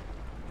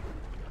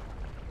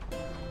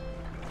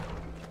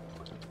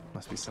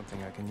 Must be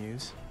something I can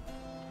use.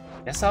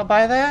 Guess I'll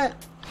buy that.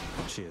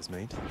 Cheers,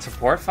 mate.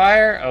 Support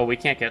fire? Oh, we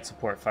can't get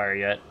support fire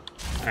yet.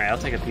 Alright, I'll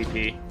take a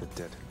PP. The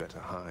dead had better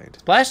hide.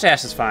 Splash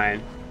dash is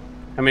fine.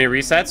 How many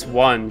resets?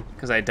 1,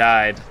 because I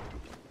died.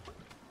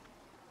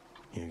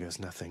 Here goes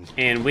nothing.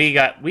 And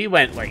we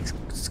went like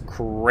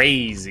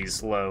crazy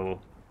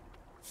slow.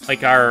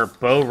 Like our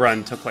bow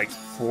run took like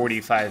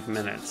 45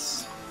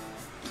 minutes.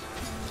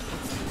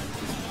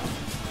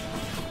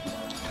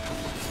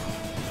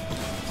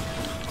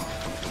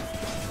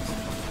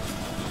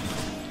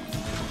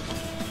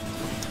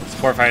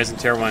 Support fires in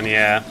tier 1,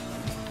 yeah.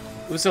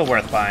 It was still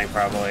worth buying,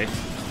 probably.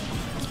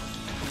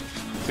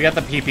 We got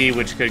the PP,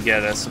 which could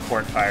get a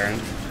support fire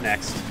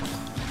next.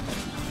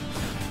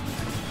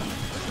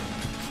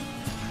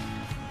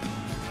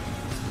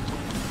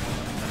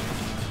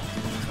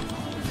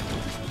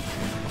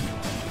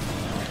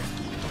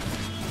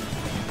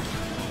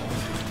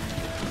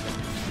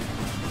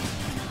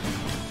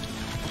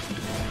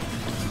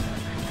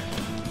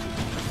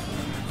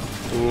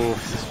 Ooh,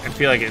 I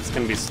feel like it's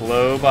gonna be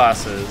slow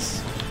bosses.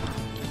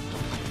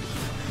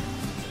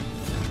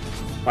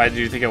 Why did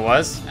you think it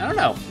was? I don't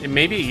know.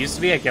 Maybe it used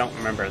to be. I don't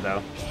remember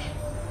though.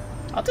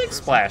 I'll take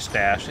Splash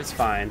Dash. It's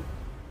fine.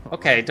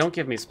 Okay, don't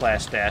give me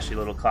Splash Dash, you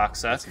little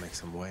cocksuck. Let's make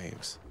some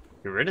waves.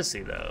 Eurydice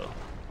though.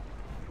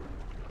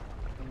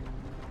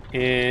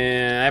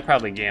 And I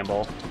probably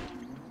gamble.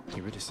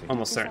 Eurydice.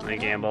 Almost certainly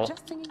gamble.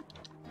 Just singing.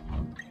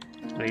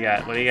 What do you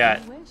got? What do you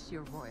got? Wish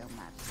your royal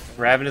majesty.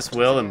 Ravenous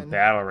Will and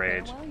Battle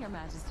Rage. Farewell, your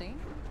majesty.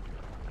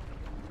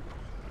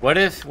 What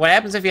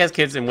happens if he has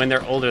kids and when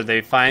they're older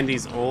they find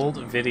these old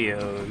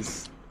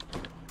videos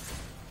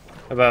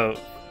about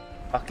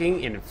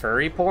fucking and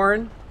furry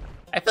porn?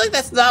 I feel like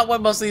that's not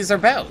what most of these are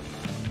about.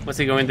 What's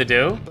he going to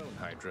do? Bone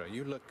Hydra,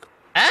 you look.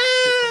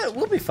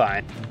 We'll be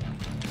fine.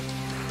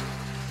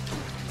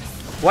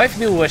 Wife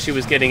knew what she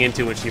was getting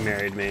into when she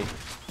married me.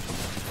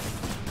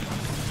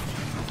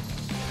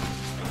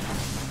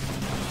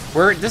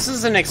 This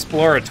is an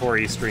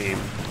exploratory stream.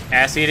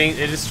 Ass eating,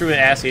 it is true that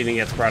ass eating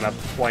gets brought up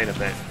quite a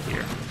bit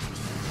here.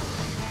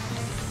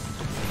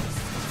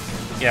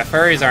 Yeah,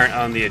 furries aren't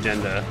on the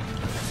agenda.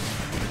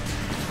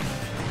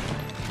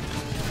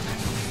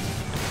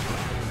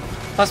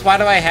 Plus, why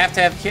do I have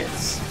to have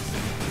kids?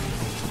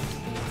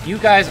 You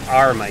guys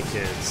are my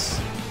kids.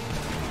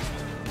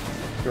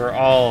 You're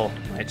all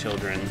my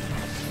children.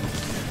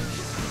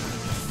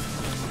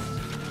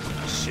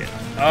 Shit.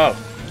 Oh.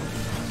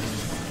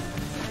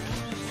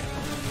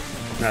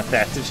 Not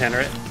that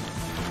degenerate.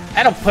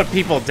 I don't put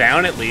people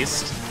down, at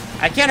least.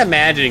 I can't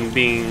imagine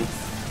being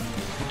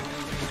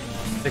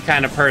the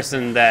kind of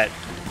person that,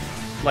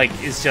 like,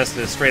 is just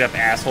a straight-up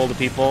asshole to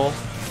people.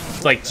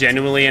 Like,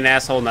 genuinely an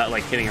asshole, not,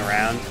 like, kidding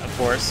around, of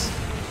course.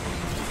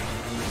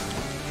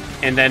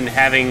 And then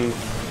having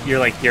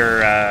your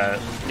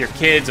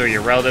kids or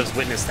your relatives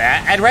witness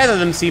that. I'd rather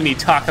them see me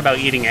talk about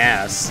eating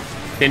ass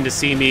than to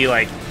see me,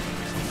 like,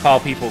 call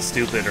people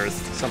stupid or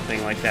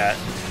something like that.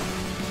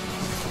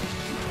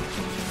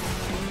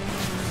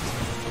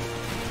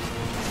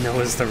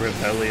 Noah's the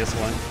rebellious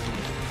one.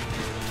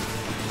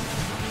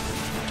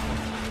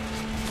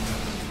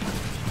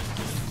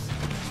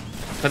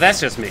 But that's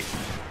just me.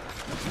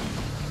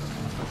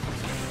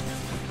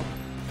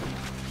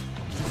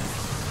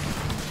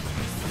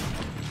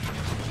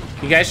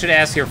 You guys should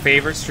ask your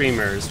favorite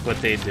streamers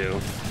what they do.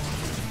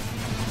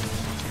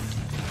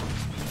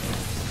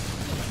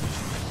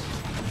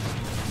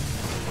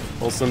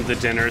 Wholesome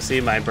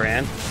degeneracy, my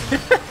brand.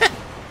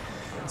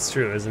 It's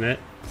true, isn't it?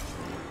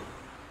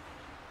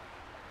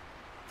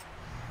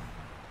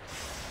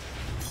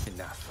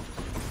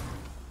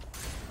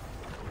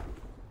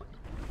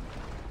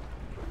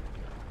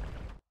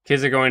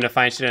 Kids are going to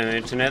find shit on the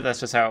internet, that's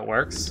just how it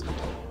works.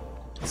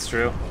 It's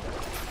true.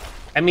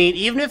 I mean,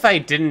 even if I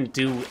didn't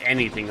do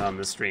anything on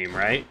the stream,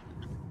 right?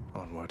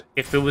 Onward.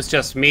 If it was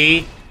just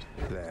me,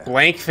 There.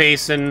 blank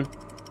facing,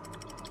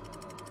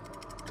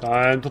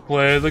 time to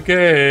play the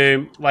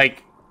game,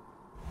 like,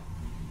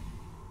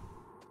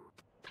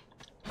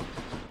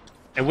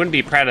 I wouldn't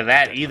be proud of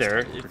that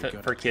either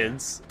for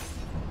kids.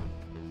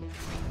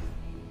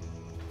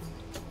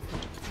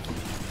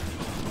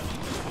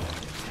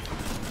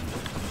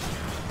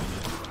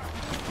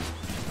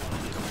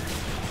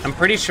 I'm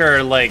pretty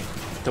sure, like,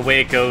 the way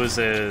it goes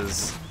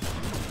is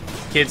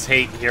kids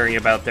hate hearing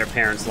about their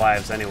parents'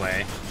 lives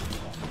anyway.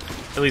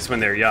 At least when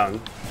they're young.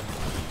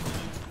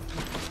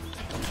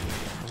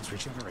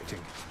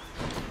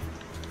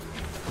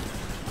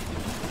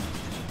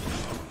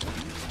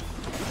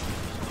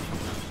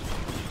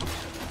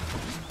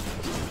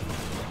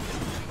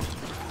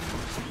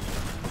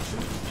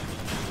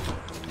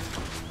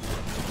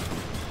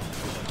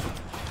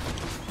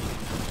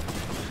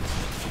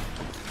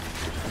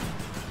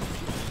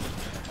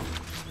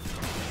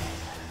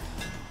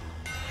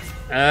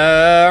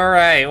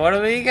 Alright, what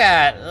do we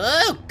got?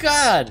 Oh,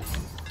 God!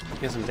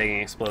 Guess I'm taking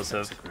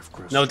explosive.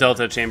 No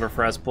Delta chamber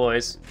for us,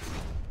 boys.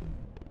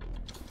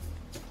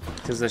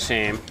 Tis a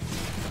shame.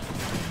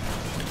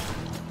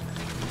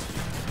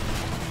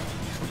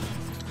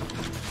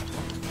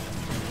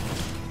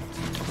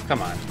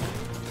 Come on.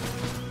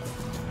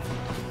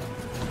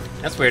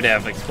 That's weird to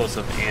have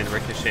explosive and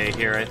ricochet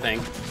here, I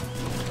think.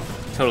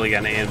 Totally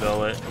gonna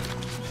anvil it.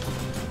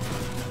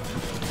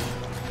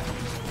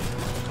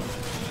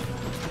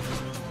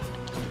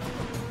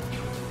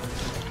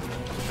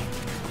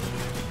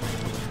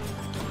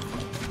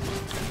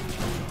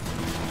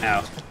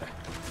 Ow.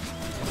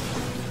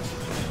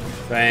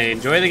 Do I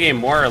enjoy the game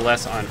more or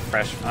less on a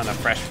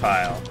fresh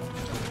file?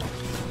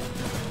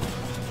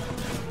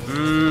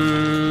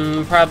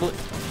 Probably.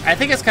 I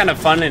think it's kind of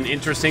fun and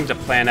interesting to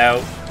plan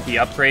out the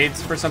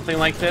upgrades for something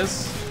like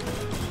this.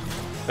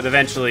 But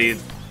eventually,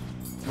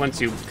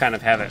 once you kind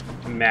of have it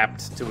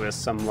mapped to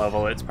some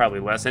level, it's probably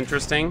less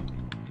interesting.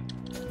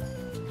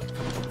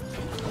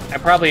 I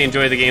probably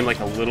enjoy the game like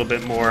a little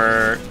bit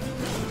more,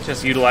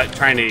 just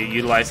trying to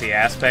utilize the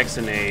aspects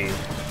in a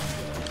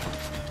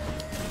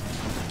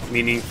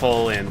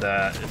meaningful and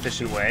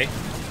efficient way.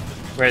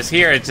 Whereas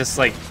here, it's just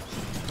like,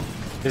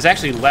 there's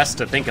actually less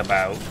to think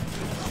about,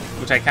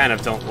 which I kind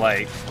of don't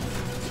like.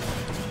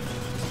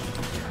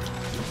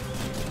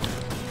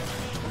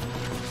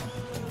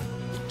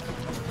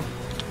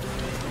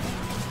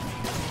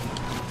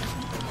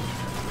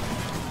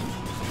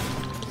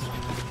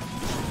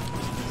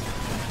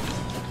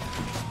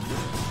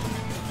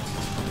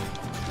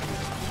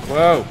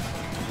 Whoa!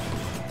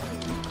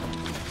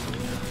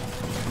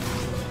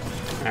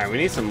 Alright, we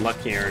need some luck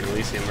here in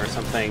Elysium or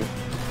something.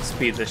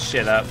 Speed this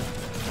shit up.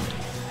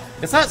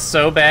 It's not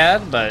so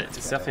bad, but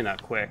it's definitely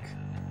not quick.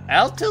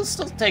 I'll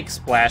still take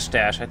Splash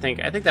Dash. I think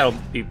that'll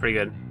be pretty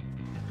good.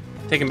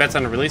 Taking bets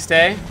on a release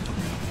day?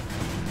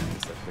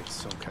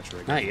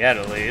 Not yet,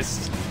 at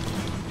least.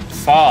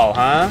 Fall,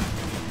 huh?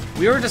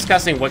 We were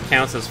discussing what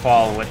counts as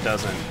fall and what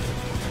doesn't.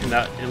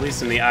 At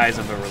least in the eyes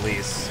of a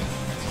release.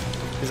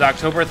 Is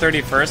October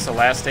 31st the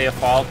last day of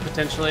fall,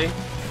 potentially?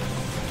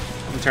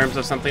 In terms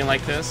of something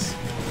like this?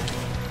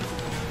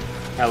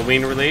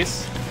 Halloween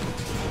release?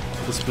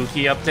 The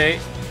spooky update?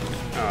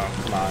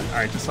 Oh, come on.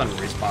 Alright, just let them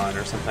respawn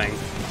or something.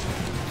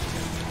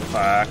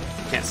 Fuck.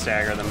 Can't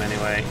stagger them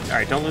anyway.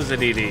 Alright, don't lose the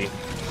DD.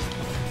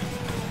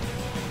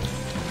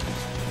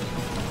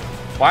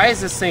 Why is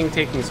this thing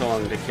taking so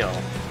long to kill?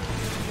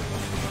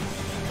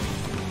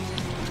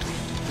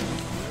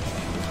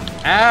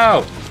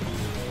 Ow!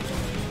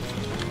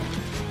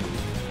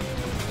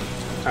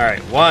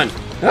 Alright, one.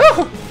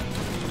 Woo!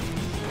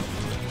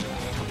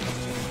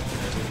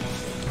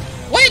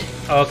 What?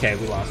 Okay,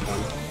 we lost one.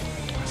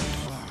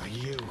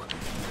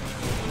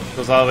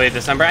 Goes all the way to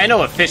December. I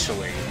know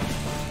officially.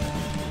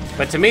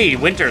 But to me,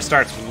 winter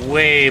starts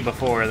way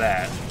before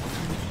that.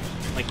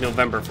 Like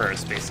November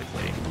 1st,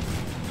 basically.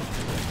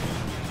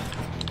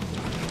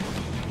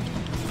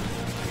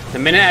 The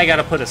minute I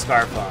gotta put a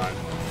scarf on.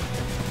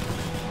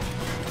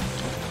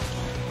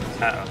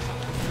 Uh-oh.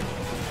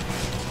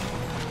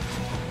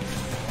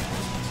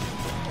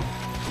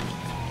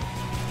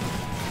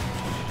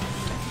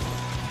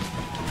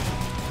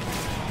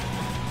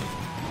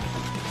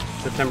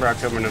 September,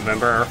 October,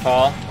 November, or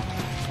fall.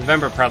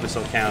 November probably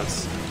still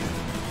counts.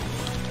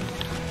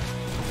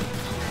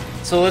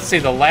 So let's see,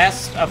 the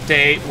last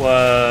update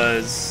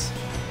was...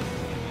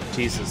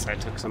 Jesus,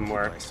 that took some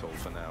work.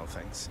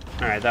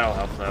 Alright, that'll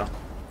help though.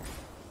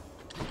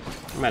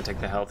 I'm gonna take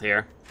the health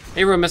here.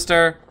 Hey, room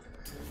mister!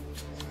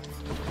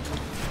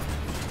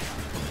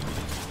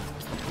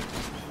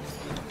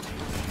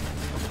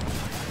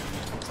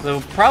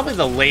 So probably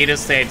the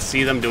latest I'd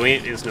see them doing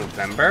it is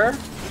November.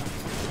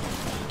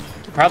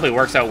 Probably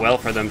works out well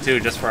for them too,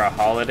 just for a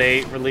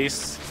holiday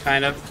release,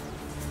 kind of.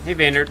 Hey,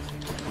 Vander.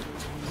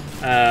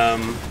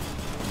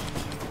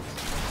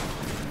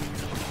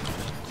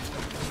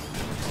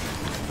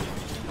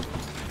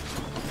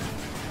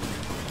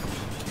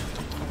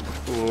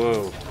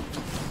 Whoa.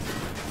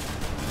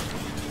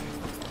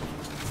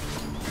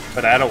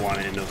 But I don't want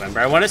it in November.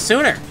 I want it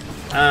sooner.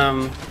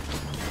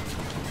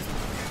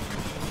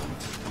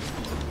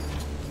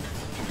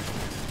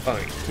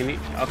 Okay, can you?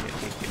 Okay,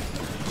 thank you.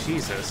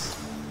 Jesus.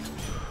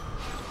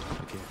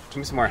 Give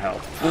me some more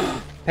health.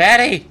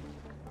 Patty!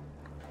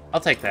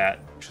 I'll take that.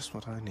 Just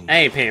what I need. I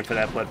ain't paying for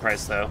that blood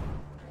price, though.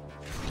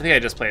 I think I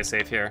just play it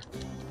safe here.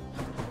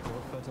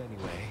 But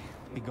anyway,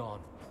 be gone.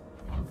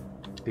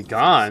 Be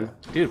gone?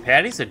 Dude,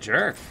 Patty's a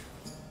jerk.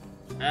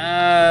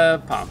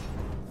 Pump.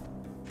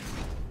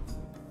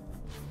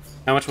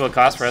 How much will it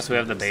cost for us who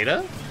have the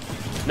beta?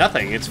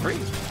 Nothing, it's free.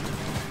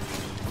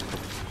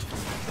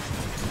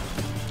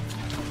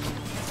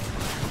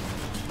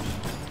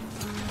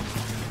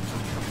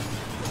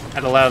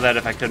 I'd allow that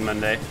if I could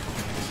Monday.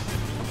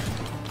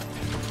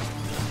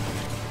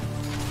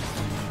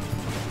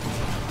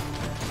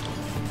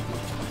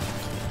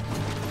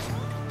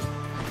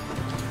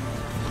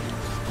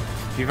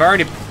 If you've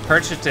already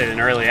purchased it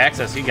in early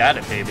access, you got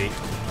it, baby.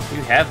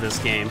 You have this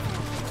game.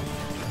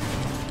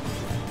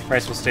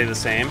 Price will stay the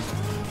same.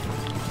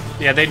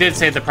 Yeah, they did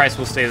say the price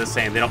will stay the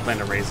same. They don't plan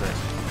to raise it.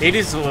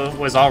 Hades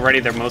was already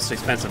their most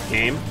expensive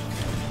game.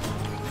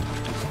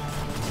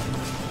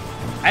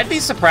 I'd be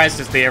surprised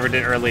if they ever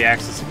did early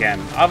access again.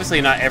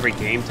 Obviously, not every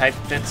game type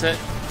fits it,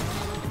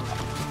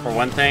 for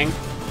one thing.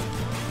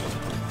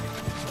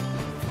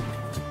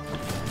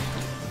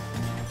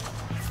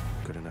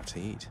 Good enough to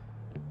eat.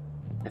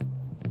 I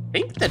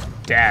think the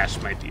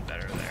dash might be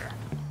better there.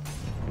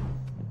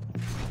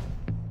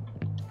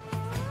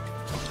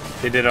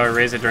 They did already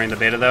raise it during the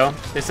beta, though.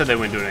 They said they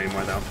wouldn't do it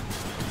anymore, though.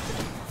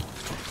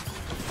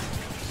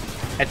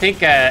 I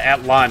think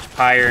at launch,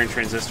 Pyre and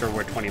Transistor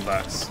were 20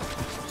 bucks.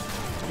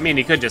 I mean,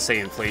 you could just say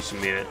inflation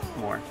made it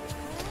more.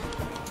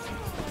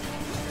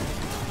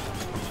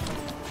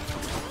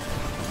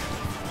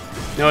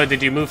 Noah,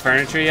 did you move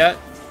furniture yet?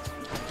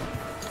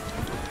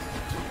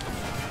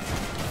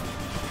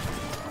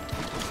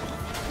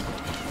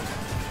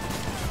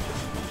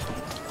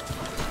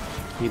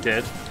 You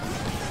did.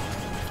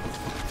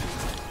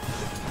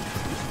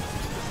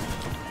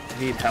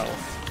 Need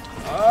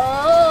health.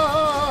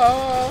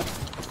 Oh!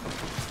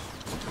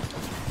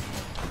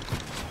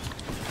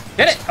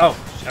 Hit it! Oh,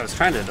 I was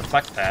trying to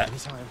deflect that.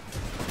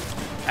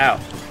 Ow.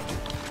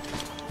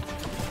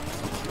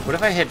 What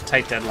if I hit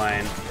tight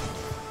deadline?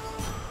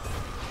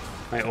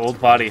 My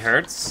old body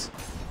hurts?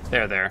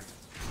 There.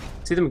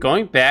 See them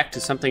going back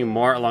to something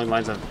more along the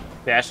lines of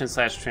Bastion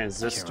 /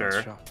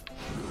 Transistor.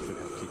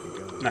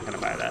 I'm not gonna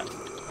buy that.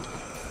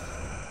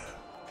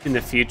 In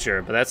the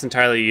future, but that's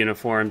entirely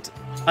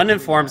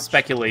uninformed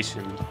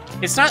speculation.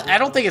 It's not, I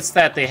don't think it's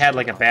that they had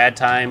like a bad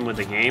time with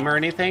the game or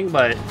anything,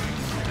 but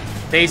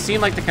they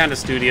seem like the kind of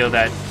studio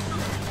that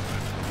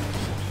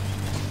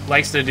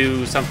likes to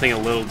do something a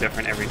little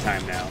different every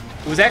time now.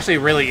 It was actually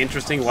really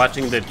interesting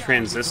watching the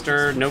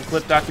Transistor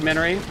no-clip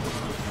documentary,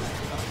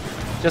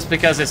 just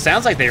because it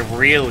sounds like they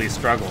really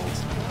struggled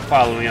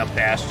following up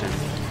Bastion.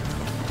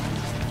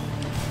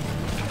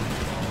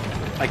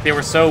 Like, they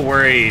were so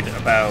worried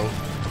about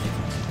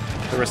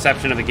the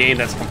reception of a game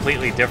that's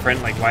completely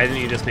different. Like, why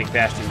didn't you just make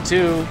Bastion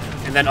 2?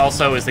 And then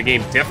also, is the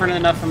game different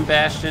enough from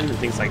Bastion and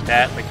things like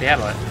that? Like, they had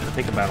to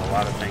think about a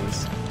lot of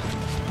things.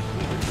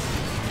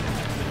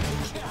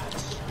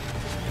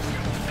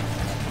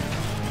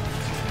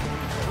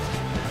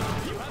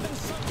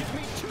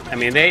 I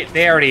mean,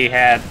 they already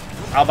had...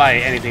 I'll buy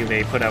anything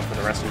they put out for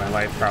the rest of my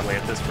life, probably,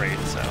 at this rate,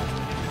 so...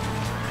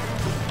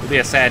 It'll be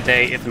a sad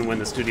day if and when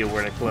the studio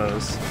were to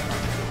close.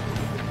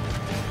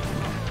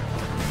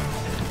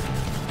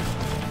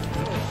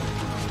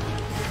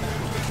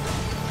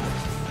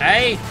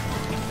 Hey!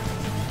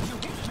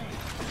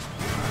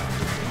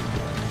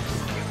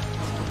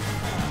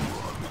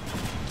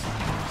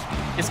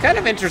 It's kind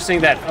of interesting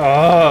that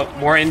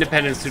more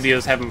independent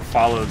studios haven't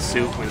followed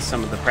suit with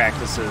some of the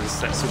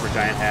practices that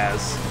Supergiant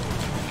has.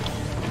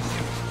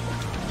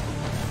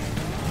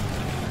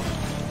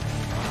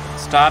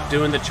 Stop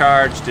doing the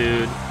charge,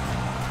 dude.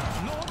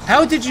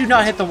 How did you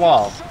not hit the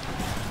wall?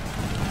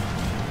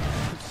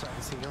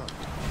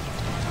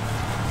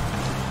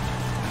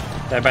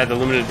 Did I buy the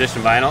limited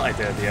edition vinyl? I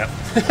did, yep.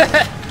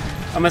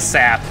 I'm a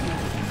sap.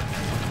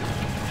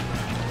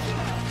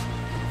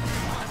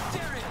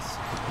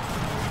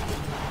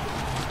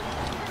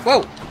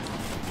 Whoa!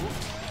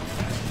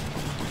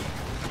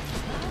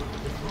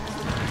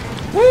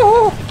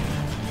 Woohoo!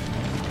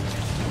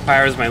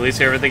 Pyre is my least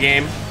favorite of the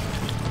game.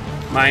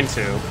 Mine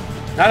too.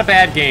 Not a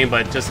bad game,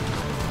 but just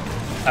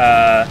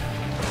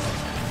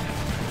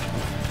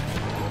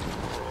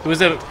it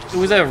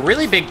was a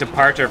really big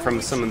departure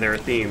from some of their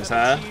themes,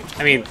 huh?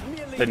 I mean,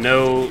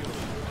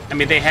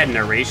 they had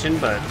narration,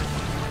 but I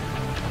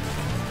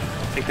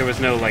think there was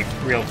no like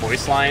real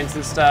voice lines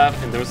and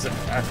stuff, and there was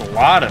a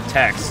lot of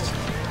text.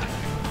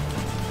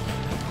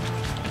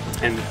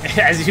 And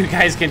as you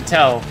guys can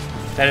tell,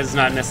 that is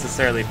not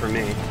necessarily for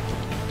me.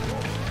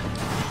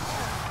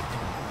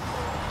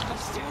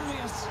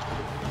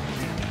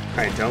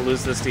 Alright, don't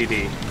lose this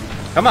DD.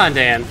 Come on,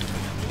 Dan.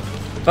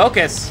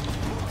 Focus!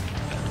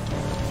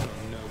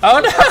 Oh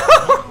no!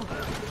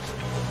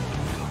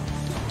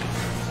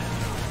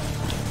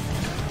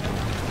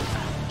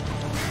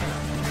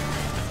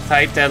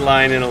 Tight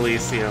deadline in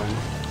Elysium.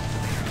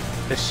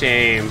 The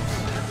shame.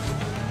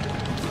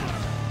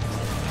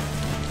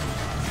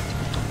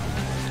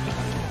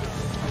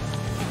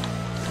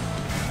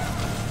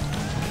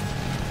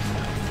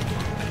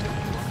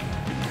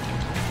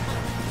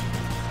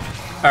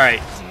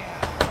 Alright.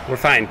 We're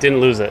fine. Didn't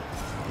lose it.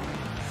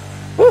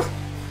 Whew.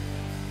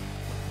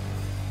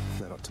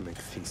 That ought to make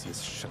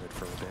Theseus shut it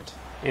for a bit.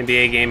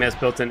 NBA game has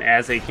built-in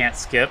as they can't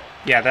skip.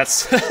 Yeah,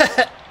 that's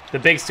the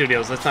big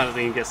studios. Let's not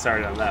even get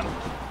started on them.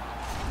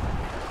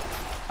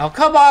 Oh,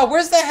 come on.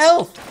 Where's the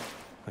health?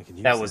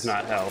 That was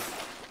not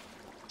health.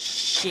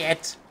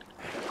 Shit.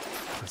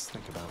 Let's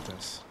think about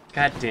this.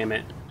 God damn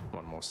it.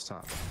 One more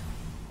stop.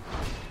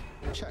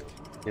 Check.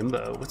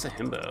 Himbo. What's a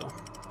himbo?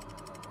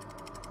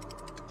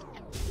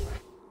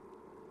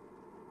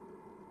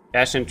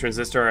 Bastion,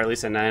 Transistor are at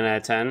least a 9 out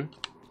of 10.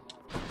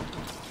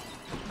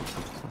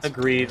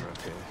 Agreed.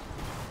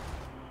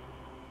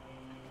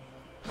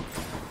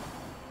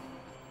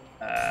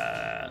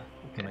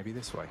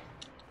 this way.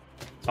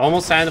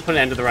 Almost time to put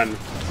an end to the run.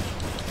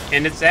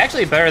 And it's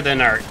actually better than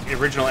our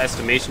original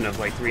estimation of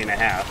like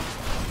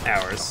 3.5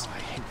 hours. I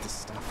hate this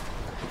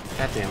stuff.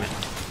 God damn it.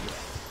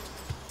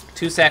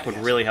 2-sack would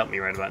really help me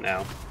right about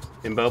now.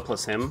 Bimbo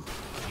plus him.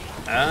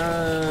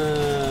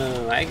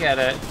 Oh, I get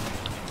it.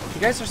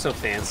 You guys are so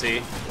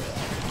fancy.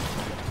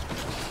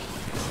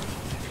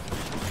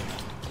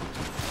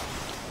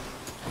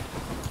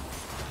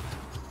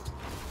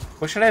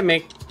 What should I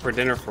make for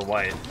dinner for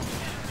White?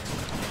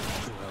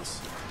 Who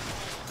else?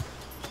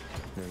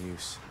 No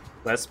use.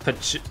 Less.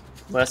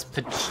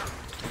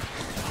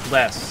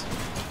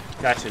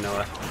 Gotcha,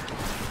 Noah.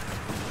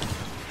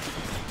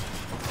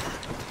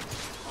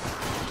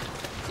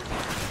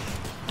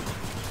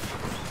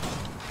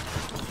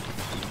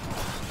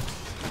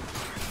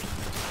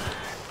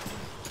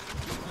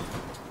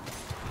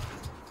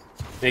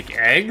 Make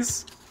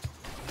eggs?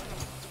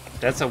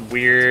 That's a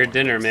weird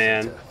dinner,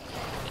 man.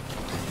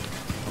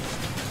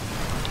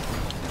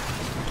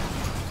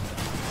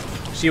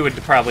 She would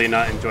probably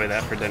not enjoy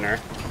that for dinner.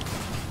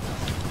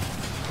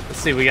 Let's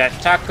see, we got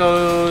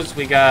tacos,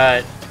 we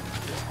got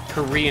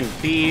Korean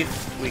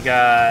beef, we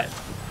got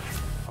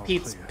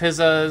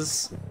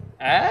pizzas.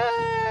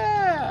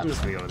 I'm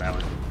just gonna go with that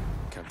one.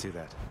 Can't do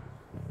that.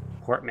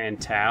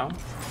 Portmanteau?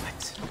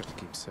 What? Got to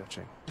keep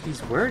searching.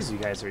 These words you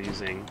guys are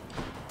using.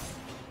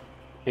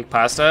 Make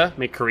pasta,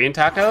 make Korean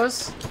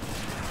tacos.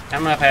 I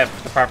don't know if I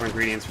have the proper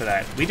ingredients for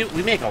that. We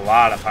make a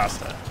lot of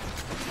pasta.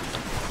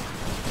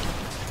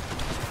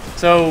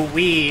 So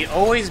we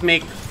always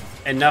make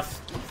enough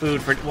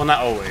food for, well, not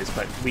always,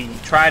 but we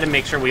try to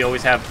make sure we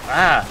always have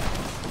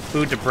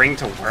food to bring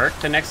to work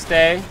the next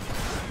day,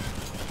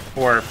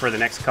 or for the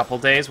next couple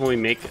days when we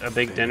make a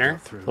big dinner.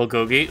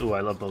 Bulgogi, ooh,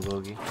 I love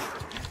bulgogi.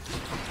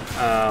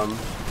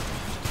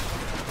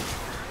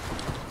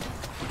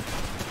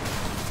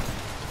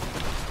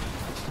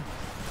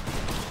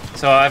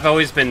 So I've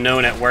always been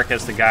known at work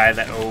as the guy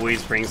that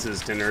always brings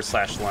his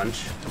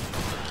dinner/lunch.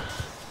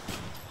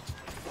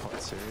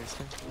 What,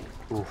 seriously?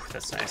 Ooh,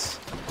 that's nice.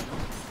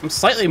 I'm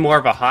slightly more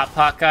of a hot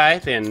pot guy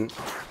than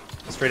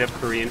straight up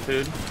Korean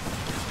food.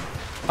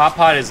 Hot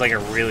pot is like a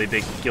really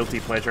big guilty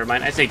pleasure of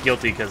mine. I say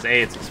guilty because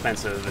A, it's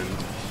expensive, and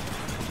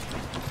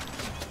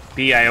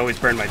B, I always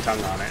burn my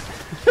tongue on it.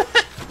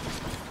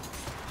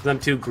 'Cause I'm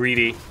too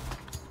greedy.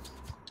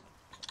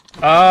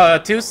 Oh,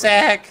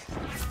 2-sack!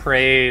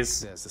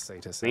 Praise. There's the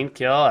status. Clean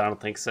kill? I don't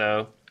think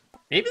so.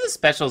 Maybe the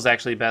special's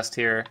actually best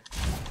here.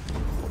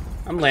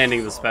 I'm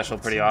landing the special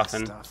pretty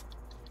often.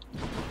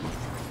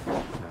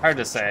 Hard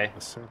to say.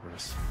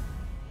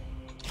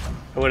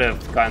 I would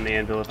have gotten the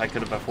anvil if I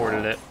could have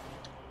afforded it.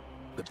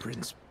 The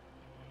prince.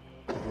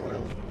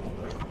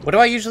 What do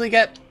I usually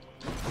get?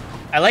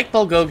 I like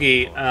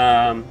bulgogi.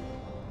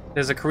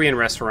 There's a Korean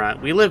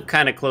restaurant. We live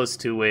kind of close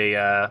to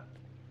a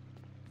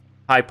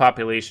high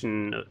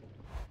population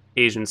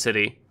Asian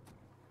city.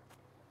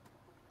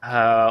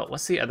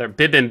 What's the other?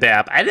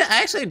 Bibimbap. I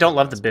actually don't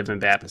love the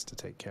bibimbap. To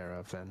take care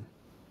of then.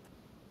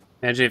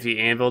 Imagine if you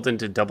anviled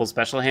into double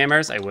special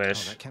hammers. I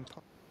wish. Oh, that can't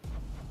pop.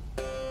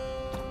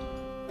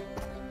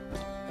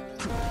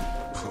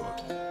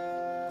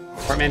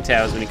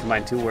 Portmanteau is when you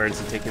combine two words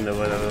and taking the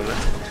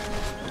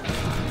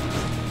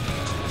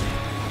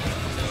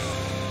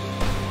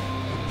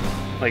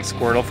like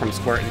Squirtle from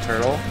Squirt and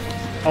Turtle.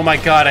 Oh my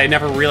god, I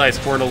never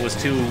realized Squirtle was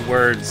 2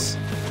 words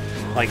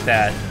like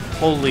that.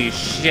 Holy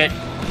shit.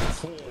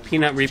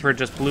 Peanut Reaper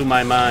just blew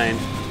my mind.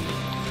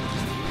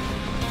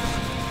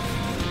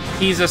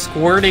 He's a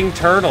squirting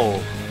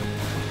turtle.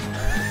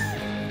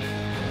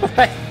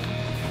 What?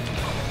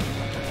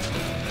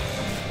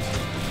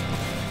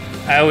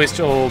 I always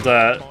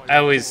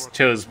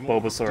chose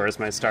Bulbasaur as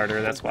my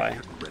starter, that's why.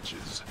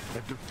 Wretches,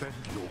 and defend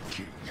your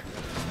king.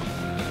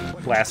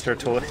 Blaster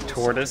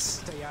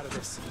Tortoise.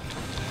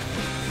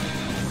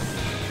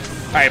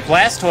 Alright,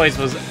 Blastoise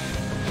was...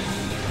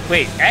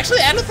 Wait,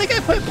 actually, I don't think I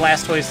put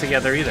Blastoise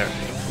together either.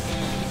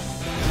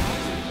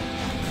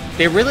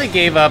 They really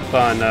gave up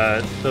on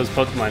those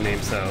Pokemon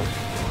names, though.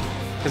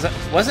 Because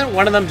wasn't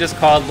one of them just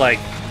called, like,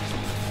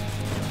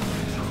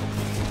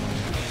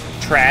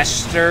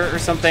 Trashster or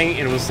something?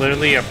 It was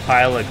literally a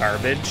pile of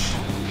garbage.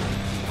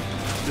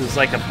 It was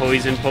like a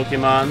poison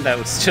Pokemon that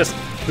was just...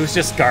 It was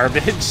just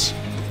garbage.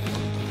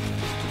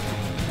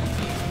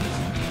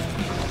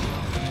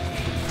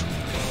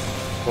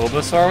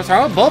 Bulbasaur? What's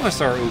wrong with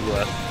Bulbasaur,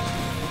 Oogla?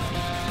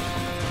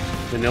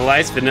 Vanilla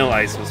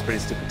Ice was pretty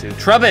stupid too.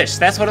 Trubbish,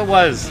 that's what it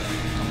was.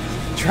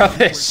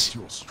 Trubbish.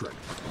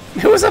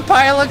 It was a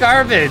pile of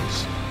garbage.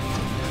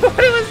 What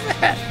was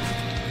that?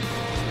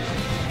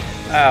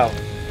 Oh.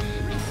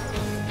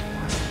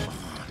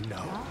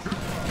 No.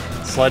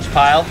 Sludge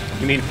pile?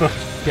 You mean,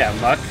 yeah,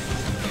 muck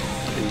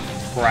and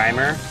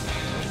primer.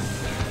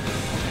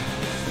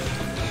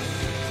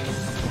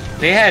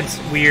 They had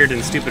weird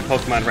and stupid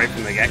Pokemon right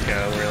from the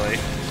get-go, really.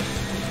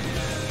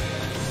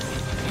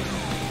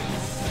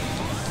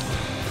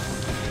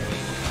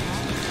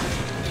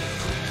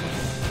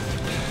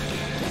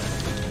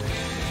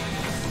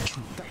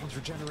 That one's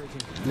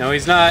regenerating. No,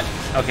 he's not.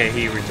 Okay,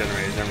 he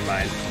regenerated. Never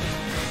mind.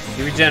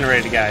 He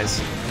regenerated, guys.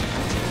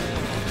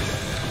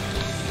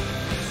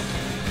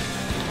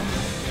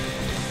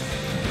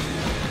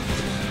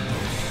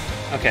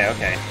 Okay,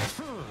 okay.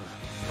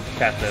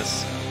 Got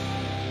this.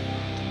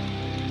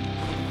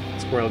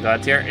 Squirrel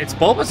God tier. It's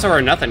Bulbasaur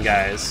or nothing,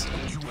 guys.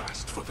 You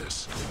asked for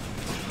this.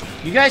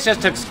 You guys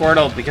just took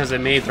Squirtle because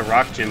it made the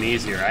rock gym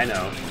easier, I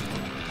know.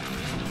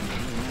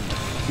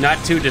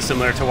 Not too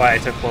dissimilar to why I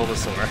took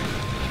Bulbasaur.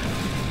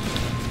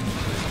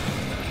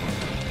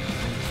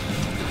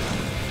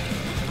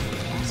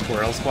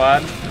 Squirrel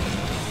Squad.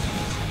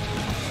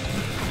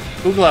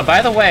 Oogla,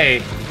 by the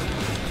way,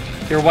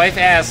 your wife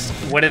asked,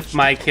 what if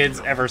my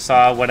kids ever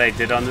saw what I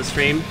did on the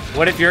stream?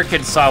 What if your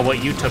kids saw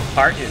what you took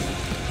part in?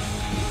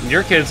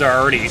 Your kids are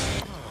already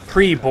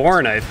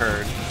pre-born, I've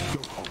heard.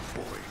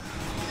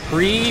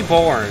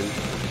 Pre-born.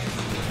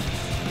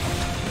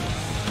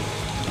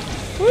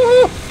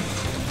 Woohoo!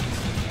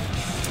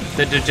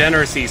 The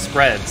degeneracy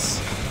spreads.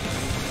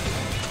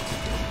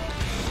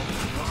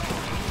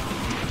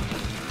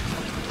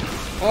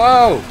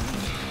 Whoa!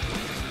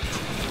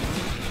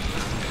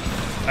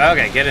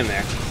 Okay, get in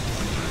there.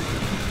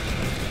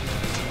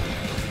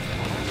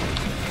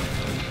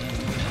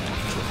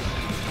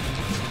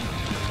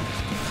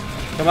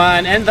 Come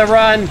on, end the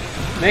run!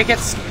 Make it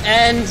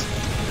end!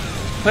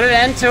 Put an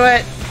end to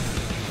it!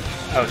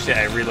 Oh shit,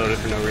 I reloaded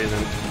for no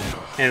reason.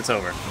 And it's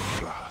over.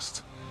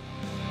 Blast.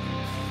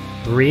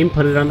 Reem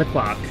put it on the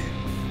clock.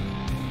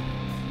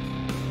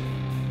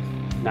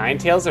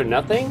 Ninetales or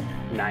nothing?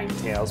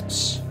 Ninetales.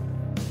 Psh.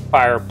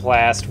 Fire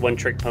Blast, One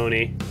Trick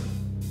Pony.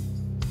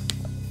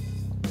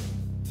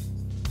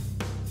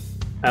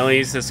 I only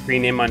use the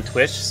screen name on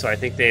Twitch, so I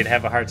think they'd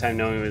have a hard time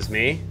knowing it was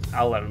me.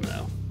 I'll let them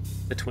know.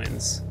 The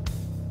twins.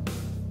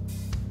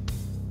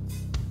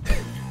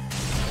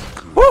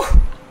 Whew!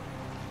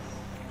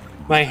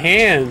 My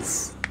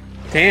hands.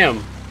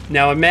 Damn.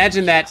 Now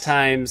imagine that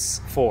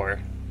times 4.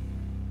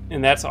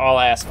 And that's all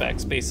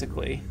aspects,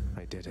 basically.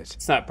 I did it.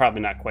 It's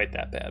probably not quite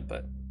that bad,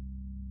 but...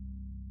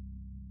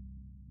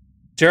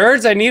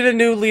 Jerds, I need a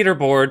new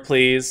leaderboard,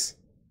 please.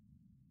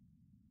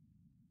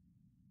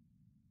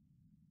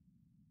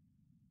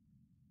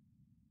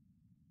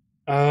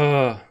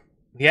 Oh,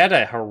 he had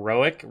a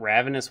heroic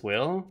ravenous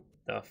will?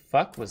 The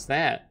fuck was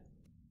that?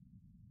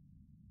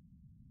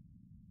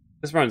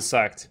 This run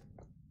sucked.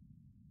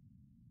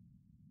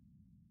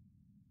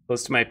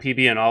 Close to my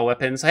PB on all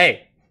weapons.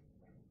 Hey!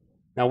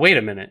 Now wait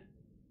a minute.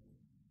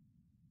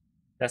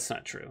 That's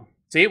not true.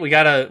 See, we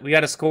got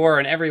a score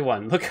on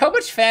everyone. Look how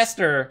much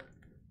faster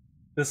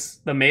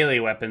the melee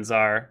weapons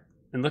are.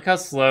 And look how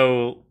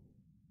slow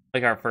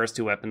like our first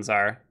 2 weapons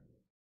are.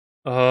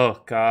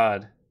 Oh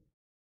god.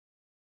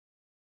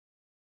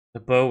 The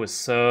bow was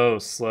so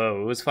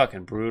slow. It was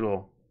fucking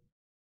brutal.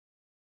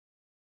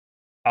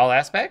 All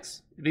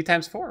aspects? It'd be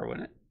times 4,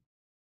 wouldn't it?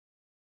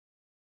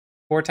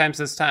 4 times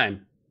this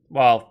time.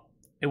 Well,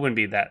 it wouldn't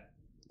be that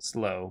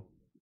slow.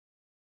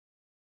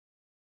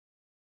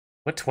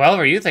 What 12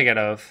 are you thinking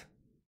of?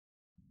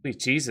 Sweet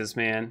Jesus,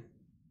 man.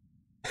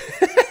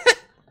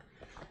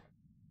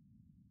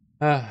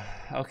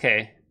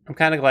 Okay. I'm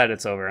kind of glad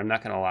it's over. I'm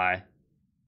not going to lie.